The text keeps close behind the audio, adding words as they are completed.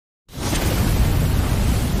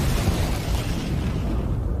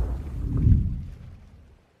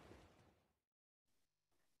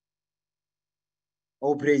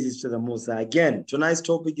All praises to the Most High. Again, tonight's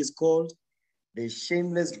topic is called the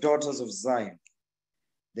Shameless Daughters of Zion.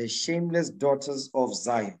 The Shameless Daughters of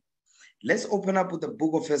Zion. Let's open up with the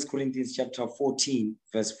book of 1 Corinthians chapter 14,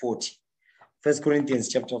 verse 40. 1 Corinthians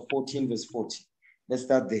chapter 14, verse 40. Let's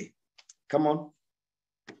start there. Come on.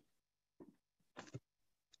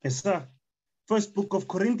 Yes, sir. First book of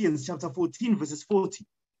Corinthians chapter 14, verses 40.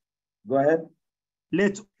 Go ahead.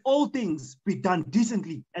 Let all things be done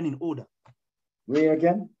decently and in order. Where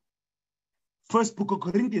again? First book of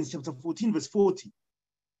Corinthians chapter 14, verse 40.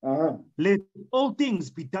 Let all things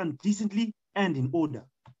be done decently and in order.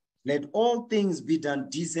 Let all things be done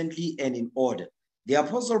decently and in order. The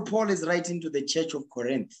Apostle Paul is writing to the church of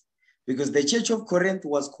Corinth because the church of Corinth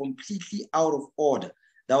was completely out of order.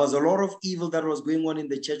 There was a lot of evil that was going on in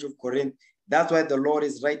the church of Corinth. That's why the Lord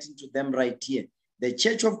is writing to them right here. The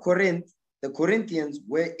church of Corinth, the Corinthians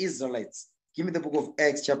were Israelites. Give me the book of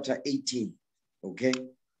Acts chapter 18. Okay?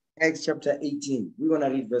 Acts chapter 18. We're going to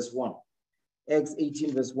read verse 1. Acts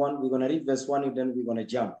 18 verse 1. We're going to read verse 1 and then we're going to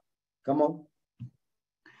jump. Come on.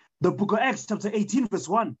 The book of Acts chapter 18 verse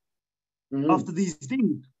 1. After these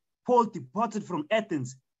things, Paul departed from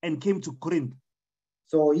Athens and came to Corinth.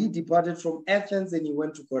 So he departed from Athens and he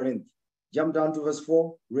went to Corinth. Jump down to verse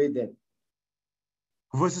 4. Read that.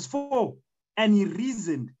 Verses 4. And he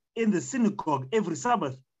reasoned in the synagogue every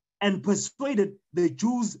Sabbath and persuaded the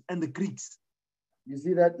Jews and the Greeks. You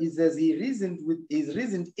see that? He says he reasoned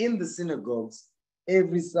in the synagogues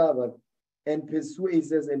every Sabbath and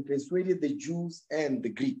persuaded the Jews and the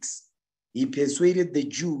Greeks. He persuaded the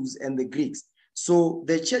Jews and the Greeks. So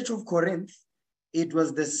the church of Corinth, it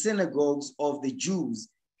was the synagogues of the Jews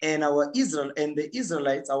and the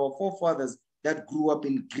Israelites, our forefathers, that grew up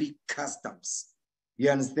in Greek customs. You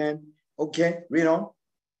understand? Okay, read on.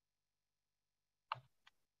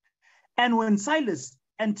 And when Silas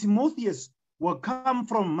and Timotheus were come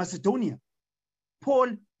from Macedonia,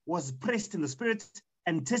 Paul was pressed in the spirit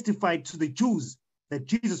and testified to the Jews that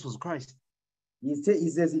Jesus was Christ. He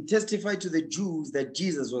says he testified to the Jews that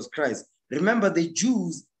Jesus was Christ. Remember, the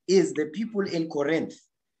Jews is the people in Corinth,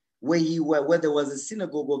 where there was a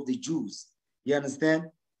synagogue of the Jews. You understand?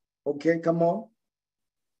 Okay, come on.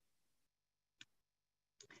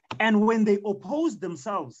 And when they opposed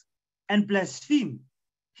themselves and blasphemed,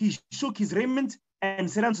 he shook his raiment and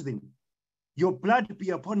said unto them, your blood be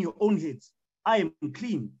upon your own heads. I am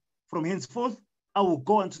clean. From henceforth, I will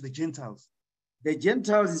go unto the Gentiles. The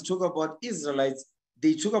Gentiles is talk about Israelites.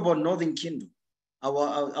 They talk about Northern Kingdom.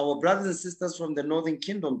 Our brothers and sisters from the Northern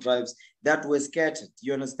Kingdom tribes that were scattered.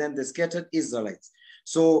 You understand? The scattered Israelites.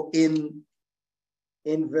 So in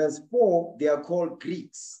verse 4, they are called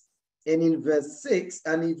Greeks. And in verse 6,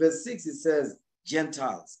 it says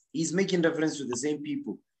Gentiles. He's making reference to the same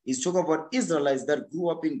people. He's talking about Israelites that grew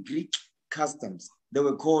up in Greek customs. They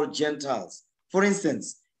were called Gentiles. For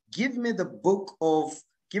instance, give me the book of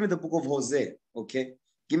Hosea, okay?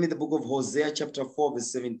 Give me the book of Hosea chapter 4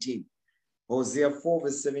 verse 17. Hosea 4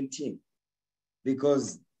 verse 17.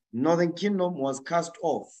 Because Northern Kingdom was cast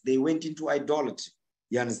off. They went into idolatry.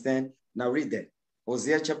 You understand? Now read that.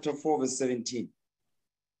 Hosea chapter 4 verse 17.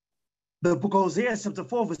 The book of Hosea chapter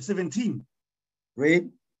 4 verse 17. Read.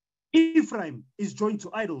 Ephraim is joined to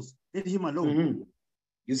idols, let him alone.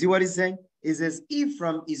 You see what he's saying? He says,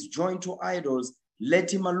 Ephraim is joined to idols,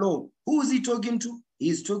 let him alone. Who is he talking to?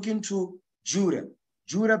 He's talking to Judah.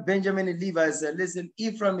 Judah, Benjamin, and Levi said, listen,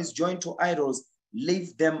 Ephraim is joined to idols,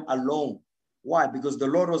 leave them alone. Why? Because the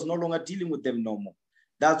Lord was no longer dealing with them no more.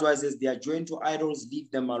 That's why it says they are joined to idols, leave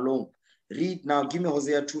them alone. Read now, give me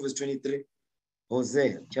Hosea 2 verse 23.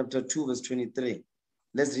 Hosea chapter 2 verse 23.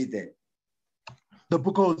 Let's read that. The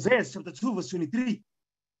book of Hosea chapter 2 verse 23.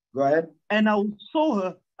 Go ahead. And I will sow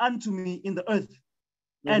her unto me in the earth,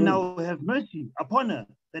 and I will have mercy upon her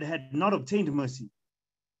that had not obtained mercy.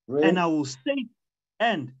 Right. And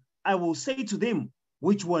I will say to them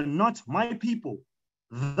which were not my people,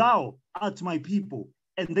 thou art my people,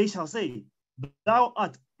 and they shall say, thou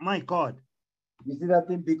art my God. You see that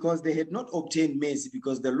thing? Because they had not obtained mercy,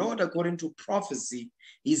 because the Lord, according to prophecy,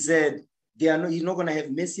 he said, he's not going to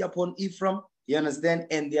have mercy upon Ephraim, you understand?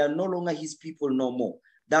 And they are no longer his people no more.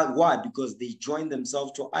 That why? Because they joined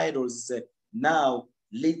themselves to idols. He said, now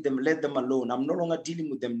let them alone. I'm no longer dealing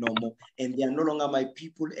with them no more. And they are no longer my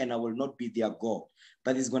people, and I will not be their God.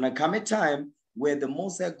 But it's going to come a time where the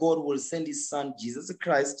Most High God will send his son, Jesus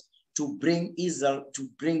Christ, to bring Israel, to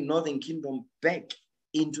bring Northern Kingdom back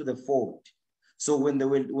into the fold. So when they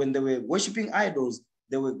were worshiping idols,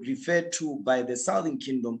 they were referred to by the Southern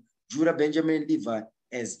Kingdom, Judah, Benjamin, and Levi,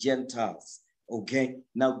 as Gentiles. Okay,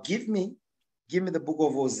 now give me the book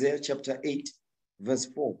of Hosea chapter 8 verse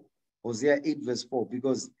 4. Hosea 8 verse 4,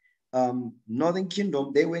 because northern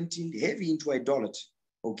kingdom, they went in heavy into idolatry.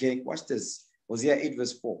 Okay, watch this. Hosea 8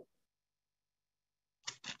 verse 4.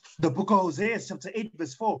 The book of Hosea, chapter 8,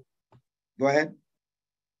 verse 4. Go ahead.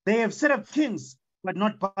 They have set up kings, but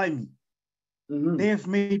not by me. They have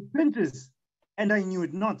made princes, and I knew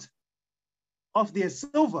it not. Of their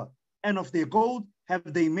silver and of their gold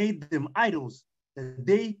have they made them idols, that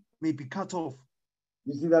they may be cut off.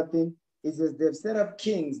 You see that thing? It says they've set up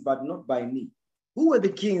kings, but not by me. Who were the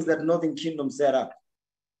kings that northern kingdom set up?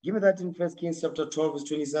 Give me that in 1 Kings chapter 12, verse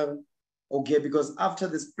 27. Okay, because after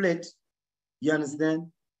the split, you understand?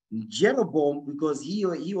 Jeroboam, because he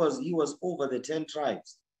was over the 10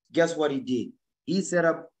 tribes. Guess what he did? He set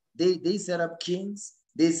up, they set up kings,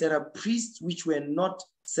 they set up priests which were not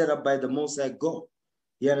set up by the Most High God.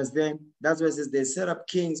 You understand? That's why it says they set up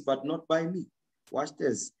kings, but not by me. Watch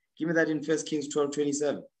this. Give me that in 1 Kings 12,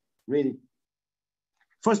 27. Read it.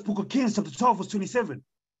 First book of Kings, chapter 12, verse 27.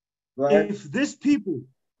 Go ahead. If this people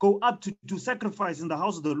go up to do sacrifice in the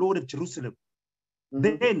house of the Lord of Jerusalem,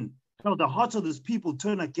 then shall the hearts of this people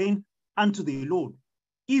turn again unto the Lord,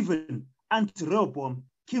 even unto Rehoboam,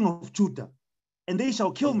 king of Judah, and they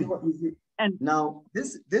shall kill me. And now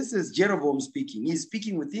this is Jeroboam speaking. He's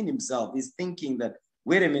speaking within himself. He's thinking that,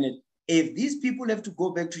 wait a minute, if these people have to go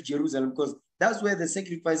back to Jerusalem, because that's where the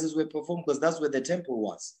sacrifices were performed, because that's where the temple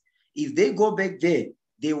was. If they go back there,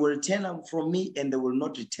 they will turn them from me and they will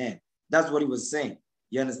not return. That's what he was saying.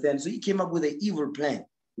 You understand? So he came up with an evil plan.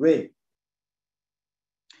 Read.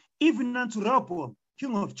 Even unto Rehoboam,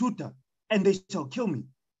 king of Judah, and they shall kill me,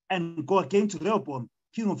 and go again to Rehoboam,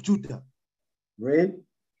 king of Judah. Read.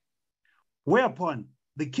 Whereupon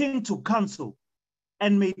the king took counsel,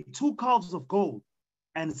 and made 2 calves of gold,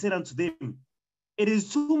 and said unto them, it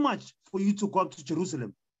is too much for you to go up to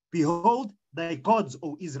Jerusalem. Behold thy gods,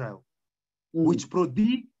 O Israel, which brought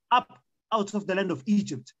thee up out of the land of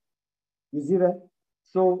Egypt. You see that?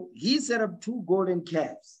 So he set up 2 golden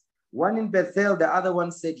calves. One in Bethel, the other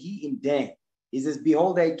one said he in Dan. He says,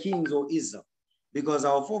 behold thy kings, O Israel. Because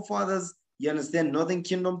our forefathers, you understand, northern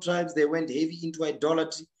kingdom tribes, they went heavy into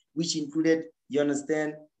idolatry, which included, you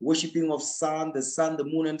understand, worshiping of the sun, the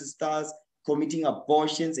moon, and the stars, committing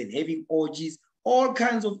abortions and having orgies, all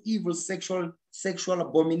kinds of evil sexual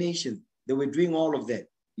abominations. They were doing all of that.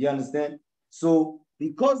 You understand? So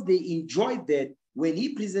because they enjoyed that, when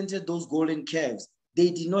he presented those golden calves, they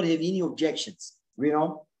did not have any objections, you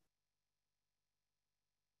know?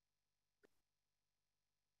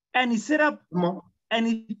 And he set up,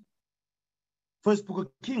 First book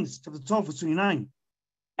of Kings, chapter 12, verse 29.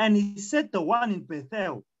 And he set the one in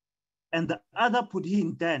Bethel, and the other put he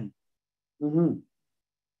in Dan.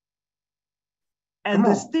 And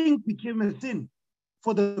this thing became a sin,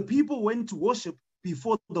 for the people went to worship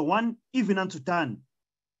before the one, even unto Dan.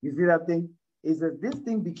 You see that thing? Is that this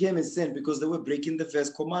thing became a sin because they were breaking the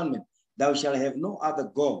first commandment. Thou shalt have no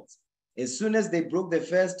other gods. As soon as they broke the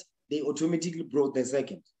first, they automatically broke the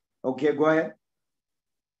second. Okay, go ahead.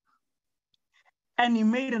 And he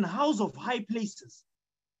made an house of high places,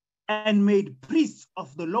 and made priests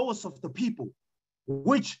of the lowest of the people,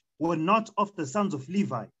 which were not of the sons of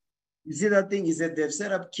Levi. You see that thing? He said they've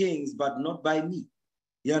set up kings, but not by me.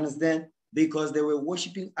 You understand? Because they were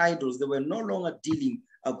worshiping idols. They were no longer dealing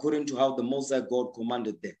according to how the Most High God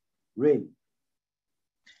commanded them. Read.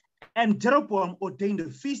 And Jeroboam ordained a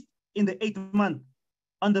feast in the 8th month,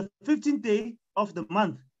 on the 15th day of the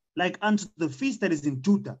month, like unto the feast that is in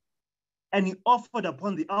Judah. And he offered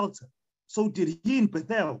upon the altar. So did he in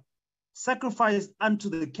Bethel, sacrificed unto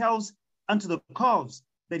the calves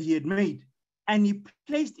that he had made. And he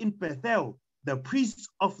placed in Bethel the priests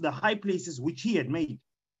of the high places which he had made.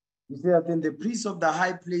 You see that in the priests of the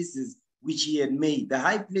high places which he had made. The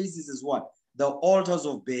high places is what? The altars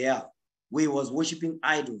of Baal, where he was worshiping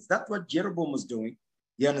idols. That's what Jeroboam was doing.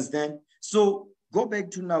 You understand? So go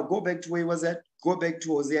back to where he was at. Go back to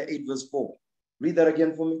Hosea 8 verse 4. Read that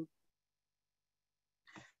again for me.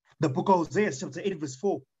 The book of Hosea, chapter 8 verse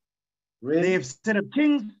 4. Read. They have set up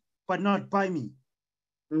kings, but not by me.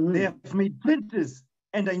 They have made princes,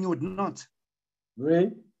 and I knew it not.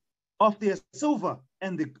 Read. Of their silver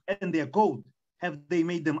and their gold have they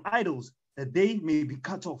made them idols, that they may be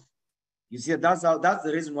cut off. You see, that's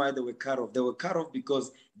the reason why they were cut off. They were cut off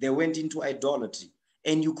because they went into idolatry.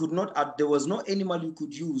 And you could not, there was no animal you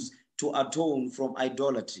could use to atone from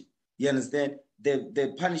idolatry. You understand?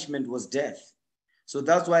 The punishment was death. So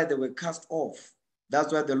that's why they were cast off.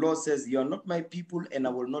 That's why the Lord says, you are not my people and I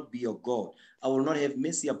will not be your God. I will not have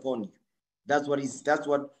mercy upon you. That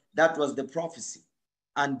was the prophecy.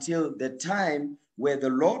 Until the time where the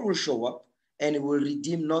Lord will show up and he will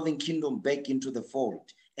redeem northern kingdom back into the fold.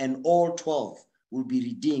 and all 12 will be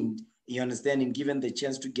redeemed, you understand, and given the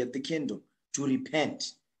chance to get the kingdom, to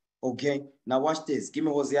repent. Okay, now watch this. Give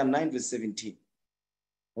me Hosea 9 verse 17.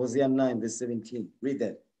 Hosea 9 verse 17. Read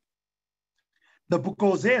that. The book of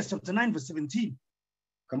Hosea chapter 9 verse 17.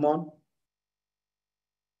 Come on.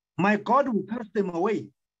 My God will cast them away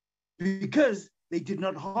because they did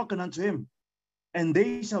not hearken unto him, and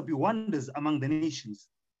they shall be wonders among the nations.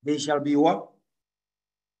 They shall be what?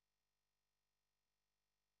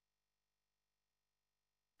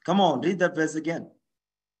 Come on, read that verse again.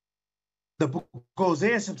 The book of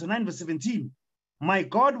Hosea chapter 9 verse 17. My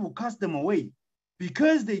God will cast them away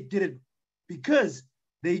because they did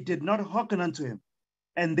not hearken unto him,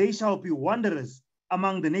 and they shall be wanderers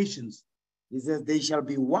among the nations. He says they shall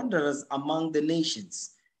be wanderers among the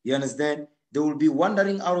nations. You understand? They will be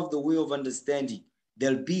wandering out of the way of understanding.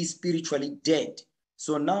 They'll be spiritually dead.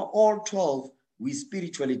 So now all 12, we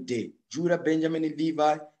spiritually dead. Judah, Benjamin, and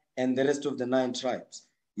Levi, and the rest of the 9 tribes.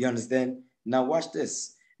 You understand? Now watch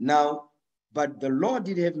this. Now, but the Lord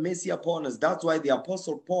did have mercy upon us. That's why the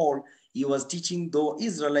Apostle Paul, he was teaching the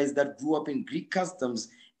Israelites that grew up in Greek customs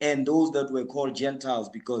and those that were called Gentiles,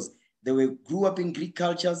 because they grew up in Greek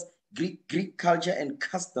cultures, Greek culture and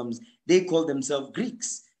customs. They called themselves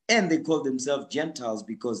Greeks, and they called themselves Gentiles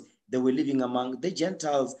because they were living among the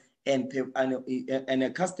Gentiles and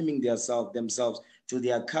accustoming themselves to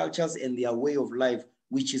their cultures and their way of life,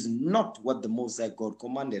 which is not what the Most High God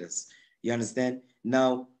commanded us. You understand?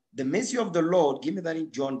 Now, the mercy of the Lord, give me that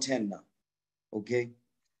in John 10 now. Okay?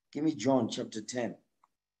 Give me John chapter 10.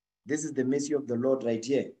 This is the mercy of the Lord right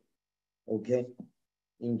here. Okay?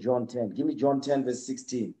 In John 10. Give me John 10 verse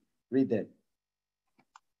 16. Read that.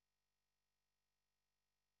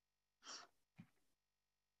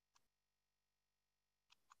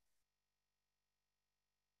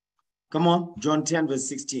 Come on, John 10 verse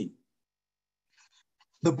 16.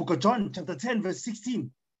 The book of John chapter 10 verse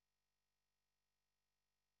 16.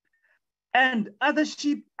 And other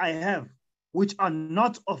sheep I have, which are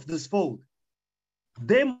not of this fold.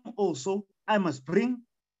 Them also I must bring,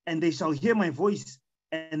 and they shall hear my voice,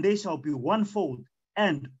 and they shall be one fold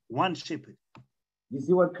and one shepherd. You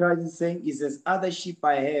see what Christ is saying? He says, other sheep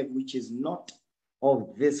I have, which is not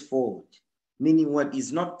of this fold. Meaning what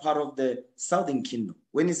is not part of the southern kingdom.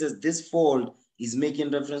 When he says this fold, he's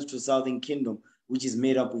making reference to southern kingdom, which is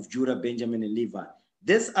made up of Judah, Benjamin, and Levi.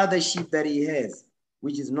 This other sheep that he has,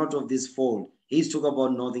 which is not of this fold, he's talking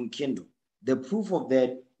about northern kingdom. The proof of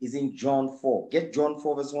that is in John 4. Get John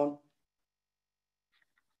 4 verse 1.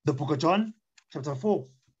 The book of John chapter 4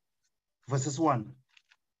 verses 1.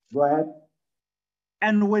 Go ahead.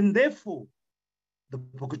 And when therefore, the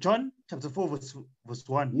book of John chapter 4 verse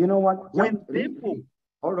 1. You know what? When therefore,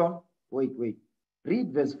 hold on. Wait.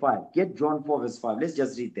 Read verse 5. Get John 4 verse 5. Let's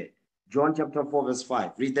just read that. John chapter 4 verse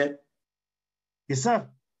 5. Read that. Yes, sir.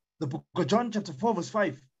 The book of John chapter 4 verse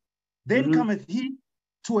 5. Then cometh he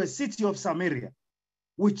to a city of Samaria,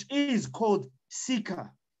 which is called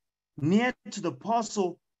Sychar, near to the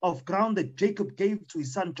parcel of ground that Jacob gave to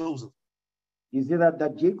his son Joseph. You see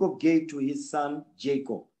that Jacob gave to his son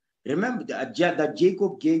Jacob. Remember that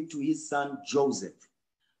Jacob gave to his son Joseph.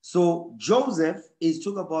 So Joseph is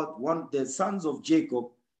talking about the sons of Jacob,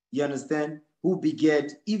 you understand, who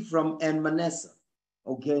beget Ephraim and Manasseh.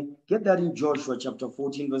 Okay, get that in Joshua chapter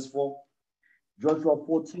 14 verse 4. Joshua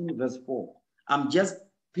 14 verse 4. I'm just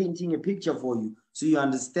painting a picture for you so you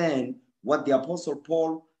understand what the Apostle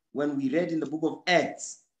Paul, when we read in the book of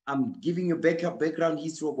Acts, I'm giving you background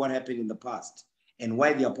history of what happened in the past and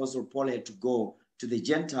why the Apostle Paul had to go to the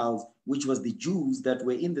Gentiles, which was the Jews that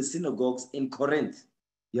were in the synagogues in Corinth.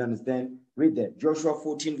 You understand? Read that. Joshua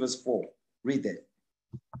 14 verse 4. Read that.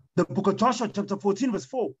 The book of Joshua chapter 14 verse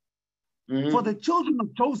 4. For the children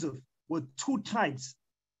of Joseph were 2 tribes,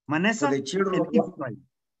 Manasseh and Ephraim.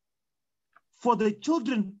 For the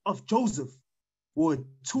children of Joseph were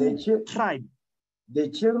 2 tribes. The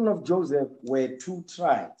children of Joseph were 2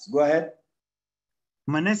 tribes. Go ahead.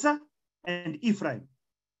 Manasseh and Ephraim.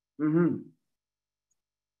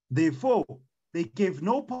 Therefore, they gave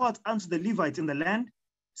no part unto the Levites in the land,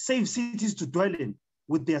 save cities to dwell in,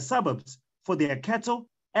 with their suburbs, for their cattle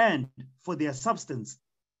and for their substance.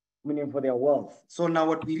 Meaning for their wealth. So now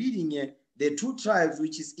what we're reading here, the 2 tribes,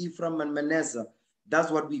 which is Ephraim and Manasseh,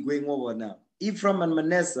 that's what we're going over now. Ephraim and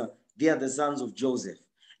Manasseh, they are the sons of Joseph.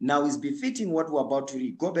 Now it's befitting what we're about to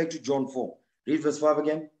read. Go back to John 4. Read verse 5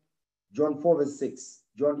 again. John 4 verse 6.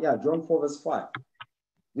 John 4 verse 5.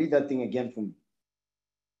 Read that thing again for me.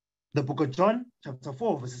 The book of John, chapter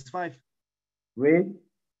 4, verses 5. Read.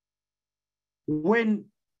 When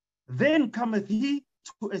then cometh he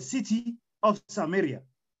to a city of Samaria,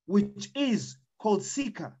 which is called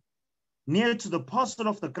Sychar, near to the parcel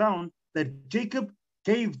of the ground that Jacob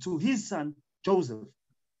gave to his son Joseph.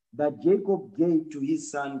 That Jacob gave to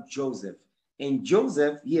his son Joseph. And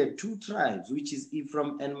Joseph, he had two tribes, which is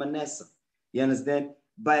Ephraim and Manasseh. You understand?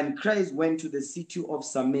 But Christ went to the city of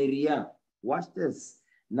Samaria. Watch this.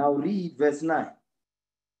 Now read verse 9.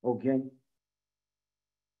 Okay.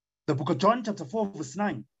 The book of John, chapter 4, verse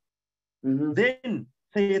 9. Then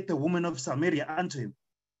saith the woman of Samaria unto him,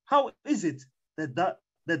 how is it that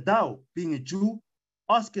thou, being a Jew,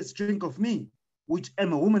 askest drink of me, which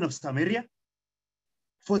am a woman of Samaria?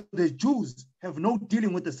 For the Jews have no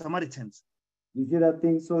dealing with the Samaritans. You see that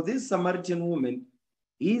thing? So this Samaritan woman,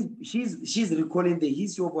 she's recalling the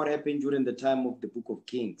history of what happened during the time of the book of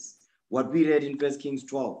Kings. What we read in 1 Kings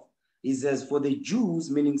 12. It says, for the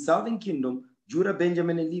Jews, meaning southern kingdom, Judah,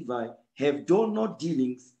 Benjamin, and Levi, have done no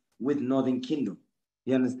dealings with northern kingdom.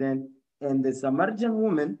 You understand? And the Samaritan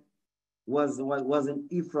woman was an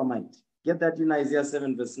Ephraimite. Get that in Isaiah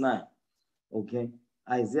 7, verse 9. Okay?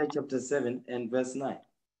 Isaiah chapter 7 and verse 9.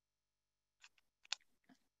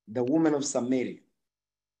 The woman of Samaria.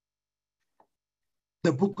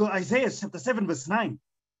 The book of Isaiah chapter 7, verse 9.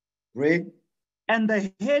 Read. And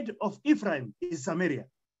the head of Ephraim is Samaria.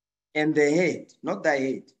 And the head, not thy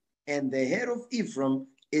head. And the head of Ephraim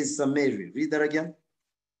is Samaria. Read that again.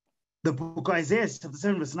 The book of Isaiah chapter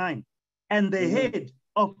 7, verse 9. And the head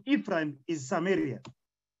of Ephraim is Samaria.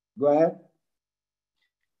 Go ahead.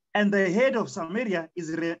 And the head of Samaria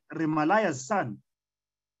is Remaliah's son.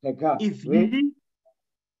 If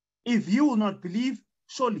you will not believe,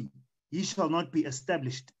 surely ye shall not be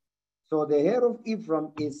established. So the head of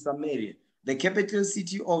Ephraim is Samaria. The capital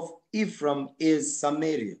city of Ephraim is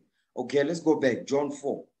Samaria. Okay, let's go back. John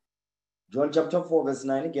 4. John chapter 4, verse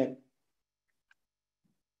 9 again.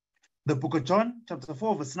 The book of John, chapter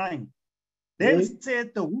 4, verse 9. Then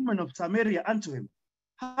said the woman of Samaria unto him,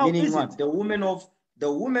 how meaning is what? it? The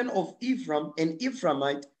woman of Ephraim, an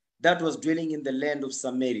Ephraimite that was dwelling in the land of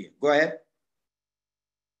Samaria. Go ahead.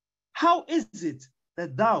 How is it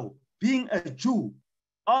that thou, being a Jew,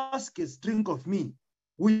 askest drink of me,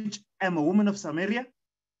 which am a woman of Samaria?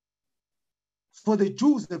 For the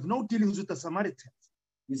Jews have no dealings with the Samaritans.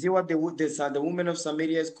 You see what the woman of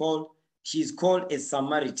Samaria is called? She's called a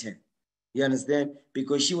Samaritan. You understand?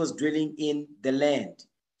 Because she was dwelling in the land.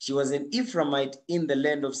 She was an Ephraimite in the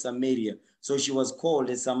land of Samaria. So she was called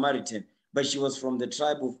a Samaritan, but she was from the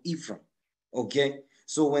tribe of Ephraim. Okay?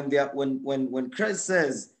 So when Christ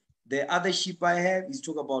says, the other sheep I have, he's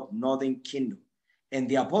talking about northern kingdom. And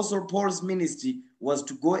the Apostle Paul's ministry was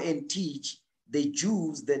to go and teach the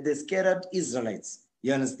Jews, the scattered Israelites,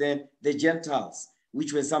 you understand, the Gentiles,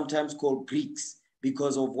 which were sometimes called Greeks,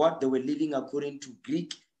 because of what they were living according to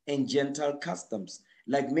Greek and Gentile customs,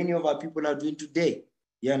 like many of our people are doing today.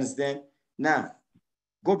 You understand? Now,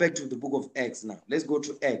 go back to the book of Acts now. Let's go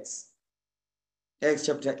to Acts. Acts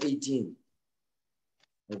chapter 18.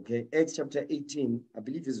 Okay, Acts chapter 18, I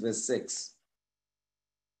believe is verse 6.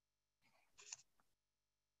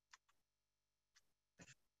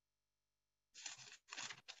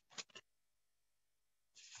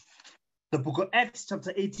 The book of Acts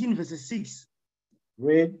chapter 18, verse 6.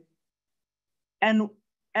 Read.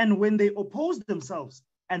 And when they opposed themselves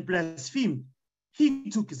and blasphemed, he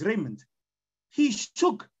took his raiment. He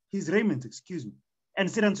shook his raiment, and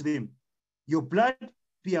said unto them, your blood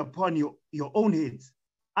be upon your own heads.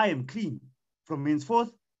 I am clean. From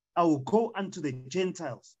henceforth, I will go unto the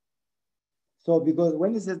Gentiles. So because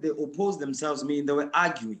when he says they opposed themselves, meaning they were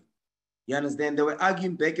arguing. You understand? They were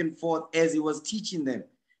arguing back and forth as he was teaching them.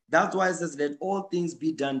 That's why it says, let all things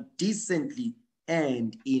be done decently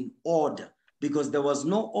and in order. Because there was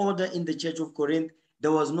no order in the church of Corinth.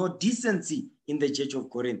 There was no decency in the church of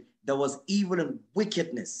Corinth. There was evil and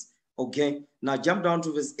wickedness. Okay? Now jump down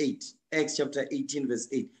to verse 8. Acts chapter 18, verse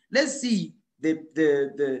 8. Let's see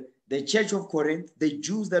the church of Corinth, the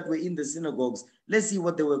Jews that were in the synagogues. Let's see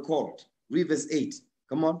what they were called. Read verse 8.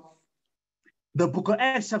 Come on. The book of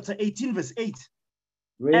Acts chapter 18, verse 8.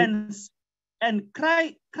 Read. And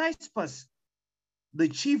Crispus, the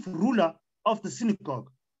chief ruler of the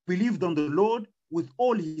synagogue, believed on the Lord with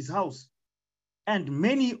all his house. And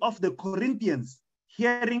many of the Corinthians,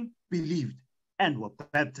 hearing, believed and were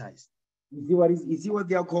baptized. You see what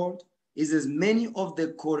they are called? It says many of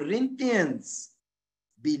the Corinthians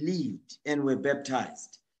believed and were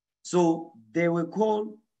baptized. So they were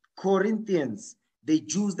called Corinthians, the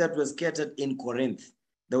Jews that were scattered in Corinth.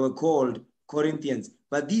 They were called Corinthians,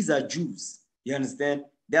 but these are Jews. You understand?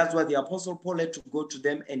 That's why the Apostle Paul had to go to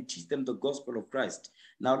them and teach them the gospel of Christ.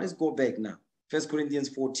 Now let's go back now. 1 Corinthians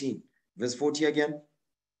 14, verse 40 again.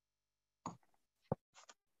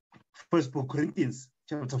 First Book of Corinthians,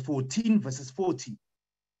 chapter 14, verses 40.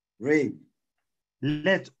 Read.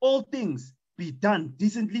 Let all things be done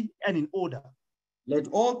decently and in order. Let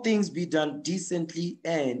all things be done decently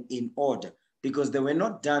and in order, because they were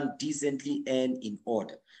not done decently and in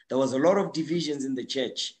order. There was a lot of divisions in the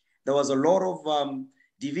church. There was a lot of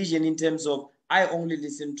division in terms of, I only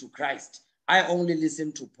listen to Christ. I only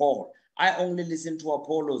listen to Paul. I only listen to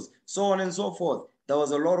Apollos, so on and so forth. There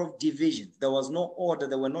was a lot of divisions. There was no order.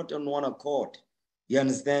 They were not on one accord. You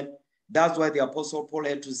understand? That's why the Apostle Paul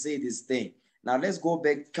had to say this thing. Now let's go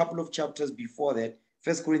back a couple of chapters before that.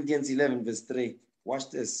 1 Corinthians 11, verse 3. Watch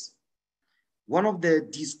this. One of the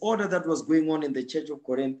disorder that was going on in the church of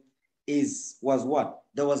Corinth was what?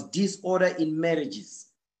 There was disorder in marriages.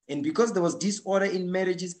 And because there was disorder in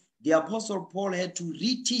marriages, the Apostle Paul had to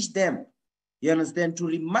reteach them, you understand, to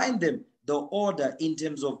remind them the order in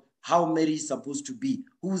terms of how marriage is supposed to be,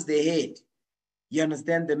 who's the head. You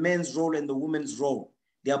understand, the man's role and the woman's role.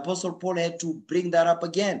 The Apostle Paul had to bring that up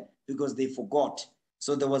again because they forgot.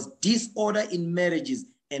 So there was disorder in marriages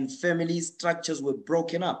and family structures were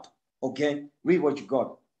broken up. Okay, read what you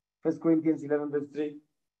got. 1 Corinthians 11, verse 3.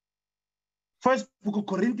 First Book of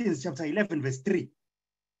Corinthians, chapter 11, verse 3.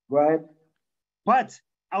 Go ahead. But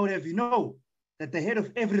I would have you know that the head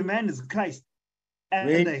of every man is Christ, and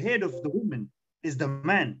Read. the head of the woman is the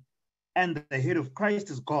man, and the head of Christ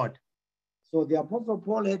is God. So the Apostle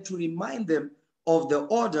Paul had to remind them of the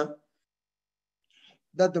order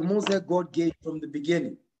that the Most High God gave from the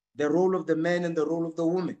beginning, the role of the man and the role of the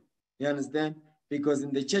woman. You understand? Because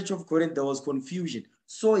in the church of Corinth, there was confusion.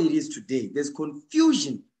 So it is today. There's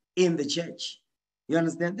confusion in the church. You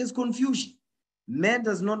understand? There's confusion. Man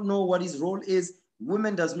does not know what his role is.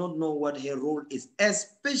 Women does not know what her role is,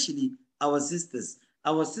 especially our sisters.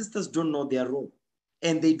 Our sisters don't know their role,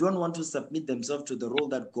 and they don't want to submit themselves to the role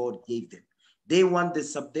that God gave them. They want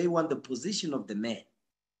the position of the man.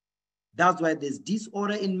 That's why there's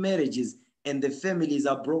disorder in marriages and the families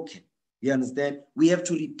are broken. You understand? We have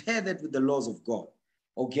to repair that with the laws of God.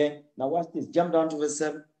 Okay? Now watch this. Jump down to verse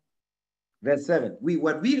 7. Verse 7.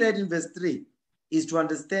 What we read in verse 3 is to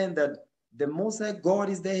understand that the Most High God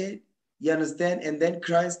is the head. You understand? And then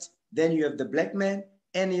Christ. Then you have the black man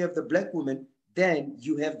and you have the black woman. Then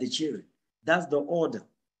you have the children. That's the order.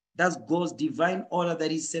 That's God's divine order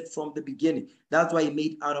that He set from the beginning. That's why He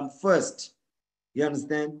made Adam first. You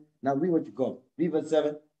understand? Now read what you got. Read verse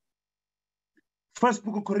 7. First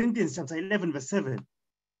Book of Corinthians, chapter 11, verse 7.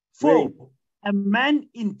 For Read. a man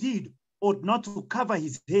indeed ought not to cover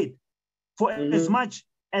his head, for as much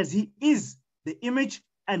as he is the image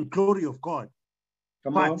and glory of God.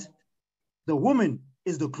 Come But on. the woman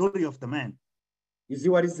is the glory of the man. You see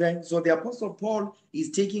what he's saying? So the Apostle Paul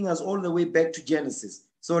is taking us all the way back to Genesis.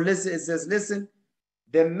 So listen, it says, listen,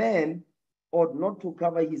 the man ought not to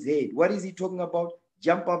cover his head. What is he talking about?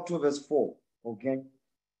 Jump up to verse 4. Okay.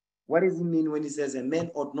 What does he mean when he says a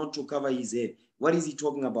man ought not to cover his head? What is he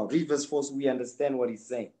talking about? Read verse 4 so we understand what he's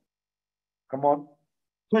saying. Come on.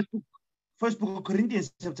 First book of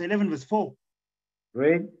Corinthians, chapter 11, verse 4.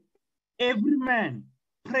 Read. Every man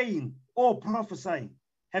praying or prophesying,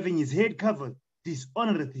 having his head covered,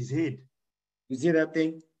 dishonoreth his head. You see that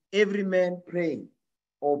thing? Every man praying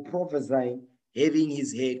or prophesying, having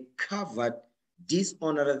his head covered,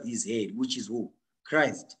 dishonoreth his head, which is who?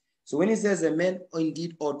 Christ. So when he says a man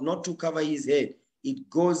indeed ought not to cover his head, it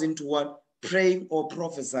goes into what? Praying or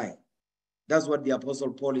prophesying. That's what the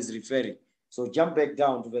Apostle Paul is referring. So jump back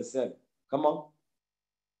down to verse 7. Come on.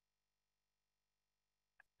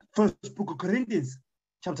 First book of Corinthians,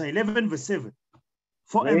 chapter 11, verse 7.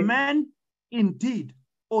 For Read. a man indeed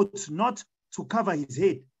ought not to cover his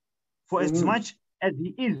head, for as much as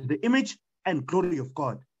he is the image and glory of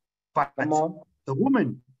God. But Come on. the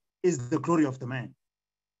woman is the glory of the man.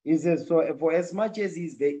 He says, so for as much as he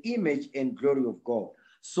is the image and glory of God.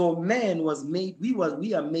 So man was made,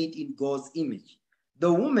 we are made in God's image.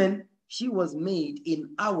 The woman, she was made in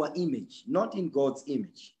our image, not in God's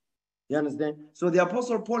image. You understand? So the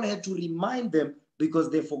Apostle Paul had to remind them because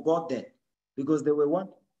they forgot that. Because they were what?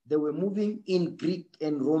 They were moving in Greek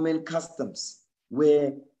and Roman customs,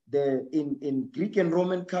 where in Greek and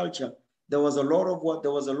Roman culture, there was a lot of what?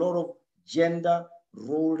 There was a lot of gender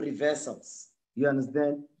role reversals. You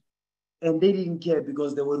understand? And they didn't care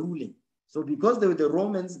because they were ruling. So because they were the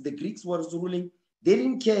Romans, the Greeks were ruling, they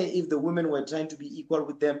didn't care if the women were trying to be equal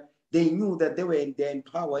with them. They knew that they're in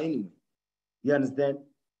power anyway. You understand?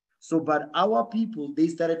 So, but our people, they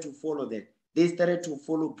started to follow that. They started to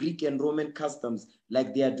follow Greek and Roman customs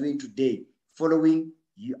like they are doing today, following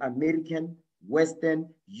American, Western,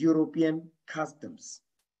 European customs.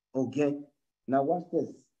 Okay? Now watch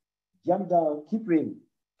this. Jump down, keep reading.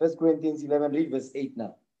 1 Corinthians 11, read verse 8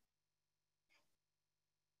 now.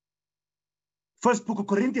 First book of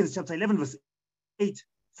Corinthians, chapter 11, verse 8.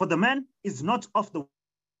 For the man is not of the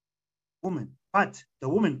woman, but the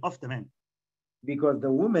woman of the man. Because the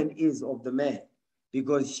woman is of the man,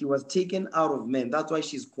 because she was taken out of man. That's why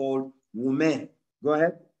she's called woman. Go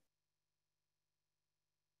ahead.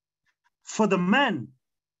 For the man,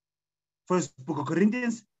 first book of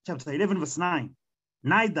Corinthians, chapter 11, verse 9.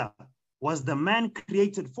 Neither was the man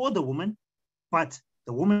created for the woman, but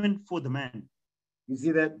the woman for the man. You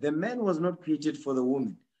see that the man was not created for the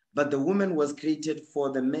woman, but the woman was created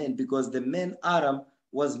for the man, because the man Adam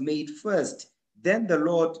was made first. Then the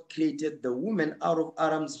Lord created the woman out of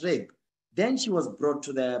Adam's rib. Then she was brought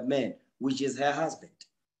to the man, which is her husband.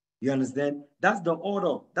 You understand? That's the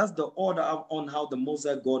order. That's the order on how the Most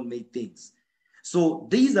High God made things. So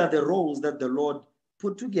these are the roles that the Lord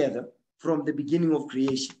put together from the beginning of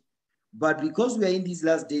creation. But because we are in these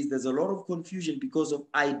last days, there's a lot of confusion because of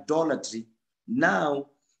idolatry. Now,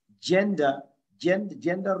 gender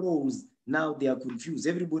roles, now they are confused.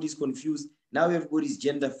 Everybody's confused. Now everybody's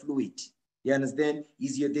gender fluid. You understand?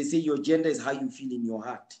 They say your gender is how you feel in your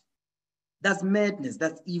heart. That's madness.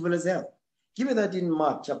 That's evil as hell. Give me that in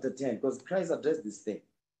Mark chapter 10, because Christ addressed this thing.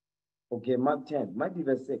 Okay, Mark 10, might be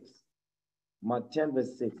verse 6. Mark 10,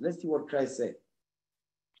 verse 6. Let's see what Christ said.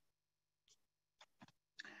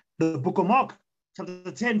 The book of Mark,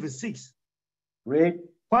 chapter 10, verse 6. Read.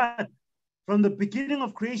 But from the beginning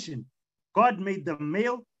of creation, God made them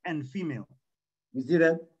male and female. You see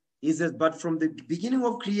that? He says, but from the beginning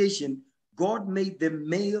of creation, God made them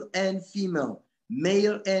male and female.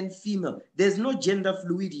 Male and female. There's no gender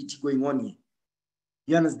fluidity going on here.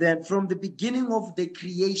 You understand? From the beginning of the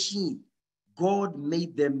creation, God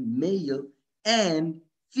made them male and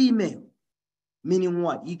female. Meaning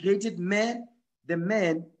what? He created the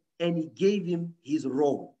man, and he gave him his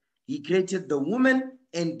role. He created the woman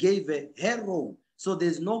and gave her role. So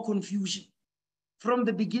there's no confusion. From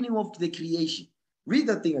the beginning of the creation. Read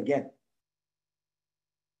that thing again.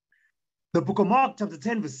 The book of Mark, chapter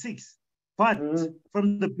 10, verse 6. But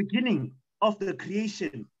from the beginning of the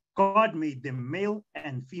creation, God made them male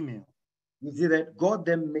and female. You see that? God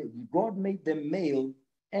made them male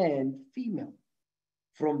and female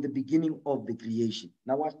from the beginning of the creation.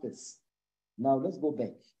 Now watch this. Now let's go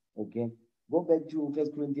back, okay? Go back to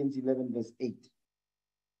 1 Corinthians 11, verse 8.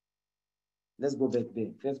 Let's go back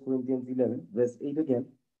there. 1 Corinthians 11, verse 8 again.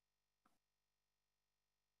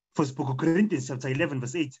 First book of Corinthians, chapter 11,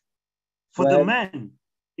 verse 8. For the man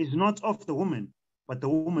is not of the woman, but the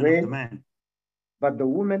woman of the man. But the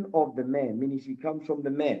woman of the man, meaning she comes from the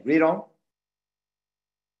man. Read on.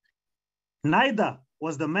 Neither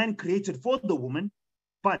was the man created for the woman,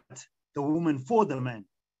 but the woman for the man.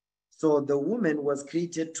 So the woman was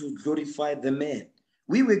created to glorify the man.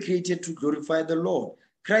 We were created to glorify the Lord.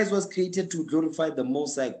 Christ was created to glorify the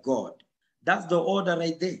Most High God. That's the order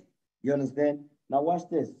right there. You understand? Now watch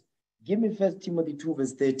this. Give me 1 Timothy 2,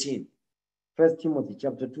 verse 13. 1 Timothy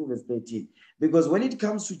chapter 2, verse 13. Because when it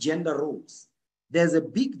comes to gender roles, there's a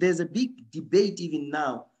big debate even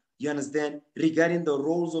now, you understand, regarding the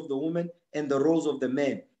roles of the woman and the roles of the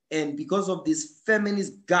man. And because of this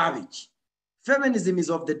feminist garbage, feminism is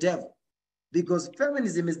of the devil. Because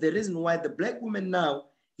feminism is the reason why the black woman now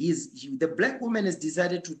the black woman has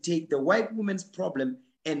decided to take the white woman's problem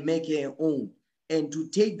and make her own, and to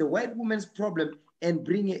take the white woman's problem and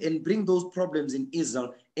bring those problems in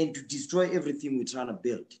Israel and to destroy everything we're trying to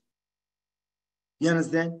build. You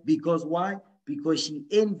understand? Because why? Because she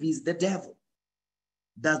envies the devil.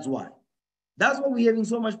 That's why. That's why we're having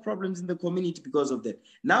so much problems in the community because of that.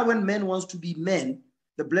 Now when men wants to be men,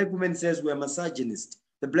 the black woman says we are misogynist.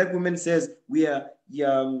 The black woman says we are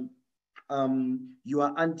you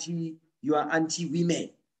are anti-women.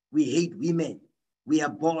 We hate women. We are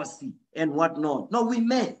bossy and whatnot. No, we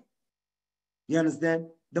men. You understand?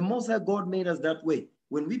 The Most High God made us that way.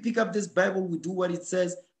 When we pick up this Bible, we do what it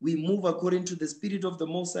says. We move according to the spirit of the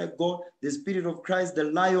Most High God, the spirit of Christ, the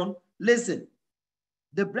lion. Listen,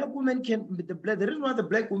 the black woman the reason why the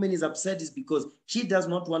black woman is upset is because she does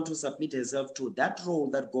not want to submit herself to that role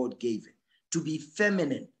that God gave her, to be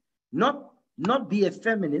feminine. Not be a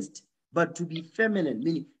feminist, but to be feminine,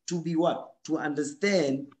 meaning to be what? To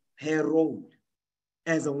understand her role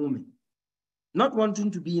as a woman. Not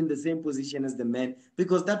wanting to be in the same position as the man,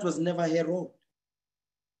 because that was never her role.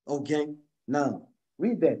 Okay? Now,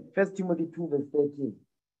 read that. 1 Timothy 2, verse 13.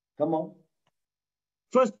 Come on.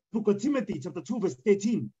 First book of Timothy, chapter 2, verse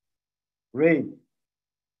 13. Read.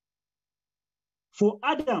 For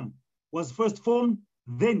Adam was first formed,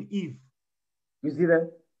 then Eve. You see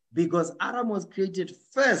that? Because Adam was created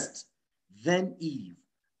first, then Eve.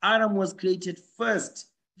 Adam was created first,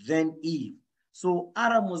 then Eve. So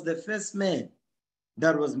Adam was the first man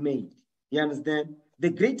that was made. You understand? The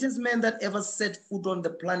greatest man that ever set foot on the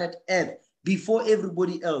planet Earth before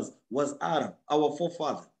everybody else was Adam, our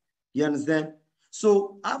forefather. You understand?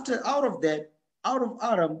 So out of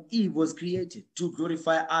Adam, Eve was created to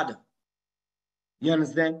glorify Adam. You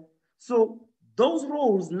understand? So those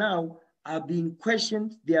roles now are being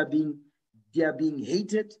questioned. They are being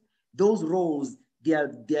hated. Those roles, they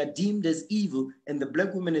are deemed as evil, and the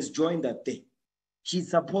black woman has joined that thing. She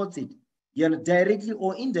supports it, you know, directly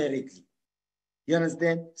or indirectly. You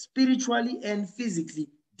understand? Spiritually and physically,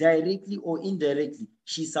 directly or indirectly,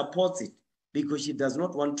 she supports it because she does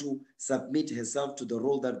not want to submit herself to the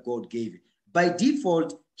role that God gave her. By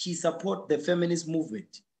default, she supports the feminist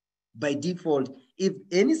movement. By default, if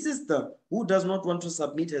any sister who does not want to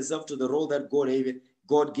submit herself to the role that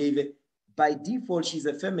God gave her, by default, she's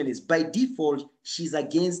a feminist. By default, she's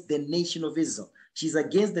against the nation of Israel. She's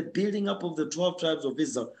against the building up of the 12 tribes of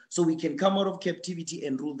Israel so we can come out of captivity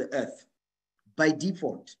and rule the earth. By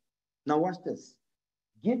default. Now watch this.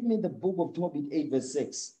 Give me the book of Tobit 8 verse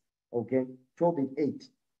 6. Okay? Tobit 8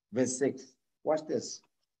 verse 6. Watch this.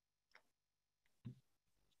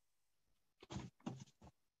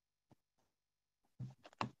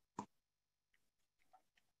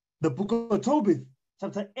 The book of Tobit,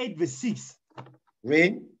 chapter 8 verse 6.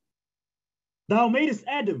 Read. Thou madest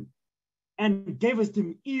Adam and gavest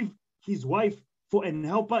him Eve, his wife, for an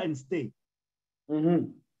helper and stay.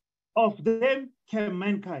 Of them came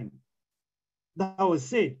mankind. Thou hast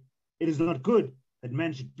said, it is not good that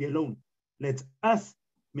man should be alone. Let us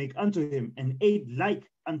make unto him an aid like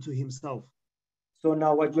unto himself. So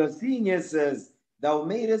now what you're seeing here says, thou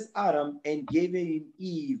madest Adam and gave him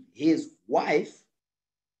Eve, his wife.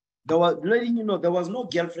 There was, letting you know, there was no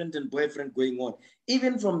girlfriend and boyfriend going on,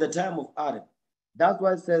 even from the time of Adam. That's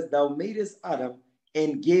why it says, thou madest Adam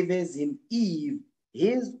and gavest him Eve,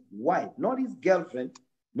 his wife, not his girlfriend,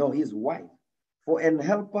 no, his wife, for an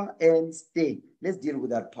helper and stay. Let's deal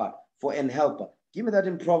with that part, for an helper. Give me that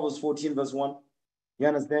in Proverbs 14 verse 1. You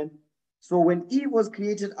understand? So when Eve was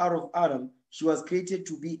created out of Adam, she was created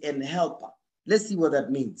to be an helper. Let's see what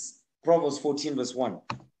that means. Proverbs 14 verse 1.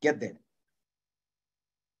 Get there.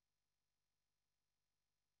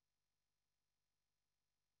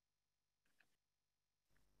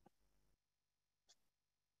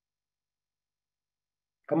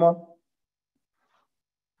 Come on.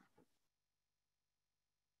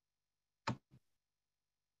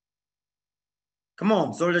 Come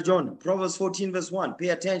on, Soldier John. Proverbs 14 verse 1. Pay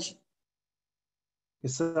attention.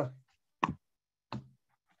 Yes, sir.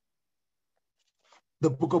 The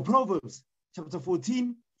book of Proverbs, chapter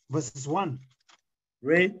 14, verses 1.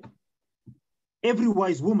 Read. Every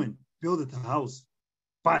wise woman buildeth a house,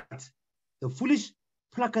 but the foolish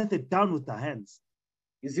plucketh it down with her hands.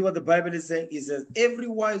 You see what the Bible is saying? It says, every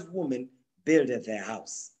wise woman buildeth a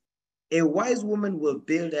house. A wise woman will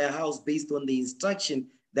build a house based on the instruction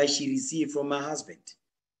that she received from her husband.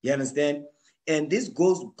 You understand? And this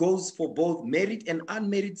goes for both married and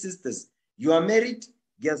unmarried sisters. You are married,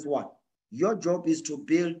 guess what? Your job is to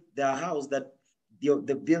build the house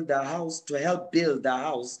to help build the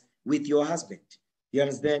house with your husband. You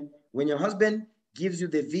understand? When your husband gives you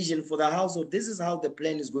the vision for the household, this is how the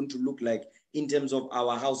plan is going to look like in terms of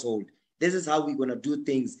our household. This is how we're going to do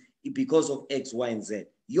things because of X, Y, and Z.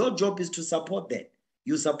 Your job is to support that.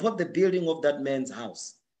 You support the building of that man's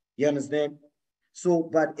house. You understand? So,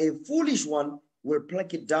 but a foolish one will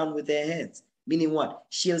pluck it down with her hands. Meaning what?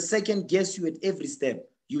 She'll second guess you at every step.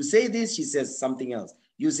 You say this, she says something else.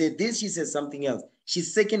 You say this, she says something else.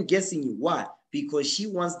 She's second guessing you. Why? Because she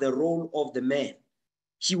wants the role of the man.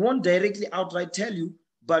 She won't directly outright tell you,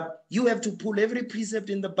 but you have to pull every precept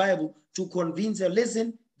in the Bible to convince her,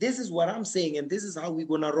 listen, this is what I'm saying, and this is how we're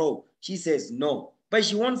going to roll. She says no. But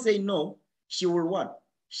she won't say no. She will what?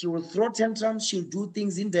 She will throw tantrums. She'll do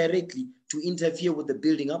things indirectly to interfere with the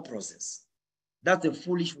building up process. That's a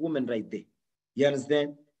foolish woman right there. You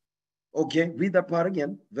understand? Okay, read that part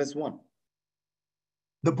again, verse 1.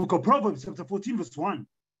 The book of Proverbs, chapter 14, verse 1.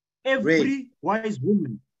 Every wise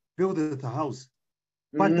woman buildeth a house,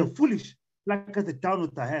 but the foolish plucketh it down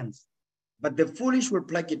with their hands. But the foolish will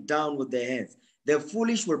pluck it down with their hands. The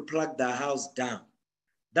foolish will pluck the house down.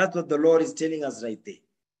 That's what the Lord is telling us right there.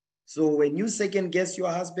 So when you second guess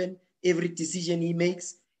your husband, every decision he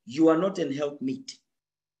makes, you are not an helpmeet.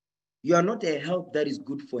 You are not a help that is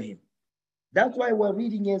good for him. That's why we're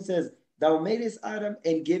reading here says, thou madest Adam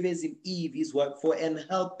and gavest him Eve, his wife, for an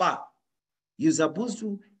helper. You're supposed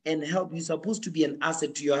to help. You're supposed to be an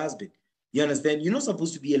asset to your husband. You understand? You're not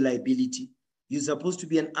supposed to be a liability. You're supposed to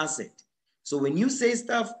be an asset. So when you say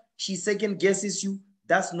stuff, she second guesses you,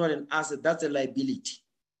 that's not an asset, that's a liability.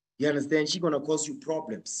 You understand? She's going to cause you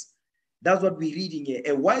problems. That's what we're reading here.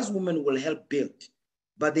 A wise woman will help build,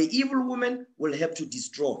 but the evil woman will help to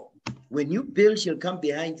destroy. When you build, she'll come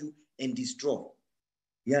behind you and destroy.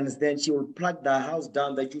 You understand? She will plug the house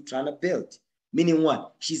down that you're trying to build. Meaning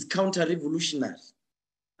what? She's counter-revolutionary.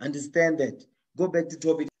 Understand that? Go back to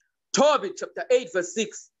Tobit. Tobit chapter 8 verse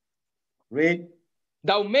 6. Read.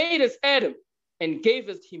 Thou madest Adam and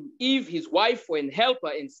gavest him Eve his wife for an helper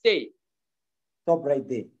and stay. Stop right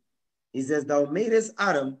there. He says, thou madest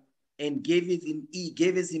Adam and gavest him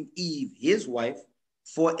Eve, his wife,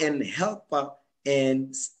 for an helper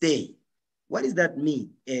and stay. What does that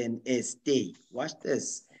mean? And a stay. Watch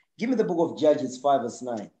this. Give me the book of Judges 5 verse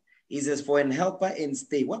 9. He says, for an helper and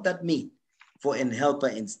stay. What that mean? For an helper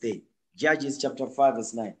and stay. Judges chapter 5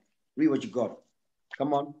 verse 9. Read what you got.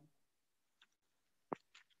 Come on.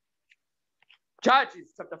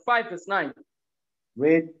 Judges chapter 5 verse 9.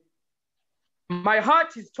 Read. My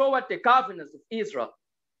heart is toward the governors of Israel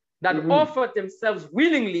that offered themselves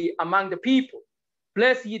willingly among the people.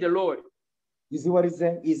 Bless ye the Lord. You see what he's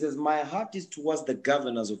saying? He says, my heart is towards the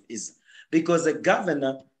governors of Israel. Because a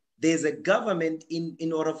governor, there's a government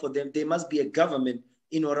in order for them. There must be a government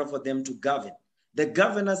in order for them to govern. The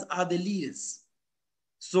governors are the leaders.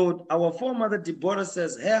 So our foremother Deborah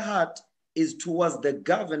says her heart is towards the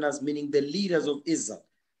governors, meaning the leaders of Israel.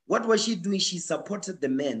 What was she doing? She supported the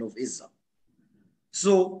men of Israel.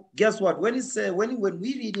 So guess what? When it says, when we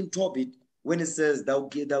read in Tobit, when it says, thou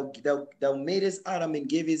madest Adam and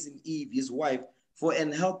gavest him Eve, his wife, for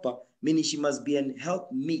an helper, meaning she must be an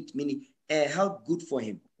help meet, meaning a help good for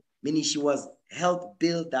him, meaning she was help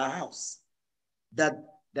build the house that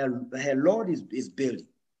her Lord is building.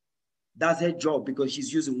 That's her job, because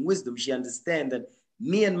she's using wisdom. She understands that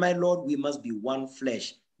me and my Lord, we must be one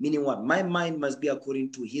flesh, meaning what? My mind must be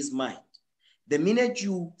according to his mind. The minute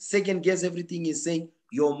you second guess everything he's saying,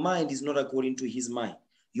 your mind is not according to his mind.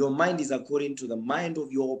 Your mind is according to the mind of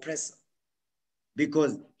your oppressor,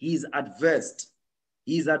 because he is adverse.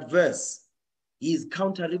 He is adverse. He is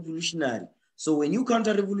counter-revolutionary. So when you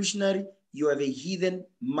counter-revolutionary, you have a heathen.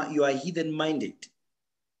 You are heathen-minded.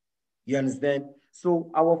 You understand? So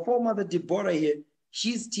our foremother Deborah here,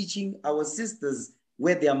 she's teaching our sisters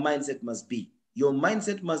where their mindset must be. Your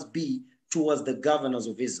mindset must be towards the governors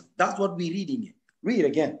of Israel. That's what we're reading here. Read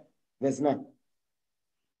again, verse 9.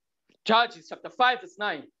 Judges chapter 5 verse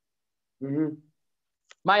 9.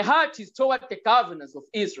 My heart is toward the governors of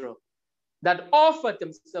Israel that offered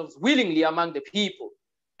themselves willingly among the people.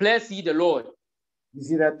 Bless ye the Lord. You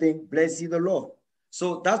see that thing? Bless ye the Lord.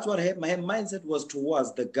 So that's what her mindset was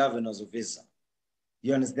towards the governors of Israel.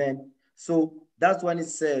 You understand? So that's when it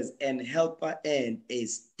says, an helper and a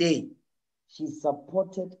stay. She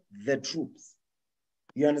supported the troops.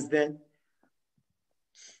 You understand?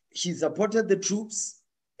 She supported the troops,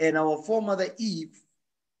 and our foremother Eve,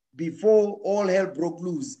 before all hell broke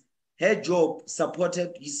loose, her job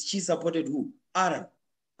she supported who? Adam,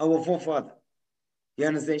 our forefather. You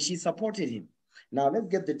understand? She supported him. Now let's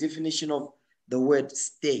get the definition of the word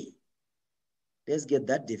stay. Let's get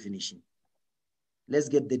that definition. Let's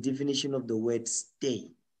get the definition of the word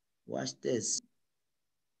stay. Watch this.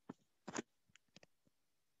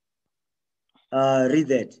 Read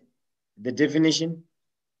that. The definition.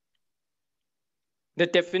 The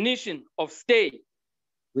definition of stay.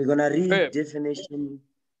 We're going to read definition.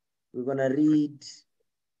 We're going to read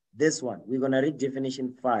this one. We're going to read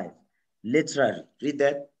definition 5. Literary. Read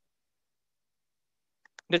that.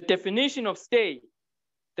 The definition of stay.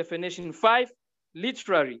 Definition 5.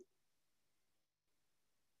 Literary.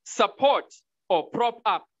 Support or prop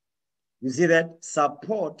up. You see that?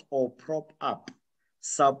 Support or prop up.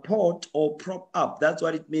 Support or prop up. That's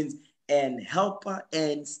what it means. And helper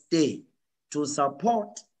and stay. To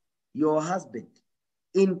support your husband.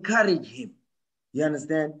 Encourage him. You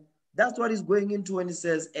understand? That's what he's going into when he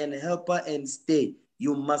says, and helper and stay.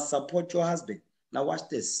 You must support your husband. Now watch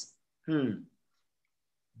this.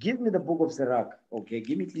 Give me the book of Sirach. Okay,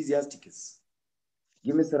 give me Ecclesiasticus.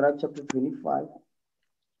 Give me Sirach chapter 25.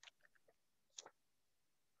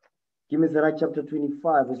 Give me Sirach chapter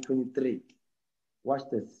 25, verse 23. Watch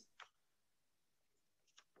this.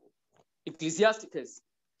 Ecclesiasticus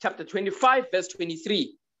chapter 25, verse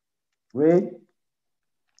 23. Read.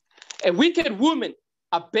 A wicked woman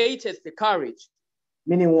abateth the courage.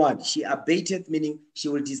 Meaning what? She abated, meaning she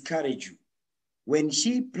will discourage you. When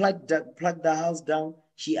she plugged the house down,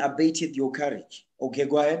 she abated your courage. Okay,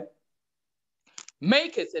 go ahead.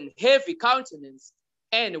 Maketh an heavy countenance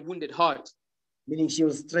and a wounded heart. Meaning she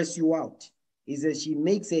will stress you out. He says she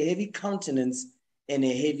makes a heavy countenance and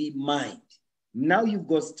a heavy mind. Now you've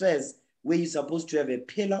got stress where you're supposed to have a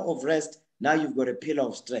pillar of rest. Now you've got a pillar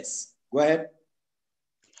of stress. Go ahead.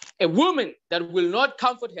 A woman that will not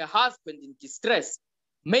comfort her husband in distress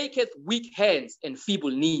maketh weak hands and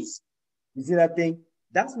feeble knees. You see that thing?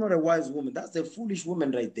 That's not a wise woman. That's a foolish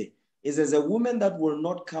woman right there. It says a woman that will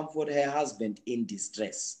not comfort her husband in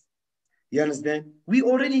distress. You understand? We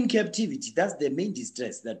already in captivity. That's the main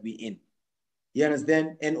distress that we're in. You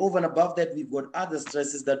understand? And over and above that, we've got other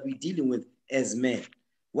stresses that we're dealing with as men.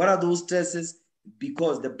 What are those stresses?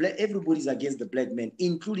 Because everybody's against the black man,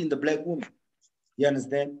 including the black woman. You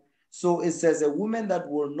understand? So it says a woman that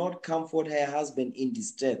will not comfort her husband in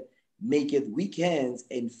distress maketh weak hands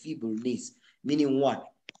and feeble knees. Meaning what?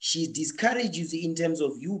 She discourages you in terms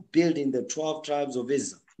of you building the 12 tribes of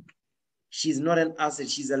Israel. She's not an asset,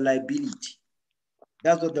 she's a liability.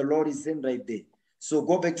 That's what the Lord is saying right there. So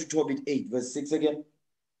go back to Tobit 8, verse 6 again.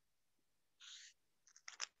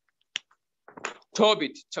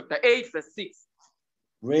 Tobit chapter 8, verse 6.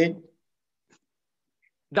 Read.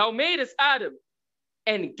 Thou madest Adam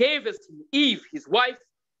and gavest him Eve, his wife,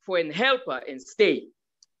 for an helper and stay.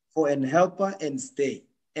 For an helper and stay.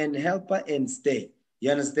 An helper and stay.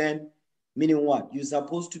 You understand? Meaning what? You're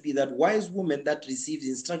supposed to be that wise woman that receives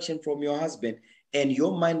instruction from your husband, and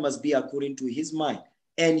your mind must be according to his mind.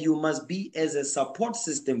 And you must be as a support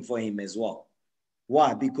system for him as well.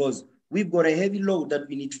 Why? Because we've got a heavy load that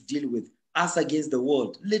we need to deal with, us against the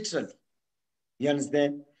world, literally. You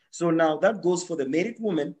understand? So now that goes for the married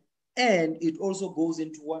woman, and it also goes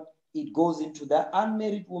into what? It goes into the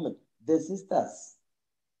unmarried woman, the sisters.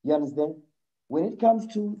 You understand? When it comes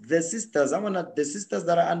to the sisters, the sisters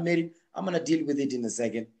that are unmarried, I'm gonna deal with it in a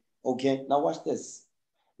second. Okay, now watch this.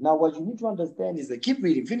 Now what you need to understand is that, keep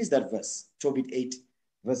reading, finish that verse, Tobit 8,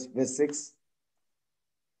 verse 6.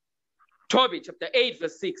 Tobit chapter 8,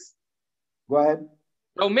 verse 6. Go ahead.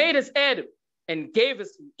 Thou madest Adam and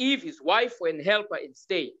gavest him Eve, his wife, for an helper and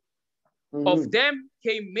stay. Of them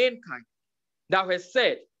came mankind. Thou hast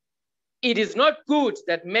said, it is not good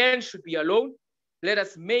that man should be alone. Let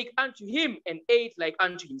us make unto him an aid like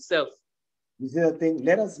unto himself. You see that thing?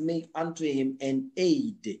 Let us make unto him an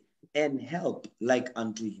aid and help like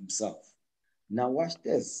unto himself. Now watch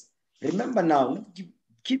this. Remember now,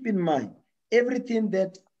 keep in mind, everything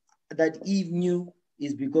that Eve knew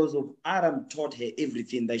is because of Adam taught her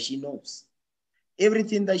everything that she knows.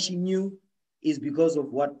 Everything that she knew is because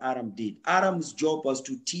of what Adam did. Adam's job was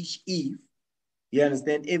to teach Eve, you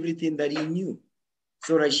understand, everything that he knew,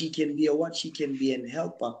 so that she can be she can be an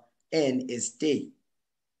helper and a stay,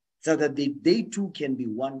 so that they two can be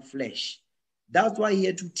one flesh. That's why he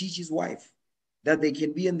had to teach his wife, that they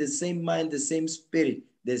can be in the same mind, the same spirit,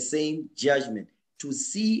 the same judgment, to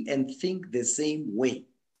see and think the same way.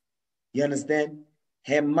 You understand?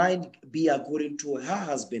 Her mind be according to her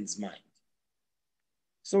husband's mind.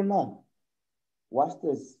 So now, watch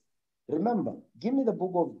this. Remember, give me the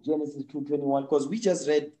book of Genesis 2:21, because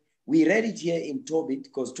we read it here in Tobit,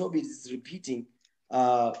 because Tobit is repeating,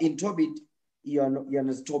 in Tobit,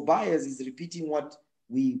 Tobias is repeating what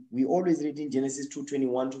we always read in Genesis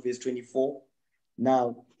 2:21 to verse 24.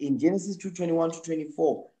 Now, in Genesis 2:21 to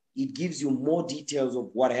 24, it gives you more details of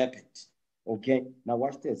what happened. Okay, now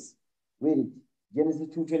watch this. Read it. Genesis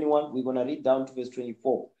 2:21, we're going to read down to verse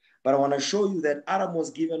 24. But I want to show you that Adam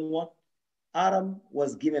was given what? Adam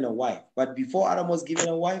was given a wife. But before Adam was given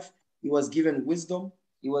a wife, he was given wisdom,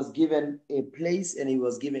 he was given a place, and he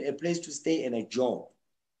was given a place to stay and a job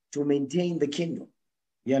to maintain the kingdom.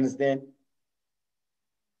 You understand?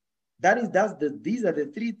 These are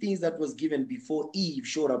the three things that was given before Eve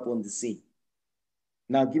showed up on the scene.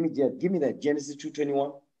 Now give me that, Genesis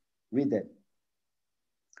 2:21. Read that.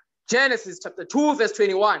 Genesis chapter 2, verse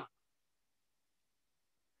 21.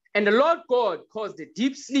 And the Lord God caused a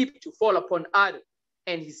deep sleep to fall upon Adam,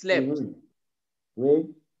 and he slept. Right.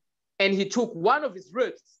 And he took one of his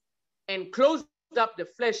ribs and closed up the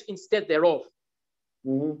flesh instead thereof.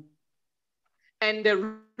 And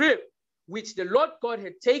the rib which the Lord God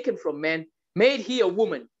had taken from man made he a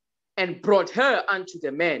woman and brought her unto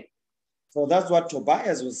the man. So that's what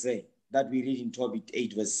Tobias was saying, that we read in Tobit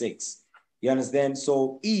 8, verse 6. You understand?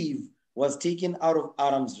 So Eve was taken out of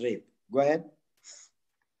Adam's rib. Go ahead.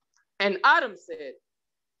 And Adam said,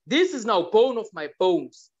 this is now bone of my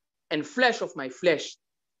bones and flesh of my flesh.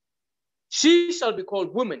 She shall be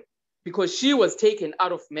called woman, because she was taken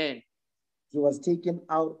out of man. She was taken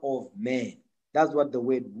out of man. That's what the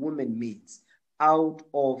word woman means. Out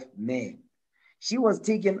of man. She was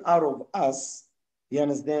taken out of us. You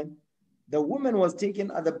understand? The woman was taken,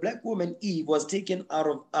 the black woman Eve was taken out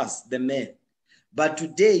of us, the man. But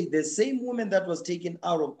today, the same woman that was taken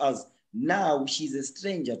out of us now she's a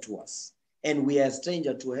stranger to us, and we are a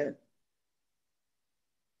stranger to her.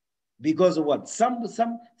 Because of what?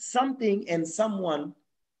 Something and someone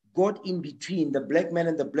got in between the black man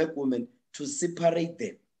and the black woman to separate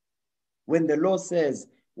them. When the law says,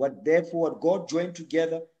 therefore what God joined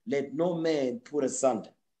together, let no man put asunder.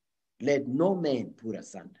 Let no man put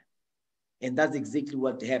asunder. And that's exactly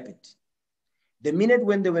what happened. The minute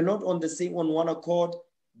when they were not on one accord,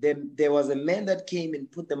 there was a man that came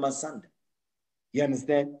and put them asunder. You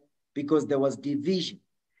understand? Because there was division.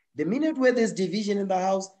 The minute where there's division in the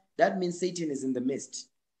house, that means Satan is in the midst.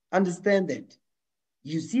 Understand that.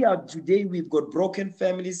 You see how today we've got broken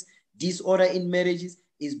families, disorder in marriages,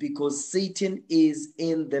 is because Satan is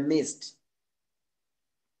in the midst.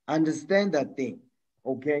 Understand that thing.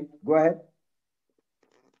 Okay, go ahead.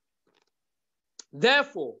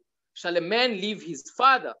 Therefore shall a man leave his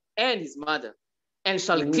father and his mother, and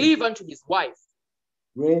shall cleave unto his wife,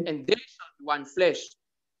 and they shall be one flesh.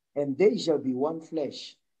 And they shall be one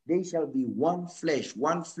flesh. They shall be one flesh.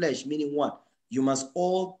 One flesh, meaning what? You must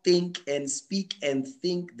all think and speak and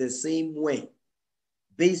think the same way.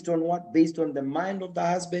 Based on what? Based on the mind of the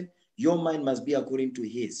husband, your mind must be according to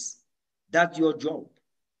his. That's your job.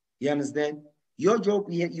 You understand? Your job,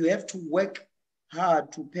 you have to work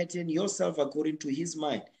hard to pattern yourself according to his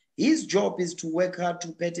mind. His job is to work hard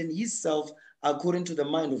to pattern himself according to the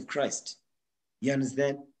mind of Christ. You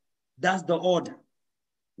understand? That's the order.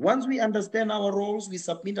 Once we understand our roles, we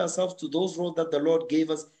submit ourselves to those roles that the Lord gave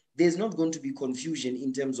us, there's not going to be confusion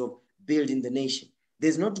in terms of building the nation.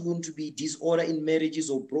 There's not going to be disorder in marriages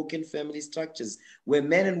or broken family structures where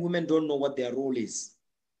men and women don't know what their role is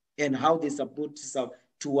and how they support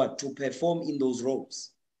to what? To perform in those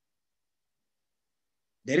roles.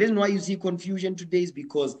 The reason why you see confusion today is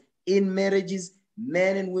because in marriages,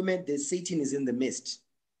 men and women, the Satan is in the midst.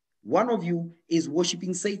 One of you is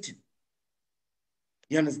worshiping Satan.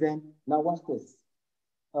 You understand? Now watch this.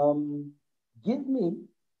 Give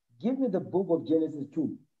me the book of Genesis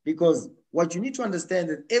 2, because what you need to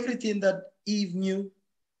understand is everything that Eve knew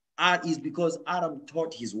is because Adam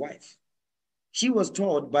taught his wife. She was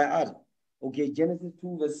taught by Adam. Okay, Genesis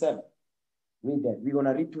 2 verse 7. Read that. We're going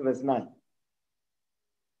to read to verse 9.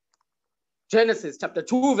 Genesis chapter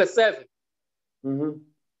 2 verse 7.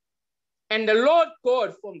 And the Lord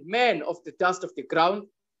God formed man of the dust of the ground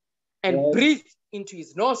and breathed into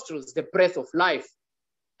his nostrils the breath of life,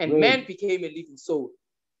 and man became a living soul.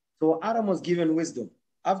 So Adam was given wisdom.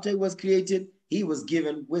 After he was created, he was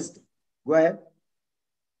given wisdom. Go ahead.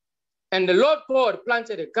 And the Lord God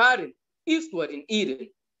planted a garden eastward in Eden,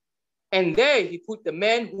 and there he put the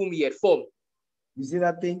man whom he had formed. You see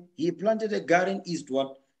that thing? He planted a garden eastward,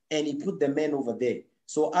 and he put the man over there.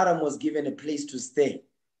 So Adam was given a place to stay.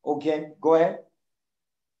 Okay, go ahead.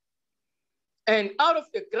 And out of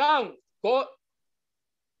the ground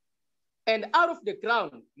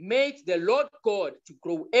made the Lord God to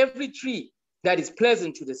grow every tree that is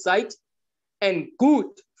pleasant to the sight and good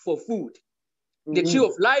for food. The tree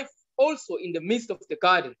of life also in the midst of the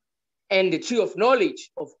garden, and the tree of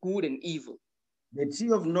knowledge of good and evil. The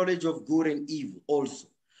tree of knowledge of good and evil also.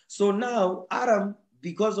 So now Adam,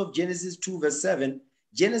 because of Genesis 2 verse 7,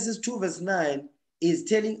 Genesis 2 verse 9 is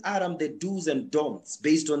telling Adam the do's and don'ts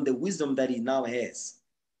based on the wisdom that he now has.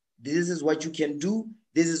 This is what you can do.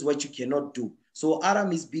 This is what you cannot do. So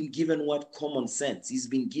Adam is being given what? Common sense. He's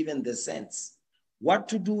been given the sense. What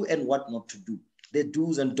to do and what not to do. The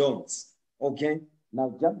do's and don'ts. Okay?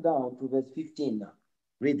 Now jump down to verse 15 now.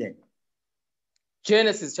 Read that.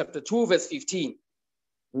 Genesis chapter 2 verse 15.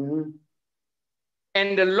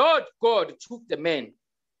 And the Lord God took the man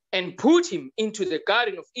and put him into the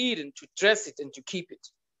Garden of Eden to dress it and to keep it.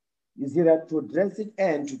 You see that? To dress it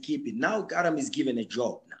and to keep it. Now Adam is given a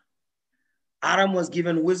job now. Adam was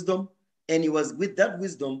given wisdom, and with that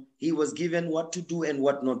wisdom, he was given what to do and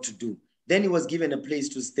what not to do. Then he was given a place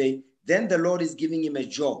to stay. Then the Lord is giving him a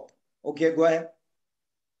job. Okay, go ahead.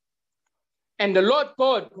 And the Lord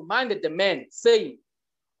God commanded the man, saying,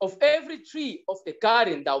 of every tree of the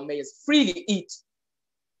garden thou mayest freely eat.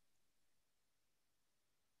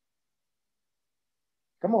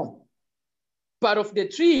 Come on. But of the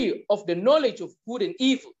tree of the knowledge of good and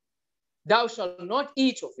evil, thou shalt not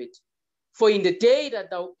eat of it. For in the day that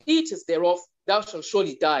thou eatest thereof, thou shalt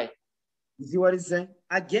surely die. You see what he's saying?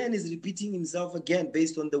 Again, he's repeating himself again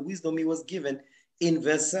based on the wisdom he was given in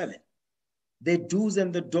verse 7. The do's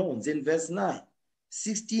and the don'ts in verse 9.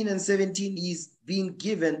 16 and 17, he's being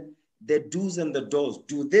given the do's and the don'ts.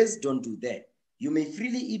 Do this, don't do that. You may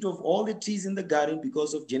freely eat of all the trees in the garden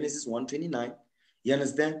because of Genesis 1:29. You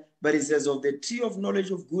understand? But it says, of the tree of knowledge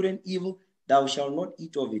of good and evil, thou shalt not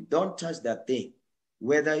eat of it. Don't touch that thing.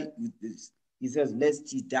 whether he says,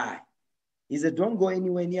 lest ye die. He said, don't go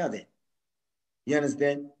anywhere near there. You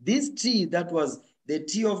understand? This tree that was the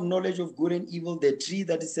tree of knowledge of good and evil, the tree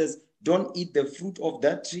that it says, don't eat the fruit of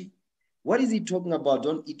that tree. What is he talking about?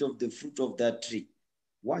 Don't eat of the fruit of that tree.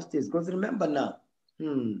 Watch this, because remember now.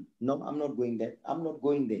 No, I'm not going there. I'm not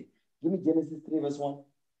going there. Give me Genesis 3 verse 1.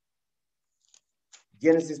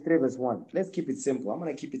 Genesis 3 verse 1. Let's keep it simple. I'm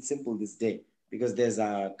going to keep it simple this day because there's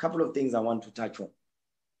a couple of things I want to touch on.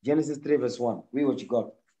 Genesis 3 verse 1. Read what you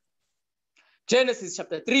got. Genesis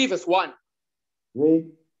chapter 3 verse 1.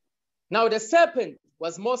 Read. Now the serpent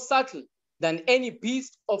was more subtle than any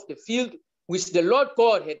beast of the field which the Lord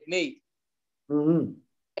God had made. And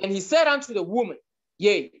he said unto the woman,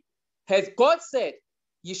 Yea, hath God said,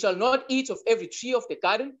 Ye shall not eat of every tree of the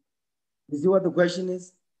garden? You see what the question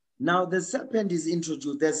is? Now the serpent is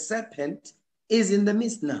introduced. The serpent is in the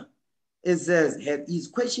midst now. It says, he's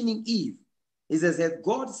questioning Eve. It says, hath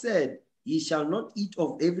God said, Ye shall not eat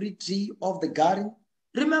of every tree of the garden?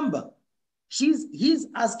 Remember, he's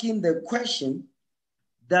asking the question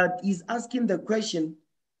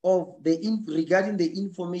of regarding the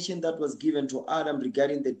information that was given to Adam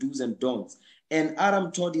regarding the do's and don'ts. And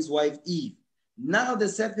Adam told his wife Eve. Now the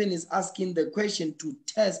serpent is asking the question to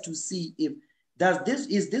test to see if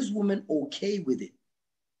is this woman okay with it?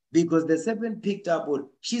 Because the serpent picked up on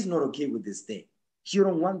she's not okay with this thing. She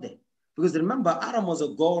don't want that. Because remember, Adam was a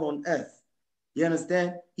God on earth. You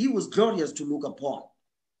understand? He was glorious to look upon.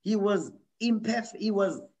 He was imperfect.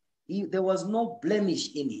 There was no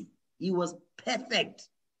blemish in him. He was perfect.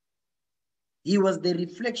 He was the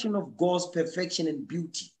reflection of God's perfection and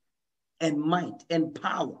beauty and might and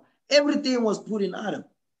power. Everything was put in Adam.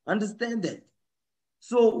 Understand that?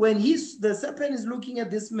 So when the serpent is looking at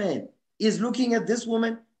this man, is looking at this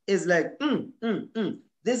woman, is like,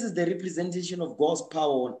 This is the representation of God's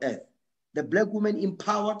power on earth. The black woman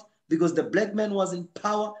empowered because the black man was in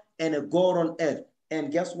power and a God on earth.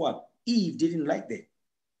 And guess what? Eve didn't like that.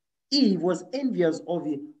 Eve was envious of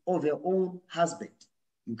her own husband.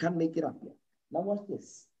 You can't make it up here. Now watch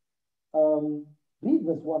this. Read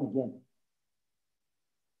verse 1 again.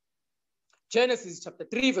 Genesis chapter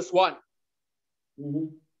 3 verse 1.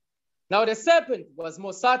 Now the serpent was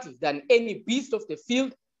more subtle than any beast of the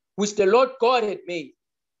field which the Lord God had made.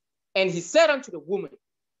 And he said unto the woman,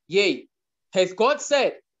 Yea, hath God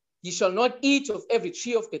said, Ye shall not eat of every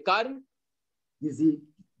tree of the garden? You see,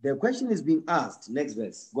 the question is being asked. Next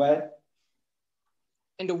verse. Go ahead.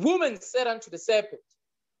 And the woman said unto the serpent,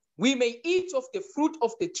 We may eat of the fruit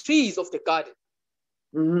of the trees of the garden.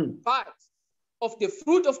 But of the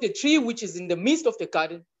fruit of the tree which is in the midst of the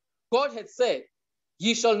garden, God had said,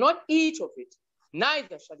 Ye shall not eat of it,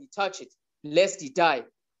 neither shall ye touch it, lest ye die.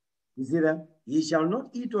 You see that? Ye shall not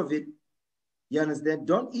eat of it. You understand?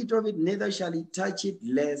 Don't eat of it, neither shall ye touch it,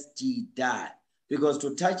 lest ye die. Because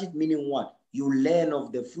to touch it meaning what? You learn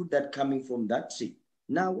of the fruit that coming from that tree.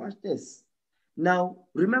 Now watch this. Now,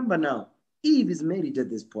 remember now, Eve is married at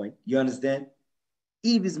this point. You understand?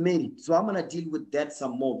 Eve is married. So I'm going to deal with that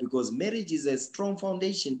some more because marriage is a strong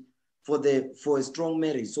foundation for a strong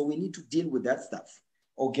marriage. So we need to deal with that stuff.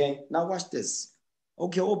 Okay? Now watch this.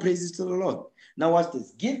 Okay, all praises to the Lord. Now watch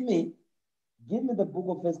this. Give me the book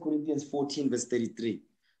of 1 Corinthians 14, verse 33.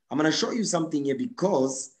 I'm going to show you something here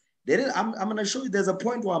because I'm going to show you there's a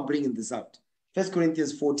point where I'm bringing this out. 1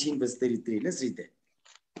 Corinthians 14, verse 33. Let's read that.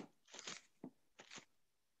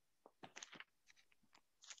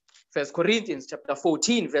 1 Corinthians chapter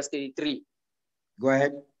 14, verse 33. Go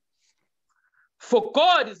ahead. For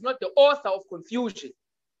God is not the author of confusion,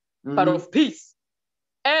 but of peace,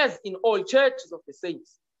 as in all churches of the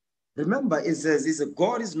saints. Remember, it says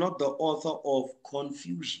God is not the author of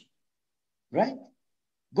confusion, right?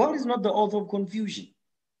 God is not the author of confusion,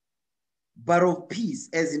 but of peace,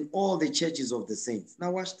 as in all the churches of the saints.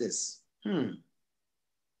 Now watch this. I'm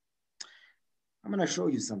going to show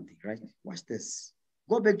you something, right? Watch this.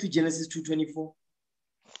 Go back to Genesis 2:24.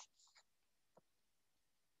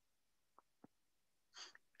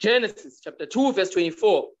 Genesis chapter 2, verse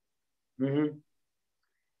 24.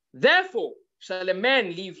 Therefore shall a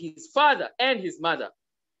man leave his father and his mother,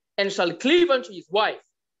 and shall cleave unto his wife,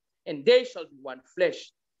 and they shall be one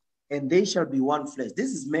flesh. And they shall be one flesh.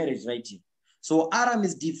 This is marriage right here. So Adam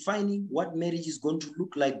is defining what marriage is going to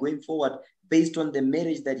look like going forward based on the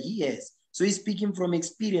marriage that he has. So he's speaking from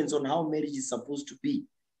experience on how marriage is supposed to be.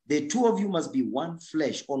 The two of you must be one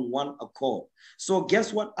flesh on one accord. So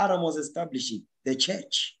guess what Adam was establishing? The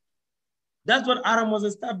church. That's what Adam was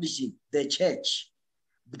establishing, the church.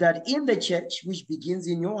 That in the church, which begins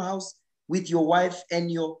in your house with your wife and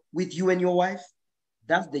with you and your wife,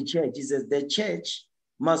 that's the church. He says the church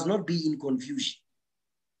must not be in confusion.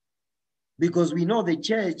 Because we know the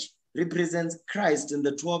church represents Christ in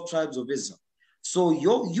the 12 tribes of Israel. So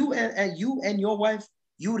you and your wife,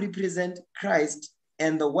 you represent Christ,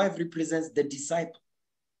 and the wife represents the disciple.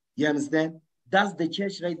 You understand? That's the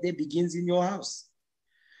church right there, begins in your house.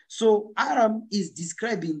 So Aram is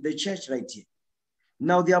describing the church right here.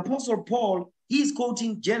 Now the Apostle Paul, he's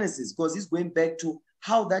quoting Genesis because he's going back to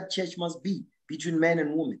how that church must be between man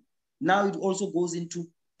and woman. Now it also goes into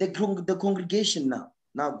the congregation now.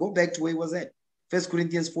 Now go back to where he was at. 1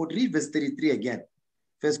 Corinthians 4, read verse 33 again.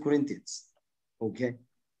 1 Corinthians. Okay.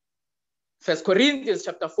 1 Corinthians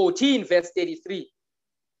chapter 14, verse 33.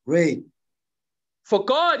 Right. For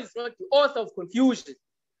God is not the author of confusion,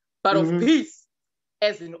 but of peace,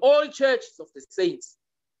 as in all churches of the saints.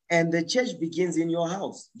 And the church begins in your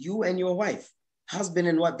house, you and your wife, husband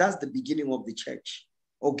and wife. That's the beginning of the church.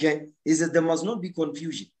 Okay. He says there must not be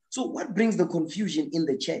confusion. So what brings the confusion in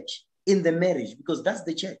the church, in the marriage? Because that's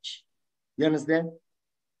the church. You understand?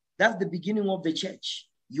 That's the beginning of the church,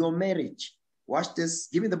 your marriage. Watch this.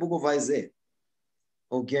 Give me the book of Isaiah.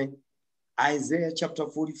 Okay. Isaiah chapter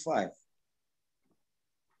 45.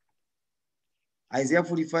 Isaiah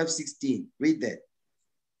 45, 16. Read that.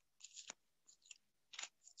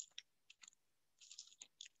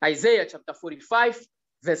 Isaiah chapter 45,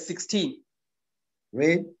 verse 16.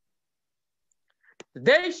 Read.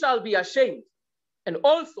 They shall be ashamed and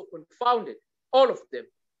also confounded, all of them.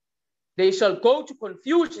 They shall go to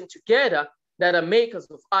confusion together that are makers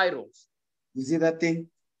of idols. You see that thing?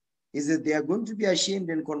 Is that they are going to be ashamed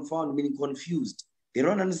and confounded, meaning confused. They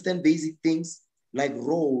don't understand basic things like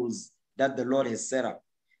roles that the Lord has set up.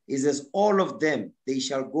 It says all of them, they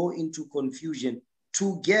shall go into confusion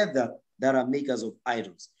together that are makers of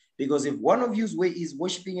idols. Because if one of you is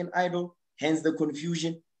worshiping an idol, hence the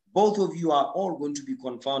confusion, both of you are all going to be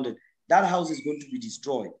confounded. That house is going to be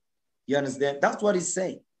destroyed. You understand? That's what he's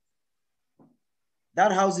saying.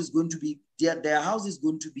 That house is going to be, their house is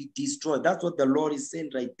going to be destroyed. That's what the Lord is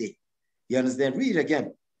saying right there. You understand? Read it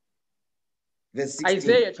again. Verse 16.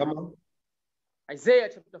 Isaiah, come on. Isaiah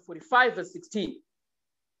chapter 45, verse 16.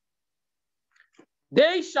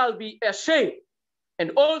 They shall be ashamed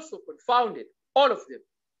and also confounded, all of them.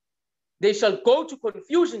 They shall go to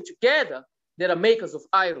confusion together that are makers of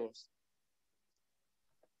idols.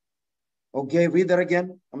 Okay, read that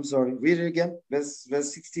again. I'm sorry. Read it again. Verse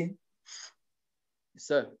 16. Yes,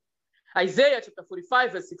 sir. Isaiah chapter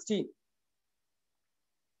 45, verse 16.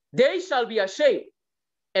 They shall be ashamed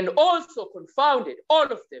and also confounded, all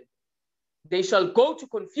of them. They shall go to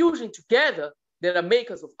confusion together that are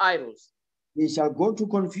makers of idols. They shall go to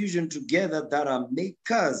confusion together that are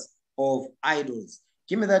makers of idols.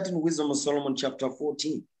 Give me that in Wisdom of Solomon chapter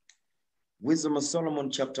 14. Wisdom of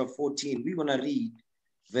Solomon chapter 14. We're going to read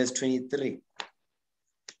verse 23.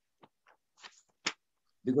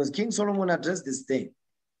 Because King Solomon addressed this thing.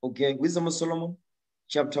 Okay, Wisdom of Solomon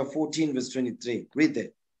chapter 14, verse 23. Read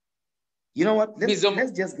that. You know what? Let's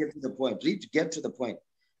just get to the point. Get to the point.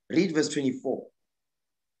 Read verse 24.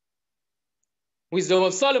 Wisdom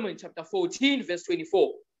of Solomon chapter 14, verse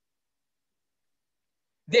 24.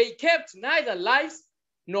 They kept neither lives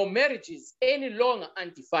nor marriages any longer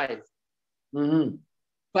undefiled.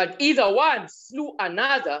 But either one slew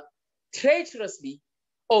another treacherously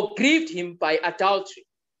or grieved him by adultery.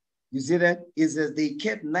 You see that? It says they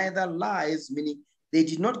kept neither lives, meaning they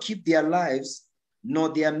did not keep their lives nor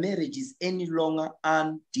their marriages any longer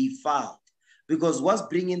undefiled. Because what's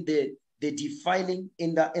bringing the defiling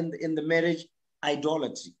in the marriage?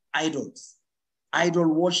 Idolatry, idols, idol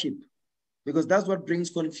worship. Because that's what brings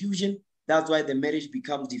confusion. That's why the marriage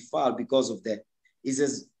becomes defiled because of that. He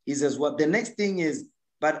says what the next thing is,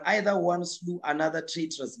 but either one slew another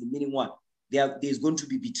traitorously, meaning what? There's going to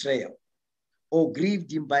be betrayal. Or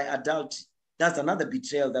grieved him by adultery. That's another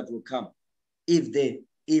betrayal that will come.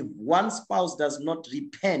 If one spouse does not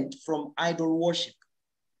repent from idol worship.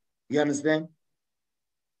 You understand?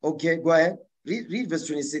 Okay, go ahead. Read verse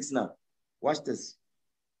 26 now. Watch this.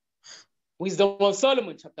 Wisdom of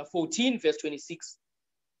Solomon, chapter 14, verse 26.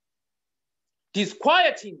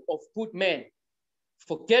 Disquieting of good men,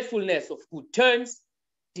 forgetfulness of good turns,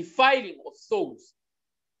 defiling of souls,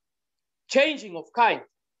 changing of kind,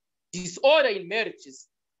 disorder in marriages,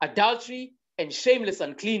 adultery, and shameless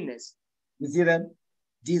uncleanness. You see that?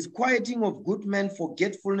 Disquieting of good men,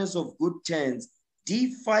 forgetfulness of good turns,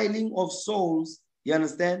 defiling of souls, you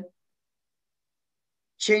understand?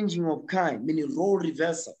 Changing of kind, meaning role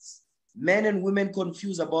reversals. Men and women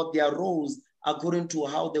confused about their roles according to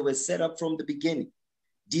how they were set up from the beginning.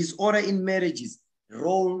 Disorder in marriages,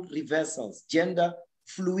 role reversals, gender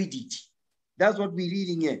fluidity. That's what we're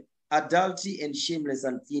reading here. Adultery and shameless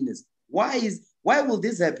uncleanness. Why is Why will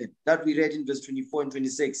this happen? That we read in verse 24 and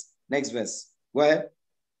 26. Next verse. Go ahead.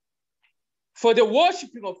 For the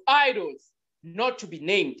worshipping of idols, not to be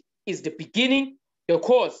named, is the beginning, the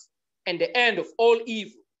cause, and the end of all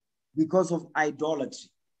evil. Because of idolatry,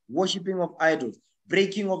 worshipping of idols,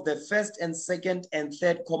 breaking of the first and second and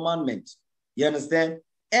third commandment. You understand?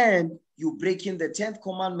 And you breaking the 10th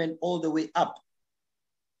commandment all the way up.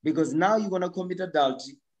 Because now you're going to commit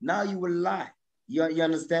adultery. Now you will lie. You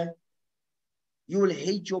understand? You will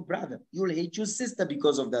hate your brother. You will hate your sister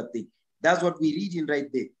because of that thing. That's what we're reading right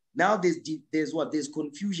there. Now there's what? There's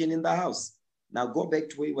confusion in the house. Now go back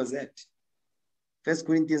to where he was at. 1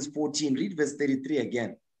 Corinthians 14, read verse 33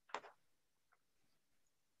 again.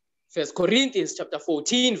 1 Corinthians chapter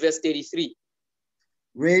 14, verse 33.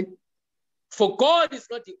 Read. For God is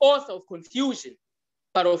not the author of confusion,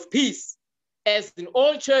 but of peace, as in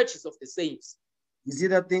all churches of the saints. You see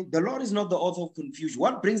that thing? The Lord is not the author of confusion.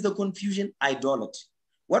 What brings the confusion? Idolatry.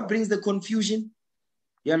 What brings the confusion?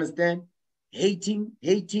 You understand? Hating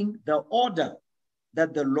the order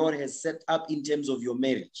that the Lord has set up in terms of your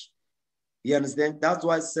marriage. You understand? That's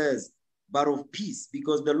why it says, but of peace,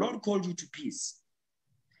 because the Lord called you to peace.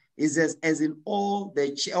 It says, as in all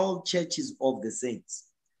churches of the saints.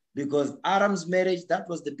 Because Adam's marriage, that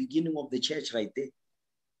was the beginning of the church right there.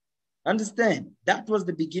 Understand? That was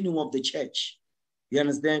the beginning of the church. You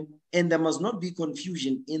understand? And there must not be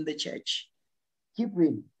confusion in the church. Keep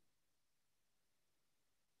reading.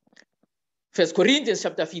 1 Corinthians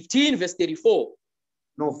chapter 15, verse 34.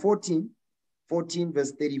 No, 14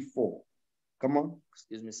 verse 34. Come on.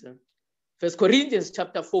 Excuse me, sir. 1 Corinthians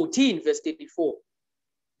chapter 14, verse 34.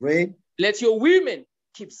 Read. Let your women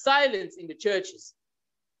keep silence in the churches,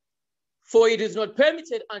 for it is not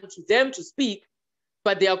permitted unto them to speak,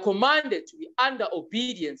 but they are commanded to be under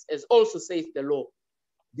obedience, as also saith the law.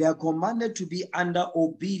 They are commanded to be under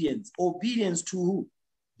obedience. Obedience to who?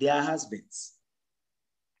 Their husbands.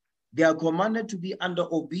 They are commanded to be under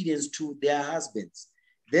obedience to their husbands.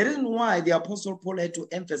 The reason why the Apostle Paul had to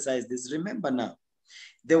emphasize this, remember now,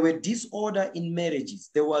 there were disorder in marriages.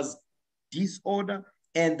 There was disorder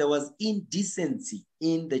and there was indecency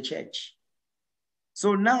in the church.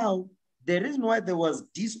 So now, the reason why there was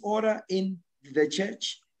disorder in the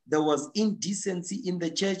church, there was indecency in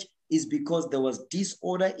the church, is because there was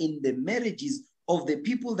disorder in the marriages of the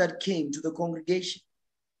people that came to the congregation.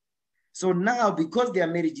 So now, because their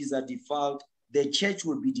marriages are defiled, the church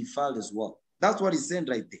will be defiled as well. That's what he's saying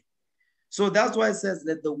right there. So that's why it says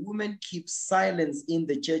that the women keep silence in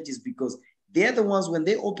the churches, because they're the ones, when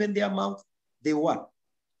they open their mouth, they what?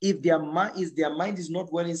 If their mind is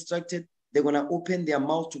not well instructed, they're going to open their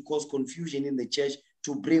mouth to cause confusion in the church,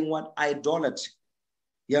 to bring what? Idolatry.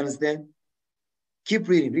 You understand? Keep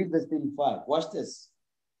reading. Read verse 35. Watch this.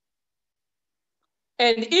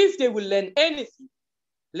 And if they will learn anything,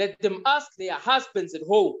 let them ask their husbands at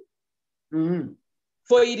home. Mm-hmm.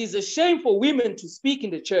 For it is a shame for women to speak in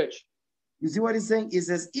the church. You see what he's saying? He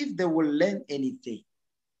says, if they will learn anything,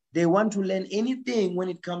 they want to learn anything when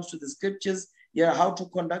it comes to the scriptures, how to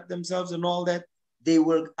conduct themselves and all that, they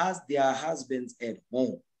will ask their husbands at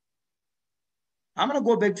home. I'm going to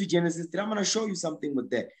go back to Genesis 3. I'm going to show you something with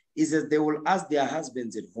that. It says they will ask their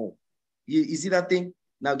husbands at home. You see that thing?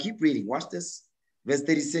 Now keep reading. Watch this. Verse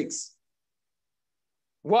 36.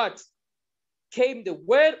 What? Came the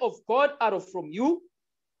word of God out of from you,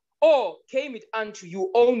 or came it unto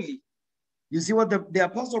you only? You see what the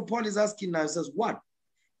Apostle Paul is asking now? He says, what?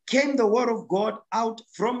 Came the word of God out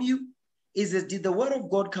from you? He says, did the word of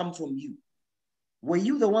God come from you? Were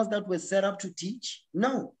you the ones that were set up to teach?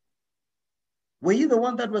 No. Were you the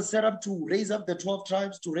one that was set up to raise up the 12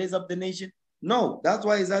 tribes, to raise up the nation? No. That's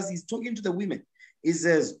why he's talking to the women. He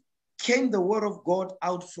says, came the word of God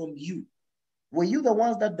out from you? Were you the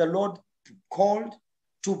ones that the Lord called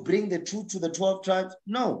to bring the truth to the 12 tribes?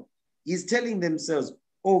 No. He's telling themselves,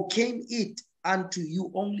 or came it unto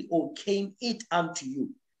you only, or came it unto you?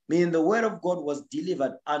 Meaning the word of God was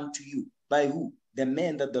delivered unto you. By who? The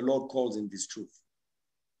man that the Lord calls in this truth.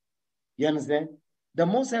 You understand? The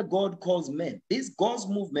Most High God calls men. This God's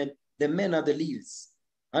movement, the men are the leaders.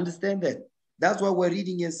 Understand that? That's why we're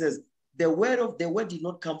reading and says, the word did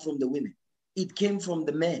not come from the women. It came from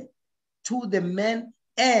the men, to the men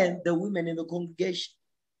and the women in the congregation,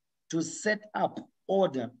 to set up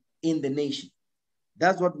order in the nation.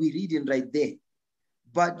 That's what we're reading right there.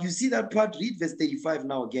 But you see that part? Read verse 35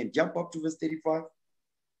 now again. Jump up to verse 35.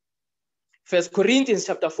 1 Corinthians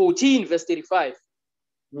chapter 14, verse 35.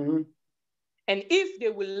 Mm-hmm. And if they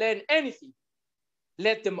will learn anything,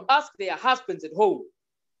 let them ask their husbands at home.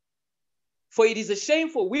 For it is a shame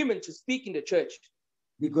for women to speak in the church.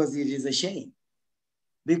 Because it is a shame.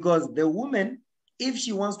 Because the woman if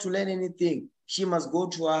she wants to learn anything, she must go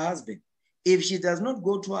to her husband. If she does not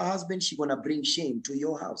go to her husband, she's going to bring shame to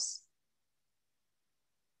your house.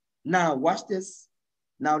 Now, watch this.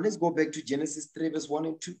 Now, let's go back to Genesis 3, verse 1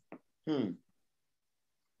 and 2.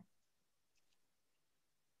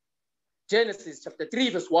 Genesis chapter 3,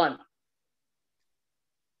 verse 1.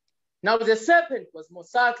 Now the serpent was more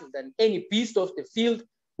subtle than any beast of the field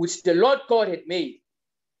which the Lord God had made.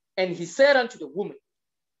 And he said unto the woman,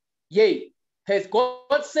 Yea, hath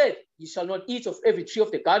God said, Ye shall not eat of every tree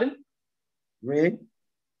of the garden? Right.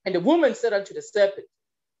 And the woman said unto the serpent,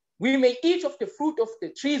 We may eat of the fruit of the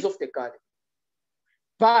trees of the garden.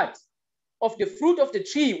 But of the fruit of the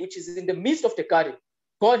tree which is in the midst of the garden,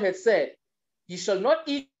 God had said, Ye shall not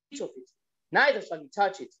eat of it, neither shall you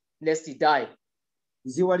touch it, lest ye die.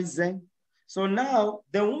 You see what he's saying? So now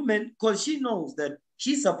the woman, because she knows that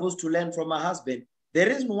she's supposed to learn from her husband, the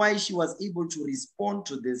reason why she was able to respond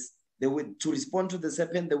to this, to respond to the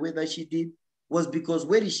serpent the way that she did, was because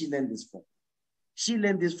where did she learn this from? She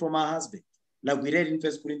learned this from her husband. Like we read in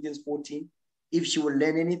 1 Corinthians 14, if she will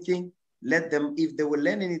learn anything, if they will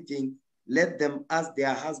learn anything, let them ask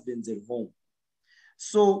their husbands at home.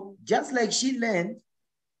 So just like she learned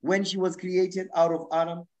when she was created out of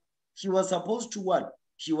Adam, she was supposed to what?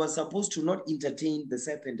 She was supposed to not entertain the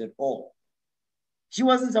serpent at all. She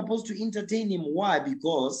wasn't supposed to entertain him. Why?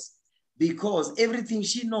 Because everything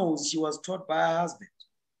she knows, she was taught by her husband.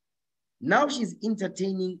 Now she's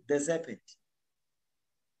entertaining the serpent.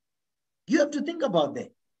 You have to think about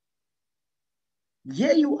that.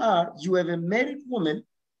 Here you are, you have a married woman,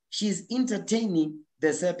 she's entertaining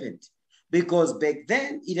the serpent. Because back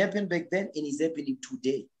then, it happened back then and it's happening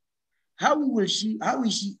today. How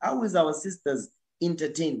is our sisters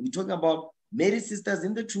entertained? We're talking about married sisters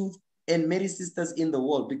in the truth and married sisters in the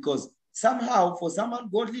world, because somehow, for some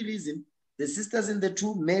ungodly reason, the sisters in the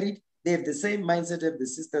truth married, they have the same mindset as the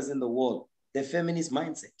sisters in the world, the feminist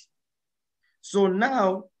mindset. So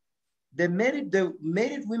now, the married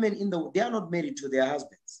women they are not married to their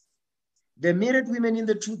husbands. The married women in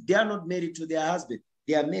the truth, they are not married to their husband.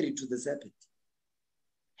 They are married to the serpent.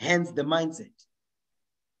 Hence the mindset.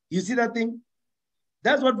 You see that thing?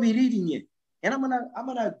 That's what we're reading here. And I'm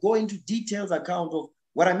gonna go into details account of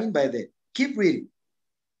what I mean by that. Keep reading.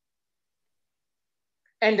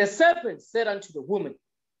 And the serpent said unto the woman,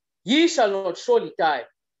 Ye shall not surely die.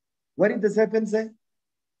 What did the serpent say?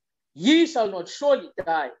 Ye shall not surely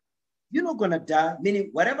die. You're not gonna die. Meaning,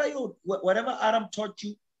 whatever Adam taught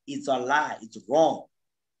you, it's a lie. It's wrong.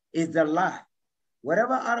 It's a lie.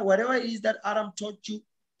 Whatever it is that Adam taught you,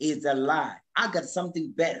 is a lie. I got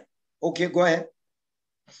something better. Okay, go ahead.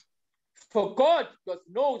 For God doth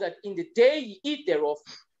know that in the day ye eat thereof,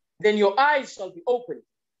 then your eyes shall be opened,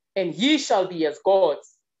 and ye shall be as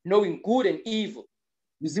gods, knowing good and evil.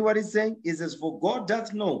 You see what he's saying? He says, for God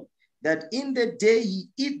doth know that in the day ye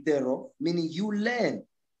eat thereof, meaning you learn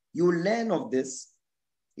of this.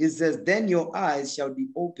 It says, then your eyes shall be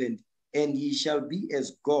opened, and ye shall be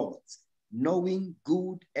as gods, knowing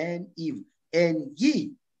good and evil.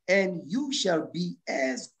 And you shall be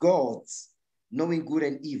as gods, knowing good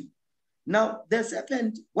and evil. Now, the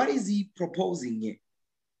serpent, what is he proposing here?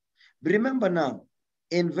 Remember now,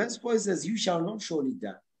 in verse 4 it says, you shall not surely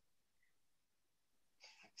die.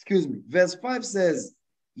 Excuse me. Verse 5 says,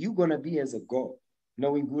 you're going to be as a god,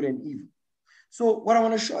 knowing good and evil. So what I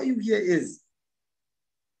want to show you here is,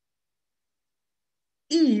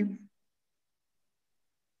 Eve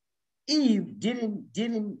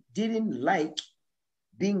didn't like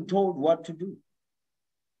being told what to do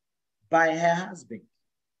by her husband.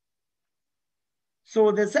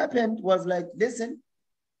 So the serpent was like, listen,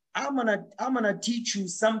 I'm gonna teach you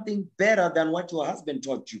something better than what your husband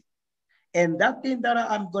taught you. And that thing that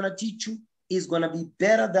I'm gonna teach you is gonna be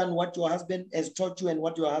better than what your husband has taught you and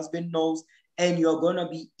what your husband knows, and you're gonna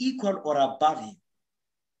be equal or above him.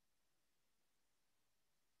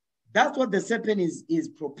 That's what the serpent is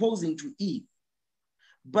proposing to Eve.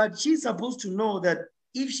 But she's supposed to know that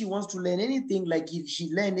if she wants to learn anything, like if she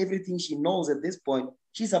learned everything she knows at this point,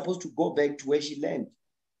 she's supposed to go back to where she learned.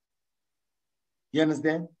 You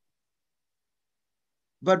understand?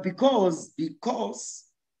 But because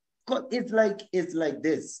it's like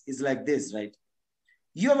this, right?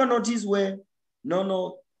 You ever notice where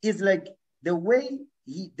it's like the way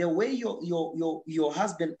your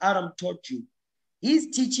husband Adam taught you,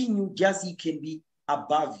 he's teaching you just he can be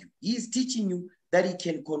above you. He's teaching you that he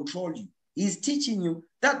can control you. He's teaching you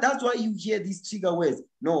that's why you hear these trigger words.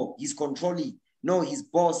 No, he's controlling. No, he's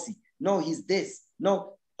bossy. No, he's this.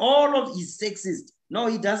 No, all of his sexist. No,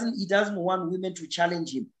 he doesn't want women to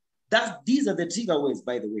challenge him. These are the trigger words,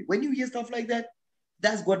 by the way. When you hear stuff like that,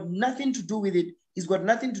 that's got nothing to do with it. It's got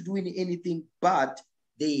nothing to do with anything, but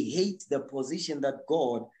they hate the position that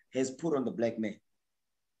God has put on the black man.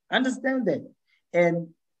 Understand that? And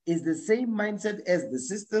it's the same mindset as the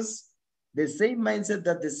sisters. The same mindset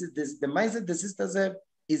that the mindset the sisters have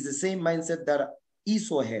is the same mindset that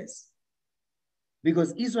Esau has.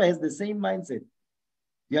 Because Esau has the same mindset.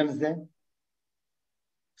 You understand?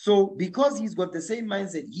 So because he's got the same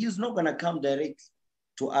mindset, he's not going to come direct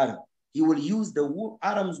to Adam. He will use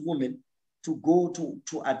Adam's woman to go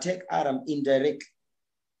to attack Adam indirectly.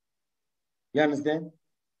 You understand?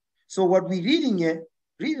 So what we're reading here,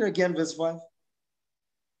 read it again, verse 5.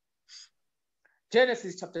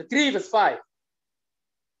 Genesis chapter 3, verse 5.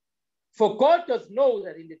 For God does know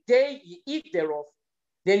that in the day ye eat thereof,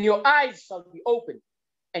 then your eyes shall be opened,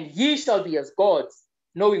 and ye shall be as gods,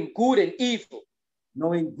 knowing good and evil.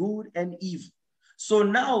 Knowing good and evil. So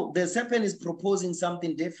now the serpent is proposing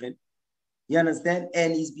something different. You understand?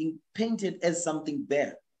 And he's being painted as something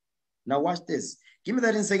better. Now watch this. Give me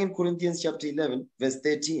that in 2 Corinthians chapter 11, verse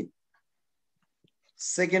 13.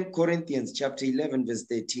 2 Corinthians chapter 11, verse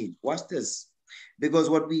 13. Watch this. Because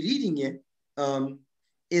what we're reading here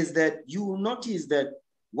is that you will notice that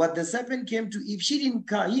what the serpent came to Eve, he didn't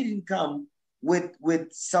come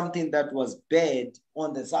with something that was bad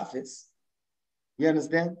on the surface. You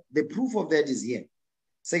understand? The proof of that is here.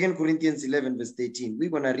 2 Corinthians 11, verse 13.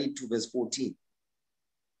 We're going to read to verse 14.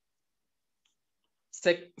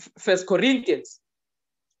 1 Corinthians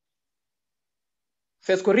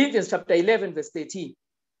chapter 11, verse 13.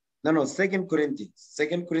 No, 2 Corinthians.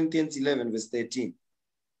 2 Corinthians 11, verse 13.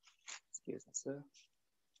 Excuse me, sir.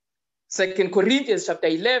 2 Corinthians chapter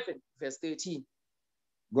 11, verse 13.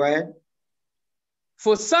 Go ahead.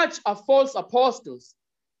 For such are false apostles,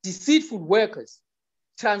 deceitful workers,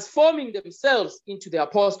 transforming themselves into the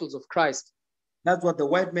apostles of Christ. That's what the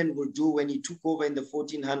white man will do when he took over in the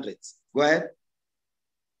 1400s. Go ahead.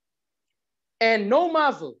 And no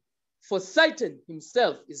marvel, for Satan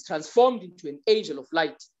himself is transformed into an angel of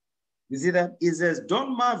light. You see that? It says,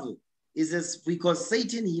 don't marvel. It says, because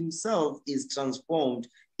Satan himself is transformed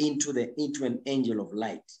into an angel of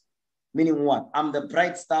light. Meaning what? I'm the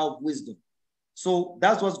bright star of wisdom. So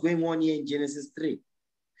that's what's going on here in Genesis 3.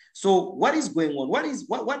 So what is going on? What is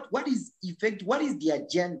the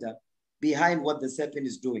agenda behind what the serpent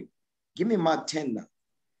is doing? Give me Mark 10 now.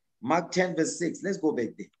 Mark 10, verse 6. Let's go back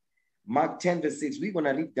there. Mark 10, verse 6. We're going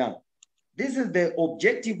to read down. This is the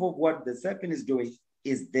objective of what the serpent is doing,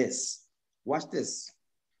 is this. Watch this.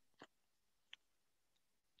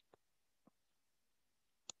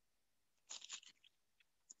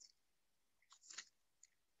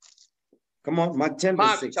 Come on, Mark 10,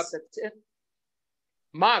 verse 6.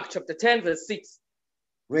 Mark chapter 10, verse 6.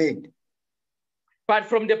 Read. But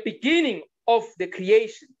from the beginning of the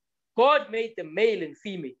creation, God made them male and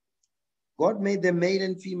female. God made them male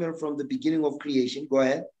and female from the beginning of creation. Go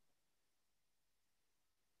ahead.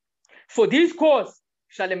 For this cause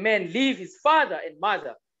shall a man leave his father and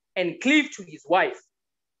mother and cleave to his wife.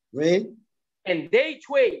 Read. And they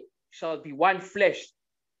twain shall be one flesh.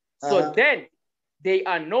 So then they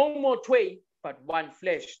are no more twain, but one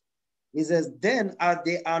flesh. He says, then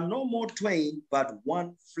they are no more twain, but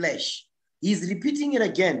one flesh. He's repeating it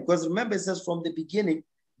again, because remember, it says from the beginning,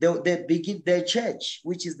 the church,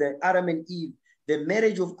 which is the Adam and Eve, the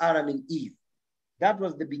marriage of Adam and Eve. That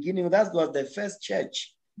was the beginning. That was the first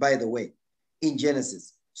church, by the way, in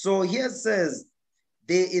Genesis. So here it says,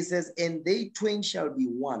 and they twain shall be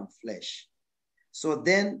one flesh. So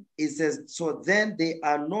then it says, so then they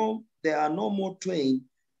are no more twain,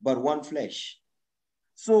 but one flesh.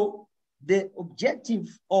 So the objective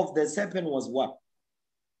of the serpent was what?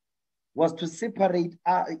 Was to separate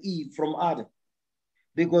Eve from Adam.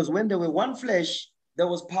 Because when they were one flesh, that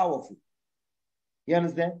was powerful. You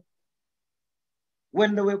understand?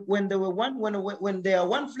 When they are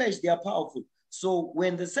one flesh, they are powerful. So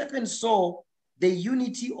when the serpent saw the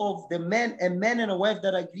unity of a man and a wife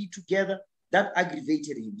that agreed together, that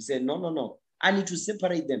aggravated him. He said, no, I need to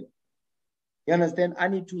separate them. You understand? I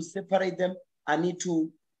need to separate them. I need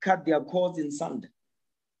to cut their cords in sunder.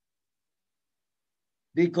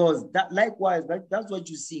 Because that likewise, that's what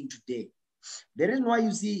you're seeing today. The reason why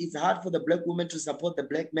you see it's hard for the black woman to support the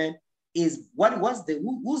black man is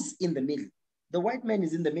who's in the middle? The white man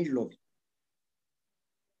is in the middle of it.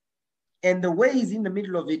 And the way he's in the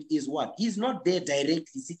middle of it is what? He's not there directly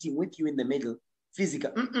sitting with you in the middle,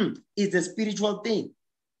 physical. It's a spiritual thing.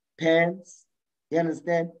 Parents, you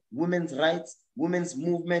understand? Women's rights, women's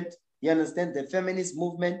movement, you understand? The feminist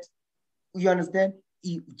movement, you understand?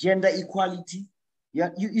 Gender equality. Yeah,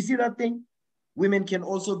 you see that thing? Women can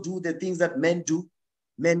also do the things that men do.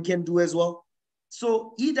 Men can do as well.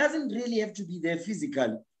 So he doesn't really have to be there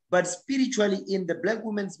physically, but spiritually in the black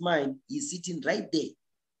woman's mind, he's sitting right there.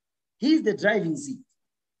 He's the driving seat.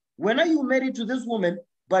 When are you married to this woman,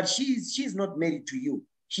 but she's not married to you.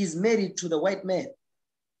 She's married to the white man.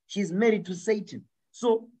 She's married to Satan.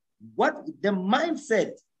 So what the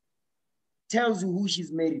mindset tells you who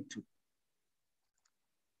she's married to.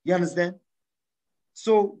 You understand?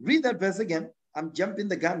 So read that verse again. I'm jumping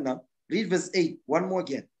the gun now. Read verse 8, one more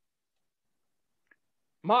again.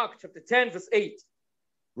 Mark chapter 10, verse 8.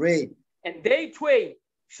 Read. And they twain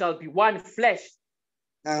shall be one flesh.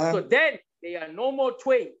 So then they are no more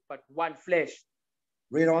twain, but one flesh.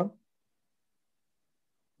 Read on.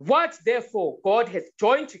 What therefore God hath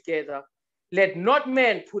joined together, let not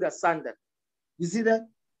man put asunder. You see that?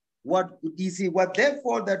 What you see? What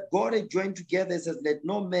therefore that God hath joined together, says, let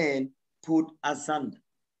no man put asunder.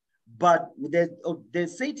 But the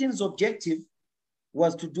Satan's objective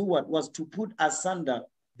was to do what? Was to put asunder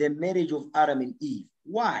the marriage of Adam and Eve.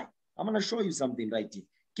 Why? I'm going to show you something right here.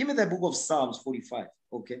 Give me the book of Psalms 45,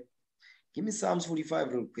 okay? Give me Psalms 45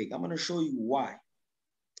 real quick. I'm going to show you why.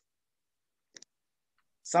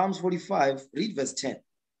 Psalms 45, read verse 10.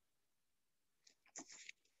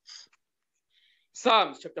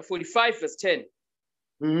 Psalms chapter 45, verse 10.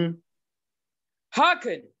 Mm-hmm.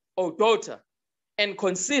 Hearken, O daughter, and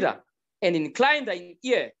consider, and incline thine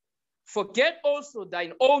ear. Forget also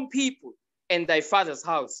thine own people and thy father's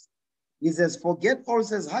house. He says, forget all,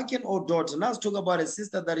 says, hearken, O daughter. Now let's talk about a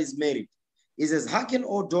sister that is married. He says, hearken,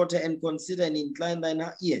 O daughter, and consider and incline thine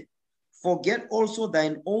ear. Forget also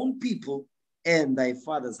thine own people and thy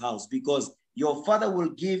father's house, because your father will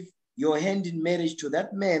give your hand in marriage to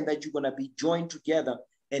that man that you're going to be joined together,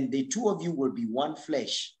 and the two of you will be one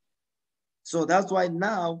flesh. So that's why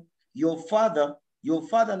now your father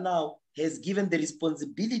now has given the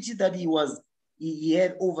responsibility that he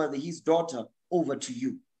had over his daughter over to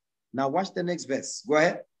you. Now watch the next verse. Go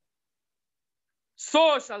ahead.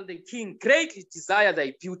 So shall the king greatly desire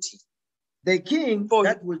thy beauty. The king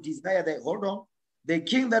that will desire thy, hold on. The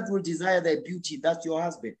king that will desire thy beauty, that's your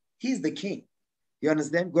husband. He's the king. You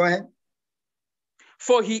understand? Go ahead.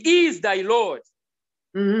 For he is thy Lord.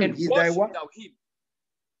 And He's thy what? thou him.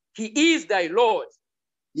 He is thy Lord.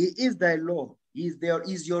 He is thy Lord. He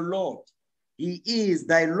is your Lord. He is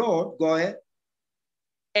thy Lord. Go ahead.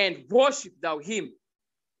 And worship thou him.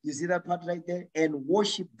 You see that part right there? And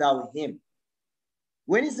worship thou him.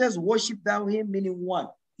 When it says worship thou him, meaning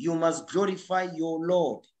what? You must glorify your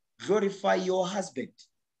Lord. Glorify your husband.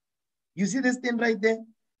 You see this thing right there?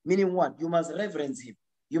 Meaning what? You must reverence him.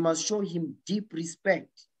 You must show him deep respect.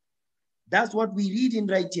 That's what we read in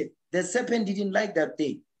right here. The serpent didn't like that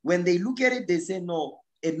thing. When they look at it, they say, no,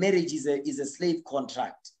 a marriage is a slave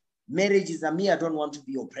contract. Marriage is I don't want to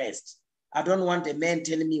be oppressed. I don't want a man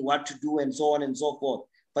telling me what to do and so on and so forth.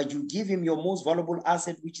 But you give him your most valuable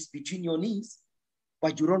asset, which is between your knees,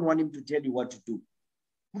 but you don't want him to tell you what to do.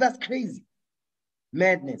 That's crazy.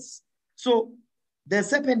 Madness. So the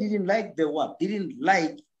serpent didn't like the what? Didn't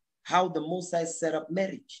like how the Most High set up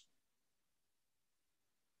marriage.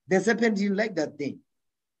 The serpent didn't like that thing.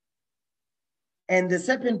 And the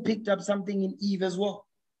serpent picked up something in Eve as well.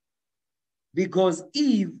 Because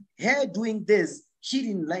Eve, her doing this, she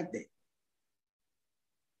didn't like that.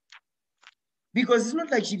 Because it's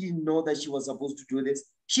not like she didn't know that she was supposed to do this.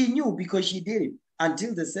 She knew because she did it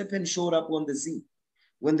until the serpent showed up on the scene.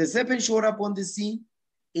 When the serpent showed up on the scene,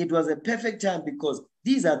 it was a perfect time because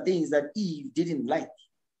these are things that Eve didn't like.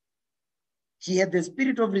 She had the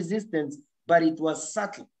spirit of resistance, but it was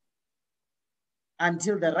subtle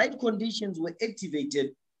until the right conditions were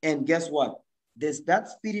activated. And guess what? That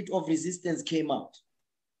spirit of resistance came out.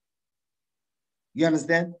 You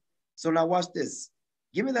understand? So now watch this.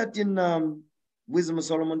 Give me that in Wisdom of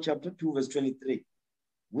Solomon chapter 2, verse 23.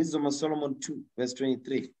 Wisdom of Solomon 2, verse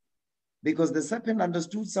 23. Because the serpent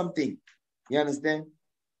understood something. You understand?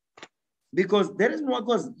 Because there is no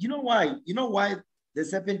cause. You know why? You know why the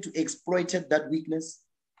serpent exploited that weakness?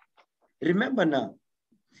 Remember now,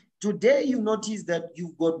 today you notice that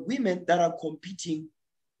you've got women that are competing,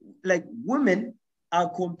 like women are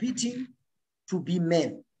competing to be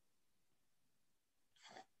men.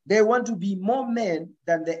 They want to be more men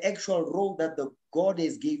than the actual role that the God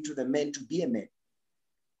has gave to the men to be a man,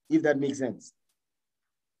 if that makes sense.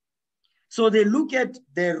 So they look at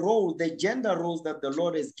the role, the gender roles that the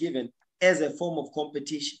Lord has given as a form of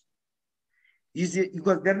competition. You see,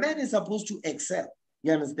 because the man is supposed to excel,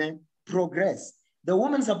 you understand? Progress. The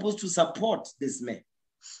woman is supposed to support this man.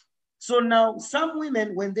 So now some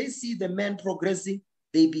women, when they see the man progressing,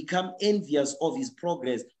 they become envious of his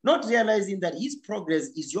progress, not realizing that his progress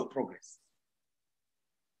is your progress.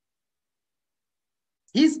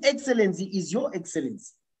 His excellency is your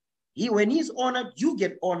excellency. When he's honored, you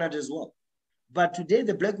get honored as well. But today,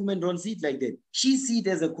 the black women don't see it like that. She sees it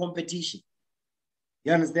as a competition.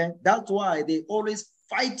 You understand? That's why they're always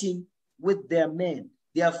fighting with their men.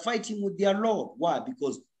 They are fighting with their Lord. Why?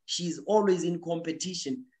 Because she's always in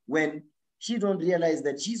competition when she don't realize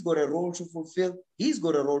that she's got a role to fulfill. He's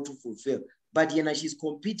got a role to fulfill. But she's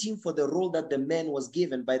competing for the role that the man was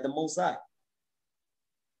given by the Most High.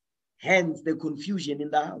 Hence the confusion in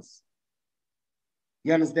the house.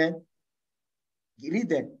 You understand? Read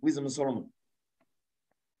that, Wisdom of Solomon.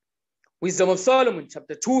 Wisdom of Solomon,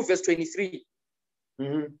 chapter 2, verse 23.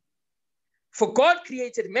 For God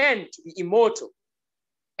created man to be immortal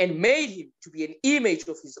and made him to be an image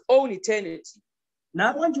of his own eternity.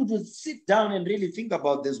 Now I want you to sit down and really think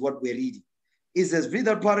about this, what we're reading. It says, read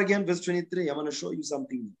that part again, verse 23. I'm going to show you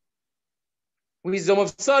something. Wisdom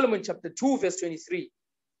of Solomon, chapter 2, verse 23.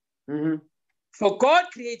 For God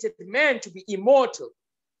created man to be immortal.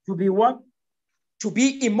 To be what? To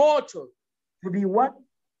be immortal. To be what?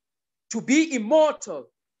 To be immortal.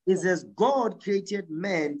 It says God created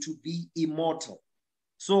man to be immortal.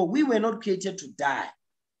 So we were not created to die.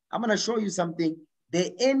 I'm going to show you something.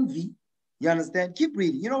 The envy, you understand? Keep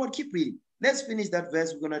reading. You know what? Keep reading. Let's finish that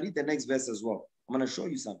verse. We're going to read the next verse as well. I'm going to show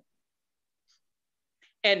you something.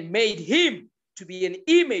 And made him to be an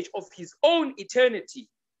image of his own eternity.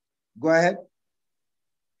 Go ahead.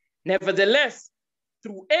 Nevertheless,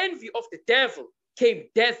 through envy of the devil came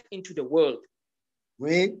death into the world.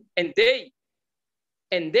 Wait. And they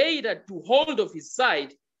that do hold of his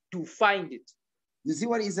side do find it. You see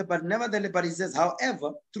what he said? But nevertheless, but he says,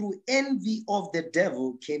 however, through envy of the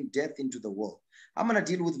devil came death into the world. I'm going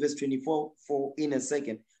to deal with verse 24 in a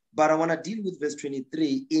second, but I want to deal with verse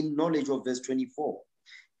 23 in knowledge of verse 24.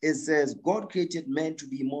 It says, God created man to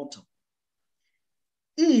be immortal.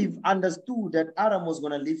 Eve understood that Adam was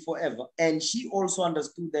going to live forever, and she also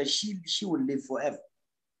understood that she will live forever.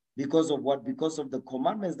 Because of what? Because of the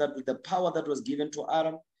commandments, that the power that was given to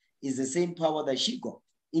Adam is the same power that she got.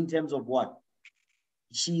 In terms of what?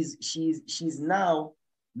 She's now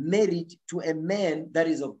married to a man that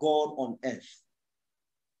is a God on earth.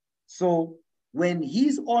 So when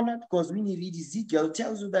he's honored, because when you read Ezekiel, it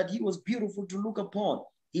tells you that he was beautiful to look upon.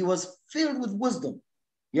 He was filled with wisdom.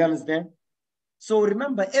 You understand? So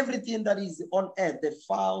remember, everything that is on earth, the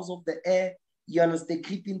fowls of the air, you understand, the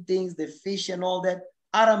creeping things, the fish and all that,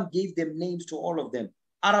 Adam gave them names to all of them.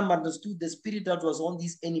 Adam understood the spirit that was on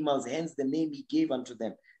these animals, hence the name he gave unto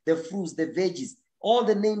them. The fruits, the veggies, all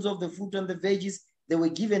the names of the fruit and the veggies, they were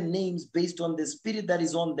given names based on the spirit that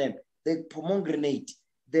is on them. The pomegranate,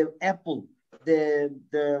 the apple, the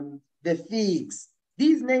figs.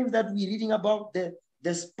 These names that we're reading about,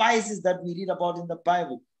 the spices that we read about in the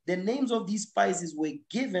Bible, the names of these spices were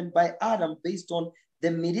given by Adam based on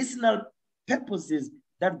the medicinal purposes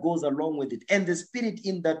that goes along with it, and the spirit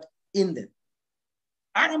in them.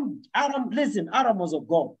 Adam, listen, Adam was a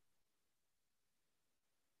God.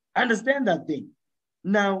 Understand that thing.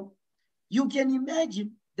 Now, you can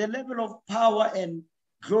imagine the level of power and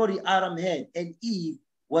glory Adam had, and Eve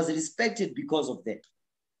was respected because of that.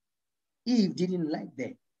 Eve didn't like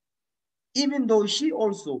that. Even though she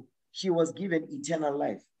was given eternal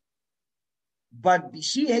life. But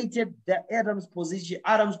she hated Adam's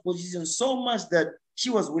position so much that she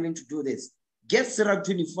was willing to do this. Get Sirach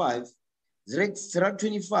 25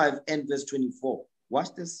 and verse 24.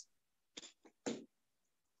 Watch this.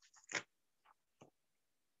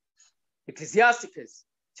 Ecclesiasticus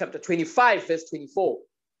chapter 25, verse 24.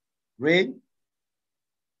 Read.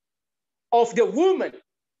 Of the woman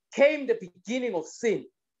came the beginning of sin,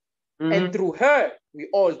 and through her we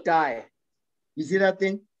all die. You see that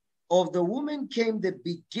thing? Of the woman came the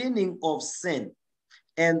beginning of sin,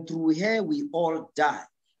 and through her we all die.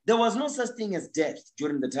 There was no such thing as death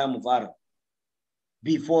during the time of Adam.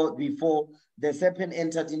 Before the serpent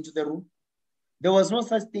entered into the room, there was no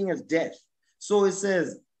such thing as death. So it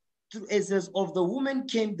says, of the woman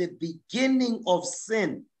came the beginning of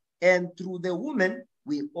sin, and through the woman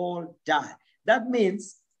we all die. That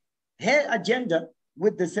means her agenda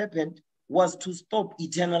with the serpent was to stop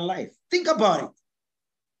eternal life. Think about it.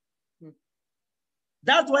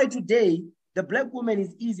 That's why today, the black woman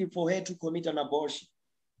is easy for her to commit an abortion.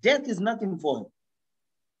 Death is nothing for her.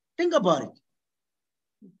 Think about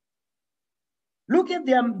it. Look at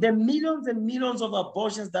the millions and millions of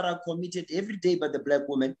abortions that are committed every day by the black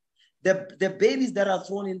woman. The babies that are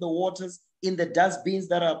thrown in the waters, in the dustbins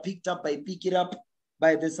that are picked up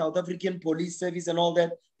by the South African Police Service and all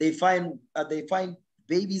that. They find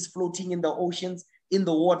babies floating in the oceans, in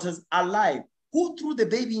the waters, alive. Who threw the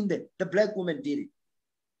baby in there? The black woman did it.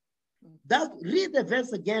 Read the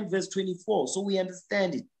verse again, verse 24, so we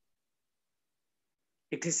understand it.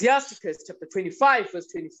 Ecclesiasticus chapter 25, verse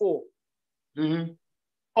 24. Mm-hmm.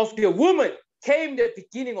 Of the woman came the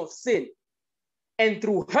beginning of sin, and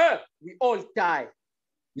through her we all die.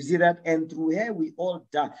 You see that? And through her we all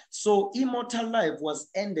die. So immortal life was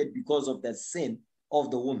ended because of the sin of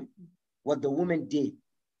the woman. What the woman did.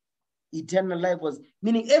 Eternal life was,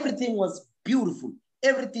 meaning everything was beautiful.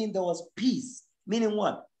 Everything, there was peace. Meaning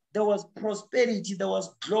what? There was prosperity, there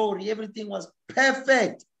was glory, everything was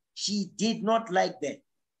perfect. She did not like that.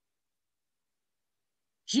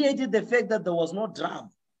 She hated the fact that there was no drama.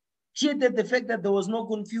 She hated the fact that there was no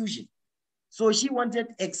confusion. So she wanted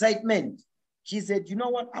excitement. She said, you know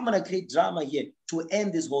what? I'm going to create drama here to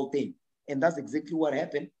end this whole thing. And that's exactly what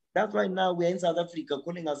happened. That's why now we're in South Africa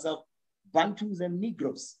calling ourselves Bantus and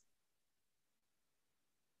Negroes.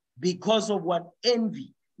 Because of what?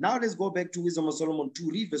 Envy. Now let's go back to Wisdom of Solomon 2,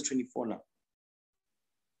 read verse 24 now.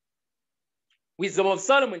 Wisdom of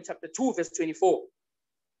Solomon chapter 2, verse 24.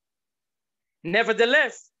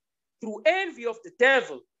 Nevertheless, through envy of the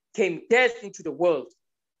devil came death into the world.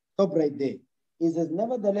 Stop right there. It says,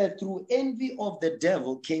 nevertheless, through envy of the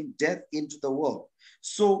devil came death into the world.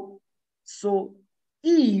 So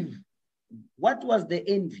Eve, what was the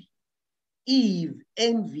envy? Eve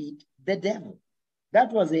envied the devil.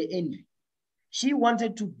 That was her envy. She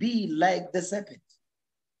wanted to be like the serpent.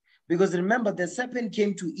 Because remember, the serpent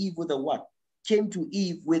came to Eve with a what? Came to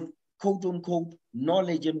Eve with quote unquote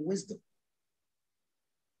knowledge and wisdom.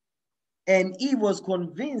 And Eve was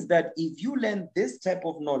convinced that if you learn this type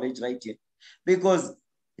of knowledge right here, because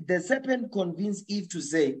the serpent convinced Eve to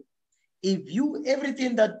say, if you,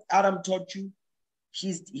 everything that Adam taught you,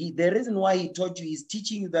 the reason why he taught you is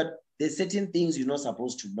teaching you that there's certain things you're not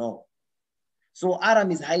supposed to know. So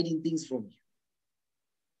Adam is hiding things from you.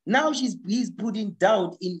 Now he's putting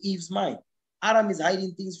doubt in Eve's mind. Adam is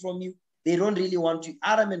hiding things from you. They don't really want you.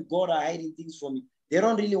 Adam and God are hiding things from you. They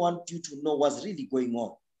don't really want you to know what's really going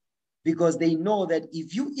on. Because they know that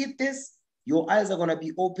if you eat this, your eyes are going to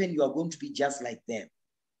be open. You are going to be just like them.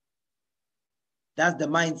 That's the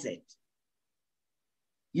mindset.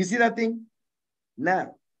 You see that thing?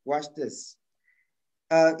 Now, watch this.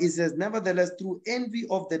 It says, nevertheless, through envy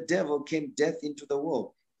of the devil came death into the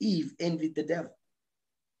world. Eve envied the devil.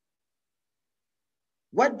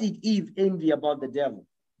 What did Eve envy about the devil?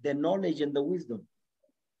 The knowledge and the wisdom,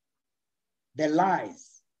 the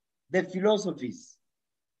lies, the philosophies.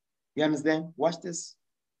 You understand? Watch this.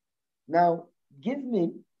 Now, give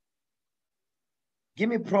me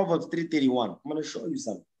Proverbs 3:31. I'm going to show you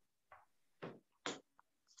something.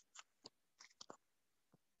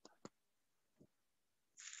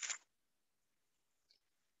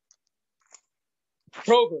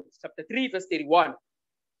 Proverbs chapter 3, verse 31.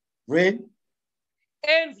 Read.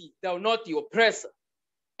 Envy thou not the oppressor,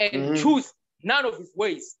 and choose none of his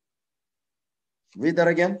ways. Read that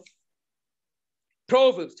again.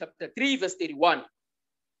 Proverbs chapter 3, verse 31.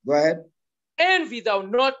 Go ahead. Envy thou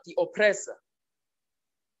not the oppressor,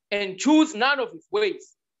 and choose none of his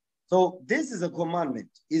ways. So this is a commandment.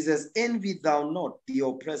 It says, envy thou not the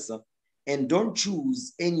oppressor, and don't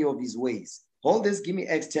choose any of his ways. Hold this, give me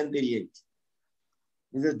Acts 10:38.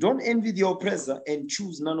 It says, don't envy the oppressor and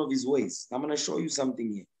choose none of his ways. I'm going to show you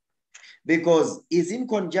something here. Because it's in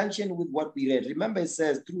conjunction with what we read. Remember, it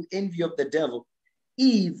says, through envy of the devil,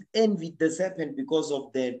 Eve envied the serpent because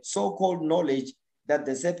of the so-called knowledge that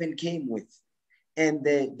the serpent came with. And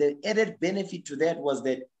the added benefit to that was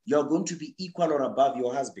that you're going to be equal or above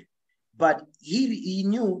your husband. But he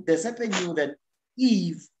knew, the serpent knew that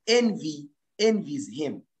Eve envies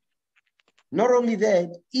him. Not only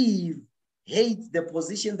that, Eve hates the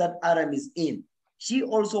position that Adam is in. She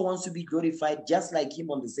also wants to be glorified just like him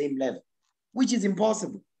on the same level, which is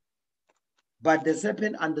impossible. But the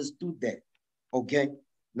serpent understood that. Okay,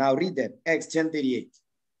 now read that, Acts 10:38.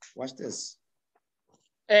 Watch this.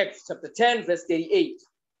 Acts chapter 10, verse 38.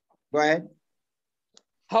 Go ahead.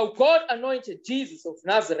 How God anointed Jesus of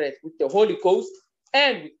Nazareth with the Holy Ghost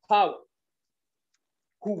and with power,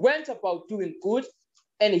 who went about doing good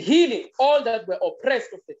and healing all that were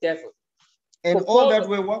oppressed of the devil. And all that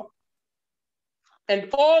were what? And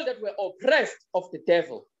all that were oppressed of the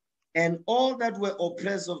devil. And all that were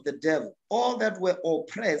oppressed of the devil. All that were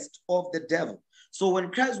oppressed of the devil. So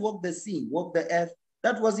when Christ walked the sea, walked the earth,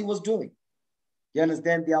 that's what he was doing. You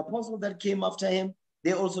understand? The apostles that came after him,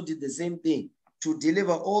 they also did the same thing to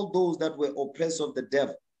deliver all those that were oppressed of the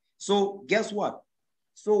devil. So guess what?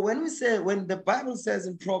 So when the Bible says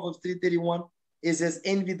in Proverbs 3:31, it says,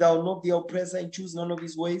 envy thou not the oppressor and choose none of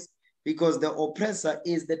his ways, because the oppressor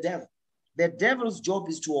is the devil. The devil's job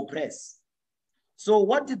is to oppress. So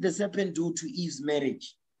what did the serpent do to Eve's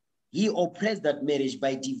marriage? He oppressed that marriage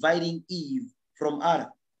by dividing Eve from Adam.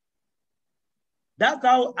 That's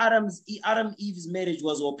how Eve's marriage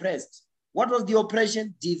was oppressed. What was the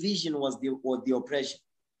oppression? Division was the oppression.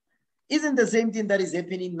 Isn't the same thing that is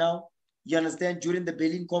happening now? You understand? During the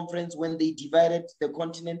Berlin Conference, when they divided the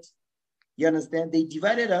continent, you understand? They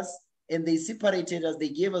divided us and they separated us. They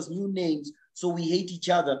gave us new names, so we hate each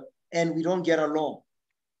other and we don't get along.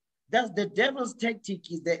 That's the devil's tactic,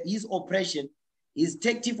 is that his oppression, his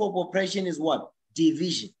tactic of oppression is what?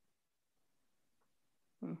 Division.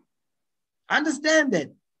 Understand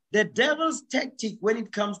that the devil's tactic when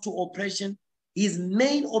it comes to oppression, his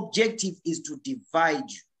main objective is to divide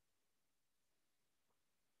you.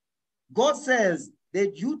 God says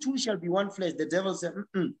that you two shall be one flesh. The devil said,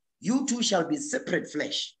 you two shall be separate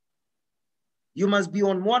flesh. You must be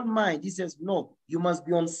on one mind. He says, no, you must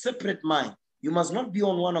be on separate mind. You must not be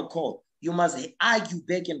on one accord. You must argue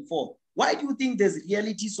back and forth. Why do you think there's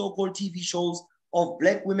reality so-called TV shows of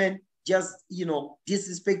black women just,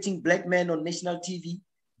 disrespecting black men on national TV,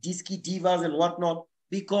 disky divas and whatnot?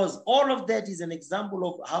 Because all of that is an example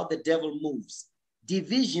of how the devil moves.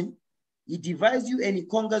 Division, he divides you and he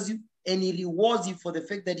conquers you and he rewards you for the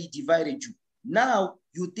fact that he divided you. Now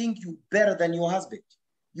you think you're better than your husband.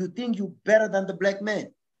 You think you're better than the black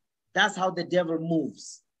man. That's how the devil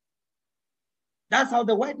moves. That's how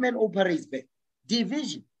the white man operates back.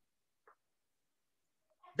 Division.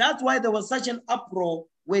 That's why there was such an uproar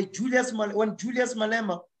when Julius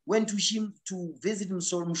Malema went to visit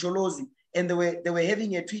Msholozi, and they were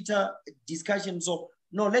having a Twitter discussion. So,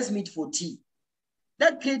 no, let's meet for tea.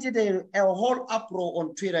 That created a whole uproar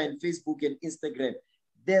on Twitter and Facebook and Instagram.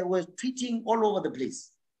 They were tweeting all over the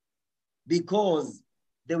place because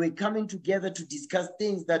they were coming together to discuss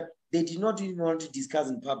things that they did not even want to discuss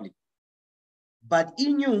in public. But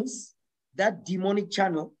in news, that demonic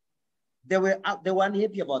channel, they were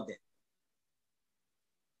unhappy about that.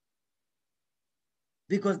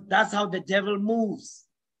 Because that's how the devil moves.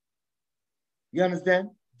 You understand?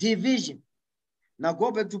 Division. Now go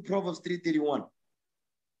back to Proverbs 3:31.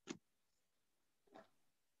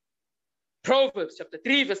 Proverbs chapter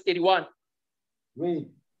 3, verse 31. Read.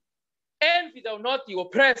 Envy thou not the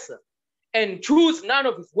oppressor, and choose none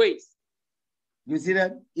of his ways. You see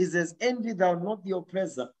that? It says, envy thou not the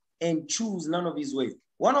oppressor, and choose none of his ways.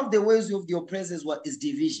 One of the ways of the oppressor is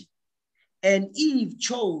division. And Eve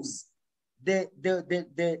chose Eve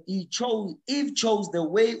chose the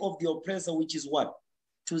way of the oppressor, which is what?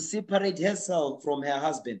 To separate herself from her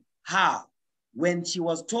husband. How? When she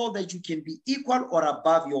was told that you can be equal or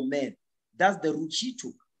above your man. That's the route she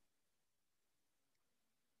took.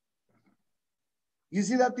 You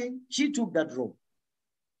see that thing? She took that road.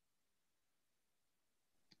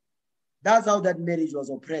 That's how that marriage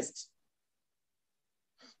was oppressed.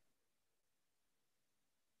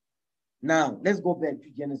 Now, let's go back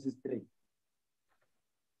to Genesis 3.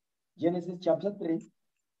 Genesis chapter 3.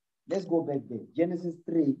 Let's go back there. Genesis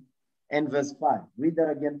 3 and verse 5. Read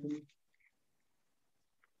that again for me.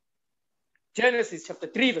 Genesis chapter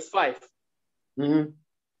 3, verse 5. Mm-hmm.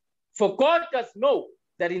 For God does know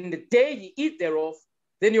that in the day ye eat thereof,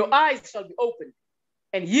 then your eyes shall be opened,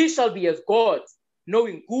 and ye shall be as gods,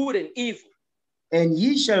 knowing good and evil. And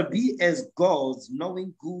ye shall be as gods,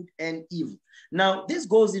 knowing good and evil. Now, this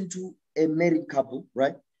goes into a married couple,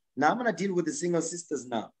 right? Now, I'm going to deal with the single sisters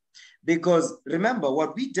now. Because remember,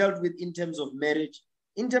 what we dealt with in terms of marriage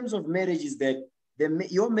is that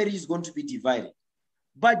your marriage is going to be divided.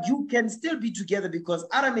 But you can still be together because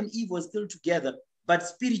Adam and Eve were still together, but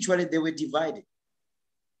spiritually they were divided.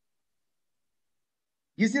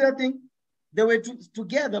 You see that thing? They were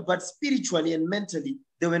together, but spiritually and mentally,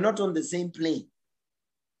 they were not on the same plane.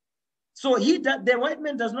 So the white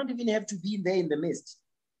man does not even have to be there in the midst.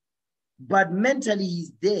 But mentally,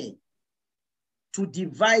 he's there to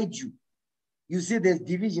divide you. You see, there's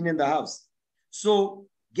division in the house. So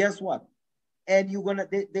guess what? And you're gonna,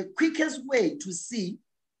 the quickest way to see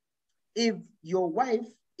if your wife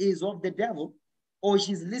is of the devil, or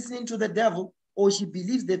she's listening to the devil, or she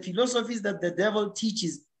believes the philosophies that the devil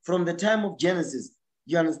teaches from the time of Genesis,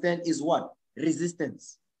 you understand, is what?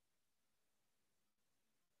 Resistance.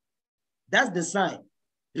 That's the sign.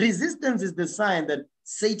 Resistance is the sign that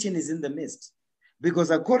Satan is in the midst. Because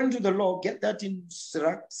according to the law, get that in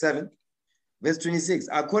Sirach 7, verse 26.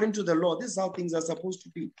 According to the law, this is how things are supposed to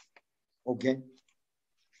be. Okay?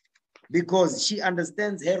 Because she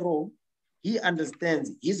understands her role, he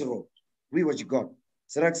understands his role. Read what you got.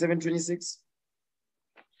 Sirach 7:26.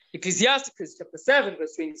 Ecclesiasticus chapter 7,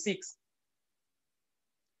 verse 26.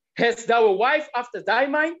 Hast thou a wife after thy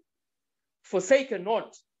mind? Forsake her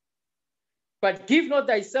not. But give not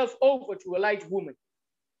thyself over to a light woman.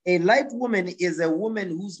 A light woman is a woman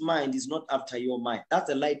whose mind is not after your mind. That's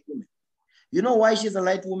a light woman. You know why she's a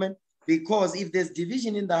light woman? Because if there's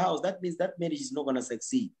division in the house, that means that marriage is not going to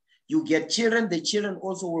succeed. You get children, the children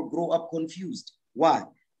also will grow up confused. Why?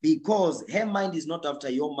 Because her mind is not after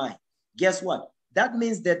your mind. Guess what? That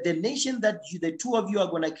means that the nation that the two of you are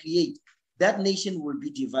going to create, that nation will be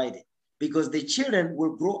divided because the children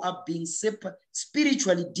will grow up being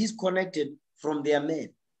spiritually disconnected from their men.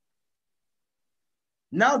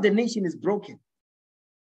 Now the nation is broken.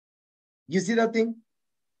 You see that thing?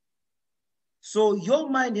 So your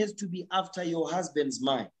mind has to be after your husband's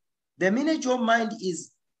mind. The minute your mind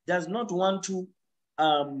does not want to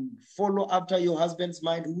follow after your husband's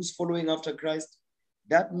mind, who's following after Christ,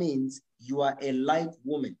 that means you are a light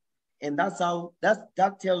woman. And that's how,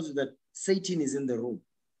 that tells you that Satan is in the room.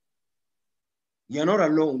 You're not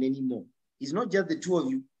alone anymore. It's not just the two of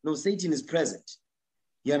you. No, Satan is present.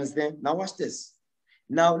 You understand? Now watch this.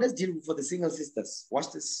 Now let's deal with for the single sisters.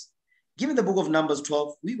 Watch this. Give me the book of Numbers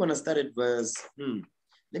 12. We're going to start at verse,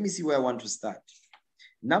 let me see where I want to start.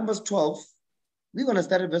 Numbers 12, we're going to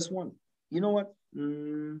start at verse 1. You know what?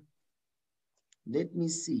 Let me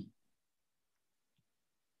see.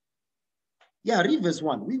 Yeah, read verse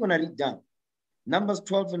 1. We're going to read down. Numbers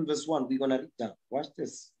 12 and verse 1, we're going to read down. Watch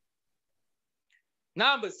this.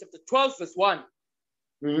 Numbers chapter 12, verse 1.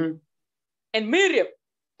 And Miriam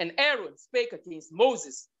and Aaron spake against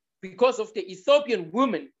Moses because of the Ethiopian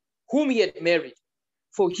woman whom he had married,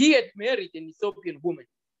 for he had married an Ethiopian woman.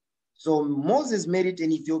 So Moses married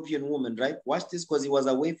an Ethiopian woman, right? Watch this, because he was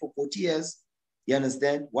away for 40 years. You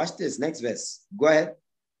understand? Watch this, next verse. Go ahead.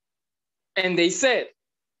 And they said,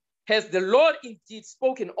 has the Lord indeed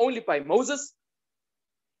spoken only by Moses?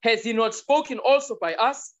 Has he not spoken also by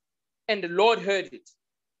us? And the Lord heard it.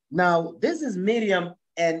 Now, this is Miriam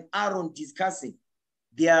and Aaron discussing.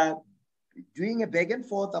 They are doing a back and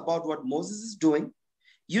forth about what Moses is doing.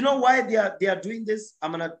 You know why they are doing this?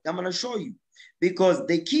 I'm gonna show you. Because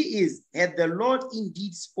the key is, had the Lord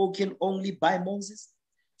indeed spoken only by Moses?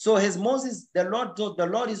 So has Moses, the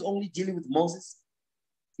Lord is only dealing with Moses?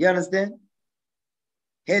 You understand?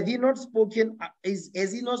 Has he not spoken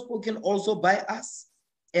also by us?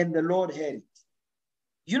 And the Lord heard it.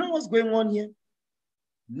 You know what's going on here?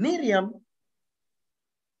 Miriam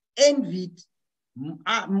envied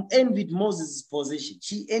Moses' position.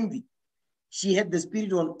 She envied. She had the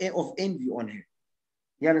spirit of envy on her.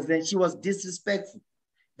 You understand? She was disrespectful.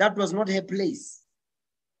 That was not her place.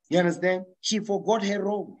 You understand? She forgot her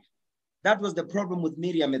role. That was the problem with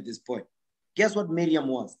Miriam at this point. Guess what Miriam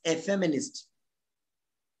was? A feminist.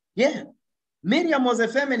 Yeah. Miriam was a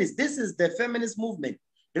feminist. This is the feminist movement.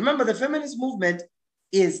 Remember, the feminist movement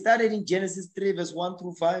is started in Genesis 3, verse 1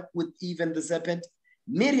 through 5 with Eve and the serpent.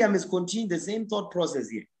 Miriam is continuing the same thought process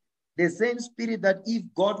here. The same spirit that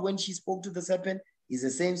Eve got when she spoke to the serpent is the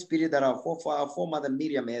same spirit that our foremother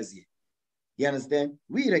Miriam has here. You understand?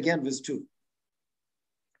 Read again, verse 2.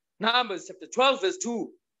 Numbers chapter 12, verse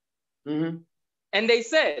 2. And they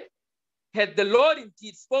said, had the Lord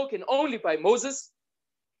indeed spoken only by Moses?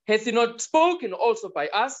 Has he not spoken also by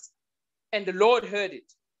us? And the Lord heard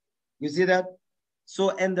it. You see that?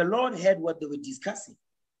 So, and the Lord heard what they were discussing.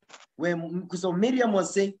 So Miriam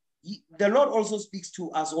was saying, the Lord also speaks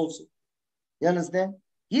to us also. You understand?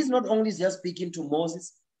 He's not only just speaking to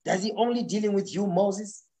Moses. Does he only dealing with you,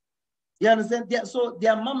 Moses? You understand? So they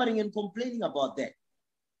are murmuring and complaining about that.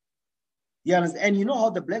 You understand? And you know how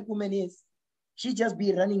the black woman is? She just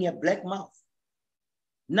be running a black mouth.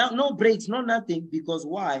 Now, no breaks, no nothing, because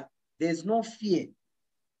why? There's no fear.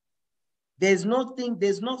 There's no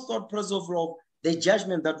thought process of the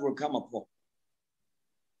judgment that will come upon.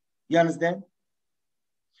 You understand?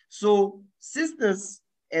 So sisters,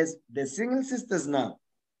 as the single sisters now,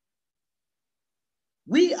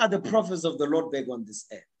 we are the prophets of the Lord back on this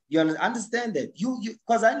earth. You understand that?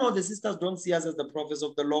 Because I know the sisters don't see us as the prophets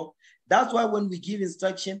of the Lord. That's why when we give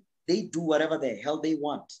instruction, they do whatever the hell they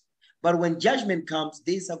want. But when judgment comes,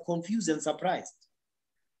 they are confused and surprised.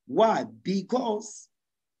 Why? Because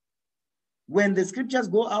when the scriptures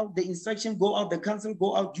go out, the instruction go out, the counsel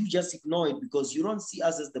go out, you just ignore it because you don't see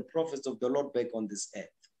us as the prophets of the Lord back on this earth.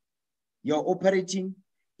 You're operating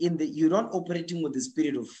you're not operating with the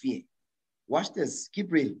spirit of fear. Watch this.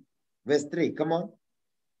 Keep reading. Verse 3. Come on.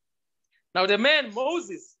 Now the man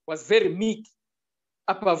Moses was very meek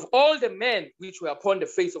above all the men which were upon the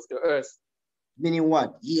face of the earth. Meaning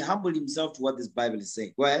what? He humbled himself to what this Bible is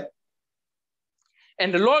saying. Go ahead.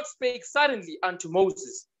 And the Lord spake suddenly unto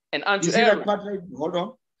Moses and unto you see Aaron. That part right? Hold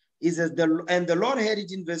on. It says, and the Lord heard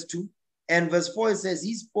it in verse 2. And verse 4, it says,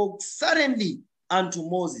 he spoke suddenly unto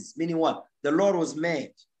Moses, meaning what? The Lord was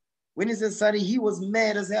mad. When he said suddenly, he was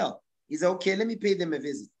mad as hell. He said, okay, let me pay them a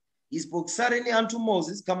visit. He spoke suddenly unto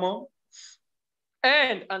Moses, come on.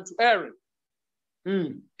 And unto Aaron.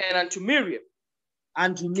 And unto Miriam.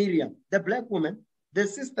 Unto Miriam, the black woman, the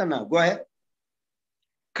sister now. Go ahead.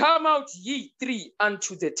 Come out ye three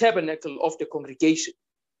unto the tabernacle of the congregation.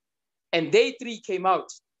 And they three came out.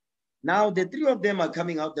 Now the three of them are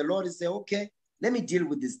coming out. The Lord is saying, okay, let me deal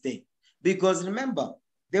with this thing. Because remember,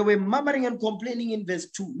 they were murmuring and complaining in verse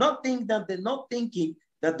 2, not thinking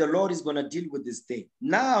that the Lord is going to deal with this thing.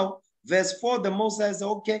 Now, verse 4, the Moses says,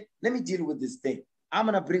 okay, let me deal with this thing. I'm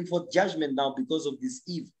going to bring forth judgment now because of this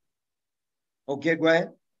evil. Okay, go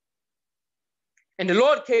ahead. And the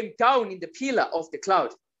Lord came down in the pillar of the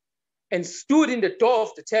cloud and stood in the door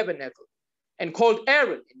of the tabernacle and called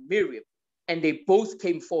Aaron and Miriam, and they both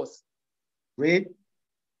came forth. Read.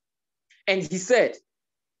 And he said,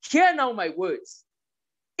 hear now my words.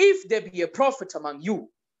 If there be a prophet among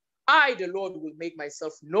you, I, the Lord, will make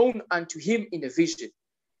myself known unto him in a vision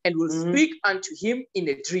and will speak unto him in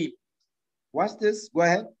a dream. Watch this. Go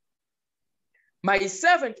ahead. My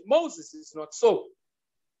servant Moses is not so,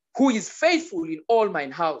 who is faithful in all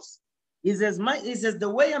mine house. He says, the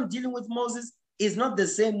way I'm dealing with Moses is not the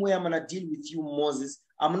same way I'm going to deal with you, Moses.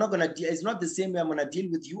 It's not the same way I'm going to deal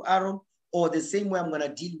with you, Aaron, or the same way I'm going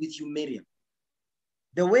to deal with you, Miriam.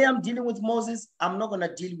 The way I'm dealing with Moses, I'm not going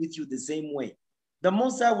to deal with you the same way. The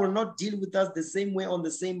Messiah will not deal with us the same way on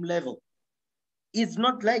the same level. It's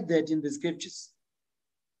not like that in the scriptures.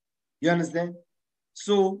 You understand?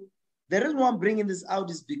 So the reason why I'm bringing this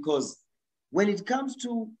out is because when it comes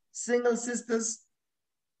to single sisters,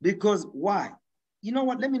 because why? You know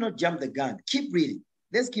what? Let me not jump the gun. Keep reading.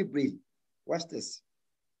 Let's keep reading. Watch this.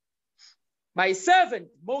 My servant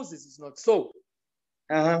Moses is not so,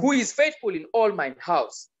 who is faithful in all mine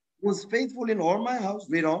house. Who's faithful in all my house.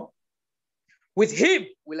 Read on. With him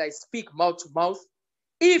will I speak mouth to mouth,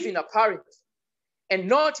 even apparent, and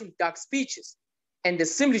not in dark speeches, and the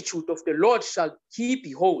similitude of the Lord shall he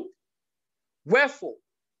behold. Wherefore,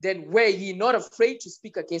 then were ye not afraid to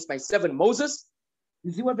speak against my servant Moses?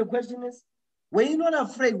 You see what the question is? Were you not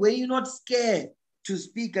afraid? Were you not scared to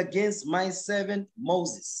speak against my servant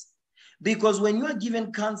Moses? Because when you are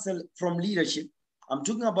given counsel from leadership, I'm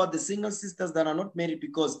talking about the single sisters that are not married,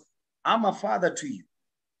 because I'm a father to you.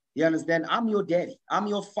 You understand? I'm your daddy. I'm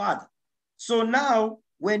your father. So now,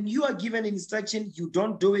 when you are given instruction, you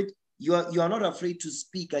don't do it. You are not afraid to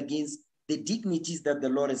speak against the dignities that the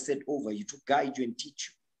Lord has set over you to guide you and teach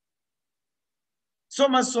you. So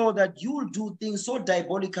much so that you will do things so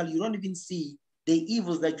diabolical, you don't even see the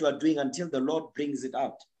evils that you are doing until the Lord brings it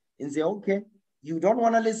out and say, okay, you don't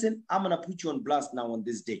want to listen. I'm going to put you on blast now on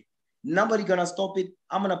this day. Nobody going to stop it.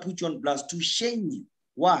 I'm going to put you on blast to shame you.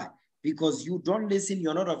 Why? Because you don't listen.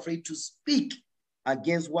 You're not afraid to speak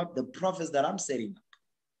against what the prophets that I'm setting up.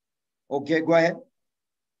 Okay, go ahead.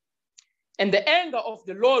 And the anger of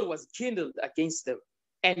the Lord was kindled against them,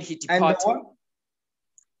 and he departed.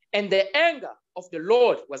 And the anger of the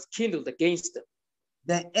Lord was kindled against them.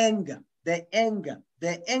 The anger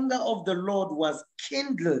of the Lord was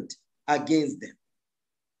kindled against them.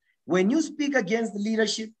 When you speak against the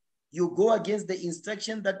leadership, you go against the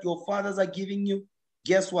instruction that your fathers are giving you.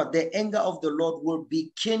 Guess what? The anger of the Lord will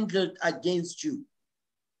be kindled against you.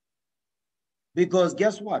 Because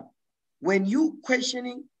guess what? When you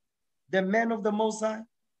questioning the man of the Most High,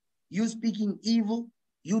 you speaking evil,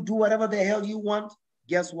 you do whatever the hell you want,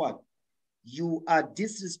 guess what? You are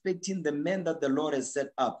disrespecting the man that the Lord has set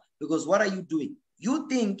up. Because what are you doing? You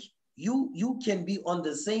think you can be on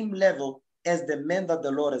the same level as the man that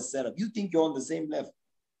the Lord has set up. You think you're on the same level.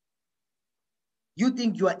 You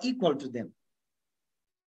think you are equal to them.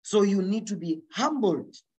 So you need to be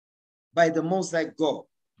humbled by the Most High God.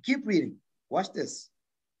 Keep reading. Watch this.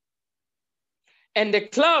 And the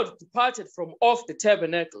cloud departed from off the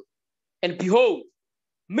tabernacle, and behold,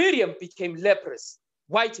 Miriam became leprous,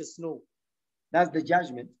 white as snow. That's the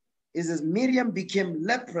judgment. It says Miriam became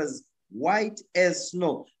leprous, white as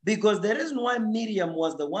snow. Because the reason why Miriam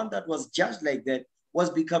was the one that was judged like that was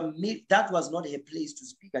because that was not her place to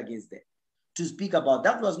speak against that, to speak about.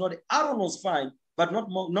 That was not, Aaron was fine, but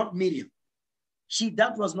not Miriam.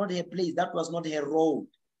 That was not her place. That was not her role.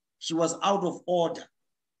 She was out of order.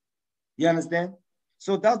 You understand?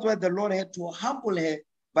 So that's why the Lord had to humble her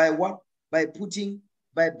by what? By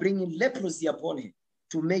bringing leprosy upon her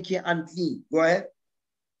to make her unclean. Go ahead.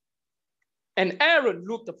 And Aaron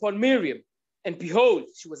looked upon Miriam, and behold,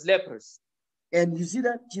 she was leprous. And you see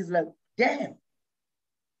that? She's like, damn.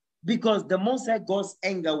 Because the Most High God's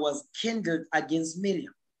anger was kindled against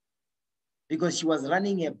Miriam. Because she was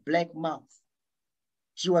running a black mouth.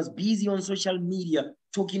 She was busy on social media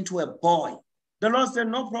talking to a boy. The Lord said,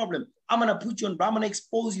 no problem. I'm going to put you on, I'm going to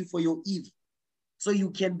expose you for your evil so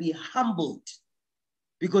you can be humbled,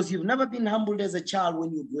 because you've never been humbled as a child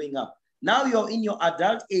when you're growing up. Now you're in your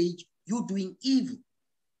adult age, you're doing evil.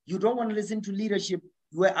 You don't want to listen to leadership.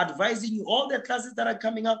 We're advising you, all the classes that are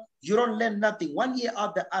coming up, you don't learn nothing. One year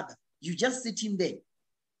out the other, you just sit in there.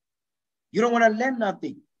 You don't want to learn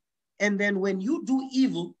nothing. And then when you do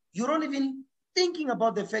evil, you don't even thinking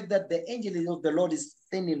about the fact that the angel of the Lord is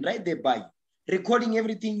standing right there by you, recording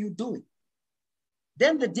everything you're doing.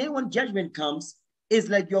 Then the day when judgment comes, it's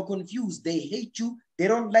like you're confused. They hate you. They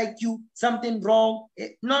don't like you. Something wrong.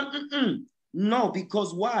 No,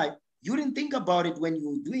 because why? You didn't think about it when you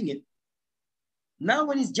were doing it. Now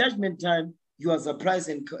when it's judgment time, you are surprised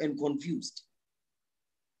and confused.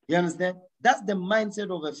 You understand? That's the mindset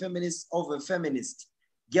of a feminist.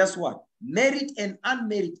 Guess what? Married and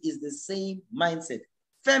unmarried is the same mindset.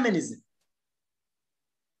 Feminism.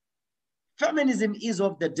 Feminism is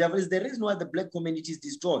of the devil. It's the reason why the black community is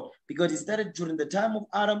destroyed, because it started during the time of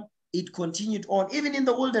Adam. It continued on, even in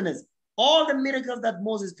the wilderness. All the miracles that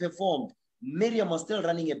Moses performed, Miriam was still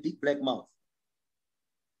running a big black mouth.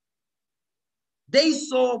 They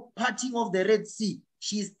saw parting of the Red Sea.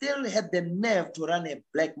 She still had the nerve to run a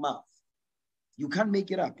black mouth. You can't make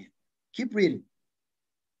it up here. Keep reading.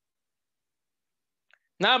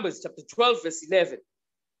 Numbers chapter 12, verse 11.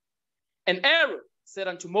 And Aaron said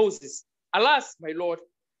unto Moses, Alas, my Lord,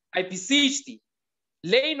 I beseech thee,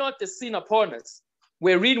 lay not the sin upon us,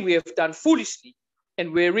 wherein we have done foolishly,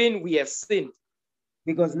 and wherein we have sinned.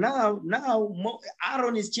 Because now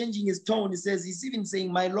Aaron is changing his tone. He says, he's even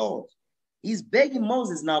saying, my Lord. He's begging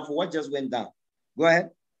Moses now for what just went down. Go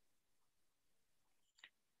ahead.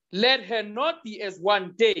 Let her not be as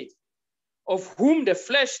one dead, of whom the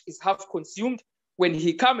flesh is half consumed when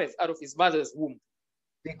he cometh out of his mother's womb.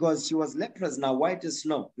 Because she was leprous now, white as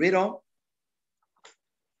snow. Read on.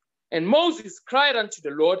 And Moses cried unto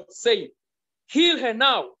the Lord, saying, Heal her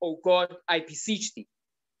now, O God, I beseech thee.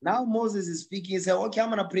 Now Moses is speaking. He said, okay, I'm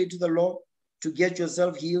going to pray to the Lord to get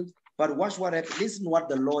yourself healed. But watch what happens. Listen what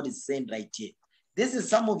the Lord is saying right here. This is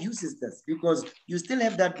some of you sisters, because you still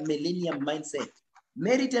have that millennial mindset.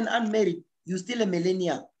 Married and unmarried, you still a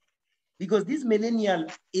millennial. Because this millennial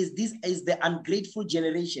is the ungrateful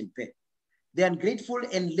generation. The ungrateful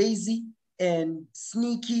and lazy and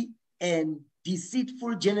sneaky and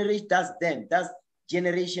deceitful generation. That's them. That's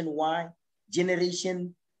generation Y,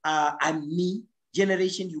 generation I'm me,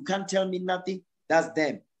 generation you can't tell me nothing. That's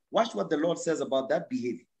them. Watch what the Lord says about that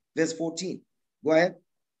behavior. Verse 14. Go ahead.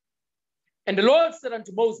 And the Lord said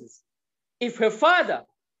unto Moses, If her father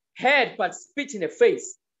had but spit in her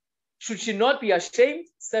face, should she not be ashamed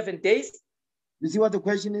 7 days? You see what the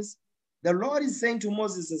question is? The Lord is saying to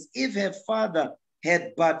Moses, if her father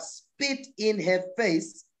had but spit in her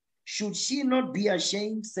face, should she not be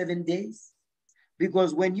ashamed 7 days?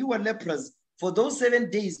 Because when you were leprous, for those 7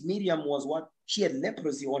 days, Miriam was what? She had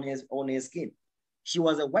leprosy on her skin. She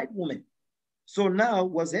was a white woman. So now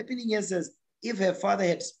what's happening here says, if her father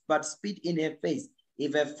had but spit in her face,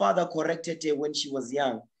 if her father corrected her when she was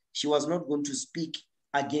young, she was not going to speak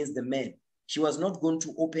against the man. She was not going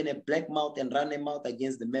to open a black mouth and run a mouth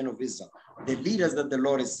against the men of Israel, the leaders that the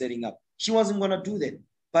Lord is setting up. She wasn't going to do that.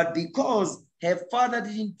 But because her father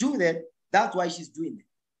didn't do that, that's why she's doing it.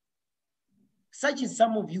 Such is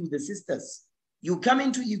some of you, the sisters. You come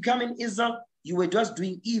in Israel, you were just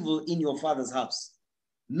doing evil in your father's house.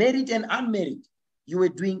 Married and unmarried, you were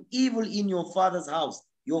doing evil in your father's house.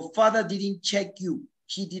 Your father didn't check you.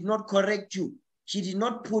 She did not correct you. She did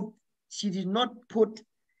not put you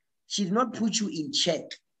in check.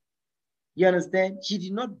 You understand? She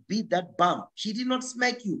did not beat that bum. She did not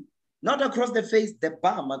smack you. Not across the face, the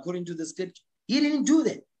bum, according to the scripture. He didn't do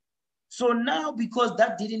that. So now, because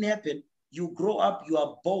that didn't happen, you grow up, you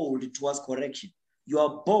are bold towards correction. You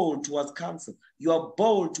are bold towards counsel. You are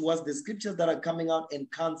bold towards the scriptures that are coming out and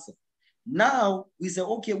counsel. Now we say,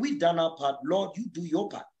 okay, we've done our part. Lord, you do your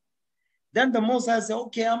part. Then the Most High say,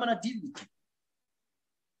 okay, I'm going to deal with you.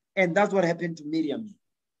 And that's what happened to Miriam.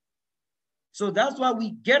 So that's why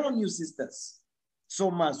we get on you, sisters,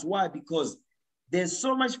 so much. Why? Because there's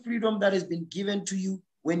so much freedom that has been given to you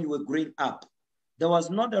when you were growing up. There was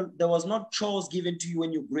not chores given to you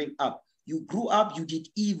when you were growing up. You grew up, you did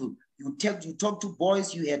evil. You talked to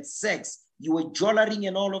boys, you had sex, you were jollering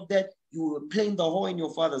and all of that. You were playing the whore in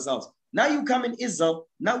your father's house. Now you come in Israel,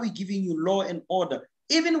 now we're giving you law and order.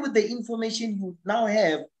 Even with the information you now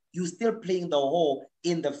have, you're still playing the whore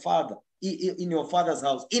in your father's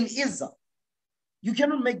house, in Israel. You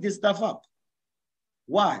cannot make this stuff up.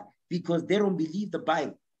 Why? Because they don't believe the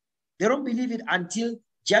Bible. They don't believe it until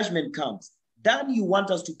judgment comes. Then you want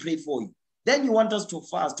us to pray for you. Then you want us to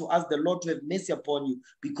fast, to ask the Lord to have mercy upon you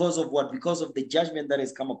because of what? Because of the judgment that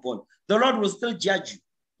has come upon you. The Lord will still judge you.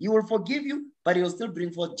 He will forgive you, but he will still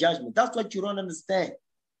bring forth judgment. That's what you don't understand.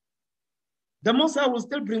 The Most High will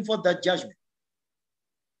still bring forth that judgment.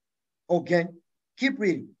 Okay, keep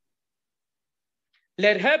reading.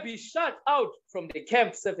 Let her be shut out from the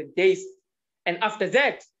camp 7 days, and after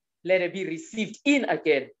that, let her be received in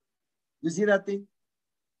again. You see that thing?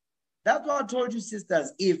 That's what I told you,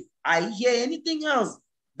 sisters. If I hear anything else,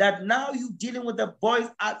 that now you dealing with the boys,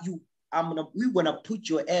 we're gonna put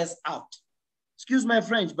your ass out. Excuse my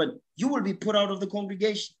French, but you will be put out of the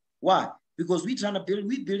congregation. Why? Because we're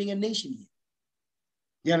building a nation here.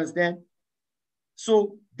 You understand?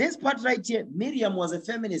 So this part right here, Miriam was a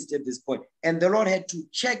feminist at this point, and the Lord had to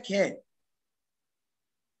check her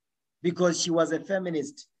because she was a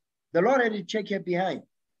feminist. The Lord had to check her behind.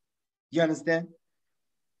 You understand?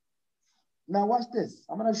 Now watch this.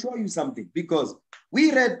 I'm going to show you something because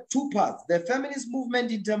we read two parts. The feminist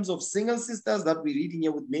movement in terms of single sisters that we're reading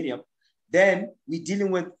here with Miriam. Then we're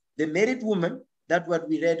dealing with the married woman. That's what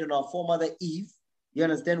we read in our foremother Eve. You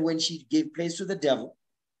understand? When she gave place to the devil.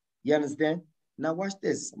 You understand? Now watch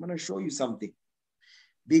this. I'm going to show you something.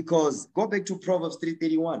 Because go back to Proverbs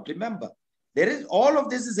 3:31. Remember, all of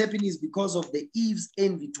this is happening is because of the Eve's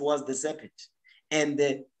envy towards the serpent. And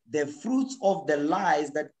the fruits of the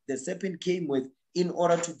lies that the serpent came with in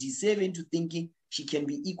order to deceive her into thinking she can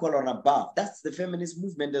be equal or above. That's the feminist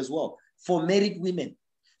movement as well for married women.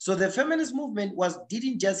 So the feminist movement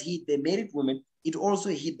didn't just hit the married women, it also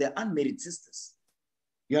hit the unmarried sisters.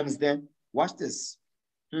 You understand? Watch this.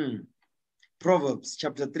 Proverbs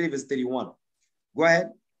chapter 3 verse 31. Go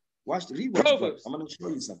ahead. Read what Proverbs. I'm going to show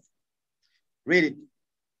you something. Read it.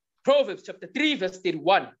 Proverbs chapter 3 verse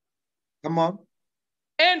 31. Come on.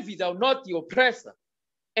 Envy thou not the oppressor,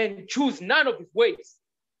 and choose none of his ways.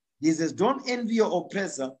 He says, don't envy your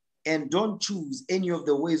oppressor and don't choose any of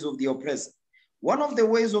the ways of the oppressor. One of the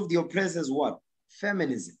ways of the oppressor is what?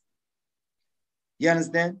 Feminism. You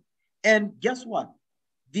understand? And guess what?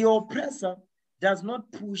 The oppressor does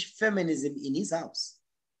not push feminism in his house.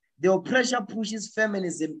 The oppressor pushes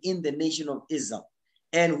feminism in the nation of Israel.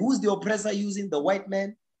 And who's the oppressor using? The white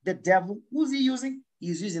man, the devil. Who's he using?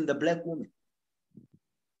 He's using the black woman.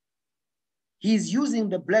 He's using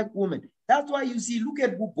the black woman. That's why you see, look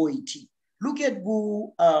at Bu Boiti. Look at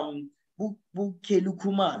Bu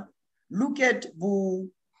Kelukuman. Look at Bu,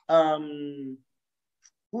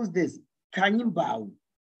 who's this? Kanyimbao.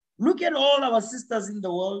 Look at all our sisters in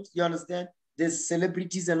the world, you understand? There's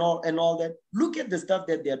celebrities and all that. Look at the stuff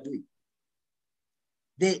that they're doing.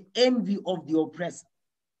 The envy of the oppressor.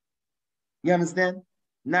 You understand?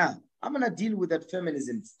 Now, I'm going to deal with that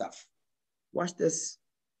feminism stuff. Watch this.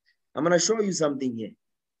 I'm going to show you something here.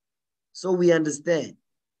 So we understand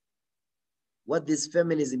what this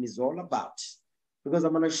feminism is all about. Because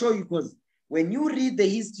I'm going to show you, because when you read the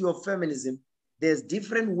history of feminism, there's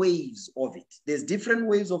different waves of it. There's different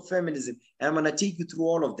waves of feminism. And I'm going to take you through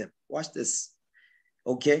all of them. Watch this.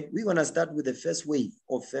 Okay? We're going to start with the first wave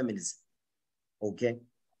of feminism. Okay?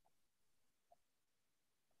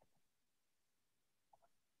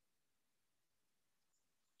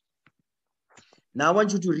 Now I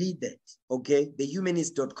want you to read that. Okay?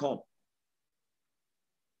 Thehumanist.com.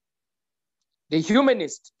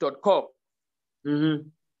 Thehumanist.com. Mm-hmm.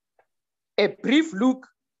 A brief look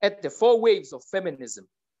at the 4 waves of feminism.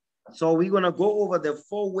 So we're going to go over the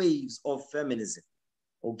 4 waves of feminism.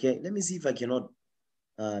 Okay, let me see if I cannot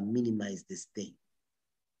minimize this thing.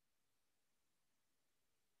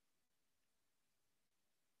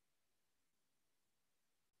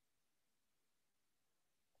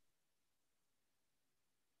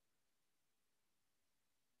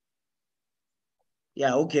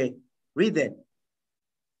 Yeah, okay. Read that.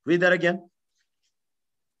 Read that again.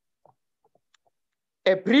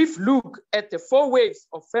 A brief look at the 4 waves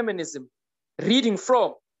of feminism, reading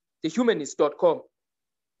from thehumanist.com.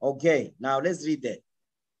 Okay, now let's read that.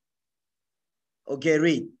 Okay,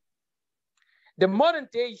 read. The modern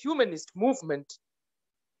day humanist movement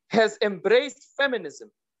has embraced feminism,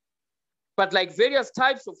 but like various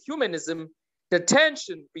types of humanism, the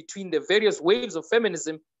tension between the various waves of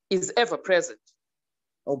feminism is ever present.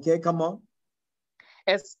 Okay, come on.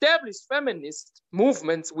 Established feminist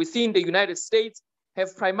movements within the United States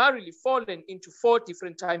have primarily fallen into 4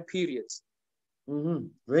 different time periods. Mm-hmm.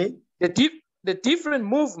 Right? The different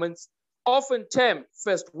movements, often termed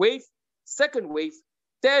first wave, second wave,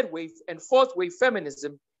 third wave, and fourth wave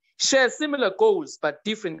feminism, share similar goals but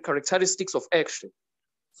different characteristics of action.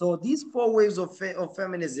 So these 4 waves of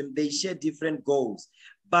feminism, they share different goals,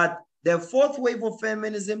 but the fourth wave of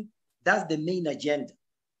feminism, that's the main agenda.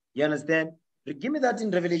 You understand? Give me that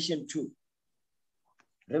in Revelation 2.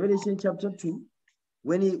 Revelation chapter 2,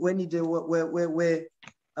 where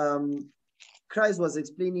Christ was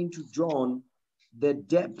explaining to John the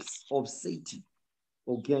depths of Satan.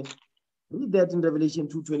 Okay, read that in Revelation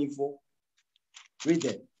 2:24. Read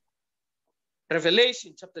that.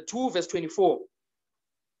 Revelation chapter 2, verse 24.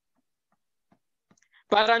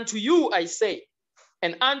 But unto you I say,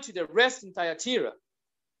 and unto the rest in Thyatira,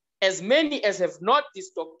 as many as have not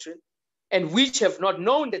this doctrine, and which have not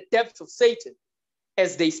known the depths of Satan,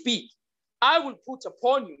 as they speak, I will put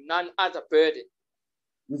upon you none other burden.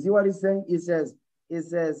 You see what he's saying? It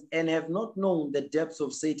says, and have not known the depths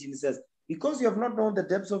of Satan. He says, because you have not known the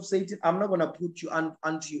depths of Satan, I'm not going to put you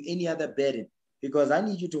unto you any other burden, because I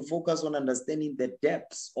need you to focus on understanding the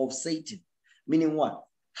depths of Satan. Meaning what?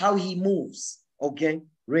 How he moves. Okay,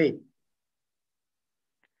 read.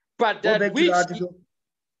 But that which... Yes,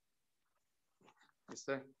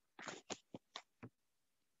 sir.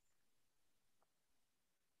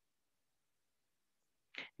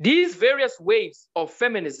 These various waves of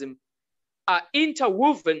feminism are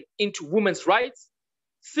interwoven into women's rights,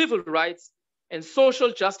 civil rights, and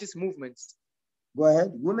social justice movements. Go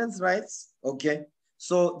ahead, women's rights. Okay,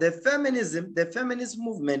 so the feminist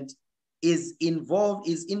movement is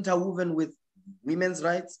interwoven with women's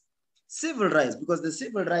rights, civil rights, because the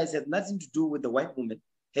civil rights have nothing to do with the white woman,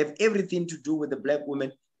 have everything to do with the black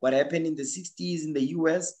woman. What happened in the 60s in the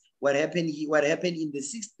US, what happened in the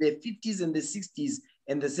 50s and the 60s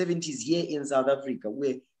and the 70s here in South Africa.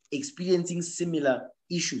 We're experiencing similar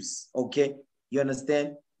issues, okay? You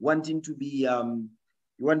understand? Wanting to be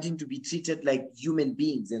treated like human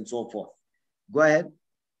beings and so forth. Go ahead.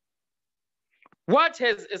 What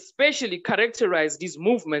has especially characterized these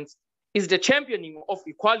movements is the championing of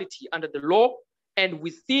equality under the law and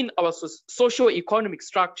within our socio-economic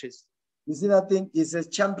structures. You see that thing? It says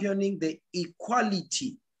championing the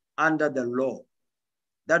equality under the law.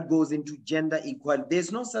 That goes into gender equality.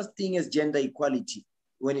 There's no such thing as gender equality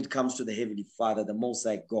when it comes to the Heavenly Father, the Most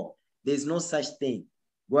High God. There's no such thing.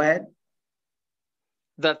 Go ahead.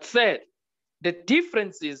 That said, the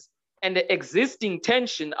differences and the existing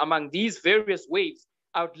tension among these various waves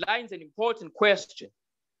outlines an important question.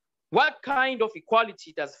 What kind of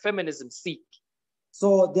equality does feminism seek?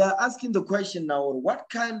 So they are asking the question now, what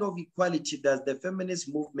kind of equality does the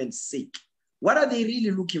feminist movement seek? What are they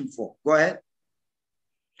really looking for? Go ahead.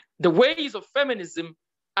 The ways of feminism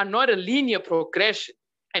are not a linear progression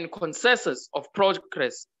and consensus of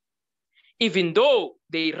progress, even though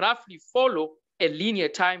they roughly follow a linear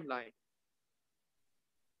timeline.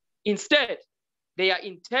 Instead, they are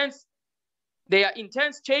intense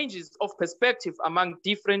changes of perspective among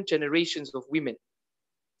different generations of women.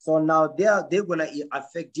 So now they're going to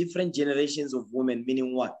affect different generations of women,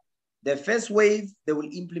 meaning what? The first wave, they will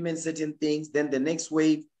implement certain things. Then the next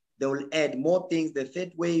wave, they will add more things. The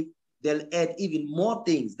third wave, they'll add even more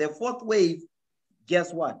things. The fourth wave,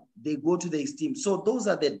 guess what? They go to the extreme. So those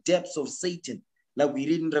are the depths of Satan, like we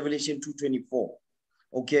read in Revelation 2:24.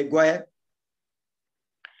 Okay, go ahead.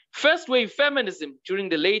 First wave feminism during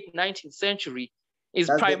the late 19th century is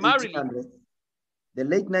primarily... The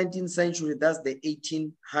late 19th century, that's the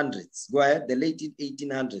 1800s. Go ahead, the late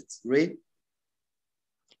 1800s, right?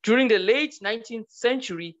 During the late 19th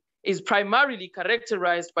century is primarily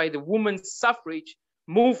characterized by the women's suffrage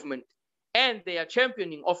movement and their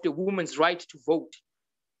championing of the woman's right to vote.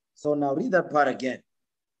 So now read that part again.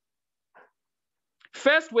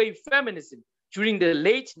 First wave feminism during the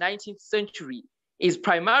late 19th century is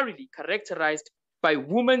primarily characterized by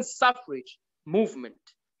women's suffrage movement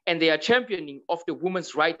and their championing of the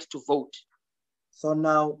woman's right to vote. So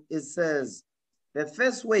now it says the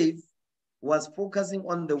first wave was focusing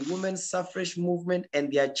on the women's suffrage movement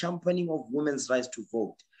and their championing of women's rights to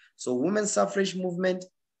vote. So women's suffrage movement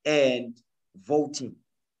and voting.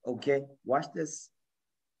 Okay, watch this.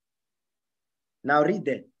 Now read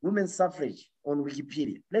that, women's suffrage on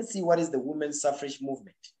Wikipedia. Let's see what is the women's suffrage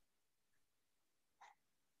movement.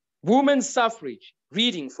 Women's suffrage,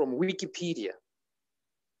 reading from Wikipedia.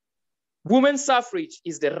 Women's suffrage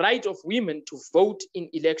is the right of women to vote in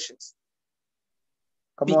elections.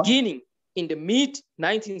 Beginning in the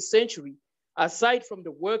mid-19th century, aside from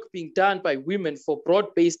the work being done by women for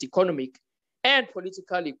broad-based economic and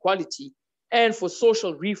political equality and for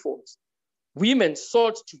social reforms, women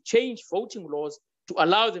sought to change voting laws to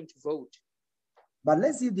allow them to vote. But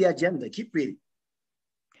let's see the agenda. Keep reading.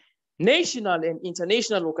 National and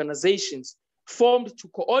international organizations formed to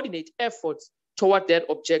coordinate efforts toward that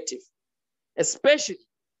objective, especially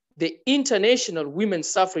the International Women's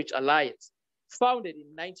Suffrage Alliance, founded in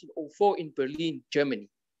 1904 in Berlin, Germany,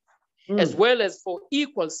 as well as for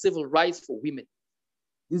equal civil rights for women.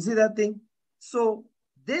 You see that thing? So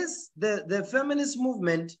the feminist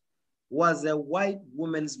movement was a white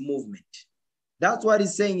women's movement. That's what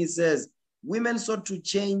he's saying. He says, women sought to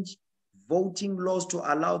change voting laws to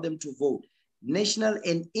allow them to vote. National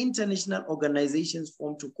and international organizations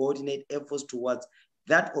formed to coordinate efforts towards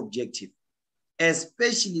that objective,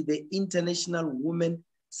 especially the International Women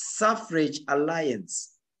Suffrage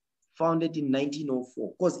Alliance, founded in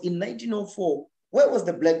 1904. Because in 1904, where was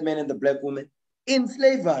the black man and the black woman? In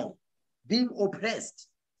slavery, being oppressed.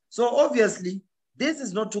 So obviously, this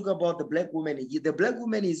is not talking about the black woman. The black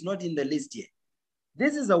woman is not in the list here.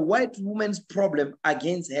 This is a white woman's problem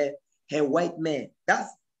against her white man.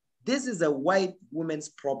 This is a white woman's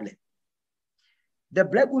problem. The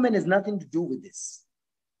black woman has nothing to do with this.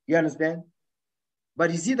 You understand?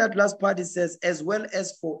 But you see that last part, it says, as well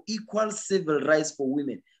as for equal civil rights for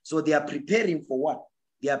women. So they are preparing for what?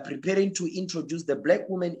 They are preparing to introduce the black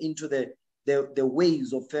woman into the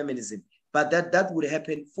ways of feminism. But that would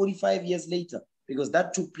happen 45 years later, because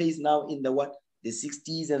that took place now in the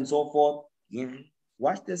 60s and so forth.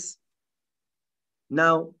 Watch this.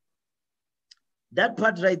 Now, that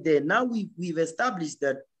part right there, now we've established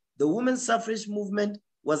that the women's suffrage movement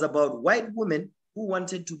was about white women who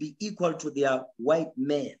wanted to be equal to their white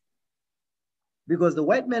man, because the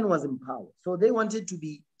white man was in power. So they wanted to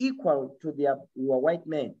be equal to their white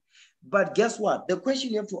man. But guess what? The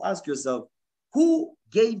question you have to ask yourself, who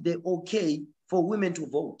gave the okay for women to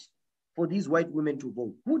vote, for these white women to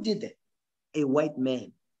vote? Who did that? A white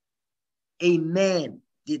man. A man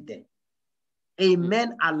did that. A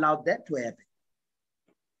man allowed that to happen.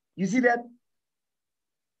 You see that?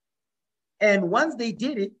 And once they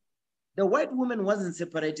did it, the white woman wasn't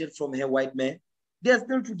separated from her white man. They're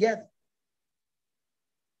still together.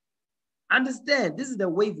 Understand, this is the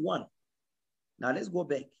wave one. Now let's go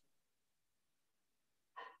back.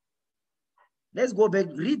 Let's go back,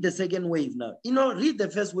 read the second wave now. Read the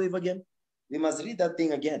first wave again. We must read that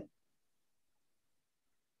thing again.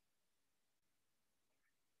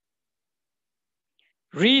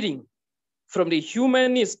 Reading from the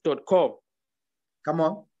humanist.com. Come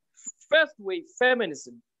on. First wave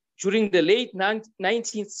feminism during the late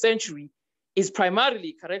 19th century is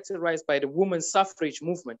primarily characterized by the women's suffrage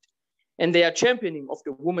movement and their championing of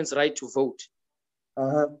the woman's right to vote.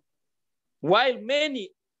 While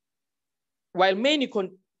many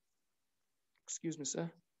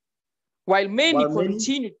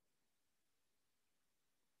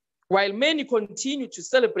continue to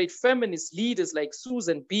celebrate feminist leaders like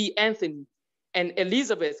Susan B. Anthony and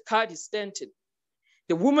Elizabeth Cady Stanton,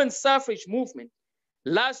 the women's suffrage movement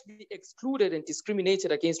largely excluded and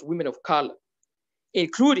discriminated against women of color,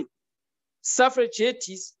 including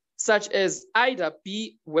suffragettes such as Ida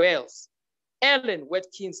B. Wells, Ellen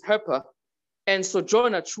Watkins Harper, and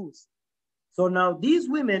Sojourner Truth. So now these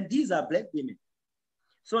women, these are black women.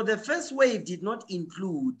 So the first wave did not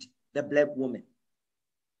include the black woman.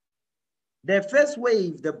 The first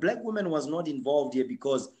wave, the black woman was not involved here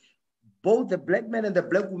because both the black man and the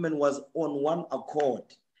black woman was on one accord.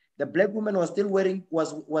 The black woman was still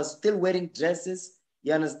wearing dresses.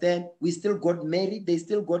 You understand? We still got married. They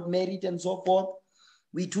still got married and so forth.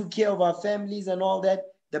 We took care of our families and all that.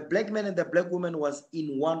 The black man and the black woman was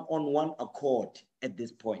on one accord at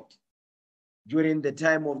this point. During the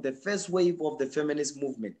time of the first wave of the feminist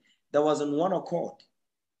movement, that was on one accord.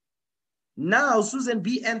 Now, Susan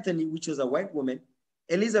B. Anthony, which was a white woman,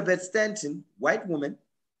 Elizabeth Stanton, white woman,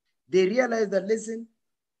 they realized that, listen,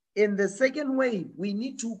 in the second wave, we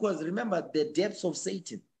need to, because remember the depths of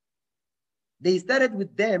Satan. They started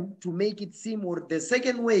with them to make it seem, or the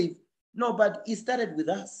second wave, no, but it started with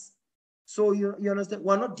us. So you understand,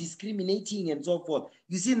 we're not discriminating and so forth.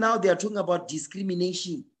 You see, now they are talking about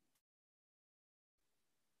discrimination.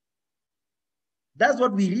 That's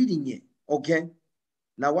what we're reading here, okay?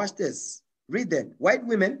 Now watch this. Read that. White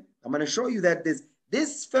women, I'm going to show you that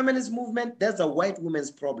this feminist movement, that's a white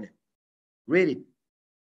woman's problem. Read it.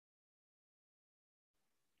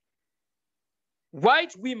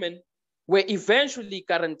 White women were eventually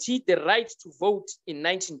guaranteed the right to vote in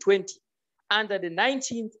 1920 under the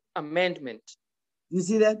 19th Amendment. You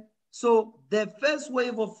see that? So the first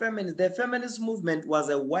wave of the feminist movement was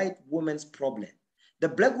a white woman's problem. The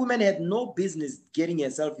black woman had no business getting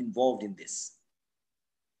herself involved in this.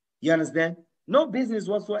 You understand? No business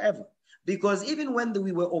whatsoever. Because even when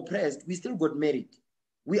we were oppressed, we still got married.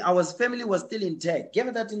 Our family was still intact. Give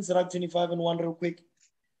me that in Sirach 25 and 1 real quick.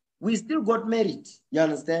 We still got married. You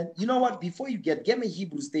understand? You know what? Before you give me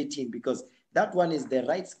Hebrews 13, because that one is the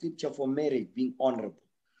right scripture for marriage being honorable.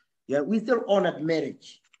 Yeah, we still honored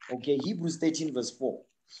marriage. Okay, Hebrews 13 verse 4.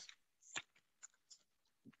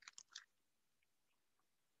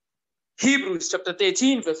 Hebrews chapter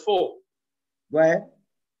 13 verse 4. Go ahead.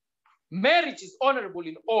 Marriage is honorable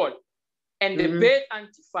in all, and the bed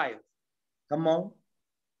undefiled. Come on.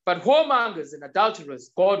 But whoremongers and adulterers,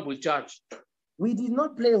 God will judge. We did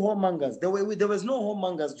not play whoremongers. There was no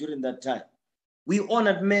whoremongers during that time. We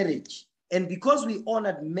honored marriage. And because we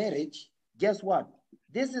honored marriage, guess what?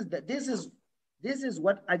 This is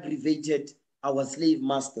what aggravated our slave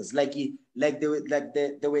masters. They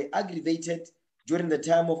were aggravated during the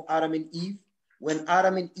time of Adam and Eve. When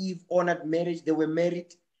Adam and Eve honored marriage, they were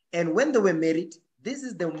married. And when they were married, this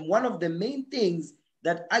is one of the main things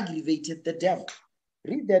that aggravated the devil.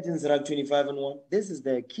 Read that in Sirach 25 and 1. This is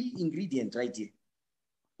the key ingredient right here.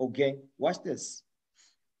 Okay, watch this.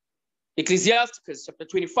 Ecclesiasticus chapter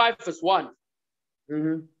 25 verse 1.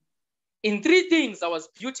 In 3 things I was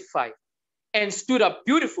beautified and stood up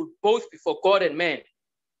beautiful both before God and man.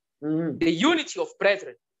 The unity of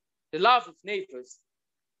brethren, the love of neighbors,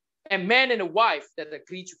 a man and a wife that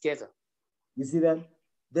agree together. You see that?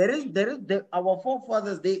 Our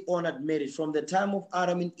forefathers, they honored marriage from the time of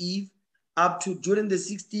Adam and Eve up to during the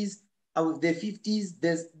 60s, the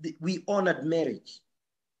 50s, we honored marriage.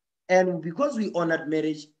 And because we honored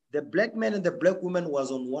marriage, the black man and the black woman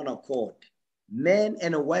was on one accord. Man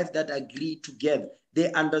and a wife that agreed together. They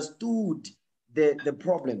understood the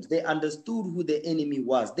problems. They understood who the enemy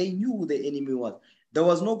was. They knew who the enemy was. There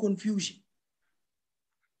was no confusion.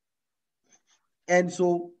 And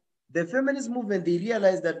so the feminist movement, they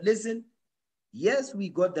realized that, listen, yes, we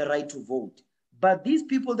got the right to vote, but these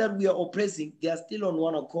people that we are oppressing, they are still on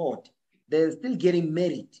one accord. They're still getting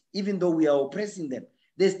married, even though we are oppressing them.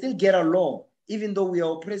 They still get along, even though we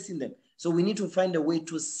are oppressing them. So we need to find a way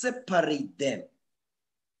to separate them.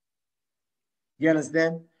 You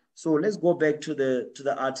understand? So let's go back to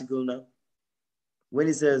the article now. When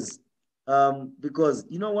it says, because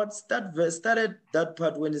you know what, started that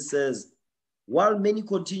part when it says, while many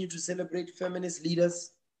continue to celebrate feminist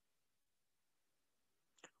leaders.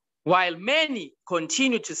 While many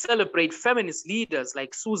continue to celebrate feminist leaders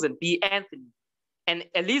like Susan B. Anthony and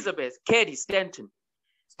Elizabeth Cady Stanton,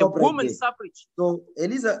 the woman suffrage. So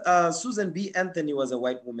Susan B. Anthony was a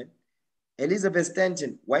white woman. Elizabeth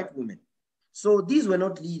Stanton, white woman. So these were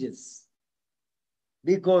not leaders,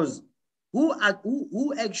 because who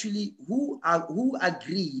agreed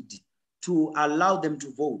to allow them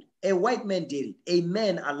to vote? A white man did it. A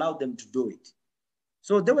man allowed them to do it.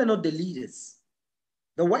 So they were not the leaders.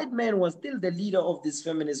 The white man was still the leader of this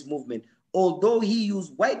feminist movement, although he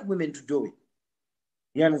used white women to do it.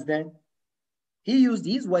 You understand? He used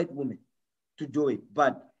his white women to do it,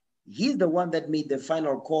 but he's the one that made the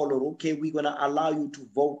final call, or okay, we're gonna allow you to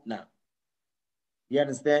vote now. You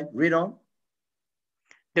understand? Read on.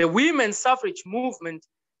 The women's suffrage movement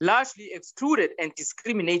largely excluded and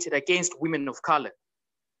discriminated against women of color,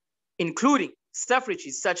 including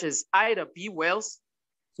suffragists such as Ida B. Wells,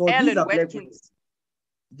 so Ellen Watkins.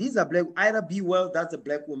 These are black. Ida B. Wells, that's a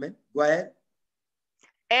black woman. Go ahead.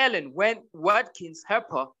 Ellen Watkins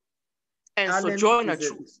Harper and Sojourner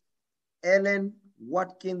Truth. Ellen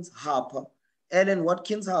Watkins Harper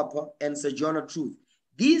and Sojourner Truth.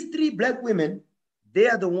 These 3 black women, they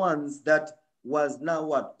are the ones that was now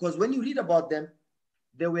what? Because when you read about them,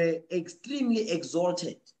 they were extremely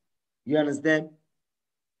exalted. You understand?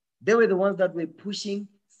 They were the ones that were pushing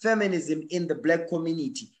feminism in the black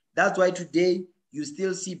community. That's why today you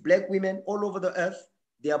still see black women all over the earth.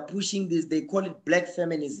 They are pushing this. They call it black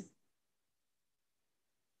feminism.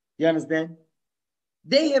 You understand?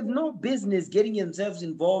 They have no business getting themselves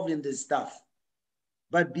involved in this stuff.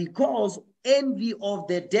 But because envy of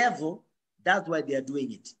the devil, that's why they are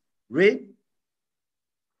doing it. Read.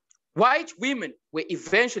 White women were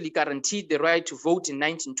eventually guaranteed the right to vote in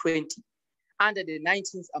 1920 under the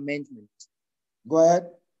 19th Amendment. Go ahead.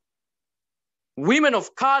 Women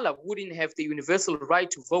of color wouldn't have the universal right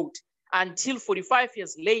to vote until 45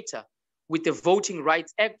 years later with the Voting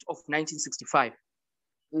Rights Act of 1965,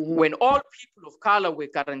 when all people of color were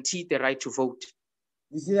guaranteed the right to vote.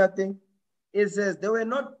 You see that thing? It says they were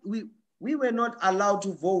not, we were not allowed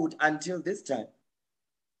to vote until this time.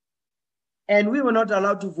 And we were not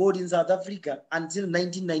allowed to vote in South Africa until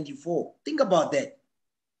 1994. Think about that.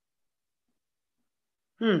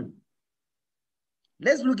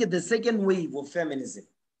 Let's look at the second wave of feminism.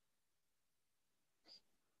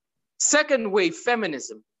 Second wave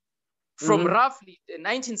feminism, from roughly the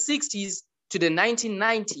 1960s to the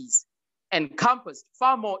 1990s, encompassed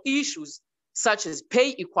far more issues such as pay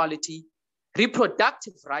equality,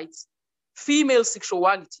 reproductive rights, female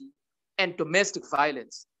sexuality, and domestic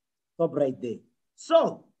violence. Stop right there.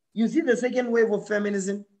 So you see the second wave of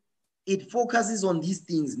feminism, it focuses on these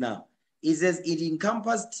things now. It says it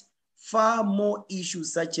encompassed far more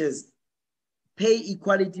issues such as pay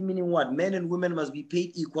equality, meaning what? Men and women must be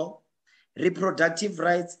paid equal, reproductive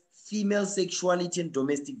rights, female sexuality, and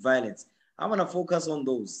domestic violence. I want to focus on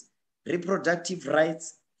those. Reproductive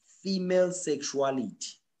rights, female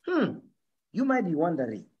sexuality. You might be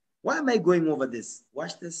wondering, why am I going over this?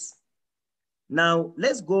 Watch this. Now,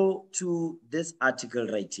 let's go to this article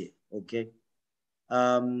right here, okay?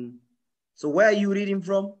 So where are you reading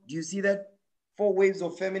from? Do you see that? 4 waves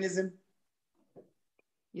of feminism?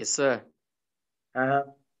 Yes, sir.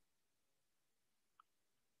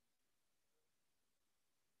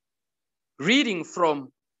 Reading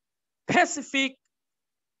from Pacific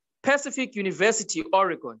University,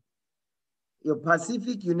 Oregon. Your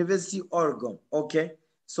Pacific University, Oregon. Okay,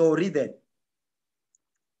 so read that.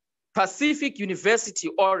 Pacific University,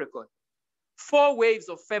 Oregon. 4 waves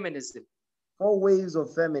of feminism. 4 waves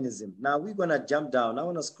of feminism. Now we're going to jump down. I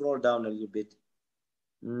want to scroll down a little bit.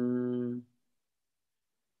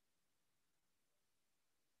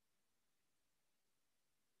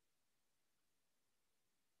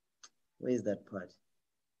 Where is that part?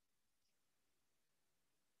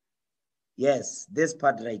 Yes, this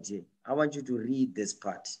part right here. I want you to read this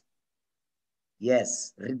part.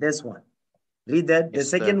 Yes, read this one. Read that. Yes, the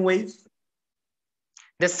second sir. Wave.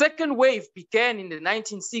 The second wave began in the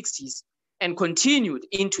 1960s and continued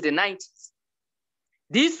into the 90s.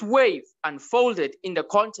 This wave unfolded in the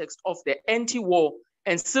context of the anti-war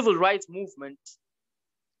and civil rights movement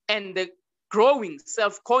and the growing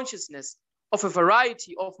self-consciousness of a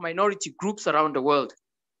variety of minority groups around the world.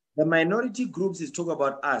 The minority groups is talk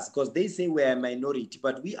about us because they say we're a minority,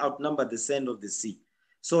 but we outnumber the sand of the sea.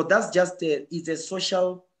 So that's just it's a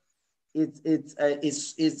social, it's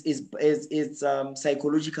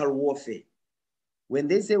psychological warfare. When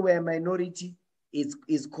they say we're a minority,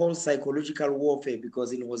 it's called psychological warfare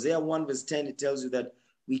because in Hosea 1 verse 10, it tells you that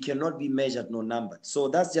we cannot be measured nor numbered. So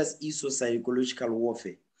that's just psychological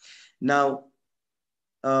warfare. Now,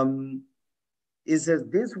 it says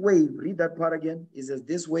this wave, read that part again. It says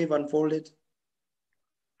this wave unfolded.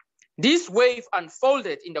 This wave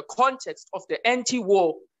unfolded in the context of the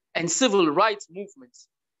anti-war and civil rights movements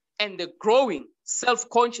and the growing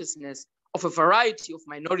self-consciousness of a variety of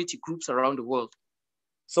minority groups around the world.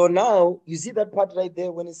 So now you see that part right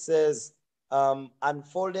there when it says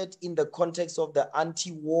unfolded in the context of the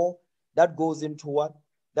anti-war, that goes into what?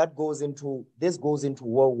 This goes into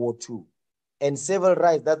World War II. And civil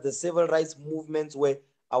rights, that's the civil rights movements where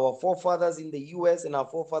our forefathers in the US and our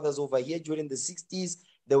forefathers over here during the 60s,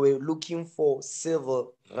 they were looking for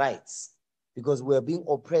civil rights because we are being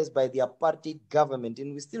oppressed by the apartheid government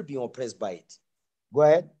and we're still being oppressed by it. Go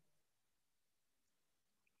ahead.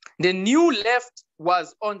 The new left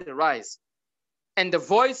was on the rise, and the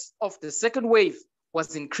voice of the second wave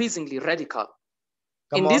was increasingly radical.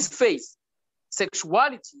 In this phase,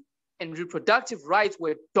 sexuality and reproductive rights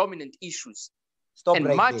were dominant issues. Stop and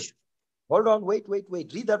right there. Hold on, wait.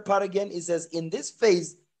 Read that part again. It says, in this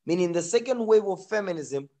phase, meaning the second wave of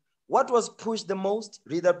feminism, what was pushed the most?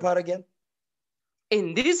 Read that part again.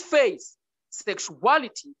 In this phase,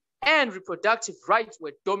 sexuality and reproductive rights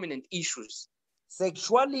were dominant issues.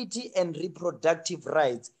 Sexuality and reproductive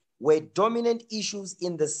rights were dominant issues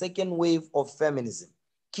in the second wave of feminism.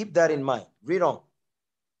 Keep that in mind. Read on.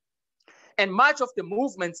 And much of the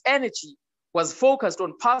movement's energy was focused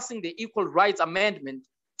on passing the Equal Rights Amendment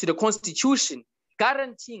to the Constitution,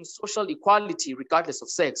 guaranteeing social equality regardless of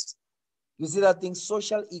sex. You see that thing,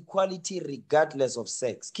 social equality regardless of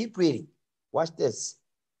sex. Keep reading. Watch this.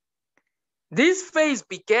 This phase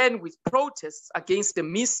began with protests against the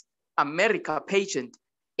Miss America pageant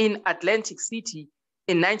in Atlantic City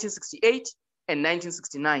in 1968 and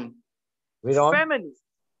 1969. Read on.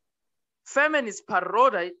 Feminists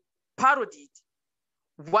parodied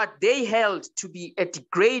what they held to be a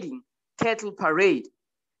degrading cattle parade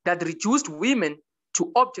that reduced women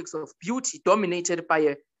to objects of beauty dominated by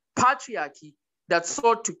a patriarchy that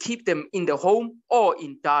sought to keep them in the home or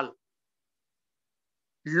in dull,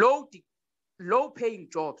 low-paying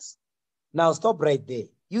jobs. Now stop right there.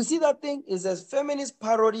 You see that thing? It says feminists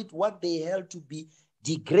parodied what they held to be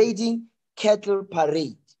degrading cattle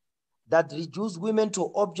parade that reduced women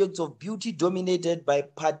to objects of beauty dominated by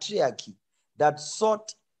patriarchy that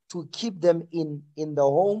sought to keep them in the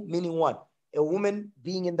home, meaning what? A woman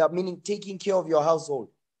being in the, meaning taking care of your household.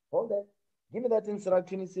 Hold that. Give me that in Surah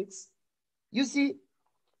 26. You see,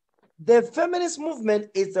 the feminist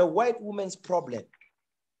movement is a white woman's problem.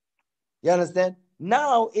 You understand?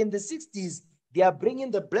 Now, in the 60s, they are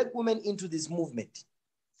bringing the black woman into this movement.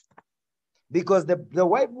 Because the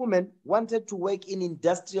white woman wanted to work in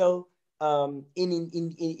industrial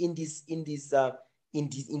in these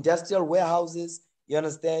industrial warehouses, you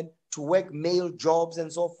understand, to work male jobs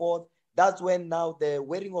and so forth. That's when now the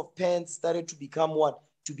wearing of pants started to become what?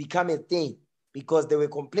 To become a thing, because they were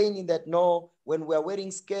complaining that no, when we're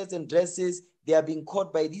wearing skirts and dresses, they are being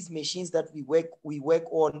caught by these machines that we work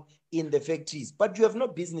on in the factories. But you have no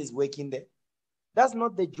business working there. That's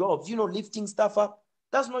not the jobs, you know, lifting stuff up.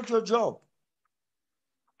 That's not your job.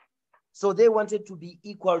 So they wanted to be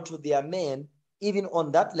equal to their men, even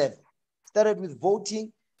on that level. Started with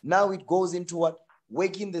voting. Now it goes into what?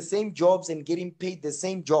 Working the same jobs and getting paid the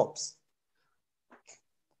same jobs.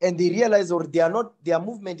 And they realize, or their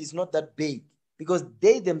movement is not that big, because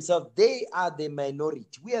they themselves, they are the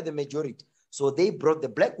minority. We are the majority. So they brought the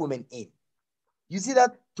black women in. You see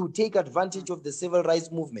that? To take advantage of the civil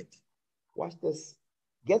rights movement. Watch this.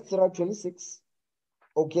 Get Surah 26.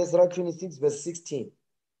 Okay, Surah 26, verse 16.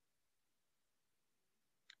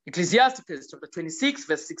 Ecclesiasticus chapter 26,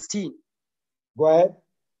 verse 16. Go ahead.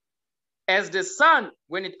 As the sun,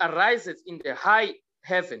 when it arises in the high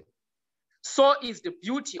heaven, so is the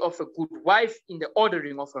beauty of a good wife in the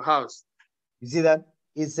ordering of her house. You see that?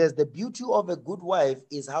 It says the beauty of a good wife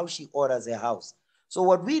is how she orders her house. So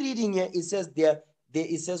what we're reading here, it says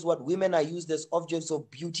it says what? Women are used as objects of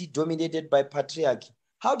beauty dominated by patriarchy.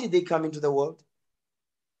 How did they come into the world?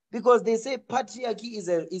 Because they say patriarchy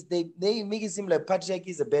they make it seem like patriarchy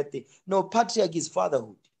is a bad thing. No, patriarchy is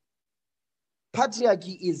fatherhood.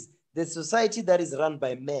 Patriarchy is the society that is run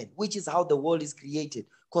by men, which is how the world is created.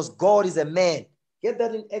 Because God is a man. Get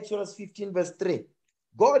that in Exodus 15, verse 3.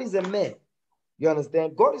 God is a man. You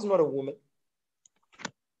understand? God is not a woman.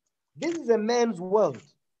 This is a man's world.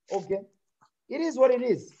 Okay? It is what it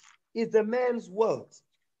is. It's a man's world.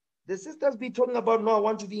 The sisters be talking about, no, I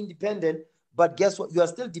want to be independent. But guess what? You are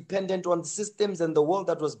still dependent on systems and the world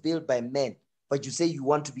that was built by men. But you say you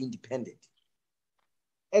want to be independent.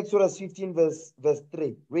 Exodus 15, verse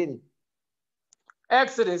 3. Read it.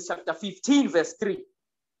 Exodus chapter 15, verse 3.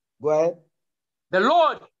 Go ahead. The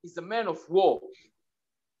Lord is a man of war.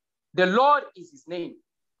 The Lord is his name.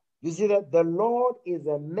 You see that? The Lord is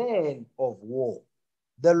a man of war.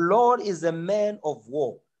 The Lord is a man of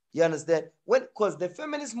war. You understand? Because the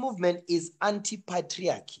feminist movement is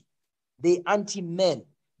anti-patriarchy. They anti-men.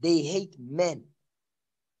 They hate men.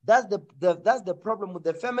 That's the problem with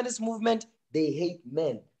the feminist movement. They hate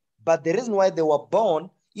men. But the reason why they were born,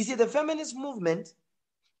 you see, the feminist movement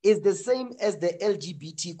is the same as the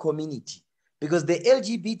LGBT community. Because the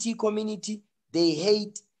LGBT community, they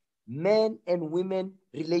hate men and women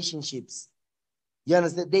relationships. You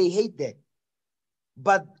understand? They hate that.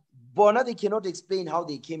 But Bona, they cannot explain how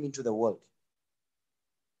they came into the world.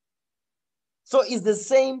 So it's the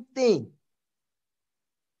same thing.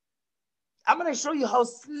 I'm going to show you how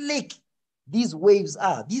slick these waves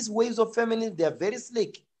are. These waves of feminism, they are very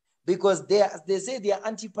slick because they say they are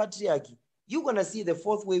anti-patriarchy. You're going to see the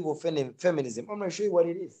fourth wave of feminism. I'm going to show you what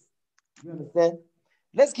it is. You understand?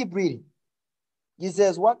 Let's keep reading. It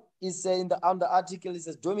says what? It says on the article, it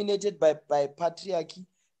says dominated by patriarchy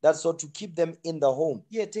that sought to keep them in the home.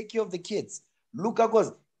 Yeah, take care of the kids.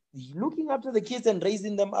 Because looking after the kids and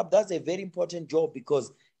raising them up, that's a very important job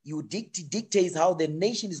because you dictate how the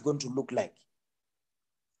nation is going to look like.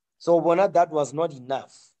 So Bona, that was not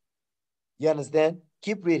enough. You understand?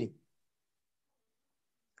 Keep reading.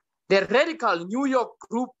 The radical New York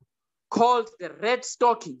group called the Red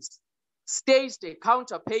Stockings staged a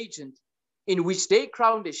counter pageant in which they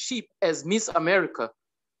crowned a sheep as Miss America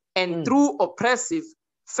and threw oppressive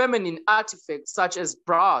feminine artifacts such as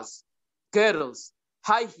bras, girdles,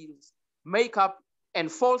 high heels, makeup,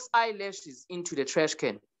 and false eyelashes into the trash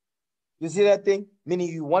can. You see that thing? Meaning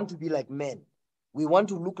you want to be like men. We want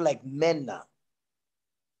to look like men now.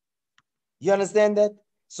 You understand that?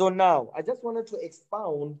 So now, I just wanted to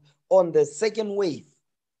expound on the second wave,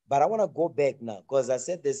 but I want to go back now because I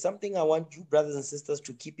said there's something I want you brothers and sisters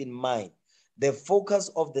to keep in mind. The focus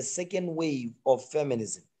of the second wave of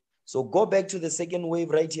feminism. So go back to the second wave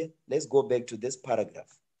right here. Let's go back to this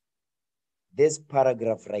paragraph. This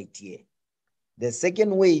paragraph right here. The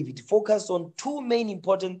second wave, it focused on two main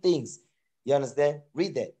important things. You understand?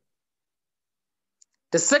 Read that.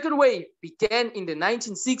 The second wave began in the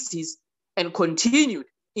 1960s and continued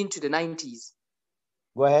into the 90s.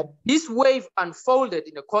 Go ahead. This wave unfolded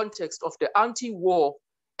in the context of the anti-war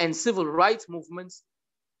and civil rights movements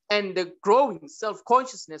and the growing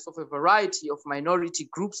self-consciousness of a variety of minority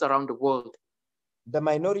groups around the world. The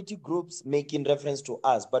minority groups making reference to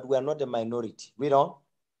us, but we are not a minority. Read on.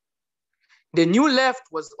 The new left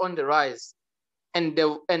was on the rise, and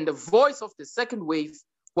the voice of the second wave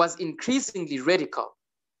was increasingly radical.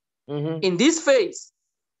 In this phase,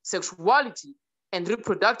 sexuality and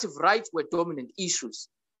reproductive rights were dominant issues.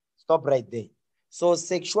 Stop right there. So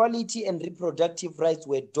sexuality and reproductive rights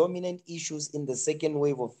were dominant issues in the second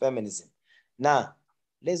wave of feminism. Now,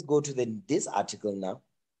 let's go to this article now.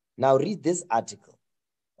 Now read this article.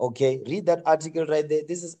 Okay, read that article right there.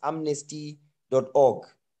 This is amnesty.org.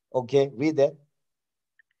 Okay, read that.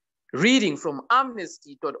 Reading from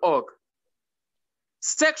amnesty.org.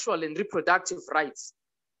 Sexual and reproductive rights.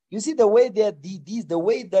 You see the way the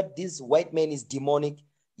way that this white man is demonic.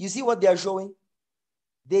 You see what they are showing?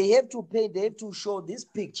 They have to show this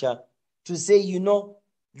picture to say, you know,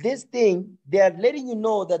 this thing, they are letting you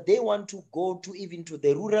know that they want to go to even to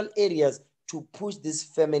the rural areas to push this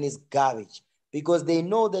feminist garbage, because they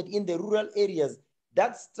know that in the rural areas,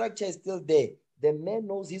 that structure is still there. The man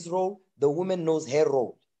knows his role, the woman knows her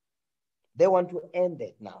role. They want to end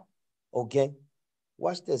that now. Okay,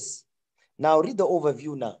 watch this. Now read the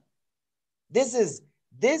overview now.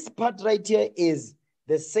 This part right here is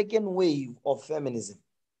the second wave of feminism.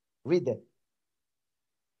 Read that.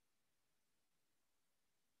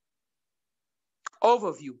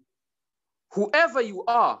 Overview. Whoever you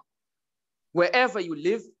are, wherever you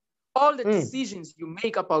live, all the decisions you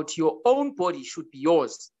make about your own body should be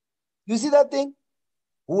yours. You see that thing?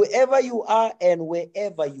 Whoever you are and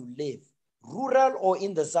wherever you live, rural or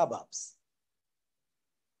in the suburbs,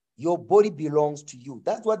 your body belongs to you.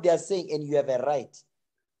 That's what they are saying, and you have a right.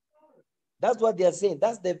 That's what they are saying.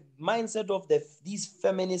 That's the mindset of these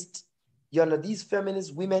feminists, you know, these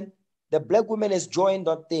feminist women. The black woman has joined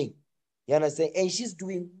that thing. You understand? And she's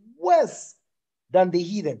doing worse than the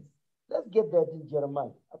heathen. Let's get that in Jeremiah.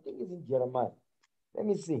 I think it's in Jeremiah. Let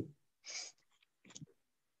me see.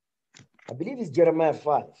 I believe it's Jeremiah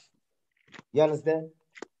 5. You understand?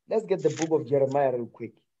 Let's get the book of Jeremiah real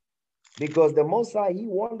quick. Because the Most High, he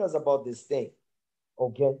warned us about this thing.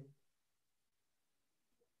 Okay?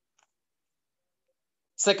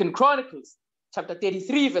 2 Chronicles chapter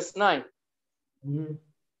 33, verse 9.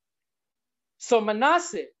 So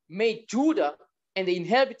Manasseh made Judah and the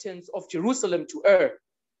inhabitants of Jerusalem to err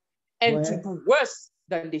and to do worse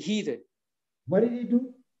than the heathen. What did he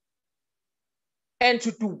do? And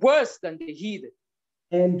to do worse than the heathen.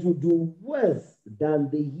 And to do worse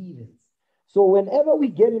than the heathens. So whenever we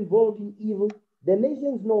get involved in evil, the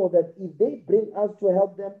nations know that if they bring us to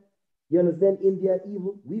help them, you understand, in their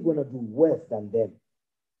evil, we're going to do worse than them.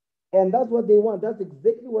 And that's what they want. That's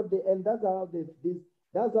exactly what and that's how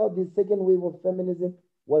this second wave of feminism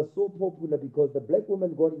was so popular, because the black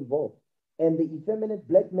woman got involved and the effeminate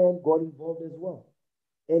black man got involved as well.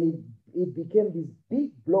 And it became this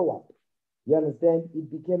big blow up. You understand? It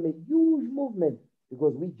became a huge movement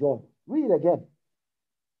because we joined. Read it again.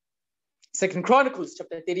 2 Chronicles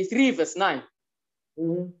chapter 33, verse 9.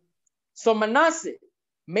 So Manasseh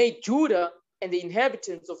made Judah and the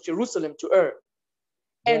inhabitants of Jerusalem to err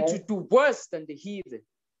and to do worse than the heathen,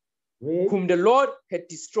 whom the Lord had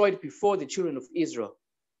destroyed before the children of Israel.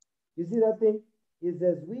 You see that thing? It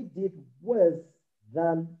says we did worse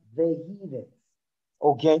than the heathen.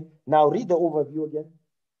 Okay, now read the overview again.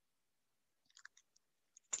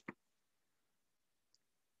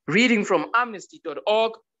 Reading from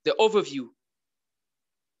amnesty.org, the overview.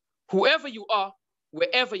 Whoever you are,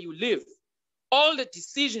 wherever you live, all the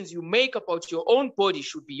decisions you make about your own body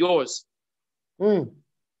should be yours. Go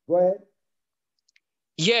ahead.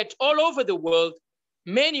 Yet all over the world,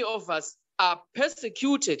 many of us are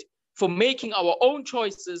persecuted for making our own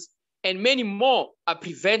choices, and many more are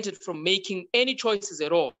prevented from making any choices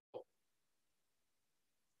at all.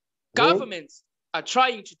 Governments are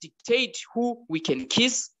trying to dictate who we can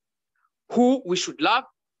kiss, who we should love,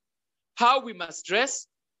 how we must dress,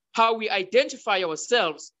 how we identify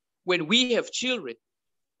ourselves when we have children,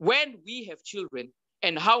 and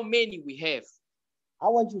how many we have. I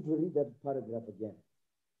want you to read that paragraph again.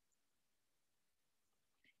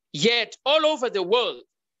 Yet all over the world,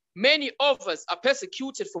 many of us are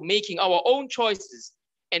persecuted for making our own choices,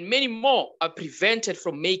 and many more are prevented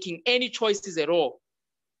from making any choices at all.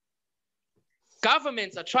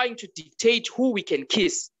 Governments are trying to dictate who we can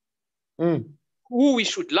kiss, who we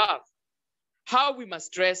should love, how we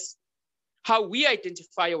must dress, how we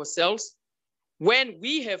identify ourselves, when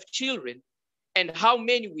we have children, and how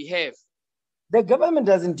many we have. The government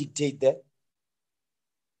doesn't dictate that.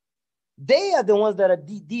 They are the ones that are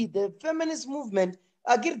the feminist movement.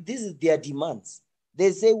 Again, this is their demands.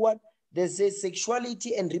 They say what? They say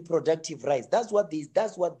sexuality and reproductive rights. That's what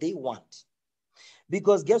they want.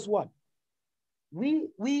 Because guess what? We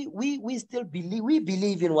still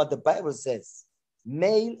believe in what the Bible says.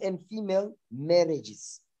 Male and female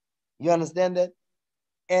marriages. You understand that?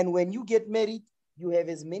 And when you get married, you have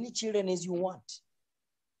as many children as you want.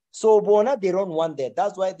 So Bona, they don't want that.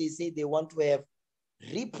 That's why they say they want to have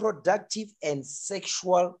reproductive and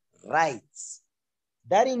sexual rights.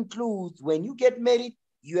 That includes when you get married,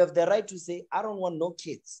 you have the right to say, I don't want no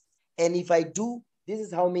kids. And if I do, this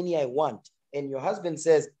is how many I want. And your husband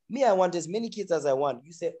says, me, I want as many kids as I want.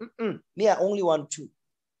 You say, me, I only want 2.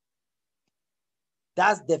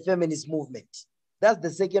 That's the feminist movement. That's the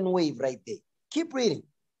second wave right there. Keep reading.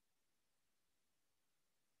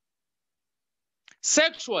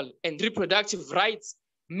 Sexual and reproductive rights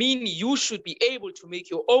mean you should be able to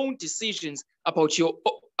make your own decisions about your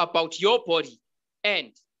body.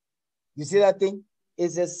 And you see that thing?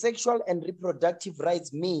 Is a sexual and reproductive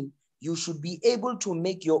rights mean you should be able to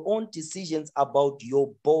make your own decisions about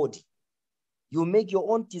your body. You make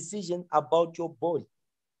your own decision about your body.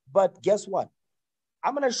 But guess what?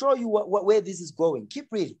 I'm going to show you where this is going. Keep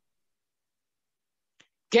reading.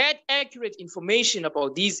 Get accurate information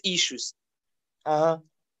about these issues.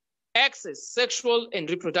 Access sexual and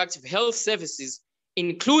reproductive health services,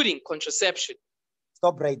 including contraception.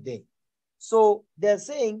 Stop right there. So they're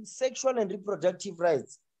saying sexual and reproductive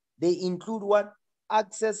rights. They include what?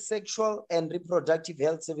 Access sexual and reproductive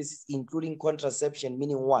health services, including contraception,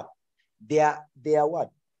 meaning what? They are what?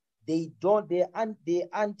 They're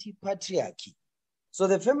anti-patriarchy. So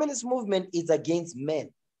the feminist movement is against men.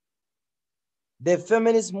 The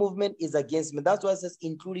feminist movement is against men. That's why it says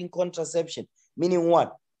including contraception, meaning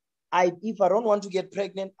what? If I don't want to get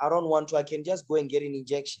pregnant, I can just go and get an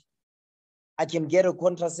injection. I can get a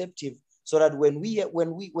contraceptive so that when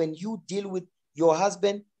you deal with your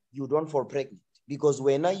husband, you don't fall pregnant. Because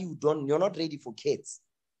you're not ready for kids.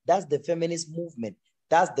 That's the feminist movement.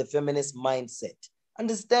 That's the feminist mindset.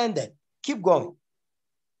 Understand that. Keep going.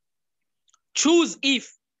 Choose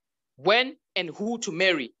if, when, and who to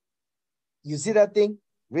marry. You see that thing?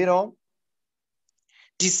 Read on.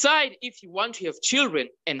 Decide if you want to have children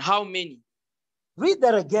and how many. Read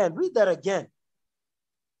that again. Read that again.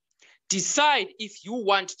 Decide if you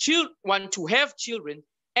want to have children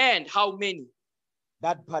and how many.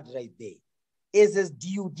 That part right there. It says, do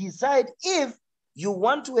you decide if you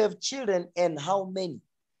want to have children and how many?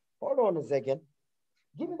 Hold on a second.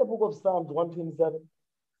 Give me the book of Psalms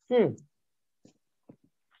 127.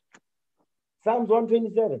 Psalms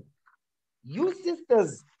 127. You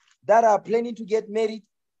sisters that are planning to get married,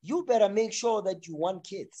 you better make sure that you want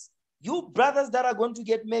kids. You brothers that are going to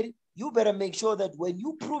get married, you better make sure that when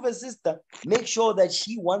you prove a sister, make sure that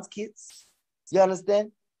she wants kids. You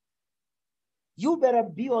understand? You better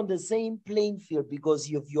be on the same playing field, because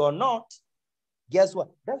if you're not, guess what?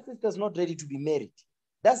 That sister's not ready to be married.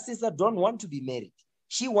 That sister don't want to be married.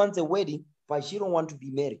 She wants a wedding, but she don't want to be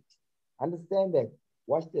married. Understand that?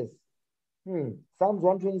 Watch this. Psalms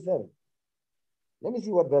 127. Let me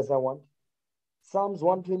see what verse I want. Psalms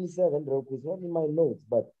 127, it's not in my notes,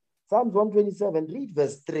 but Psalms 127, read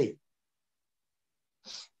verse 3.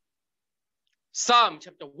 Psalm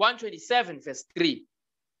chapter 127, verse 3.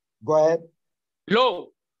 Go ahead.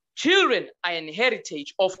 Lo, children are an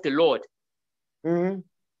heritage of the Lord, and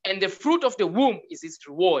the fruit of the womb is his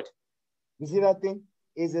reward. You see that thing?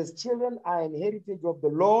 It says, children are an heritage of the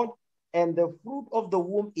Lord, and the fruit of the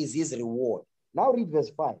womb is his reward. Now read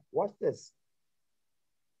verse 5. Watch this.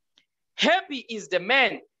 Happy is the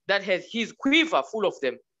man that has his quiver full of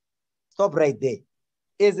them. Stop right there.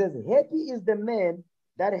 It says, happy is the man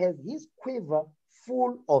that has his quiver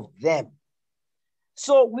full of them.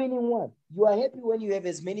 So meaning what? You are happy when you have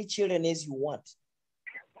as many children as you want.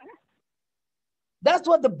 That's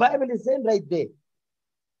what the Bible is saying right there.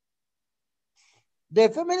 The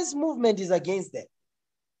feminist movement is against that.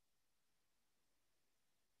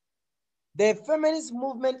 The feminist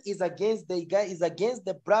movement is against the guy, is against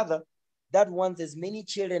the brother that wants as many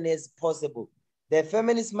children as possible. The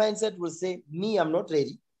feminist mindset will say, me, I'm not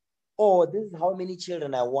ready. Or this is how many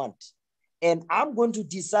children I want. And I'm going to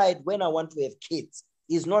decide when I want to have kids.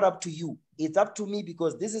 It's not up to you. It's up to me,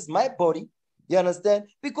 because this is my body. You understand?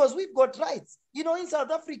 Because we've got rights. You know, in South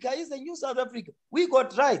Africa, it's a new South Africa. We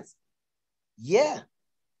got rights. Yeah.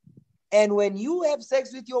 And when you have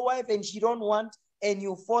sex with your wife and she don't want, and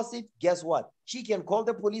you force it, guess what? She can call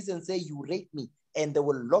the police and say, you raped me, and they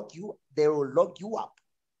will lock you up.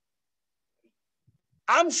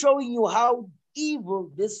 I'm showing you how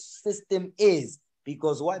evil this system is.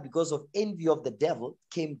 Because why? Because of envy of the devil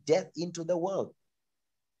came death into the world.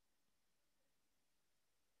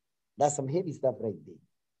 That's some heavy stuff right there.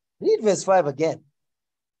 Read verse 5 again.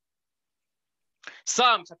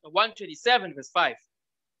 Psalm chapter 127, verse 5.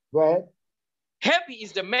 Go ahead. Happy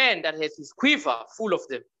is the man that has his quiver full of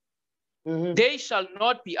them. They shall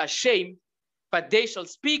not be ashamed but they shall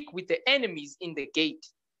speak with the enemies in the gate.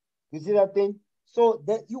 You see that thing? So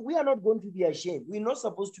that we are not going to be ashamed. We're not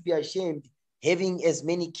supposed to be ashamed having as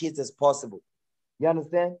many kids as possible. You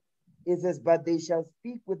understand? It says, but they shall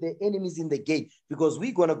speak with the enemies in the gate, because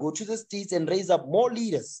we're going to go to the streets and raise up more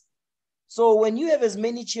leaders. So when you have as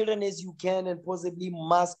many children as you can and possibly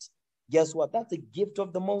must, guess what? That's a gift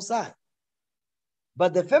of the Most High.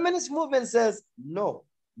 But the feminist movement says, no,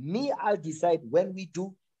 me, I'll decide when we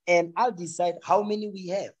do, and I'll decide how many we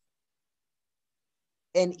have.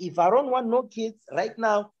 And if I don't want no kids right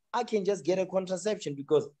now, I can just get a contraception,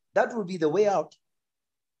 because that will be the way out.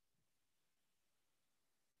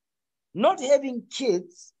 Not having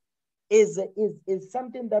kids is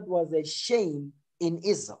something that was a shame in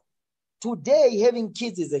Israel. Today, having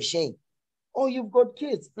kids is a shame. Oh, you've got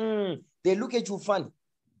kids. They look at you funny.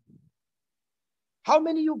 How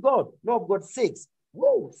many you got? No, I've got 6.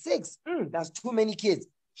 Whoa, 6. That's too many kids.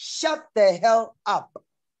 Shut the hell up.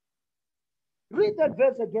 Read that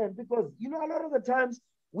verse again, because you know, a lot of the times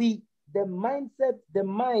the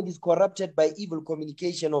mind is corrupted by evil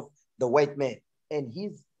communication of the white man and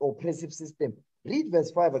his oppressive system. Read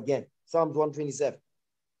verse 5 again, Psalms 127.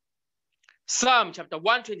 Psalm chapter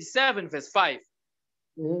 127, verse 5.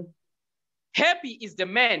 Happy is the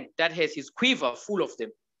man that has his quiver full of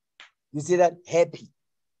them. You see that? Happy.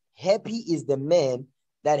 Happy is the man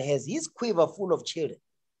that has his quiver full of children.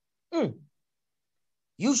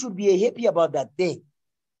 You should be happy about that thing.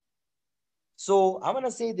 So I'm going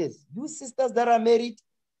to say this. You sisters that are married,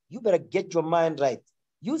 you better get your mind right.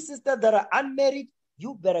 You sisters that are unmarried,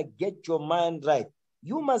 you better get your mind right.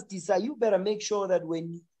 You must decide. You better make sure that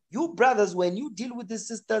when you brothers, when you deal with the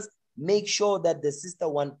sisters, make sure that the sister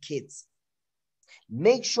wants kids.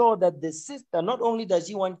 Make sure that the sister, not only does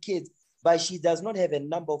she want kids, but she does not have a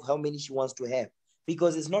number of how many she wants to have,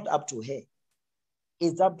 because it's not up to her.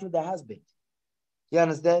 It's up to the husband. You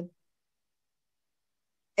understand?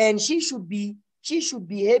 And she should be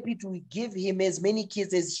happy to give him as many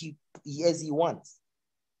kids as he wants.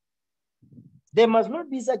 There must not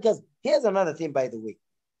be such as, here's another thing, by the way,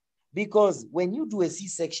 because when you do a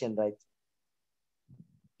C-section, right,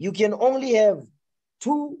 you can only have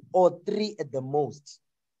 2 or 3 at the most,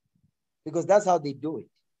 because that's how they do it.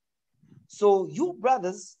 So you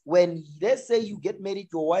brothers, when let's say you get married,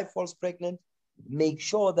 your wife falls pregnant, make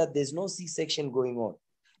sure that there's no C-section going on.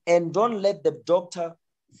 And don't let the doctor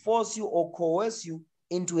force you or coerce you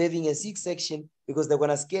into having a C-section, because they're going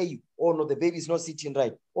to scare you. Oh no, the baby's not sitting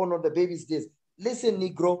right. Oh no, the baby's this. Listen,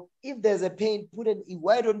 Negro, if there's a pain,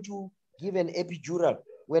 why don't you give an epidural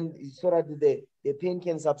so that the pain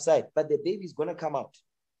can subside? But the baby's going to come out.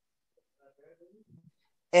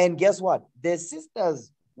 And guess what? The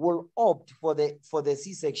sisters will opt for the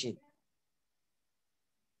C-section.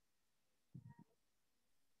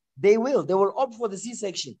 They will opt for the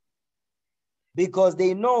C-section, because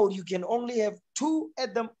they know you can only have 2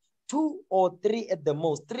 or 3 at the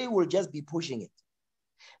most. 3 will just be pushing it.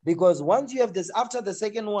 Because once you have this, after the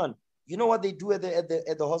second one, you know what they do at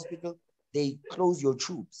the hospital? They close your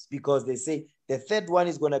tubes, because they say the third one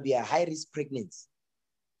is going to be a high-risk pregnancy.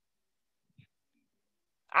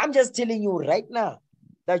 I'm just telling you right now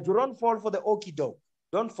that you don't fall for the okie doke.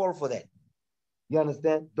 Don't fall for that. You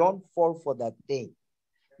understand? Don't fall for that thing.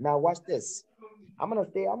 Now watch this. I'm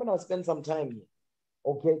gonna spend some time here.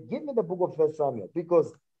 Okay, give me the book of 1 Samuel,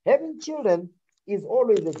 because having children is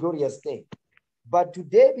always a glorious thing. But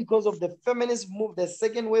today, because of the feminist move, the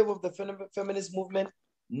second wave of the feminist movement,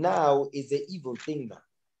 now is an evil thing now.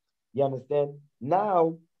 You understand?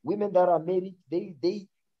 Now, women that are married, they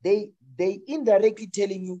indirectly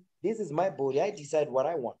telling you, this is my body, I decide what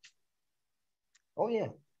I want. Oh yeah.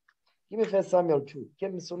 Give me 1 Samuel 2.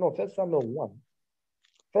 1 Samuel 1.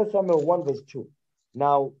 1 Samuel 1 verse 2.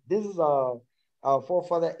 Now, this is our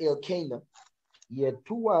forefather Elkanah. He had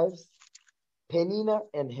 2 wives, Peninnah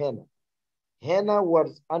and Hannah. Hannah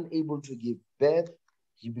was unable to give birth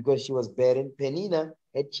because she was barren. Peninnah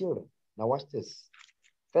had children. Now watch this.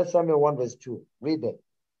 1 Samuel 1 verse 2. Read that.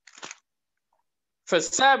 1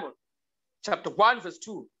 Samuel chapter 1 verse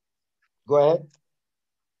 2. Go ahead.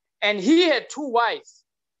 And he had 2 wives.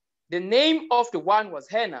 The name of the one was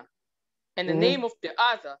Hannah, and the name of the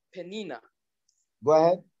other Peninnah. Go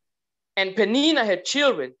ahead. And Peninnah had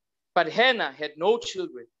children, but Hannah had no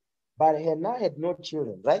children. But Hannah had no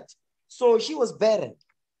children, right? So she was barren.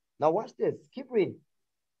 Now watch this. Keep reading.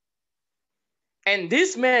 And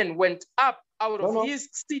this man went up out of his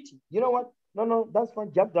city. You know what? No, that's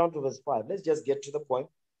fine. Jump down to verse 5. Let's just get to the point.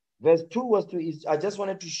 Verse 2 was I just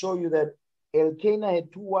wanted to show you that Elkanah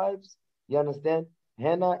had 2 wives. You understand?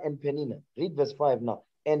 Hannah and Peninnah. Read verse 5 now.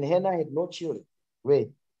 And Hannah had no children.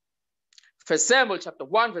 Read. 1 Samuel chapter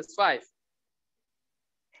 1, verse 5.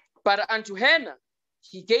 But unto Hannah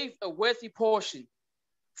he gave a worthy portion,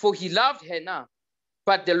 for he loved Hannah,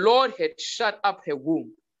 but the Lord had shut up her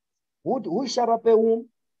womb. Who shut up her womb?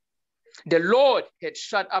 The Lord had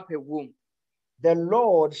shut up her womb. The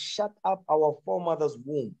Lord shut up our foremothers'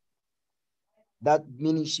 womb. That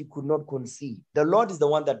meaning she could not conceive. The Lord is the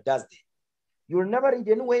one that does that. You'll never read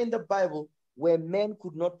anywhere in the Bible where men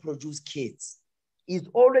could not produce kids. It's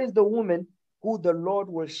always the woman who the Lord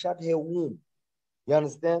will shut her womb. You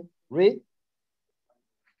understand? Read.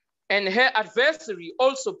 And her adversary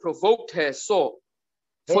also provoked her sore,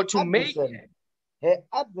 for to make her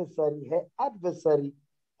adversary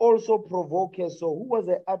also provoked her sore. Who was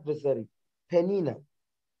her adversary? Peninnah.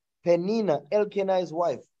 Peninnah, Elkanah's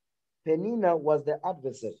wife. Peninnah was the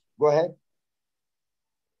adversary. Go ahead.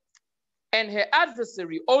 And her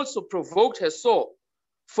adversary also provoked her sore,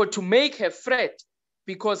 for to make her fret,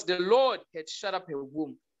 because the Lord had shut up her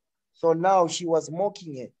womb. So now she was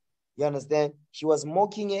mocking her. You understand? She was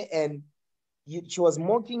mocking her and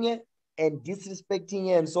disrespecting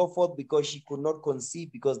her and so forth because she could not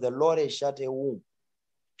conceive because the Lord had shut her womb.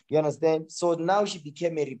 You understand? So now she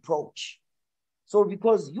became a reproach. So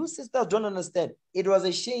because you sisters don't understand, it was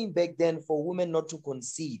a shame back then for women not to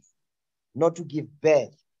conceive, not to give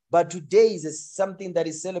birth. But today is something that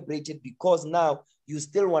is celebrated because now you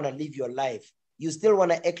still want to live your life. You still want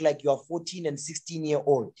to act like you're 14 and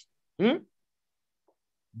 16-year-old.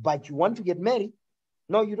 But you want to get married?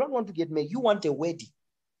 No, you don't want to get married. You want a wedding,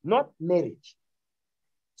 not marriage.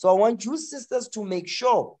 So I want you sisters to make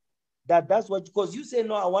sure that that's what, because you say,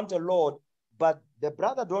 no, I want a Lord, but the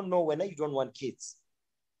brother don't know when you don't want kids.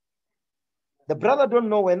 The brother don't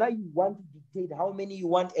know when you want to dictate how many you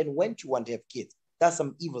want and when you want to have kids. That's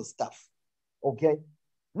some evil stuff. Okay?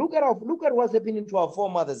 Look at what's happening to our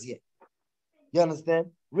foremothers here. You understand?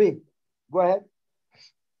 Read. Go ahead.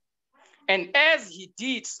 And as he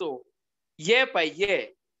did so, year by year,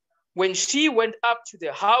 when she went up to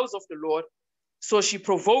the house of the Lord, so she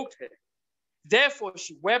provoked her. Therefore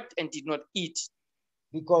she wept and did not eat.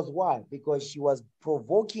 Because why? Because she was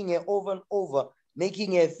provoking her over and over,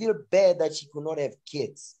 making her feel bad that she could not have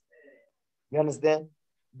kids. You understand?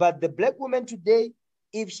 But the black woman today,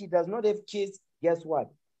 if she does not have kids, guess what?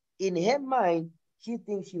 In her mind, she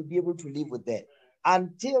thinks she'll be able to live with that.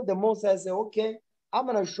 Until the Most High say, okay, I'm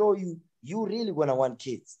going to show you, you really going to want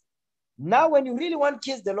kids. Now, when you really want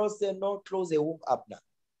kids, the Lord said, no, close the womb up now.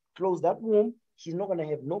 Close that womb. She's not going to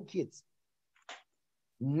have no kids.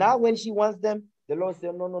 Now, when she wants them, the Lord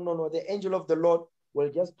said, no. The angel of the Lord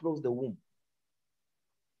will just close the womb.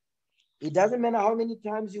 It doesn't matter how many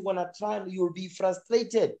times you're going to try and you'll be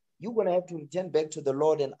frustrated. You're going to have to return back to the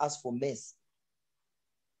Lord and ask for mercy.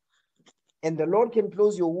 And the Lord can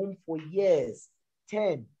close your womb for years,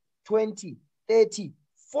 10, 20, 30,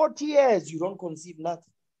 40 years. You don't conceive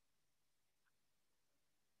nothing.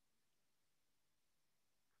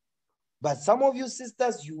 But some of you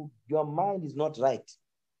sisters, your mind is not right.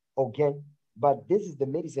 Okay? But this is the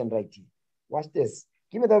medicine right here. Watch this.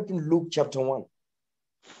 Give me that in Luke chapter 1.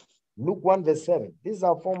 Luke 1 verse 7. This is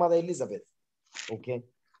our foremother Elizabeth. Okay?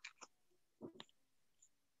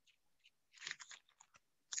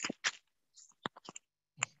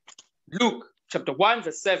 Luke chapter 1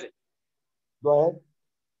 verse 7. Go ahead.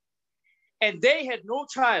 And they had no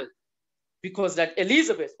child because that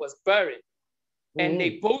Elizabeth was barren, and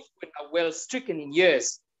they both were well stricken in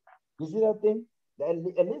years. You see that thing?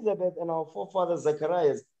 Elizabeth and our forefather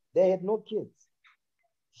Zacharias, they had no kids.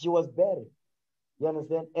 She was barren. You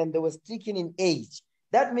understand? And they were stricken in age.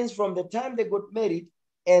 That means from the time they got married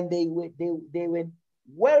and they went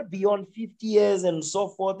well beyond 50 years and so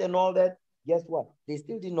forth and all that, guess what? They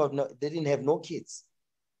still they didn't have no kids.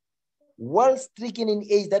 Well stricken in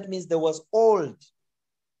age, that means they was old.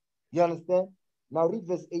 You understand? Now read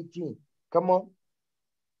verse 18. Come on.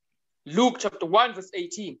 Luke chapter 1 verse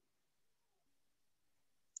 18.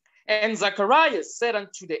 And Zacharias said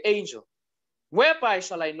unto the angel, whereby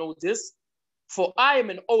shall I know this? For I am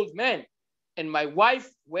an old man, and my wife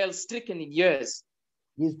well stricken in years.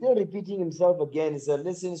 He's still repeating himself again. He said,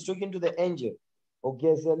 listen, he's talking to the angel.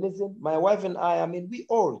 Okay, so listen, my wife and I mean, we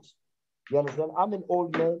old. You understand? I'm an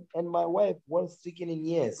old man, and my wife well stricken in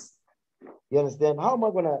years. You understand? How am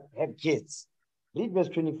I going to have kids? Read verse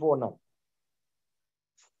 24 now.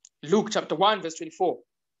 Luke chapter 1 verse 24.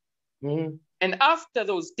 And after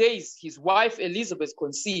those days, his wife Elizabeth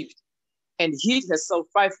conceived and hid herself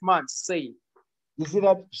 5 months, saying. You see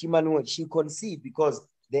that? She conceived because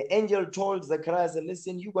the angel told Zacharias,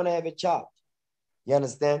 listen, you're going to have a child. You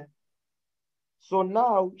understand? So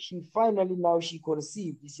now she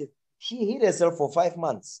conceived. She hid herself for 5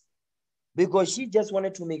 months. because she just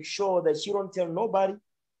wanted to make sure that she don't tell nobody,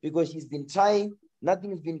 because she's been trying,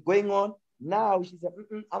 nothing's been going on. Now she said,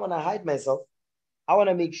 I'm going to hide myself. I want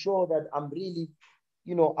to make sure that I'm really,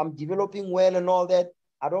 I'm developing well and all that.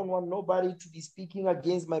 I don't want nobody to be speaking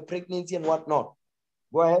against my pregnancy and whatnot.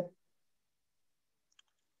 Go ahead.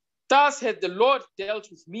 Thus had the Lord dealt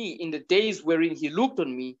with me in the days wherein he looked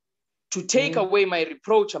on me to take away my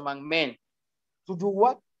reproach among men. To do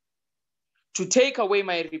what? To take away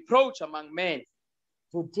my reproach among men.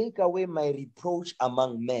 To take away my reproach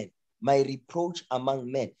among men. My reproach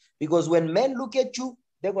among men. Because when men look at you,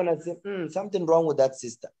 they're going to say, something wrong with that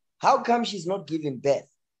sister. How come she's not giving birth?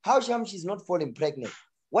 How come she's not falling pregnant?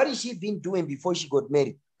 What has she been doing before she got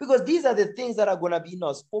married? Because these are the things that are going to be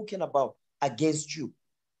now spoken about against you.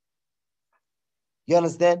 You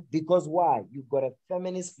understand? Because why? You've got a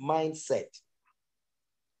feminist mindset.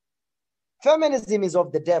 Feminism is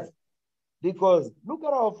of the devil. Because look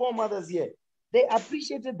at our foremothers here. They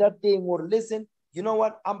appreciated that thing or listen, you know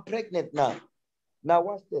what? I'm pregnant now. Now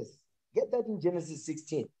watch this. Get that in Genesis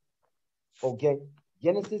 16. Okay.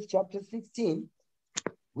 Genesis chapter 16.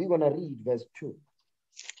 We're going to read verse 2.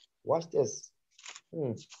 Watch this.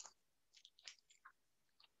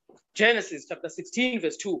 Genesis chapter 16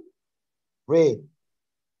 verse 2. Read.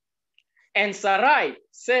 And Sarai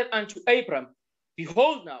said unto Abram,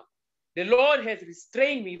 behold now, the Lord hath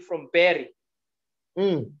restrained me from bearing.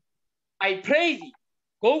 I pray thee,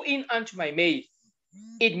 go in unto my maid.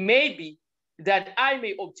 It may be that I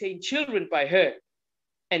may obtain children by her.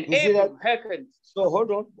 And Abram hearkened. So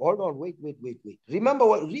hold on, wait. Remember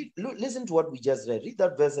listen to what we just read. Read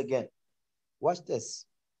that verse again. Watch this.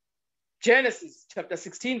 Genesis chapter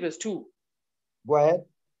 16 verse 2. Go ahead.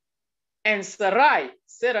 And Sarai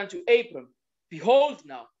said unto Abram, behold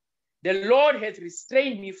now, the Lord hath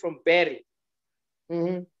restrained me from bearing.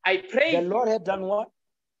 I pray. The Lord had done what?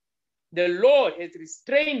 The Lord hath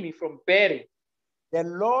restrained me from bearing. The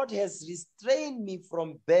Lord has restrained me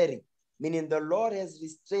from bearing. Meaning the Lord has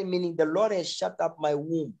restrained, meaning the Lord has shut up my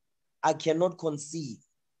womb. I cannot conceive.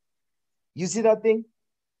 You see that thing?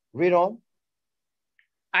 Read on.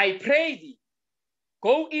 I pray thee,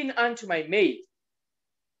 go in unto my maid.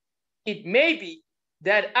 It may be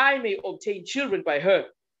that I may obtain children by her.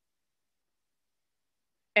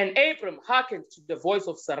 And Abram hearkened to the voice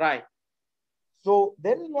of Sarai. So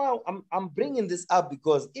that is why I'm bringing this up,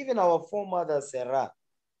 because even our foremother Sarah,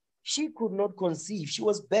 she could not conceive. She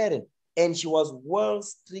was barren and she was well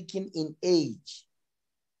stricken in age.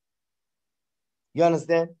 You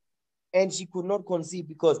understand? And she could not conceive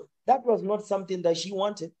because that was not something that she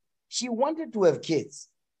wanted. She wanted to have kids.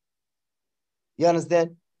 You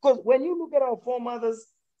understand? Because when you look at our foremothers,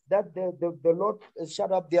 that the Lord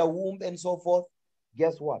shut up their womb and so forth,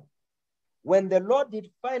 guess what? When the Lord did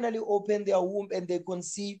finally open their womb and they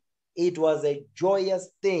conceived, it was a joyous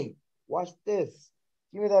thing. Watch this.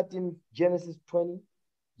 Give me that in Genesis 20,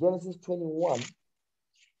 Genesis 21.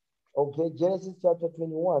 Okay, Genesis chapter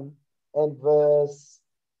 21 and read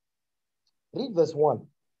verse 1.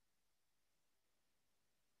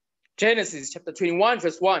 Genesis chapter 21,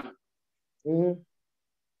 verse 1.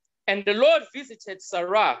 And the Lord visited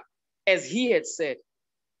Sarah as he had said,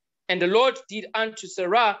 and the Lord did unto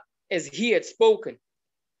Sarah as he had spoken.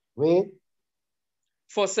 Read.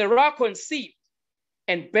 For Sarah conceived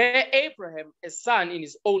and bare Abraham a son in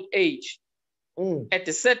his old age, at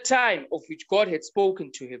the set time of which God had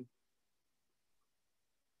spoken to him.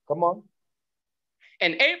 Come on.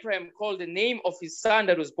 And Abraham called the name of his son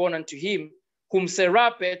that was born unto him, whom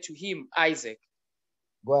Sarah bare to him, Isaac.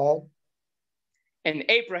 Go ahead. And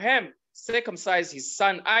Abraham circumcised his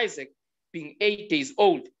son Isaac, being 8 days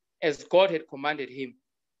old, as God had commanded him.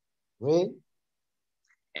 Read.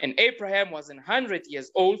 And Abraham was 100 years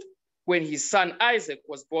old when his son Isaac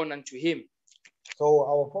was born unto him. So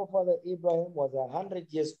our forefather Abraham was 100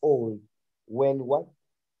 years old when what?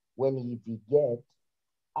 When he begat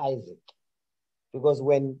Isaac. Because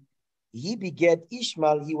when he begat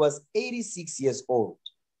Ishmael, he was 86 years old.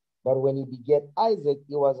 But when he begat Isaac,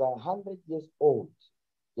 he was 100 years old.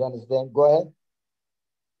 You understand? Go ahead.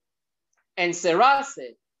 And Sarah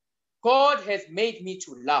said, God has made me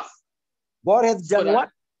to laugh. God has done what?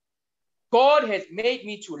 God has made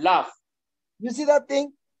me to laugh. You see that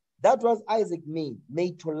thing? That was Isaac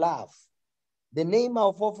made to laugh. The name of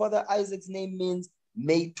our forefather Isaac's name means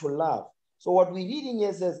made to laugh. So what we're reading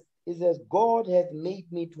here says, it says, God hath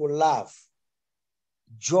made me to laugh.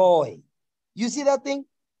 Joy. You see that thing?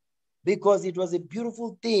 Because it was a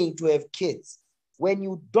beautiful thing to have kids. When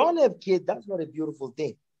you don't have kids, that's not a beautiful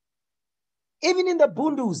thing. Even in the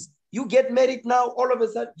Bundus, you get married now, all of a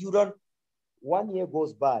sudden, you don't. 1 year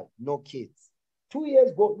goes by, no kids. 2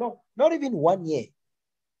 years go, no, not even 1 year.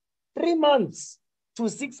 3 months to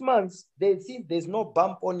 6 months, they see there's no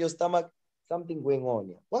bump on your stomach, something going on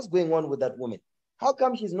here. What's going on with that woman? How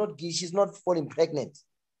come she's not falling pregnant?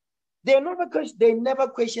 They never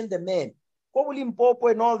question the man.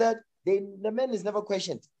 And all that, the man is never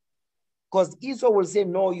questioned. Because Esau will say,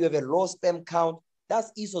 no, you have a low sperm count.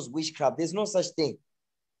 That's Esau's witchcraft. There's no such thing.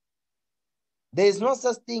 There is no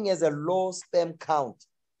such thing as a low sperm count.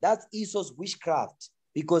 That's Esau's witchcraft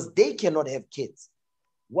because they cannot have kids.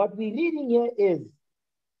 What we're reading here is,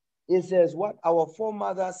 it says what our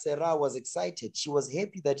foremother Sarah was excited. She was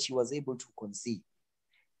happy that she was able to conceive.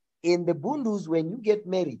 In the Bundus, when you get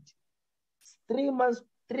married, 3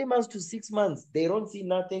 months to 6 months, they don't see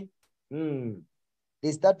nothing.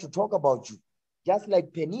 They start to talk about you. Just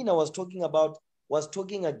like Penina was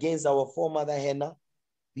talking against our foremother Hannah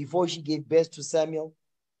before she gave birth to Samuel.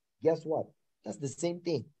 Guess what? That's the same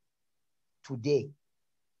thing today.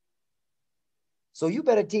 So you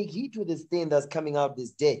better take heed to this thing that's coming out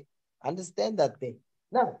this day. Understand that thing.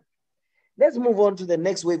 Now, let's move on to the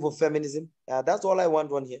next wave of feminism. That's all I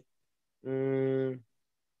want on here.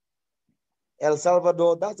 El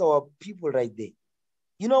Salvador, that's our people right there.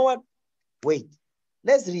 You know what? Wait,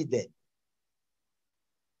 let's read that.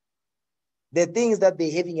 The things that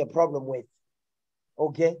they're having a problem with.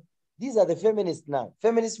 Okay? These are the feminists now.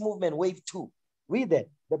 Feminist movement, wave 2. Read that,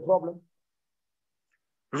 the problem.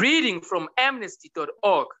 Reading from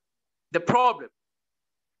amnesty.org, the problem.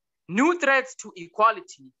 New threats to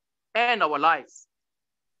equality and our lives.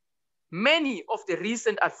 Many of the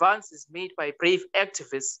recent advances made by brave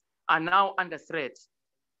activists are now under threat.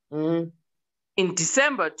 In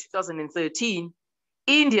December 2013,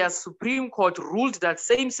 India's Supreme Court ruled that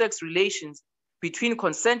same-sex relations between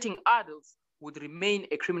consenting adults would remain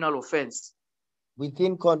a criminal offense.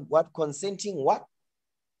 Within consenting what?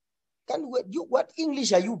 What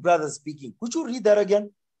English are you brothers speaking? Could you read that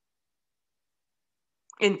again?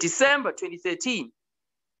 In December 2013,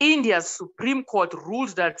 India's Supreme Court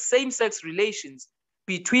ruled that same-sex relations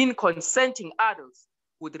between consenting adults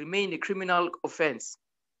would remain a criminal offense.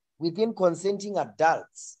 Within consenting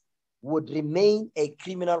adults would remain a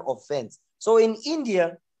criminal offense. So in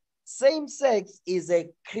India, same-sex is a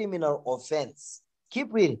criminal offense.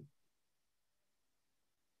 Keep reading.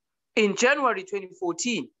 In January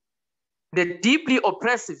 2014, the deeply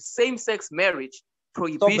oppressive same-sex marriage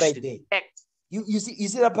prohibition act. You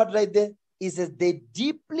see that part right there? It says the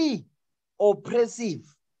deeply oppressive.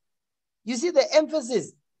 You see the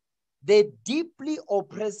emphasis? The deeply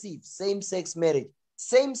oppressive same-sex marriage.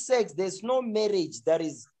 Same-sex, there's no marriage that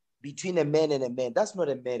is between a man and a man. That's not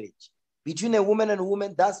a marriage. Between a woman and a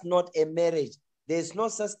woman, that's not a marriage. There's no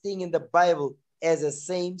such thing in the Bible as a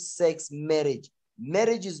same-sex marriage.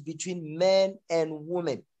 Marriage is between man and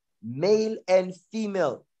woman, male and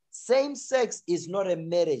female. Same-sex is not a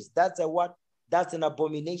marriage. That's a what? That's an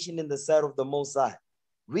abomination in the sight of the Most High.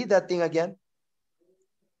 Read that thing again.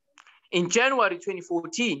 In January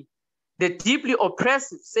 2014, the deeply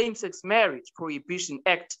oppressive same-sex marriage prohibition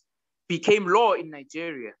act became law in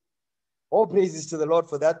Nigeria. All praises to the Lord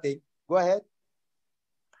for that thing. Go ahead.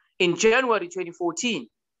 In January 2014,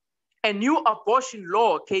 a new abortion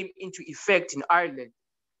law came into effect in Ireland.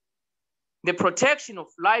 The Protection of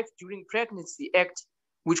Life During Pregnancy Act,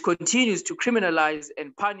 which continues to criminalize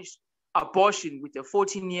and punish abortion with a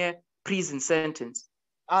 14-year prison sentence.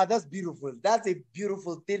 That's beautiful. That's a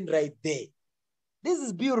beautiful thing right there. This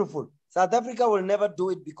is beautiful. South Africa will never do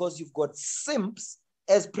it because you've got simps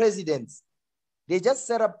as presidents. They just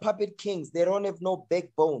set up puppet kings. They don't have no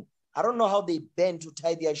backbone. I don't know how they bend to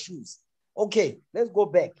tie their shoes. Okay, let's go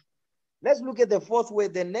back. Let's look at the fourth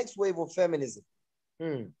wave, the next wave of feminism.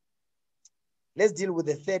 Let's deal with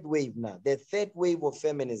the third wave now. The third wave of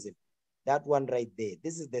feminism. That one right there.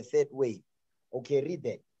 This is the third wave. Okay, read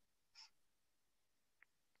that.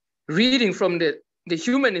 Reading from the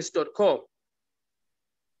humanist.com.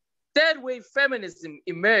 Third wave feminism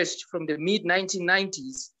emerged from the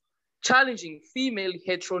mid-1990s, challenging female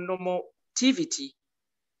heteronormativity.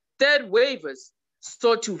 Third wavers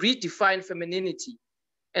sought to redefine femininity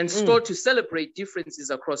and sought to celebrate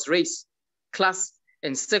differences across race, class,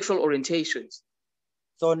 and sexual orientations.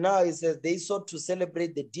 So now it says they sought to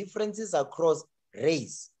celebrate the differences across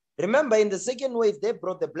race. Remember, in the second wave, they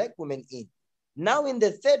brought the black women in. Now in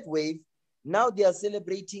the third wave, now they are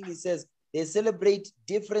celebrating, it says, they celebrate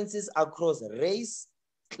differences across race,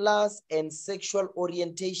 class, and sexual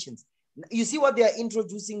orientations. You see what they are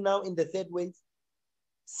introducing now in the third wave?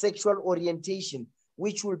 Sexual orientation,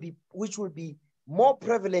 which will be more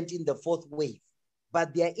prevalent in the fourth wave.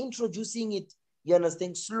 But they are introducing it, you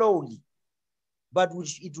understand, slowly. but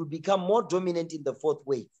which it will become more dominant in the fourth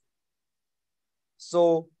wave.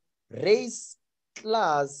 So race,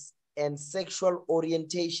 class, and sexual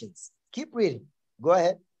orientations. Keep reading. Go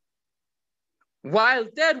ahead. While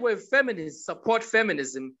third wave feminists support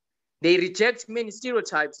feminism, they reject many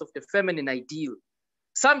stereotypes of the feminine ideal,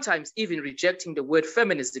 sometimes even rejecting the word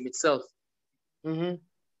feminism itself.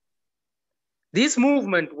 This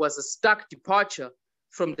movement was a stark departure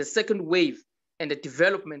from the second wave, and the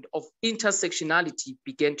development of intersectionality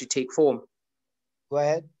began to take form. Go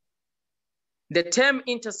ahead. The term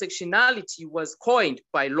intersectionality was coined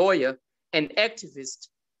by lawyer and activist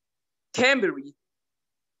Camberry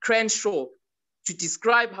Crenshaw to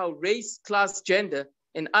describe how race, class, gender,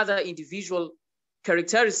 and other individual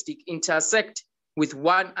characteristics intersect with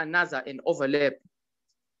one another and overlap.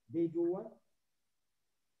 They do what?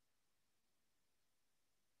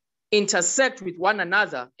 Intersect with one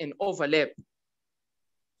another and overlap.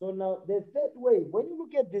 So now the third wave, when you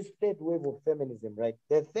look at this third wave of feminism, right?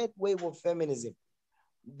 The third wave of feminism,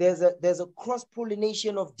 there's a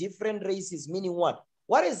cross-pollination of different races, meaning what?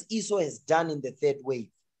 What has Esau has done in the third wave?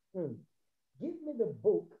 Give me the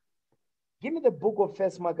book. Give me the book of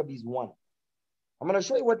First Maccabees 1. I'm going to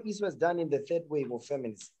show you what Esau has done in the third wave of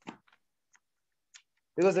feminism.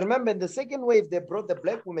 Because remember, in the second wave, they brought the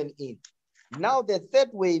black women in. Now the third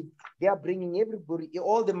wave, they are bringing everybody,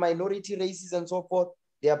 all the minority races and so forth,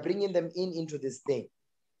 they are bringing them into this thing.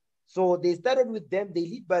 So they started with them, they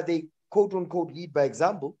lead by the quote unquote lead by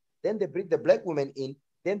example, then they bring the black women in,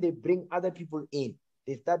 then they bring other people in.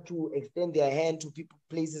 They start to extend their hand to people,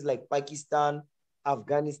 places like Pakistan,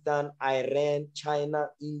 Afghanistan, Iran, China,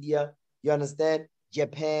 India, you understand?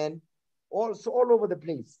 Japan, also all over the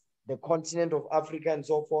place, the continent of Africa and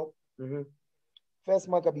so forth. First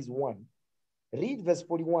Maccabees 1. Read verse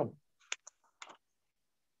 41.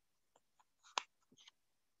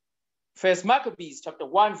 First Maccabees chapter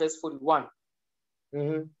 1, verse 41.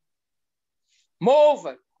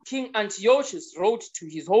 Moreover, King Antiochus wrote to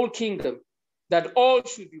his whole kingdom that all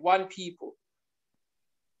should be one people,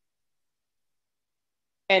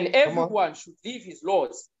 and everyone should leave his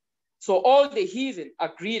laws. So all the heathen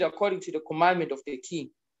agreed according to the commandment of the king.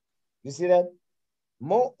 You see that?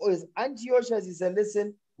 Antiochus is a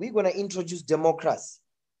listen, we're going to introduce democracy.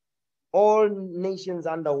 All nations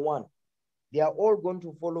under one. They are all going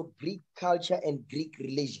to follow Greek culture and Greek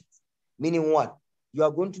religions. Meaning what? You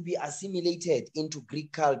are going to be assimilated into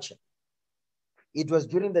Greek culture. It was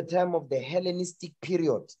during the time of the Hellenistic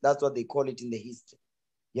period. That's what they call it in the history.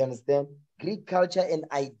 You understand? Greek culture and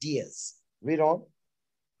ideas. Read on.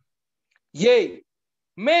 Yea,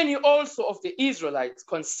 many also of the Israelites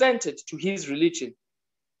consented to his religion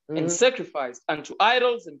and sacrificed unto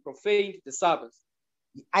idols and profaned the Sabbath.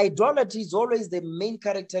 Idolatry is always the main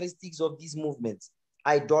characteristics of these movements.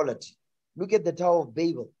 Idolatry. Look at the Tower of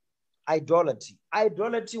Babel. Idolatry.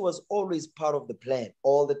 Idolatry was always part of the plan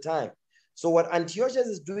all the time. So what Antiochus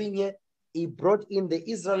is doing here, he brought in the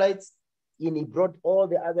Israelites and he brought all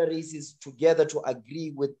the other races together to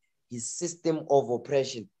agree with his system of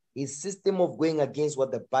oppression, his system of going against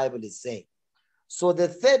what the Bible is saying. So the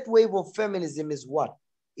third wave of feminism is what?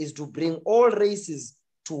 Is to bring all races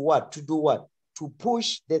to what? To do what? To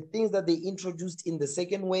push the things that they introduced in the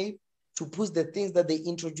second wave, to push the things that they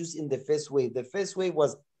introduced in the first wave. The first wave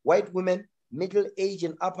was white women, middle-aged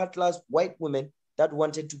and upper-class white women that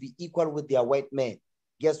wanted to be equal with their white men.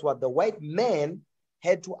 Guess what? The white men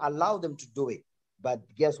had to allow them to do it. But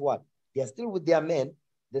guess what? They're still with their men.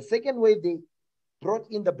 The second wave, they brought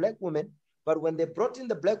in the black women, but when they brought in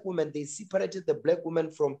the black women, they separated the black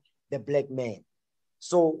woman from the black man.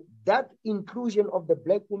 So that inclusion of the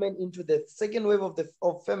black woman into the second wave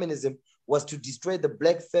of feminism was to destroy the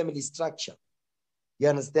black family structure. You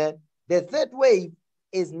understand? The third wave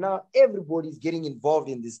is now everybody's getting involved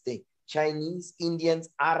in this thing. Chinese, Indians,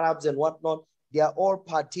 Arabs, and whatnot, they are all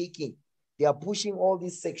partaking. They are pushing all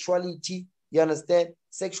this sexuality, you understand?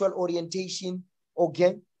 Sexual orientation,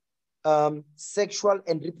 okay? Sexual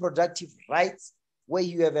and reproductive rights, where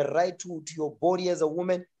you have a right to your body as a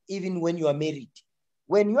woman, even when you are married.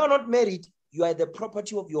 When you are not married, you are the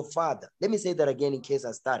property of your father. Let me say that again in case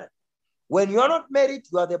I started. When you are not married,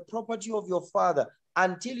 you are the property of your father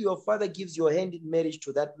until your father gives your hand in marriage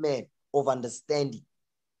to that man of understanding.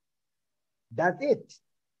 That's it.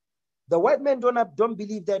 The white men don't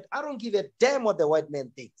believe that. I don't give a damn what the white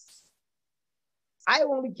man thinks. I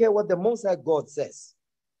only care what the Most High God says.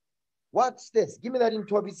 Watch this. Give me that in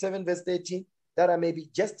Tobit 7 verse 13, that I may be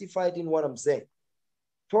justified in what I'm saying.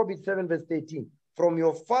 Tobit 7 verse 13. From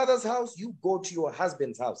your father's house, you go to your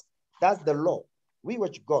husband's house. That's the law. We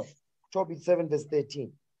what you got. Tobit 7 verse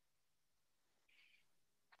 13.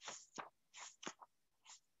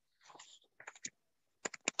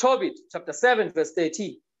 Tobit, chapter 7, verse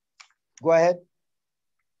 13. Go ahead.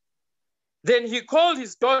 Then he called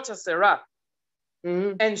his daughter Sarah,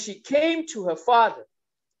 and she came to her father,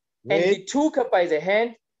 and he took her by the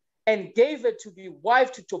hand and gave her to be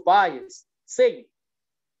wife to Tobias, saying,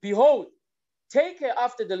 behold, take her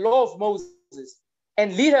after the law of Moses,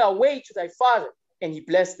 and lead her away to thy father. And he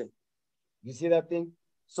blessed them. You see that thing?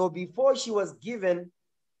 So before she was given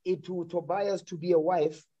it to Tobias to be a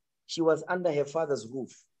wife, she was under her father's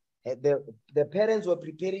roof. The parents were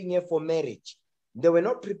preparing her for marriage. They were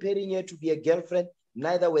not preparing her to be a girlfriend,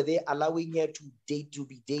 neither were they allowing her to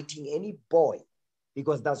be dating any boy,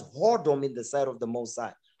 because that's whoredom in the sight of the Most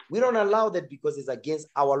High. We don't allow that because it's against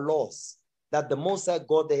our laws that the Most High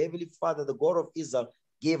God, the Heavenly Father, the God of Israel,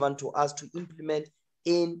 gave unto us to implement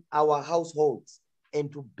in our households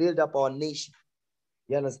and to build up our nation.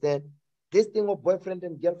 You understand? This thing of boyfriend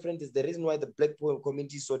and girlfriend is the reason why the black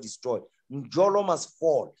community is so destroyed. Mjolo must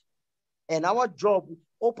fall. And our job,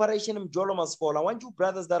 Operation Mjolo must fall. I want you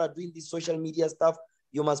brothers that are doing this social media stuff,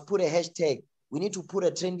 you must put a hashtag. We need to put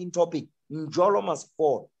a trending topic. Mjolo must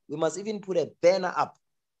fall. We must even put a banner up.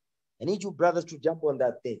 I need you brothers to jump on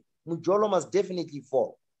that thing. Mjolo must definitely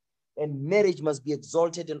fall. And marriage must be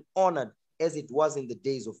exalted and honored as it was in the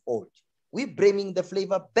days of old. We're bringing the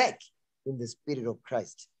flavor back in the spirit of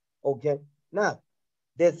Christ. Okay? Now,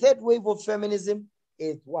 the third wave of feminism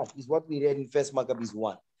is what? Is what we read in 1 Maccabees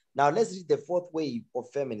 1. Now, let's read the fourth wave of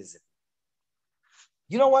feminism.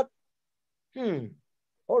 You know what?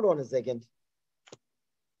 Hold on a second.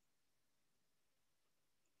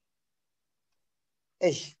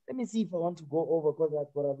 Let me see if I want to go over, because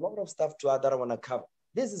I've got a lot of stuff that I want to cover.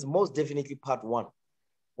 This is most definitely part 1.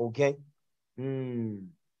 Okay? You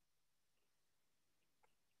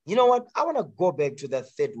know what? I want to go back to that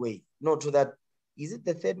third wave. No, to that, is it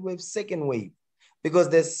the third wave? Second wave. Because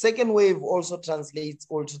the second wave also translates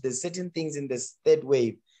also the certain things in this third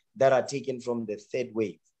wave that are taken from the third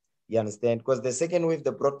wave. You understand? Because the second wave,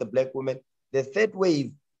 they brought the black women. The third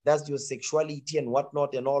wave, that's your sexuality and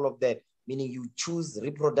whatnot and all of that, meaning you choose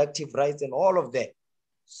reproductive rights and all of that.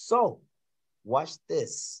 So, watch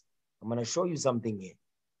this. I'm going to show you something here.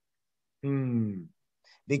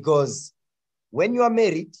 Because when you are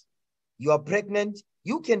married, you are pregnant,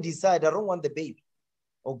 you can decide, I don't want the baby.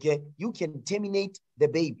 Okay? You can terminate the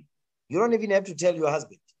baby. You don't even have to tell your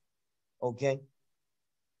husband. Okay?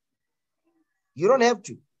 You don't have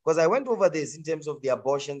to. Because I went over this in terms of the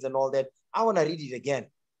abortions and all that. I want to read it again.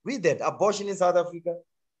 Read that. Abortion in South Africa.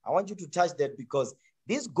 I want you to touch that because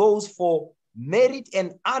this goes for married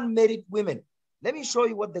and unmarried women. Let me show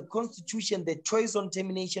you what the Constitution, the Choice on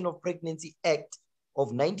Termination of Pregnancy Act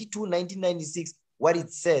of 1996, what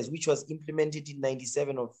it says, which was implemented in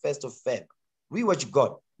 97 on 1st of Feb. Read what you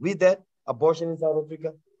got. Read that. Abortion in South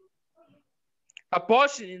Africa.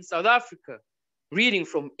 Abortion in South Africa. Reading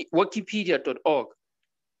from wikipedia.org.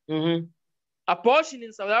 Abortion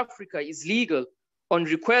in South Africa is legal on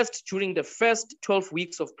request during the first 12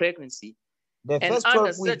 weeks of pregnancy. The first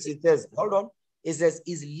 12 weeks, it says, hold on. It says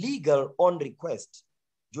is legal on request.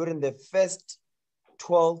 During the first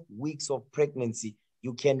 12 weeks of pregnancy,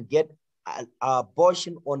 you can get an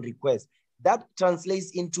abortion on request. That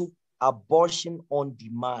translates into abortion on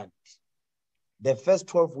demand. The first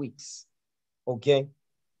 12 weeks, okay?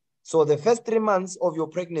 So the first 3 months of your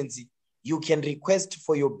pregnancy, you can request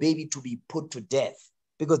for your baby to be put to death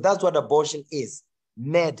because that's what abortion is,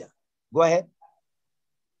 murder. Go ahead.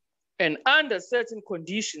 And under certain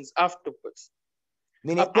conditions afterwards.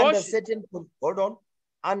 Meaning under certain, hold on,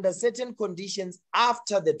 under certain conditions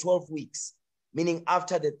after the 12 weeks, meaning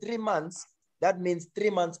after the 3 months, that means 3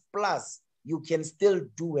 months plus, you can still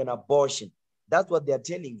do an abortion. That's what they're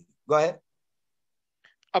telling you. Go ahead.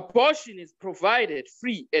 Abortion is provided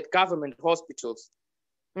free at government hospitals.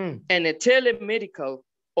 And a telemedical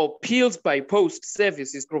or pills by post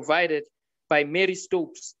service is provided by Mary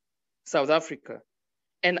Stopes, South Africa,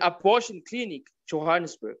 an abortion clinic,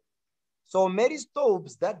 Johannesburg. So Mary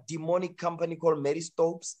Stopes, that demonic company called Mary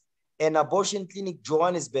Stopes, an abortion clinic,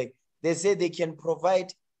 Johannesburg, they say they can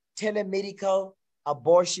provide telemedical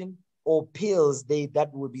abortion or pills that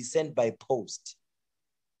will be sent by post.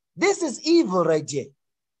 This is evil right here.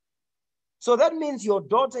 So that means your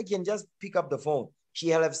daughter can just pick up the phone.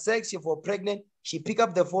 She'll have sex, she fall pregnant, she pick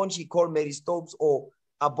up the phone, she call Mary Stopes or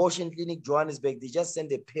abortion clinic Johannesburg, they just send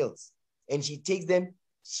the pills and she takes them,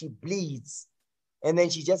 she bleeds, and then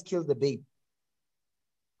she just kills the baby.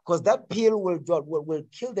 Because that pill will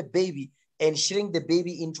kill the baby and shrink the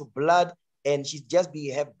baby into blood and she just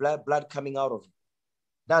have blood coming out of it.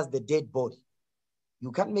 That's the dead body.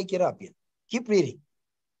 You can't make it up yet. Keep reading.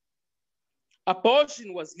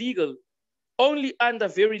 Abortion was legal only under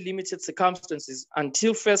very limited circumstances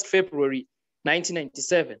until 1st February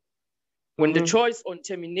 1997, when the Choice on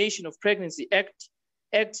Termination of Pregnancy Act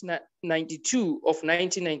 92 of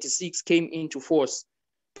 1996 came into force,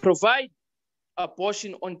 provide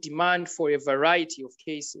abortion on demand for a variety of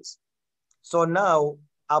cases. So now,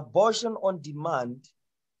 abortion on demand,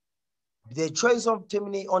 the choice of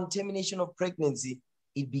termination of pregnancy,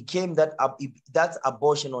 it became that that's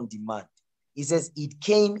abortion on demand. It says it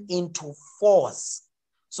came into force.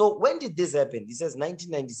 So when did this happen? It says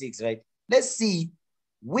 1996, right? Let's see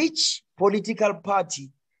which political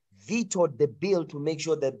party vetoed the bill to make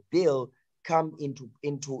sure the bill come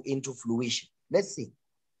into fruition. Let's see.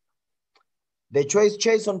 The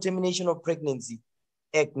Choice on Termination of Pregnancy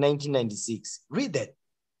Act 1996. Read that.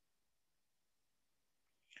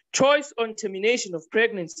 Choice on Termination of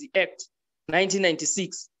Pregnancy Act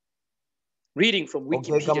 1996. Reading from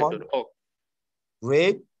wikipedia.org. Okay,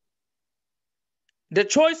 read. The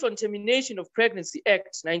Choice on Termination of Pregnancy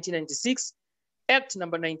Act 1996, Act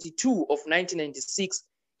number 92 of 1996,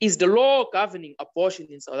 is the law governing abortion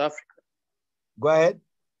in South Africa. Go ahead.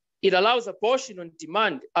 It allows abortion on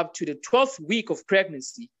demand up to the 12th week of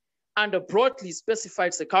pregnancy under broadly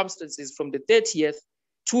specified circumstances from the 30th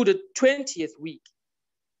to the 20th week,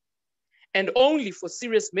 and only for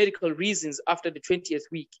serious medical reasons after the 20th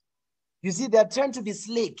week. You see, they're trying to be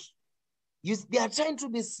slick. They are trying to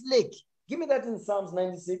be slick. Give me that in Psalms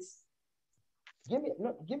 96. Give me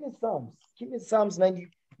Psalms. Give me Psalms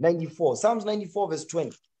 94. Psalms 94 verse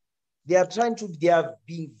 20. They are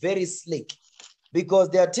being very slick because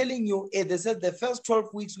they are telling you, they said the first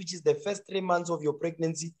 12 weeks, which is the first 3 months of your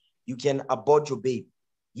pregnancy, you can abort your baby.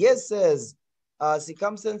 Yes, says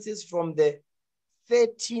circumstances from the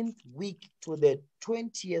 13th week to the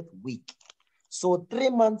 20th week. So 3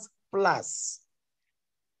 months plus.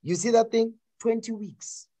 You see that thing? 20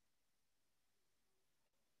 weeks.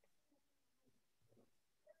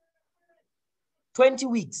 20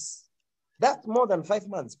 weeks. That's more than 5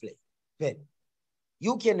 months, Ben.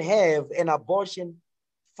 You can have an abortion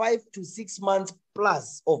 5 to 6 months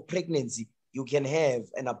plus of pregnancy. You can have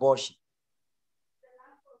an abortion.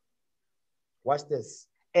 Watch this.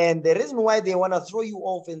 And the reason why they want to throw you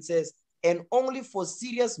off and says, and only for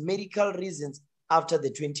serious medical reasons after the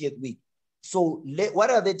 20th week. So what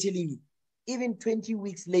are they telling you? Even 20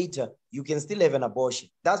 weeks later, you can still have an abortion.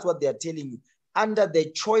 That's what they are telling you. Under the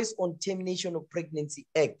Choice on Termination of Pregnancy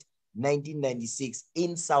Act 1996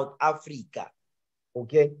 in South Africa.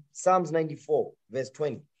 Okay, Psalms 94 verse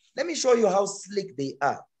 20. Let me show you how slick they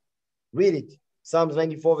are. Read it. Psalms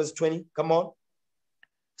 94 verse 20. Come on.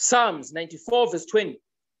 Psalms 94 verse 20.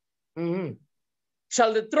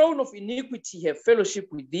 Shall the throne of iniquity have fellowship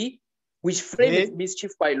with thee, which frameth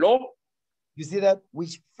mischief by law? You see that?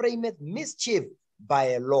 Which frameth mischief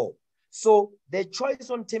by a law. So the Choice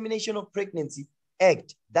on Termination of Pregnancy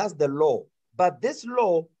Act, that's the law. But this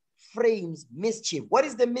law frames mischief. What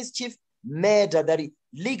is the mischief? Murder, that is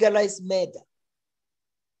legalized murder.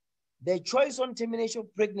 The Choice on Termination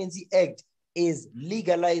of Pregnancy Act is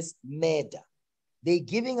legalized murder. They're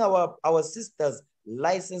giving our sisters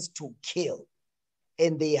license to kill.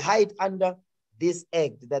 And they hide under this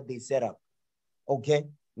act that they set up. Okay,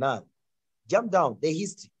 now jump down, the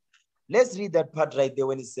history. Let's read that part right there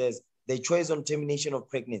when it says the Choice on Termination of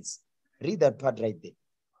Pregnancy. Read that part right there.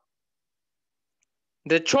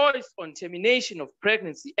 The Choice on Termination of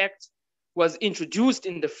Pregnancy Act was introduced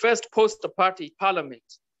in the first post-apartheid parliament.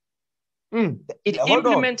 It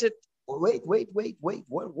implemented... Wait.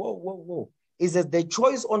 Whoa. It says the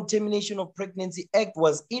Choice on Termination of Pregnancy Act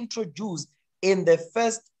was introduced in the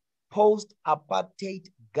first post-apartheid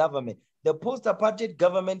government. The post-apartheid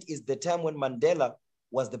government is the time when Mandela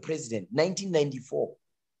was the president, 1994.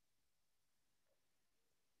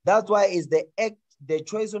 That's why it's the act, the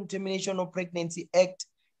Choice on Termination of Pregnancy Act,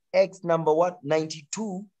 Act number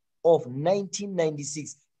 92 of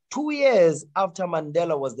 1996, 2 years after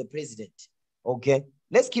Mandela was the president. Okay,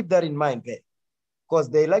 let's keep that in mind,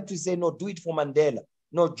 because they like to say, no, do it for Mandela.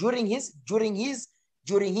 No, during his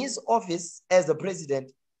office as the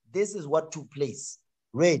president, this is what took place.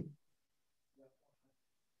 Read.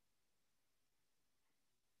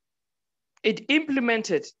 It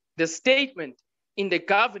implemented the statement in the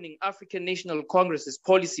governing African National Congress's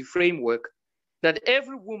policy framework that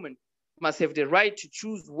every woman must have the right to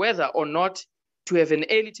choose whether or not to have an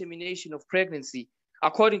early termination of pregnancy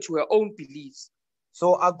according to her own beliefs.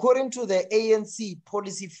 So according to the ANC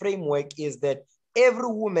policy framework is that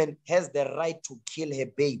every woman has the right to kill her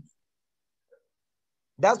baby.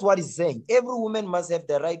 That's what it's saying. Every woman must have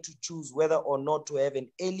the right to choose whether or not to have an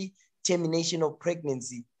early termination of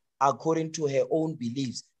pregnancy according to her own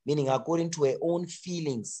beliefs. meaning according to her own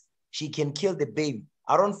feelings, she can kill the baby.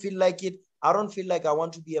 I don't feel like it. I don't feel like I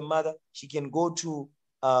want to be a mother. She can go to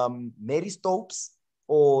Mary Stopes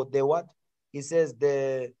or the what? He says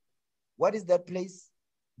what is that place?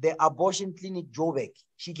 The abortion clinic, Joburg.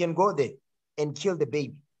 She can go there and kill the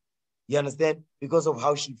baby. You understand? Because of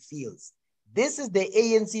how she feels. This is the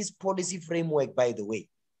ANC's policy framework, by the way.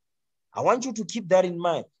 I want you to keep that in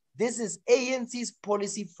mind. This is ANC's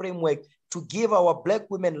policy framework to give our Black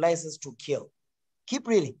women license to kill. Keep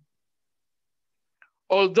reading.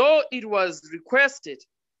 Although it was requested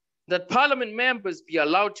that parliament members be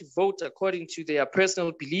allowed to vote according to their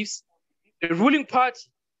personal beliefs, the ruling party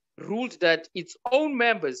ruled that its own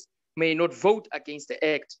members may not vote against the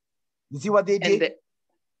act. You see what they did?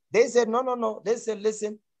 They said, no. They said,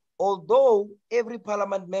 listen, although every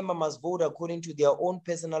parliament member must vote according to their own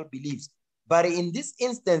personal beliefs, but in this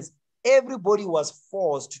instance, everybody was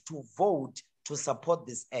forced to vote to support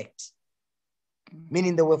this act,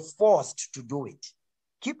 meaning they were forced to do it.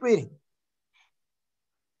 Keep reading.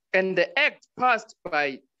 And the act passed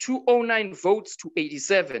by 209 votes to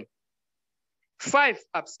 87. 5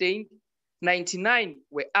 abstained, 99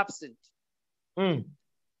 were absent.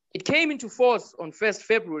 It came into force on 1st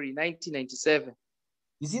February 1997.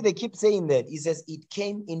 You see, they keep saying that. It says it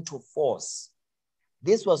came into force.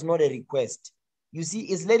 This was not a request. You see,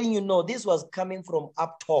 it's letting you know this was coming from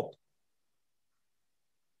up top.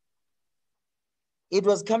 It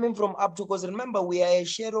was coming from up top because remember, we are a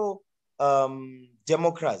shadow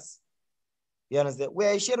democracy. You understand? We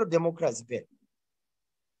are a shadow democracy.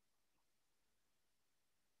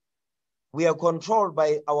 We are controlled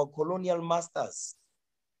by our colonial masters.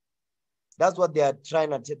 That's what they are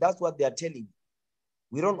trying to, that's what they are telling you.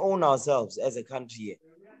 We don't own ourselves as a country here.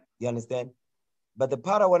 You understand? But the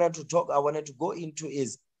part I wanted to go into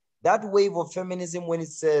is that wave of feminism when it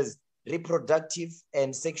says reproductive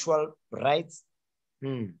and sexual rights.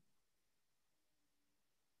 I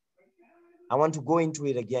want to go into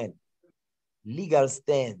it again. Legal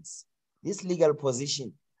stance. This legal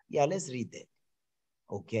position. Yeah, let's read that.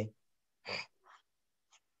 Okay.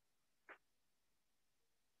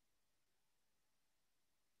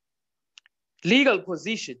 Legal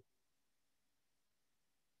position.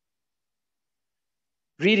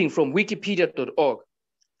 Reading from wikipedia.org.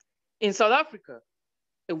 In South Africa,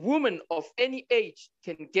 a woman of any age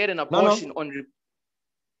can get an abortion on...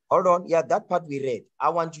 Hold on. Yeah, that part we read. I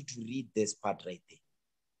want you to read this part right there.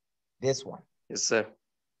 This one. Yes, sir.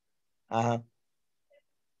 The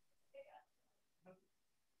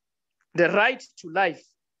right to life.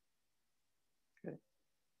 Okay.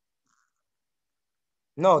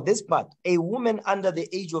 No, this part. A woman under the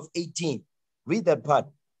age of 18. Read that part.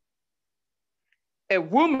 A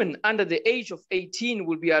woman under the age of 18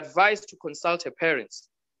 will be advised to consult her parents,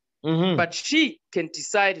 but she can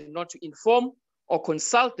decide not to inform or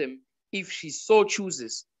consult them if she so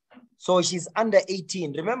chooses. So she's under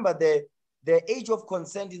 18. Remember, the age of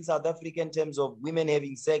consent in South Africa in terms of women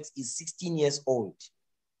having sex is 16 years old.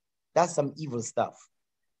 That's some evil stuff.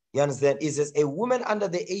 You understand? It says a woman under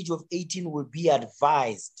the age of 18 will be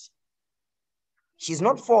advised. She's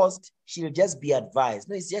not forced. She'll just be advised.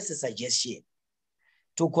 No, it's just a suggestion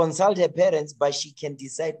to consult her parents, but she can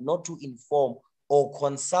decide not to inform or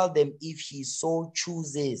consult them if she so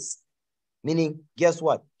chooses. Meaning, guess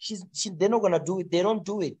what? They're not going to do it. They don't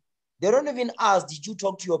do it. They don't even ask, did you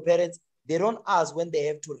talk to your parents? They don't ask when they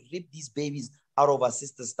have to rip these babies out of our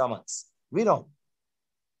sisters' stomachs. Read on.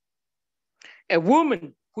 A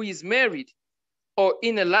woman who is married or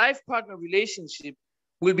in a life partner relationship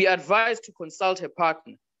will be advised to consult her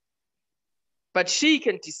partner, but she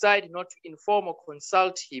can decide not to inform or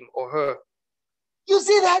consult him or her. You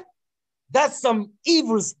see that? That's some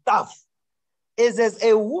evil stuff. It says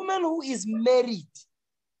a woman who is married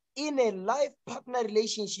in a life partner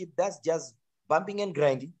relationship that's just bumping and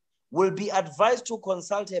grinding will be advised to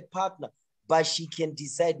consult her partner, but she can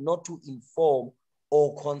decide not to inform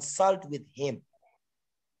or consult with him.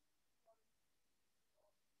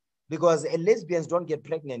 Because lesbians don't get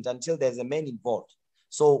pregnant until there's a man involved.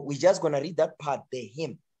 So we're just going to read that part, the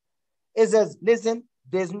him. It says, listen,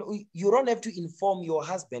 you don't have to inform your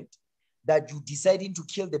husband that you're deciding to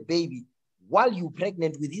kill the baby while you're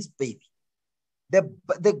pregnant with his baby.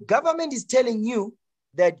 The government is telling you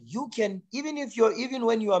that you can, even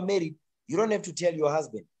when you are married, you don't have to tell your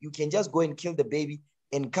husband. You can just go and kill the baby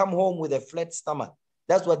and come home with a flat stomach.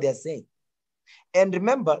 That's what they're saying. And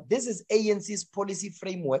remember, this is ANC's policy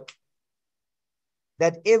framework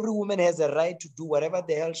that every woman has a right to do whatever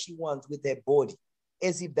the hell she wants with her body,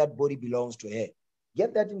 as if that body belongs to her.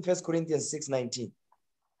 Get that in 1 Corinthians 6:19.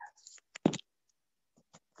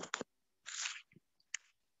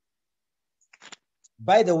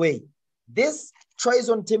 By the way, this Choice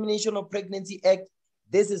on Termination of Pregnancy Act,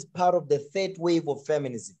 this is part of the third wave of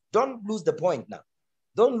feminism. Don't lose the point now.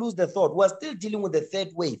 Don't lose the thought. We're still dealing with the third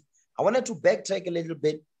wave. I wanted to backtrack a little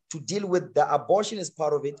bit to deal with the abortion as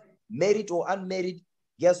part of it, married or unmarried.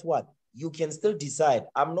 Guess what? You can still decide.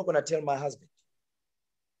 I'm not going to tell my husband.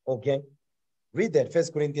 Okay? Read that, 1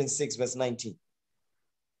 Corinthians 6, verse 19.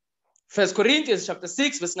 1 Corinthians chapter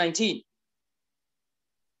 6, verse 19.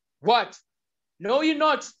 What? Know you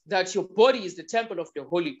not that your body is the temple of the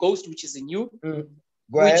Holy Ghost, which is in you,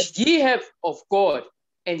 which ye have of God,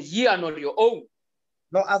 and ye are not your own?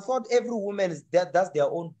 No, I thought every woman is that's their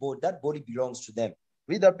own body. That body belongs to them.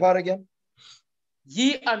 Read that part again.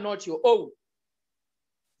 Ye are not your own.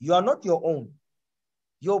 You are not your own.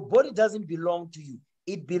 Your body doesn't belong to you.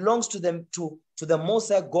 It belongs to them, to the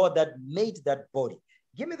Most High God that made that body.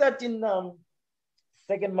 Give me that in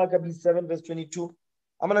 2 Maccabees 7, verse 22.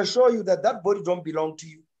 I'm going to show you that that body don't belong to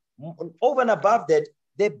you. Over and above that,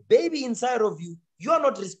 the baby inside of you, you are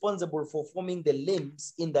not responsible for forming the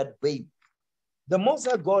limbs in that baby. The Most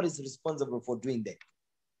High God is responsible for doing that.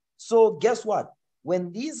 So guess what?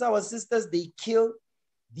 When these our sisters, they kill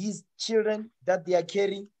these children that they are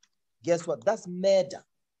carrying, guess what? That's murder.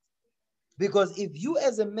 Because if you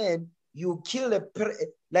as a man, you kill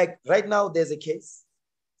like right now, there's a case.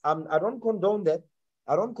 I don't condone that.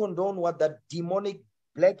 I don't condone what that demonic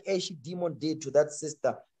black ashy demon did to that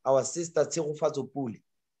sister, our sister Tsirufazopuli.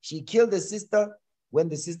 She killed the sister when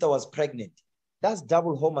the sister was pregnant. That's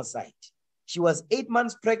double homicide. She was 8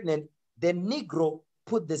 months pregnant. The Negro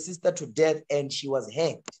put the sister to death and she was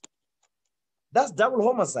hanged. That's double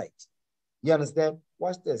homicide. You understand?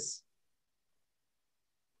 Watch this.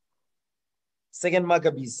 2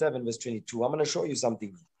 Maccabees 7, verse 22. I'm going to show you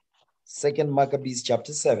something. 2 Maccabees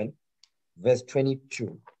chapter 7, verse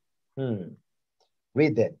 22.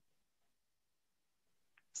 Read that.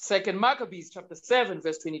 2 Maccabees chapter 7,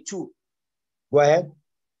 verse 22. Go ahead.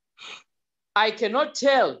 I cannot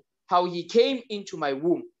tell how ye came into my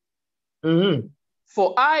womb.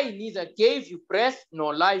 For I neither gave you breath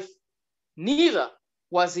nor life, neither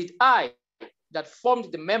was it I that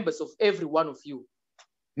formed the members of every one of you.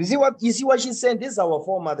 You see what she's saying? This is our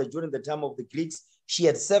foremother during the time of the Greeks. She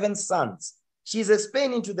had 7 sons. She's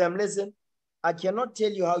explaining to them, listen, I cannot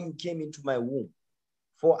tell you how you came into my womb.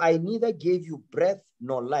 For I neither gave you breath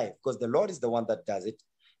nor life, because the Lord is the one that does it.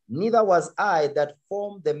 Neither was I that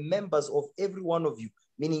formed the members of every one of you,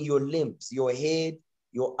 meaning your limbs, your head,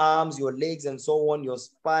 your arms, your legs, and so on, your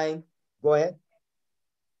spine. Go ahead.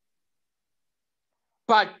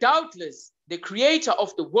 But doubtless the creator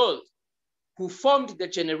of the world, who formed the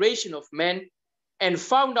generation of men and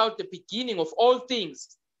found out the beginning of all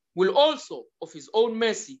things, will also of his own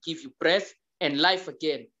mercy give you breath and life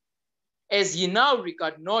again, as ye now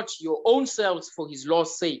regard not your own selves for his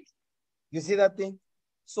law's sake. You see that thing?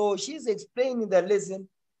 So she's explaining that, listen,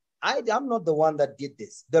 I'm not the one that did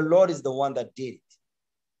this. The Lord is the one that did it.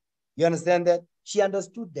 You understand that? She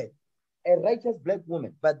understood that. A righteous black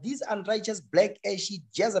woman. But these unrighteous black ashy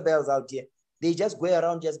Jezebels out here, they just go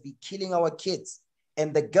around just be killing our kids.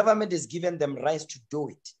 And the government is giving them rights to do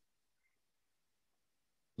it.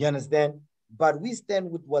 You understand? But we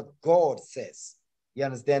stand with what God says. You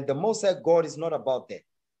understand? The Most High God is not about that.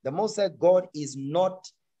 The Most High God is not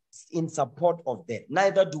in support of that.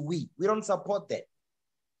 Neither do we. We don't support that.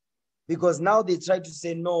 Because now they try to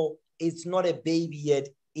say, no, it's not a baby yet.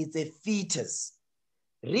 It's a fetus.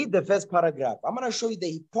 Read the first paragraph. I'm going to show you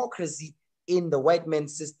the hypocrisy in the white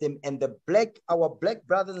man's system and our black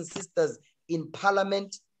brothers and sisters in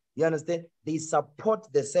parliament. You understand? They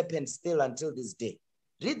support the serpent still until this day.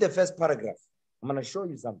 Read the first paragraph. I'm going to show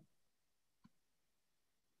you something.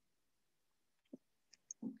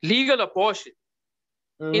 Legal abortion.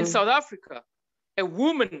 In South Africa, a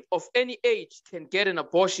woman of any age can get an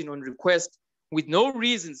abortion on request with no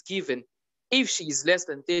reasons given if she is less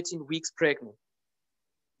than 13 weeks pregnant.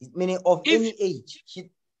 Meaning of any age.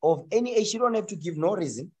 She don't have to give no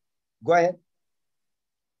reason. Go ahead.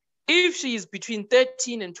 If she is between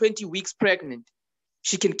 13 and 20 weeks pregnant,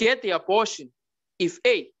 she can get the abortion if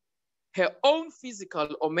A, her own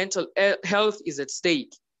physical or mental health is at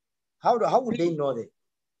stake. How would they know that?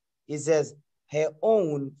 It says her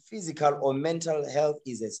own physical or mental health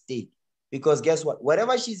is at stake. Because guess what?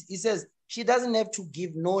 Whatever it says, she doesn't have to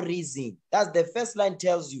give no reason. That's the first line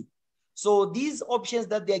tells you. So these options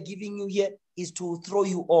that they're giving you here is to throw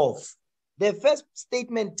you off. The first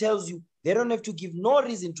statement tells you they don't have to give no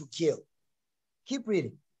reason to kill. Keep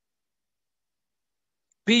reading.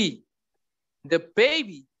 B, the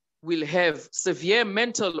baby will have severe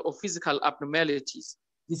mental or physical abnormalities.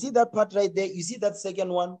 You see that part right there? You see that second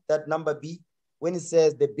one, that number B? when it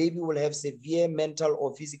says the baby will have severe mental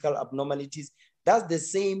or physical abnormalities, that's the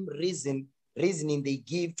same reasoning they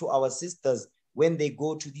give to our sisters when they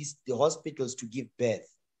go to the hospitals to give birth.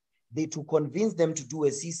 To convince them to do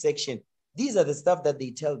a C-section. These are the stuff that they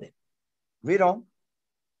tell them. Read on.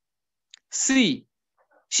 C,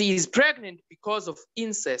 she is pregnant because of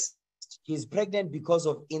incest. She's pregnant because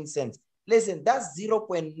of incest. Listen, that's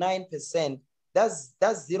 0.9%. That's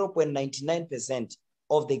 0.99%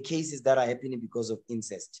 of the cases that are happening because of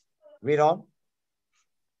incest. Read on.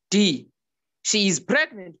 D, she is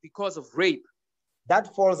pregnant because of rape.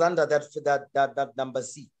 That falls under that number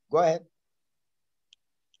C. Go ahead.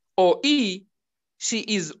 Or E, she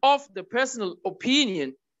is of the personal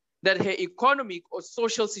opinion that her economic or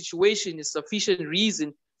social situation is sufficient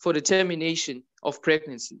reason for the termination of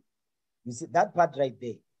pregnancy. You see that part right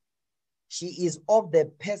there. She is of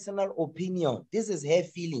the personal opinion. This is her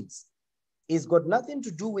feelings. It's got nothing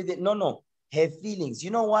to do with it. No. Her feelings.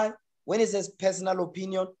 You know why? When it says personal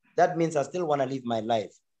opinion, that means I still want to live my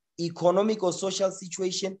life. Economic or social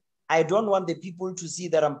situation, I don't want the people to see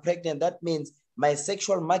that I'm pregnant. That means my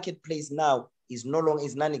sexual marketplace now is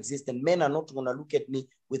non-existent. Men are not going to look at me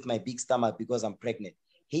with my big stomach because I'm pregnant.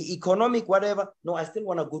 Economic, whatever. No, I still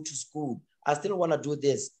want to go to school. I still want to do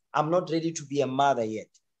this. I'm not ready to be a mother yet.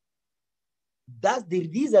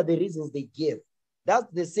 These are the reasons they give. That's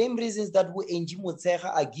the same reasons that we in Jimotseha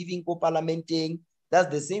are giving for parliamenting. That's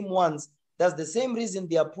the same ones. That's the same reason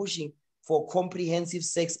they are pushing for comprehensive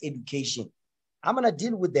sex education. I'm going to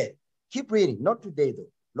deal with that. Keep reading. Not today,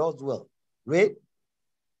 though. Lord's will. Read.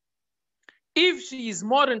 If she is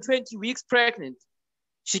more than 20 weeks pregnant,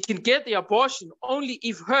 she can get the abortion only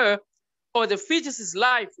if her or the fetus's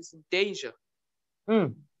life is in danger.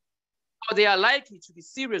 Or they are likely to be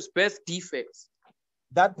serious birth defects.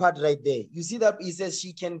 That part right there. You see that it says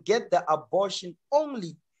she can get the abortion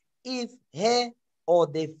only if her or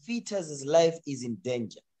the fetus's life is in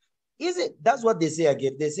danger. Is it? That's what they say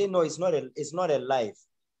again. They say, no, it's not a life.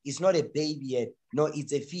 It's not a baby yet. No,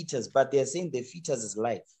 it's a fetus, but they're saying the fetus is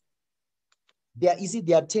life. They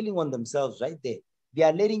are telling on themselves right there. They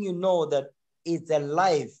are letting you know that it's a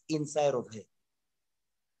life inside of her.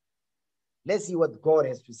 Let's see what God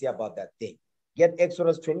has to say about that thing. Get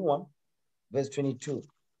Exodus 21, verse 22.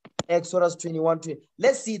 Exodus 21, 20.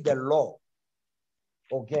 Let's see the law.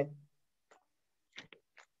 Okay.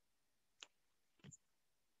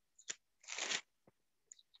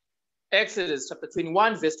 Exodus chapter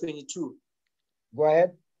 21, verse 22. Go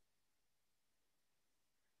ahead.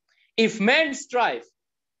 If men strive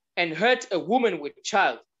and hurt a woman with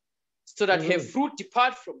child, so that her fruit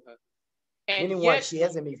depart from her, and meaning yet what? She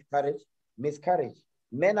has a miscarriage.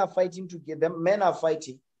 Men are fighting to get them. Men are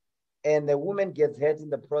fighting, and the woman gets hurt in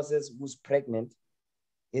the process who's pregnant.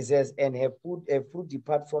 It says, and her fruit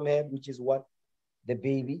depart from her, which is what? The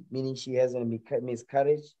baby, meaning she has a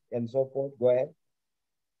miscarriage and so forth. Go ahead.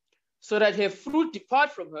 So that her fruit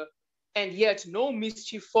depart from her, and yet no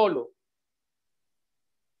mischief follow.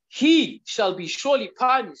 He shall be surely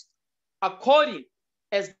punished according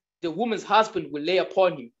as the woman's husband will lay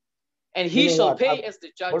upon him, and he shall pay as the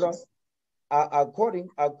judges. According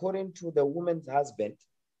to the woman's husband,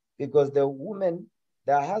 because the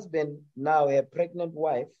husband now, her pregnant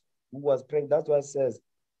wife who was pregnant, that's what it says,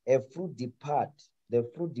 the fruit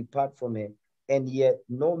depart from her, and yet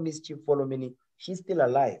no mischief follow, meaning she's still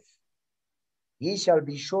alive. He shall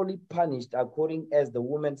be surely punished according as the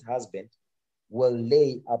woman's husband will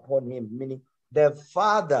lay upon him, meaning the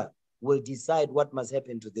father will decide what must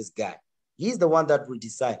happen to this guy. He's the one that will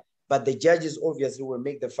decide, but the judges obviously will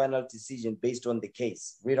make the final decision based on the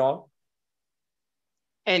case. Read on.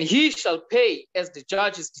 And he shall pay as the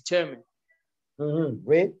judges determine.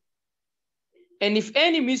 Read. And if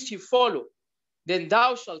any mischief follow, then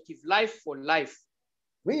thou shalt give life for life.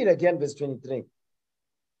 Read again, verse 23.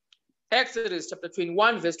 Exodus chapter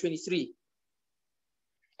 21, verse 23.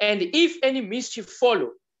 And if any mischief follow,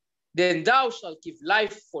 then thou shalt give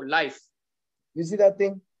life for life. You see that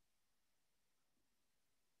thing?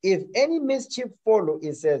 If any mischief follow,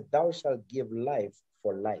 it says, thou shalt give life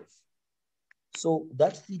for life. So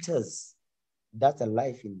that fetus, that's a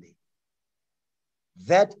life in there.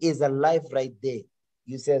 That is a life right there.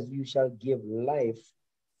 You says you shall give life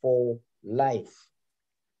for life.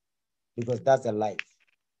 Because that's a life.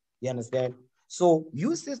 You understand? So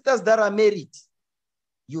you sisters that are married,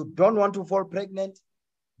 you don't want to fall pregnant,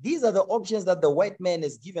 these are the options that the white man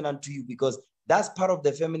has given unto you, because that's part of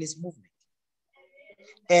the feminist movement.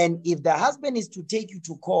 And if the husband is to take you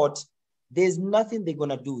to court, there's nothing they're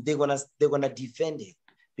gonna do. They're gonna defend it,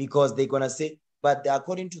 because they're gonna say, but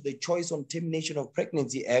according to the Choice on Termination of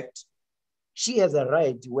Pregnancy Act, She has a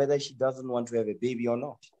right whether she doesn't want to have a baby or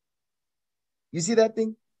not. You see that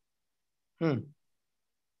thing?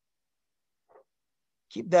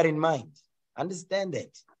 Keep that in mind. Understand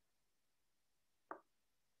that.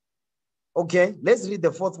 Okay, let's read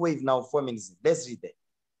the fourth wave now, feminism. Let's read that.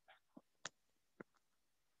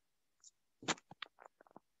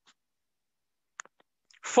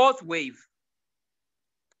 Fourth wave.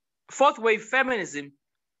 Fourth wave feminism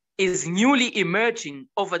is newly emerging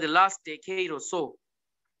over the last decade or so.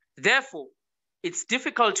 Therefore, it's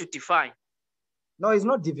difficult to define. No, it's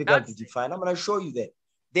not difficult to define. I'm going to show you that.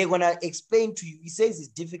 They're going to explain to you. He says it's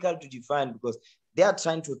difficult to define because they are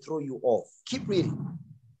trying to throw you off. Keep reading.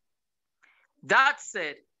 That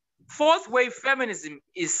said, fourth wave feminism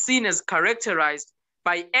is seen as characterized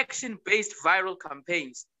by action-based viral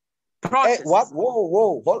campaigns. Protests. What?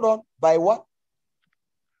 Whoa, hold on. By what?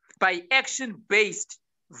 By action-based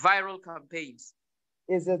viral campaigns.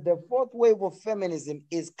 Is that the fourth wave of feminism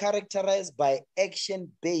is characterized by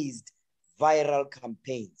action-based viral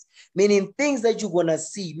campaigns, meaning things that you're going to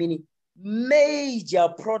see, meaning major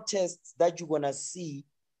protests that you're going to see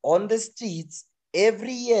on the streets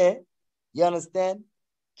every year. You understand?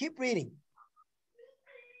 Keep reading.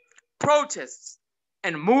 Protests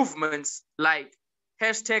and movements like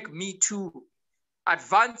 #MeToo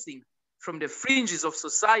advancing from the fringes of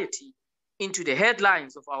society into the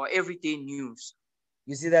headlines of our everyday news.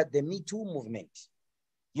 You see that? The Me Too movement,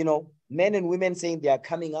 you know, men and women saying they are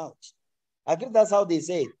coming out. I think that's how they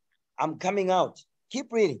say it. I'm coming out.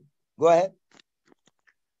 Keep reading. Go ahead.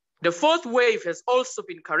 The fourth wave has also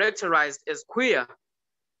been characterized as queer.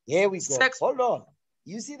 Here we go. Hold on.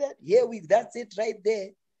 You see that? That's it right there.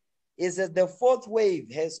 It says the fourth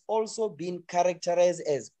wave has also been characterized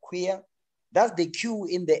as queer. That's the Q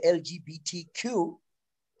in the LGBTQ.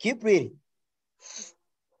 Keep reading.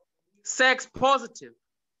 Sex positive,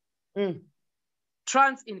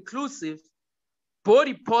 trans inclusive,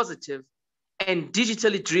 body positive, and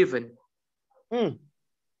digitally driven.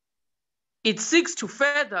 It seeks to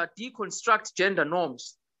further deconstruct gender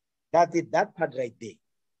norms. That's it, that part right there.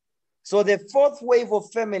 So the fourth wave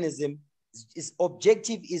of feminism is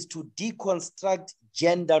objective is to deconstruct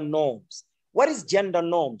gender norms. What is gender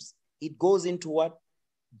norms? It goes into what?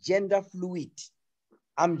 Gender fluid.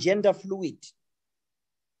 I'm gender fluid.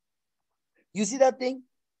 You see that thing?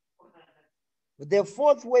 The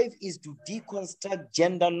fourth wave is to deconstruct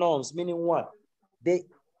gender norms, meaning what?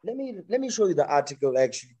 Let me show you the article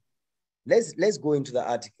actually. Let's go into the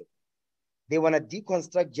article. They want to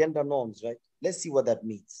deconstruct gender norms, right? Let's see what that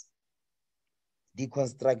means.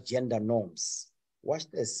 Deconstruct gender norms. Watch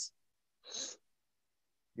this.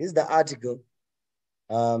 This is the article.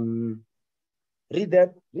 Read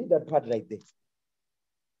that part right there.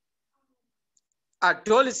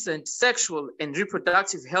 Adolescent sexual and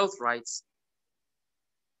reproductive health rights.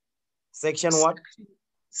 Section what?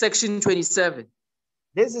 Section 27.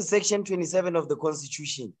 This is section 27 of the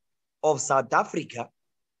Constitution of South Africa.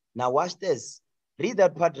 Now watch this. Read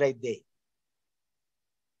that part right there.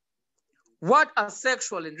 What are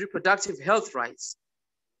sexual and reproductive health rights?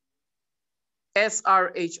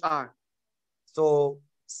 SRHR. So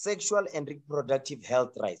sexual and reproductive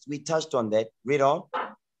health rights. We touched on that. Read on.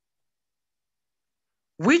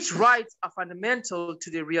 Which rights are fundamental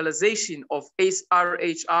to the realization of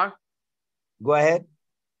SRHR? Go ahead.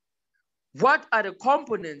 What are the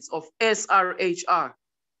components of SRHR?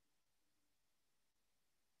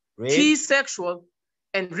 Read. Key sexual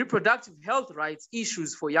and reproductive health rights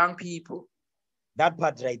issues for young people. That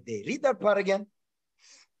part right there. Read that part again.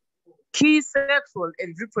 Key sexual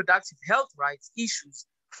and reproductive health rights issues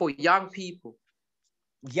for young people.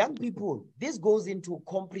 Young people, this goes into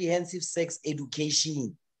comprehensive sex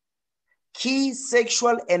education. Key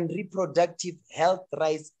sexual and reproductive health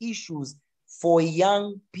rights issues for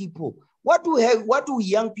young people. What do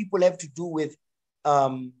young people have to do with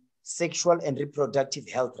sexual and reproductive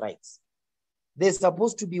health rights? They're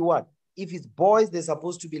supposed to be what? If it's boys, they're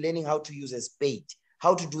supposed to be learning how to use a spade,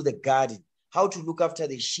 how to do the garden, how to look after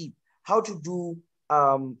the sheep, how to do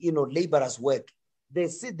laborers' work. They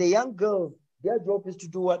say the young girls, their job is to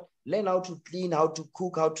do what? Learn how to clean, how to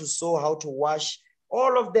cook, how to sew, how to wash,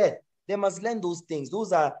 all of that. They must learn those things.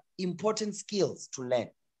 Those are important skills to learn.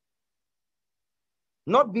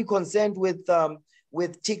 Not be concerned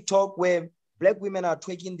with TikTok where Black women are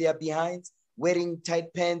twerking their behinds, wearing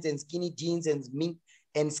tight pants and skinny jeans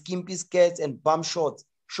and skimpy skirts and bum shorts,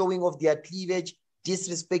 showing off their cleavage,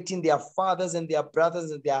 disrespecting their fathers and their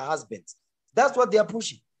brothers and their husbands. That's what they are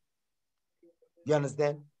pushing. You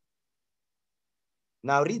understand?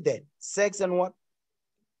 Now read that. Sex and what?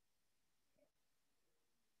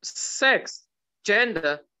 Sex,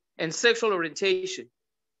 gender, and sexual orientation.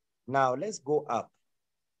 Now let's go up.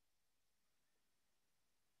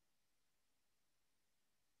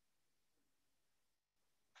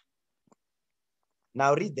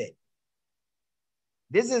 Now read that.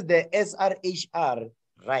 This is the SRHR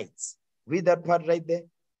rights. Read that part right there.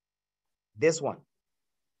 This one.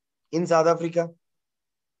 In South Africa.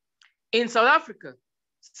 In South Africa,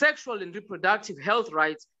 sexual and reproductive health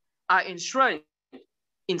rights are enshrined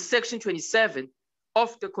in Section 27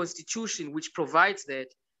 of the Constitution, which provides that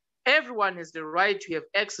everyone has the right to have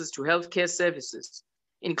access to healthcare services,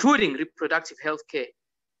 including reproductive health care.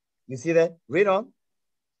 You see that? Read on.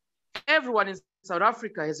 Everyone in South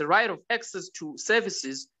Africa has a right of access to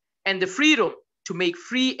services and the freedom to make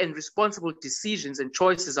free and responsible decisions and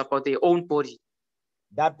choices about their own body.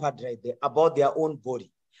 That part right there, about their own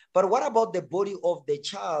body. But what about the body of the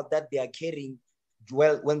child that they are carrying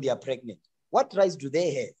when they are pregnant? What rights do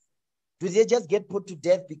they have? Do they just get put to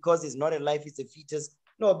death because it's not a life, it's a fetus?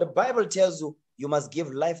 No, the Bible tells you, you must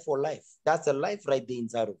give life for life. That's a life right there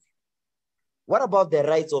inside of you. What about the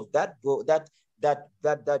rights of that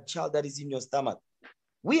child that is in your stomach?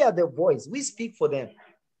 We are the voice. We speak for them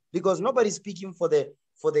because nobody's speaking for the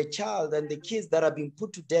child and the kids that are being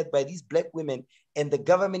put to death by these black women, and the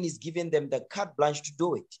government is giving them the carte blanche to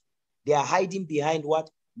do it. They are hiding behind what?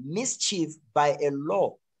 Mischief by a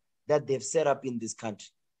law that they've set up in this country.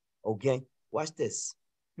 Okay, watch this.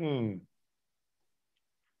 Just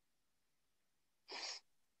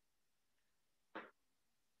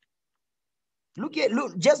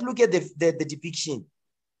look at the depiction.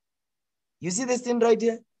 You see this thing right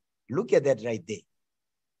here? Look at that right there.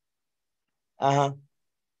 Now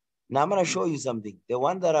I'm going to show you something. The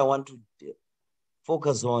one that I want to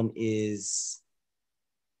focus on is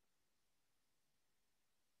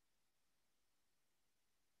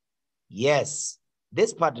yes,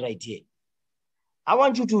 this part right here. I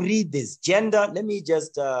want you to read this. Gender, let me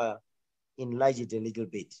just enlarge it a little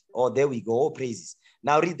bit. Oh, there we go. Oh, praises.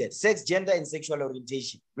 Now read that. Sex, gender, and sexual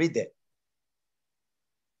orientation. Read that.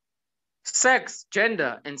 Sex,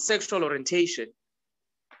 gender, and sexual orientation.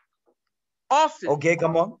 Often, okay,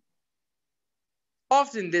 come on.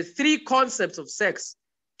 Often the three concepts of sex,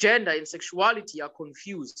 gender, and sexuality are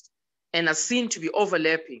confused and are seen to be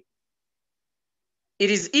overlapping. It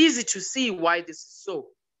is easy to see why this is so.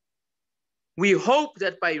 We hope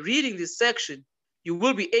that by reading this section, you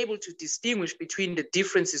will be able to distinguish between the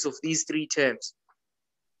differences of these three terms.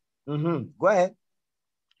 Go ahead.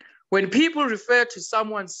 When people refer to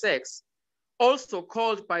someone's sex, also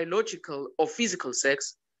called biological or physical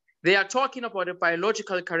sex, they are talking about the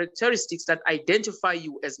biological characteristics that identify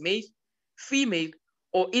you as male, female,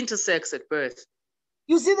 or intersex at birth.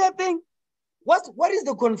 You see that thing? What is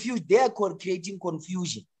the confusion? They are creating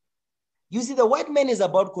confusion. You see, the white man is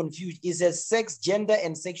about confusion. It says sex, gender,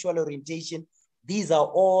 and sexual orientation. These are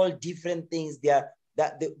all different things.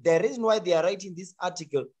 The reason why they are writing this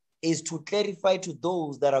article is to clarify to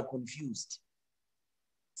those that are confused.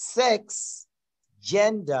 Sex,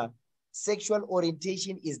 gender, sexual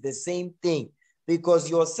orientation is the same thing because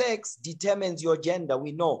your sex determines your gender.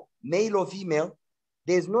 We know male or female.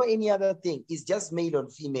 There's no any other thing. It's just male or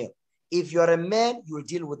female. If you're a man, you'll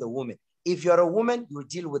deal with a woman. If you're a woman, you'll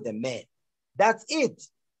deal with a man. That's it.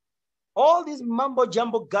 All this mumbo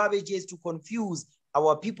jumbo garbage is to confuse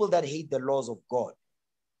our people that hate the laws of God.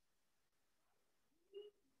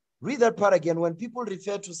 Read that part again. When people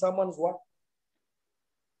refer to someone's what?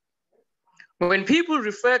 When people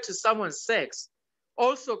refer to someone's sex,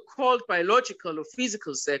 also called biological or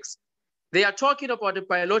physical sex, they are talking about the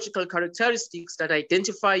biological characteristics that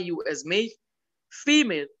identify you as male,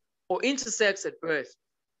 female, or intersex at birth.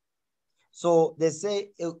 So they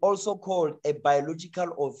say it's also called a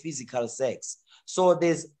biological or physical sex. So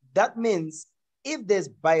that means if there's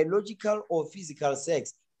biological or physical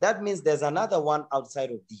sex, that means there's another one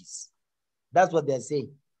outside of these. That's what they're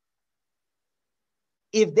saying.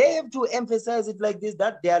 If they have to emphasize it like this,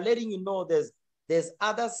 that they are letting you know there's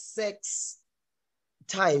other sex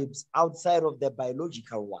types outside of the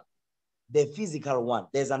biological one, the physical one.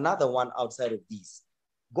 There's another one outside of these.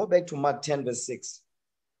 Go back to Mark 10, verse 6.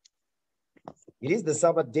 It is the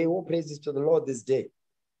Sabbath day. All praises to the Lord this day.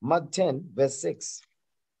 Mark 10, verse 6.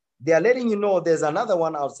 They are letting you know there's another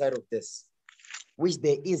one outside of this, which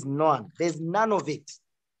there is none. There's none of it.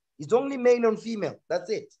 It's only male and female. That's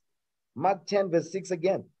it. Mark 10, verse 6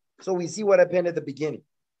 again. So we see what happened at the beginning.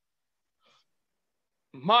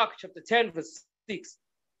 Mark chapter 10, verse 6.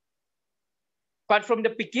 But from the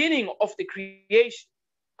beginning of the creation,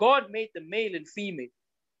 God made the male and female.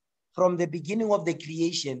 From the beginning of the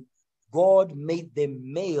creation, God made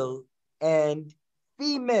them male and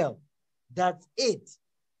female. That's it.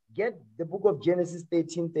 Get the book of Genesis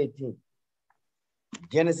 13:13.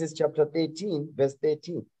 Genesis chapter 13, verse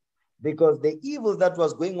 13. Because the evil that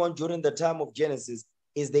was going on during the time of Genesis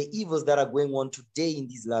is the evils that are going on today in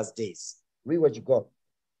these last days. Read what you got.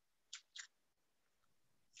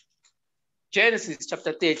 Genesis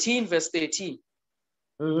chapter 13, verse 13.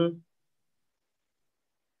 Mm-hmm.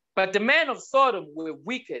 But the men of Sodom were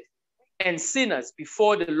wicked and sinners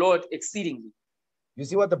before the Lord exceedingly. You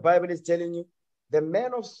see what the Bible is telling you? The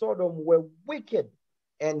men of Sodom were wicked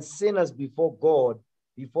and sinners before God,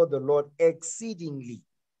 before the Lord exceedingly.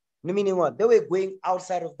 Meaning what? They were going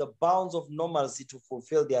outside of the bounds of normalcy to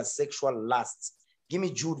fulfill their sexual lusts. Give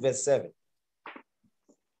me Jude verse 7.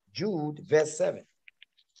 Jude verse 7.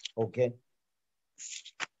 Okay.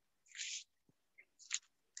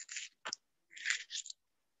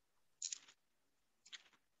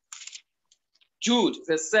 Jude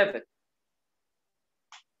verse 7.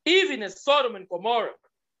 Even as Sodom and Gomorrah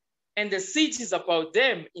and the cities about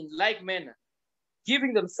them in like manner,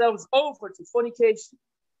 giving themselves over to fornication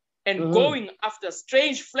and going after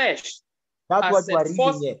strange flesh. That's what you are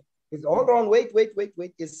reading here. It's hold on, wait.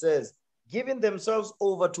 It says, giving themselves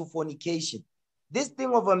over to fornication. This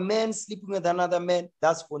thing of a man sleeping with another man,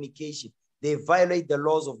 that's fornication. They violate the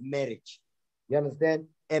laws of marriage. You understand?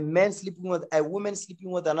 A man sleeping with a woman sleeping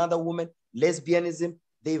with another woman, lesbianism,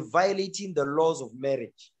 they violating the laws of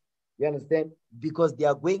marriage. You understand? Because they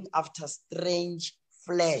are going after strange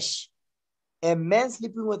flesh. A man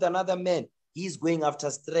sleeping with another man, he's going after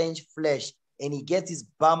strange flesh, and he gets his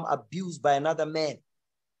bum abused by another man.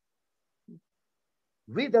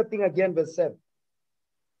 Read that thing again, verse 7.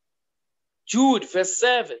 Jude, verse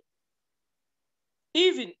 7.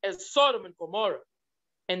 Even as Sodom and Gomorrah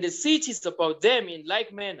and the cities about them in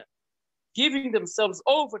like manner, giving themselves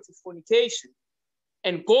over to fornication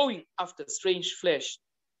and going after strange flesh,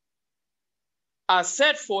 are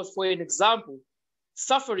set forth for an example,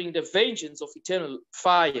 suffering the vengeance of eternal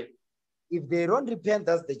fire. If they don't repent,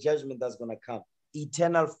 that's the judgment that's going to come.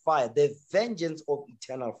 Eternal fire, the vengeance of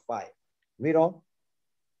eternal fire. Read on.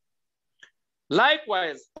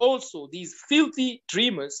 Likewise, also these filthy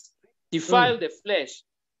dreamers defile the flesh.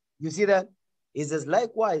 You see that? It says,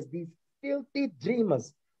 likewise, these filthy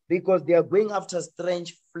dreamers, because they are going after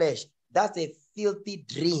strange flesh. That's a filthy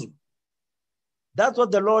dream. That's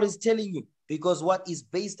what the Lord is telling you. Because what is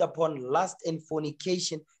based upon lust and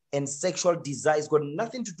fornication and sexual desires got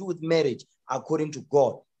nothing to do with marriage, according to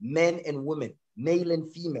God. Men and women, male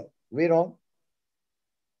and female. Read on.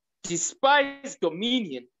 Despise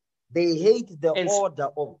dominion. They hate the order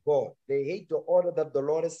of God. They hate the order that the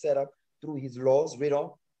Lord has set up through his laws. Read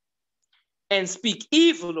on. And speak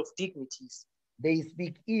evil of dignities. They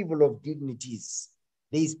speak evil of dignities.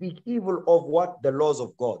 They speak evil of what? The laws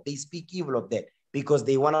of God. They speak evil of that because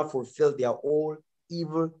they want to fulfill their own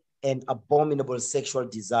evil and abominable sexual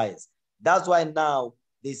desires. That's why now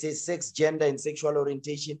they say sex, gender, and sexual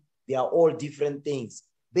orientation, they are all different things.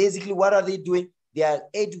 Basically, what are they doing? They are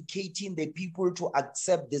educating the people to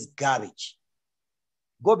accept this garbage.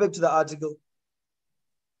 Go back to the article.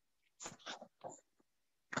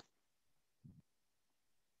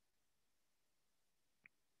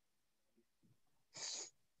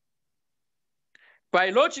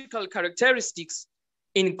 Biological characteristics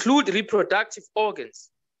include reproductive organs.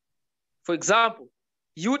 For example,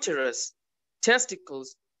 uterus,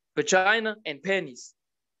 testicles, vagina, and penis.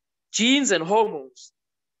 Genes and hormones.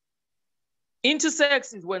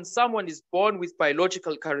 Intersex is when someone is born with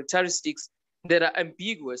biological characteristics that are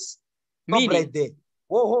ambiguous. Stop right there.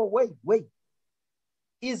 Whoa, wait.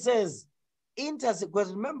 It says intersex,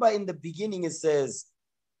 because remember in the beginning it says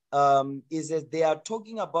they are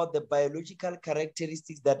talking about the biological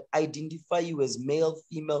characteristics that identify you as male,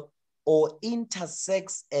 female, or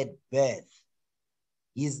intersex at birth.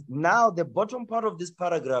 Is now the bottom part of this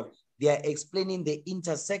paragraph, they are explaining the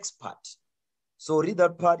intersex part. So read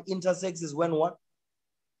that part. Intersex is when what?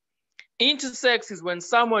 Intersex is when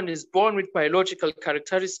someone is born with biological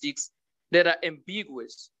characteristics that are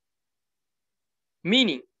ambiguous,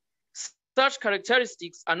 meaning such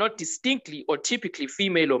characteristics are not distinctly or typically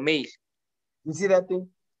female or male. You see that thing?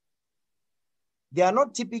 They are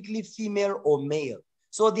not typically female or male.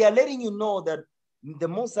 So they are letting you know that the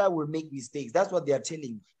Most High will make mistakes. That's what they are telling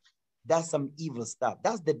you. That's some evil stuff.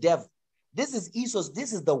 That's the devil. This is Esau's.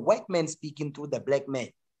 This is the white man speaking through the black man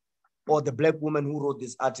or the black woman who wrote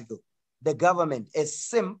this article. The government, a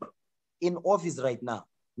simp in office right now.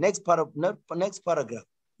 Next paragraph.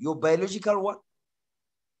 Your biological what?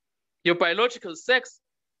 Your biological sex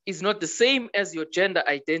is not the same as your gender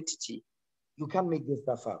identity. You can't make this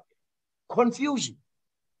stuff up. Confusion.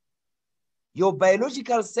 Your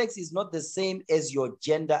biological sex is not the same as your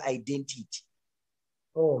gender identity.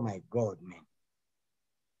 Oh my God, man.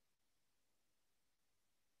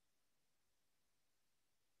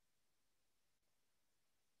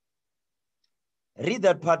 Read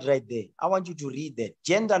that part right there. I want you to read that.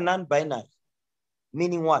 Gender non-binary,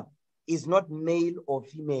 meaning what? Is not male or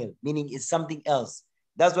female, meaning it's something else.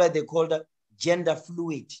 That's why they call it gender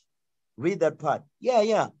fluid. Read that part.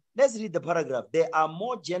 Yeah. Let's read the paragraph. There are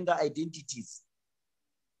more gender identities.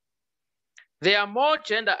 There are more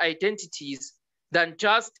gender identities than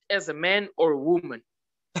just as a man or a woman.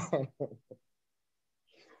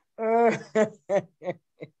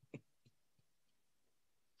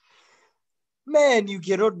 Man, you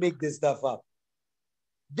cannot make this stuff up.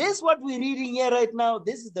 This is what we're reading here right now.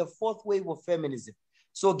 This is the fourth wave of feminism.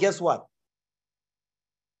 So guess what?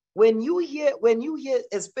 When you hear,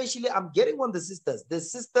 especially, I'm getting on the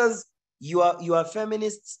sisters, you are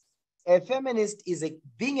feminists.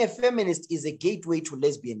 Being a feminist is a gateway to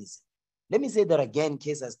lesbianism. Let me say that again in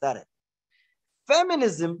case I started.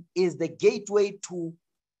 Feminism is the gateway to,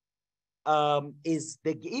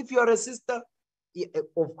 if you're a sister,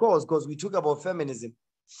 of course, because we talk about feminism.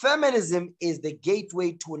 Feminism is the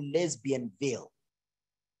gateway to lesbian veil.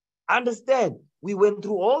 Understand, we went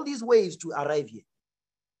through all these waves to arrive here.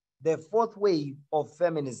 The fourth wave of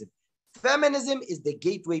feminism. Feminism is the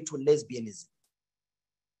gateway to lesbianism.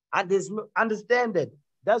 And understand that.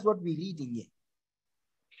 That's what we're reading here.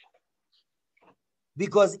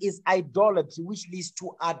 Because it's idolatry, which leads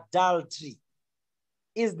to adultery.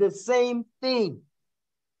 It's the same thing.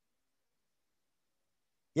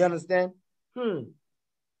 You understand? I'm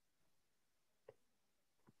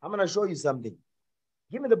going to show you something.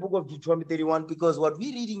 Give me the book of Deuteronomy 31, because what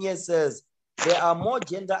we're reading here says there are more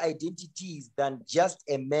gender identities than just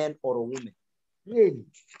a man or a woman. Really?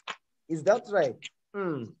 Is that right?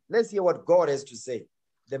 Let's hear what God has to say.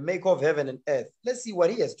 The maker of heaven and earth. Let's see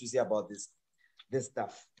what he has to say about this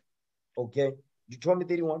stuff. Okay? Deuteronomy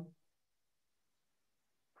 31.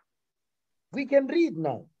 We can read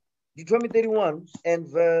now. Deuteronomy 31 and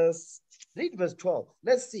read verse 12.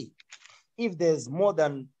 Let's see if there's more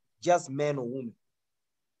than just man or woman.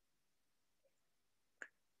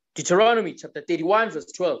 Deuteronomy chapter 31,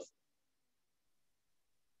 verse 12.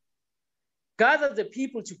 Gather the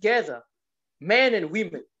people together, men and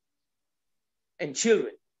women and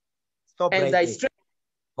children. Stop and right thy there. strength.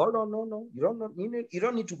 Hold on, no. You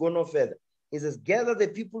don't need to go no further. It says, gather the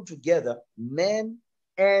people together, men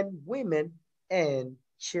and women and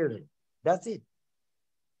children. That's it.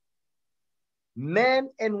 Men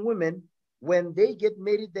and women, when they get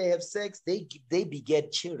married, they have sex, they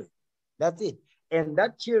beget children. That's it. And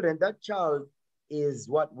that child is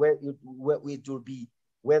where it will be,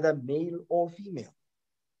 whether male or female.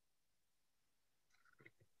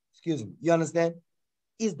 Excuse me. You understand?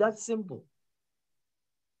 It's that simple.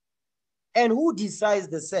 And who decides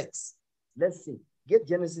the sex? Let's see. Get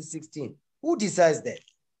Genesis 16. Who decides that?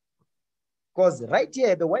 Because right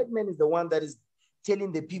here, the white man is the one that is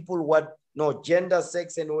telling the people what, no, gender,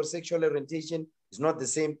 sex, and or sexual orientation is not the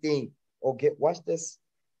same thing. Okay, watch this.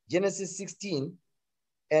 Genesis 16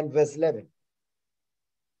 and verse 11.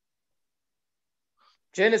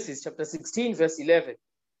 Genesis chapter 16, verse 11.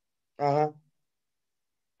 And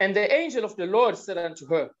the angel of the Lord said unto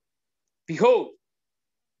her, behold,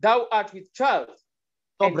 thou art with child,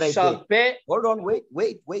 Stop and right shalt there. bear. Hold on, wait.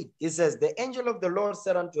 It says, the angel of the Lord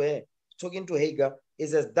said unto her, talking to Hagar, it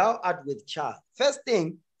says, thou art with child. First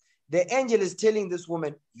thing, the angel is telling this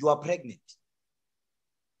woman, you are pregnant.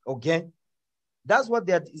 Okay? That's what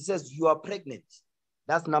it says, you are pregnant.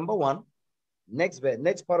 That's number one. Next verse,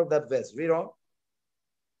 next part of that verse. Read on.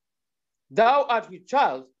 Thou art with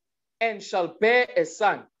child, and shalt bear a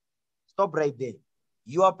son. Stop right there.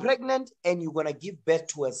 You are pregnant and you're going to give birth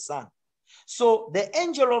to a son. So the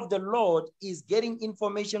angel of the Lord is getting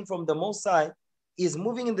information from the Most High, is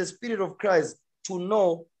moving in the spirit of Christ to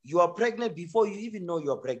know you are pregnant before you even know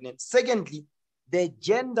you are pregnant. Secondly, the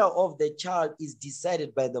gender of the child is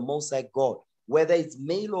decided by the Most High God. Whether it's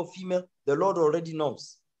male or female, the Lord already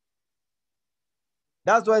knows.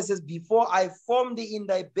 That's why it says, before I formed thee in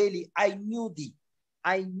thy belly, I knew thee.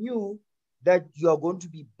 I knew that you are going to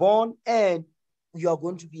be born and you are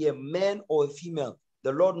going to be a man or a female.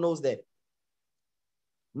 The Lord knows that.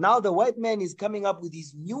 Now the white man is coming up with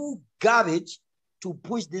his new garbage to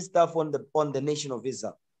push this stuff on the nation of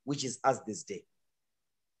Israel, which is us this day.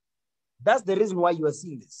 That's the reason why you are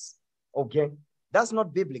seeing this. Okay? That's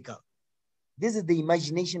not biblical. This is the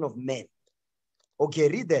imagination of men. Okay,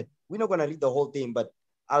 read that. We're not going to read the whole thing, but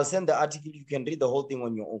I'll send the article. You can read the whole thing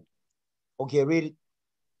on your own. Okay, read it.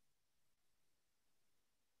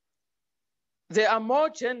 There are more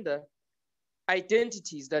gender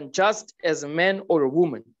identities than just as a man or a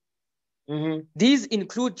woman. These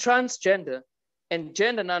include transgender and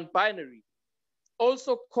gender non-binary,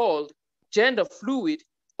 also called gender fluid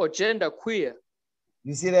or gender queer.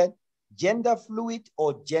 You see that? Gender fluid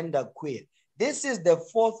or gender queer. This is the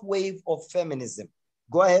fourth wave of feminism.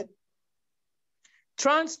 Go ahead.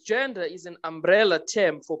 Transgender is an umbrella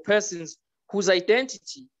term for persons whose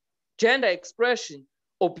identity, gender expression,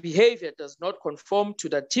 or behavior does not conform to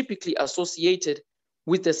that typically associated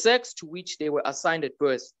with the sex to which they were assigned at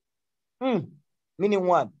birth. Meaning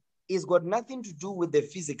what? It's got nothing to do with the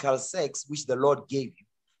physical sex which the Lord gave you.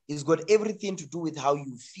 It's got everything to do with how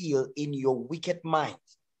you feel in your wicked mind.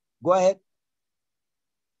 Go ahead.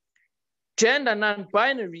 Gender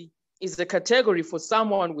non-binary is a category for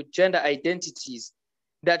someone with gender identities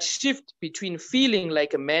that shift between feeling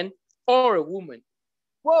like a man or a woman.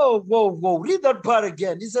 Whoa. Read that part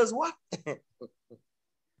again. It says what?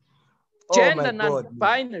 Gender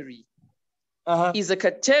non-binary is a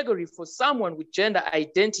category for someone with gender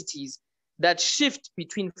identities that shift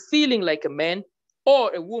between feeling like a man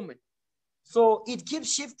or a woman. So it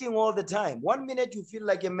keeps shifting all the time. 1 minute you feel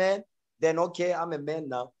like a man, then okay, I'm a man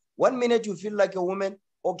now. 1 minute you feel like a woman,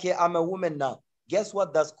 okay, I'm a woman now. Guess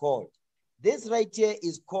what that's called? This right here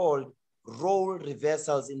is called role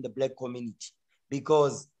reversals in the Black community.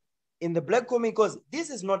 Because in the Black community, because this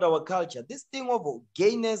is not our culture. This thing of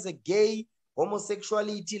gayness, gay,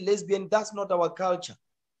 homosexuality, lesbian, that's not our culture.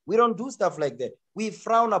 We don't do stuff like that. We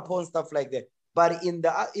frown upon stuff like that. But in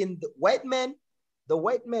the white men,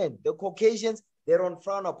 the Caucasians, they don't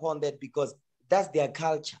frown upon that because that's their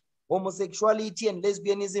culture. Homosexuality and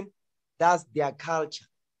lesbianism, that's their culture.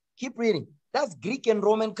 Keep reading. That's Greek and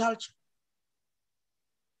Roman culture.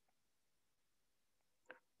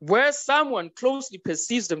 Where someone closely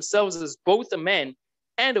perceives themselves as both a man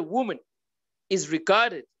and a woman is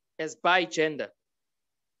regarded as bigender.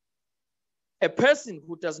 A person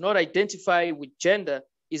who does not identify with gender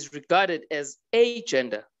is regarded as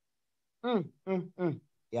agender.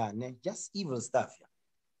 Yeah, just evil stuff. Yeah.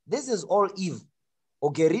 This is all evil.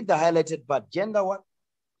 Okay, read the highlighted part. Gender what?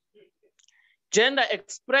 Gender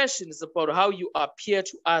expression is about how you appear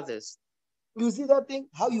to others. You see that thing?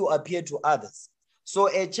 How you appear to others. So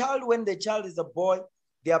a child, when the child is a boy,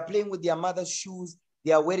 they are playing with their mother's shoes,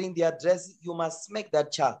 they are wearing their dress, you must smack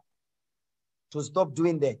that child to stop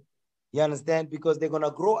doing that. You understand? Because they're going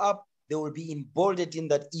to grow up, they will be emboldened in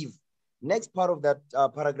that evil. Next part of that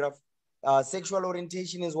paragraph, sexual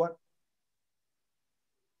orientation is what?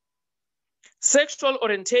 Sexual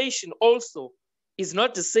orientation also is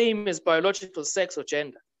not the same as biological sex or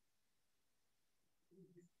gender.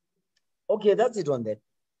 Okay, that's it on that.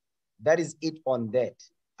 That is it on that.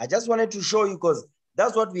 I just wanted to show you because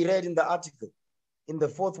that's what we read in the article. In the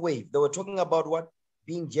fourth wave, they were talking about what?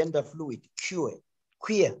 Being gender fluid,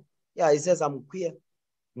 queer. Yeah, it says I'm queer.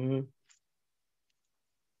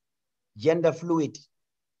 Gender fluid.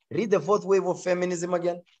 Read the fourth wave of feminism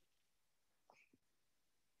again.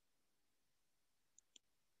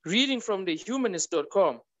 Reading from the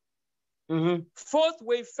humanist.com. Fourth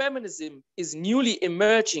wave feminism is newly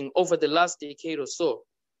emerging over the last decade or so.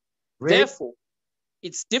 Really? Therefore,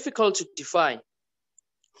 it's difficult to define.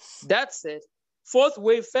 That said, fourth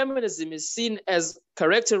wave feminism is seen as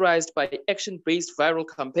characterized by action-based viral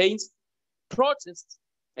campaigns, protests,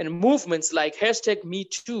 and movements like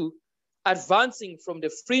 #MeToo, advancing from the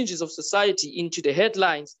fringes of society into the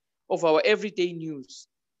headlines of our everyday news.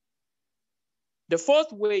 The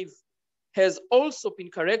fourth wave has also been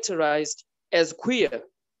characterized as queer,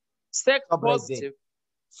 sex positive.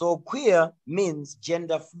 So queer means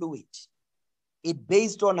gender fluid. It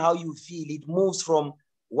based on how you feel. It moves from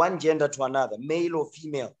one gender to another, male or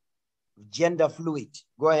female. Gender fluid.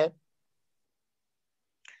 Go ahead.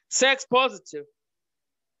 Sex positive,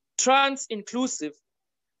 trans inclusive,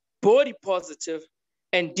 body positive,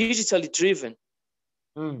 and digitally driven.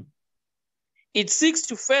 It seeks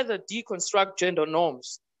to further deconstruct gender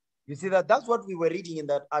norms. You see that? That's what we were reading in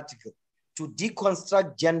that article. To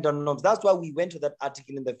deconstruct gender norms. That's why we went to that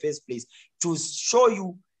article in the first place, to show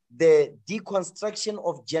you the deconstruction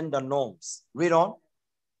of gender norms. Read on.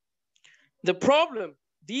 The problem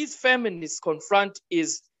these feminists confront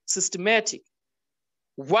is systematic,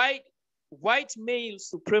 white male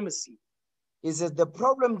supremacy. It says the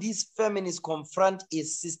problem these feminists confront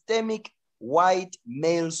is systemic white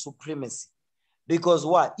male supremacy. Because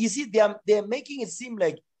what? You see, they're making it seem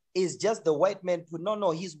like it's just the white man.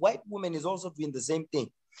 No, his white woman is also doing the same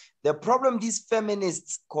thing. The problem these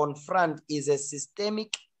feminists confront is a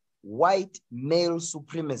systemic white male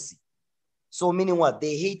supremacy. So meaning what?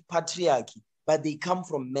 They hate patriarchy, but they come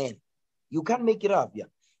from men. You can't make it up. Yeah.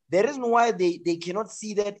 The reason why they cannot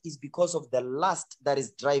see that is because of the lust that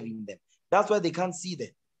is driving them. That's why they can't see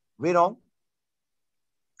that. Read on.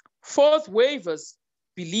 Fourth waivers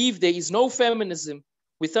believe there is no feminism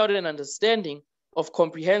without an understanding of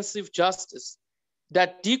comprehensive justice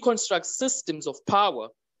that deconstructs systems of power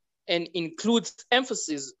and includes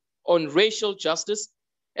emphasis on racial justice,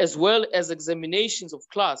 as well as examinations of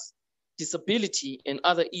class, disability, and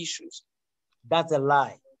other issues. That's a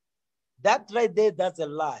lie. That right there, that's a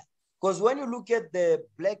lie. Because when you look at the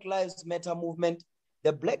Black Lives Matter movement,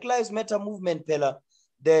 the Black Lives Matter movement, Pella,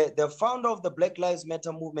 the founder of the Black Lives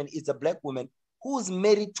Matter movement is a Black woman who's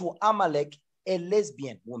married to Amalek, a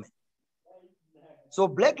lesbian woman. So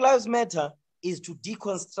Black Lives Matter is to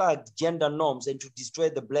deconstruct gender norms and to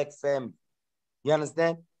destroy the Black family. You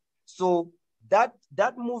understand? So that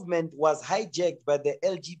movement was hijacked by the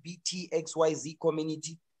LGBTXYZ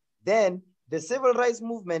community. Then the civil rights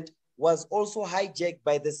movement was also hijacked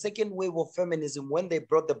by the second wave of feminism when they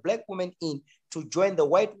brought the Black woman in to join the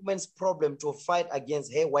white woman's problem to fight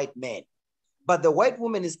against her white man. But the white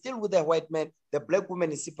woman is still with the white man. The Black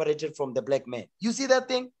woman is separated from the Black man. You see that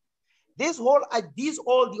thing?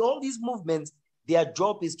 All these movements, their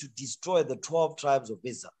job is to destroy the 12 tribes of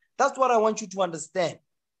Israel. That's what I want you to understand.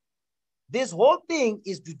 This whole thing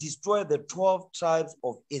is to destroy the 12 tribes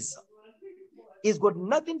of Israel. It's got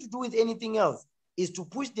nothing to do with anything else. It's to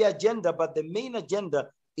push the agenda, but the main agenda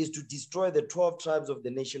is to destroy the 12 tribes of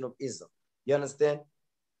the nation of Israel. You understand?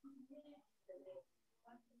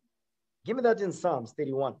 Give me that in Psalms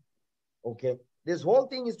 31. Okay? This whole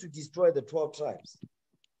thing is to destroy the 12 tribes.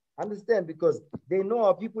 Understand? Because they know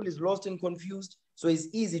our people is lost and confused. So it's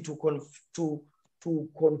easy to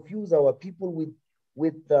confuse our people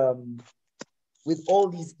with all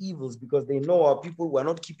these evils, because they know our people were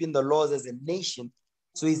not keeping the laws as a nation.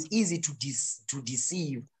 So it's easy to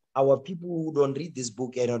deceive our people who don't read this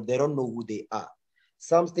book and they don't know who they are.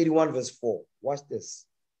 Psalms 31 verse 4. Watch this.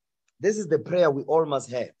 This is the prayer we all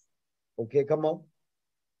must have. Okay, come on.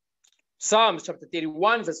 Psalms chapter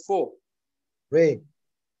 31 verse 4. Pray.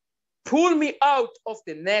 Pull me out of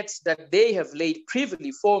the nets that they have laid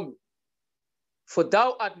privily for me, for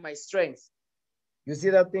thou art my strength. You see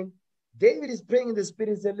that thing? David is praying in the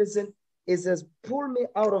spirit. He said, listen, it says, pull me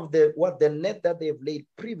out of the net that they have laid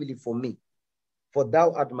privily for me, for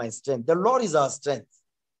thou art my strength. The Lord is our strength.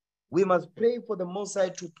 We must pray for the Most High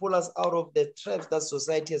to pull us out of the traps that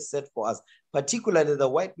society has set for us, particularly the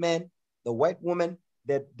white man, the white woman,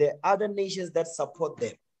 the other nations that support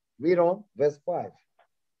them. Read on, verse 5.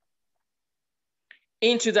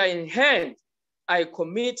 Into thine hand I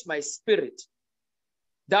commit my spirit.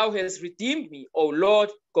 Thou hast redeemed me, O Lord,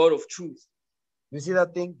 God of truth. You see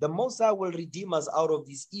that thing? The Most High will redeem us out of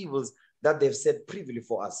these evils that they've set privily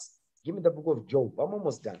for us. Give me the book of Job. I'm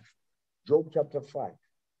almost done. Job chapter 5.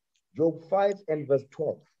 Job 5 and verse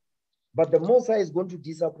 12. But the Most High is going to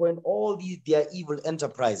disappoint all their evil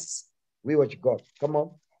enterprises. Read what you got. Come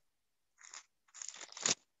on.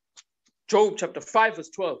 Job chapter 5 verse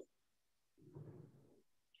 12.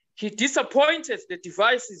 He disappointed the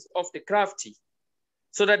devices of the crafty,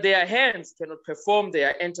 so that their hands cannot perform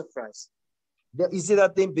their enterprise. You see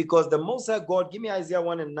that thing? Because the Most High God, give me Isaiah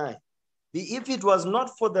 1 and 9. If it was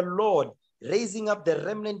not for the Lord raising up the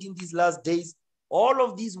remnant in these last days, all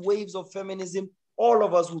of these waves of feminism, all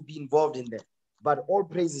of us would be involved in them. But all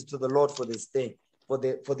praises to the Lord for this thing, for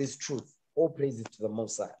this truth. All praises to the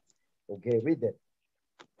Most High. Okay, read that.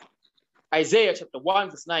 Isaiah chapter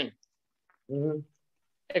 1 verse 9. Mm-hmm.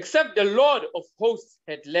 Except the Lord of hosts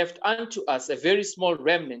had left unto us a very small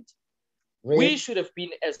remnant, we should have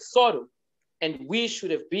been as Sodom, and we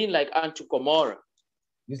should have been like unto Gomorrah.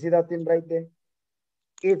 You see that thing right there?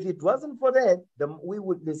 If it wasn't for that, we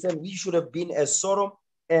would listen, we should have been as Sodom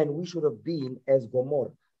and we should have been as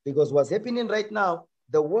Gomorrah. Because what's happening right now,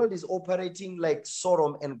 the world is operating like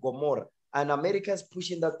Sodom and Gomorrah, and America is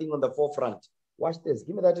pushing that thing on the forefront. Watch this.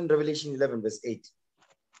 Give me that in Revelation 11 verse 8.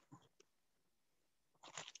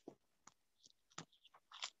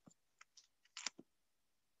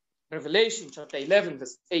 Revelation chapter 11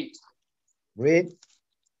 verse 8. Read.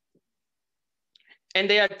 And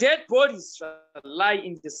their dead bodies shall lie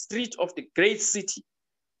in the street of the great city,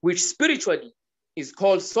 which spiritually is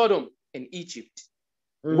called Sodom and Egypt,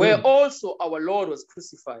 where also our Lord was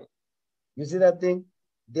crucified. You see that thing?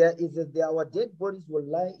 Our dead bodies will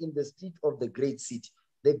lie in the street of the great city.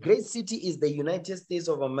 The great city is the United States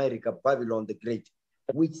of America, Babylon the Great,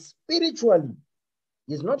 which spiritually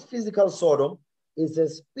is not physical Sodom,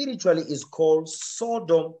 spiritually is called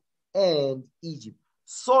Sodom and Egypt.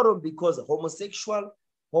 Sodom because homosexual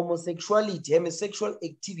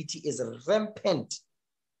activity is rampant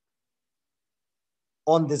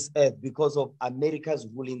on this earth because of America's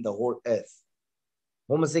ruling the whole earth.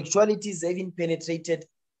 Homosexuality has even penetrated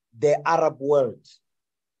the Arab world.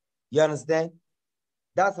 You understand?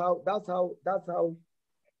 That's how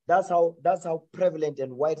prevalent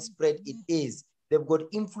and widespread it is. They've got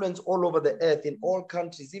influence all over the earth in all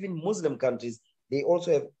countries, even Muslim countries. They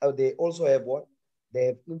also have what? They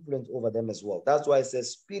have influence over them as well. That's why it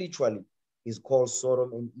says spiritually is called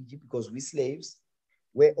Sodom and Egypt, because we're slaves,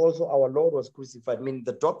 where also our Lord was crucified. I mean,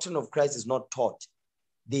 the doctrine of Christ is not taught.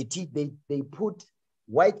 They put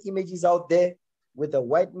white images out there with a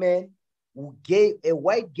white man who gave a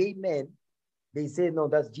white gay man. They say, no,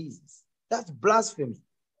 that's Jesus. That's blasphemy.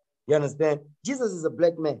 You understand? Jesus is a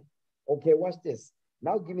black man. Okay, watch this.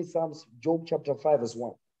 Now give me Psalms, Job chapter 5 verse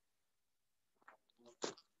 1.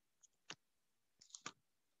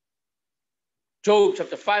 Job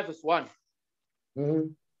chapter 5 verse 1. Mm-hmm.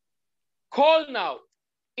 Call now,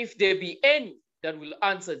 if there be any that will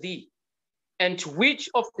answer thee, and to which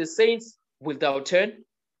of the saints wilt thou turn?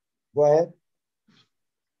 Go ahead.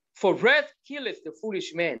 For wrath killeth the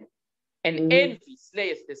foolish man, and envy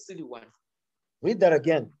slayeth the silly one. Read that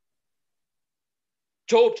again.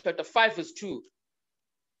 Job chapter 5 verse 2.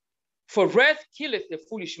 For wrath killeth the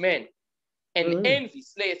foolish man, and envy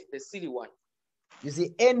slayeth the silly one. You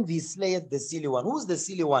see, envy slayeth the silly one. Who's the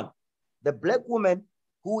silly one? The black woman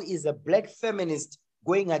who is a black feminist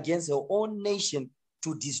going against her own nation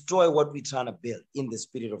to destroy what we're trying to build in the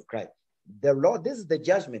spirit of Christ. The Lord, this is the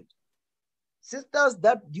judgment. Sisters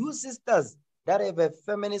that have a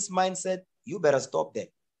feminist mindset, you better stop there.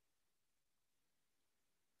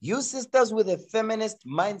 You sisters with a feminist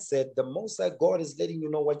mindset, the Most High God is letting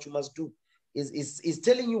you know what you must do. Is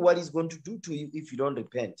telling you what he's going to do to you if you don't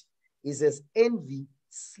repent. He says, envy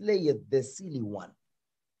slayeth the silly one.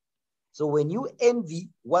 So when you envy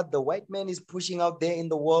what the white man is pushing out there in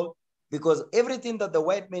the world, because everything that the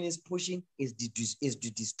white man is pushing is to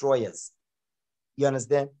destroy us. You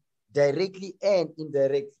understand? Directly and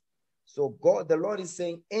indirectly. So God, the Lord is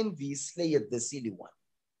saying, envy slayeth the silly one.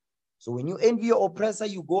 So when you envy your oppressor,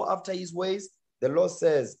 you go after his ways, the Lord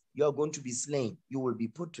says, you are going to be slain. You will be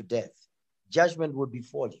put to death. Judgment will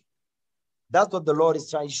befall you. That's what the Lord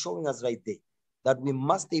is showing us right there, that we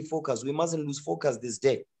must stay focused. We mustn't lose focus this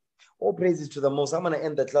day. All praises to the Most. I'm going to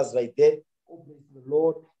end the class right there. All praise to the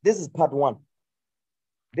Lord. This is part 1.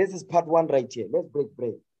 This is part 1 right here. Let's break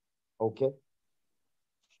bread. Okay.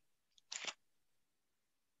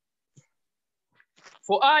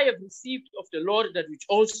 For I have received of the Lord that which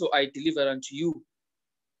also I delivered unto you,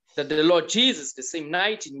 that the Lord Jesus, the same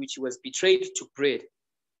night in which he was betrayed, took bread.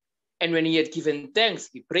 And when he had given thanks,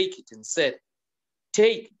 he brake it and said,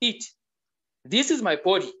 Take, eat. This is my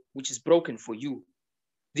body, which is broken for you.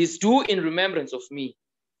 This do in remembrance of me.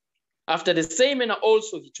 After the same manner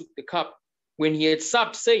also he took the cup, when he had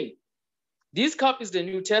supped, saying, This cup is the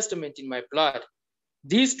New Testament in my blood.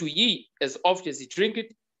 This do ye, as oft as ye drink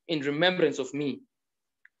it, in remembrance of me.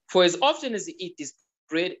 For as often as ye eat this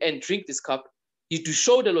bread and drink this cup, ye do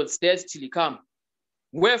show the Lord's death till he come.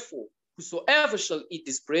 Wherefore, whosoever shall eat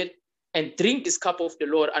this bread and drink this cup of the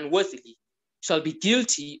Lord unworthily shall be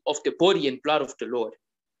guilty of the body and blood of the Lord.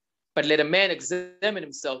 But let a man examine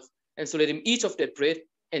himself, and so let him eat of that bread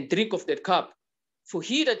and drink of that cup. For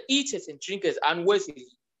he that eateth and drinketh unworthily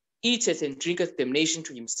eateth and drinketh damnation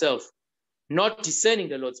to himself, not discerning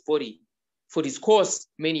the Lord's body. For this cause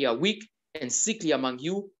many are weak and sickly among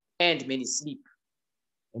you, and many sleep.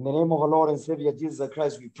 In the name of our Lord and Savior Jesus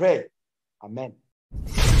Christ, we pray. Amen.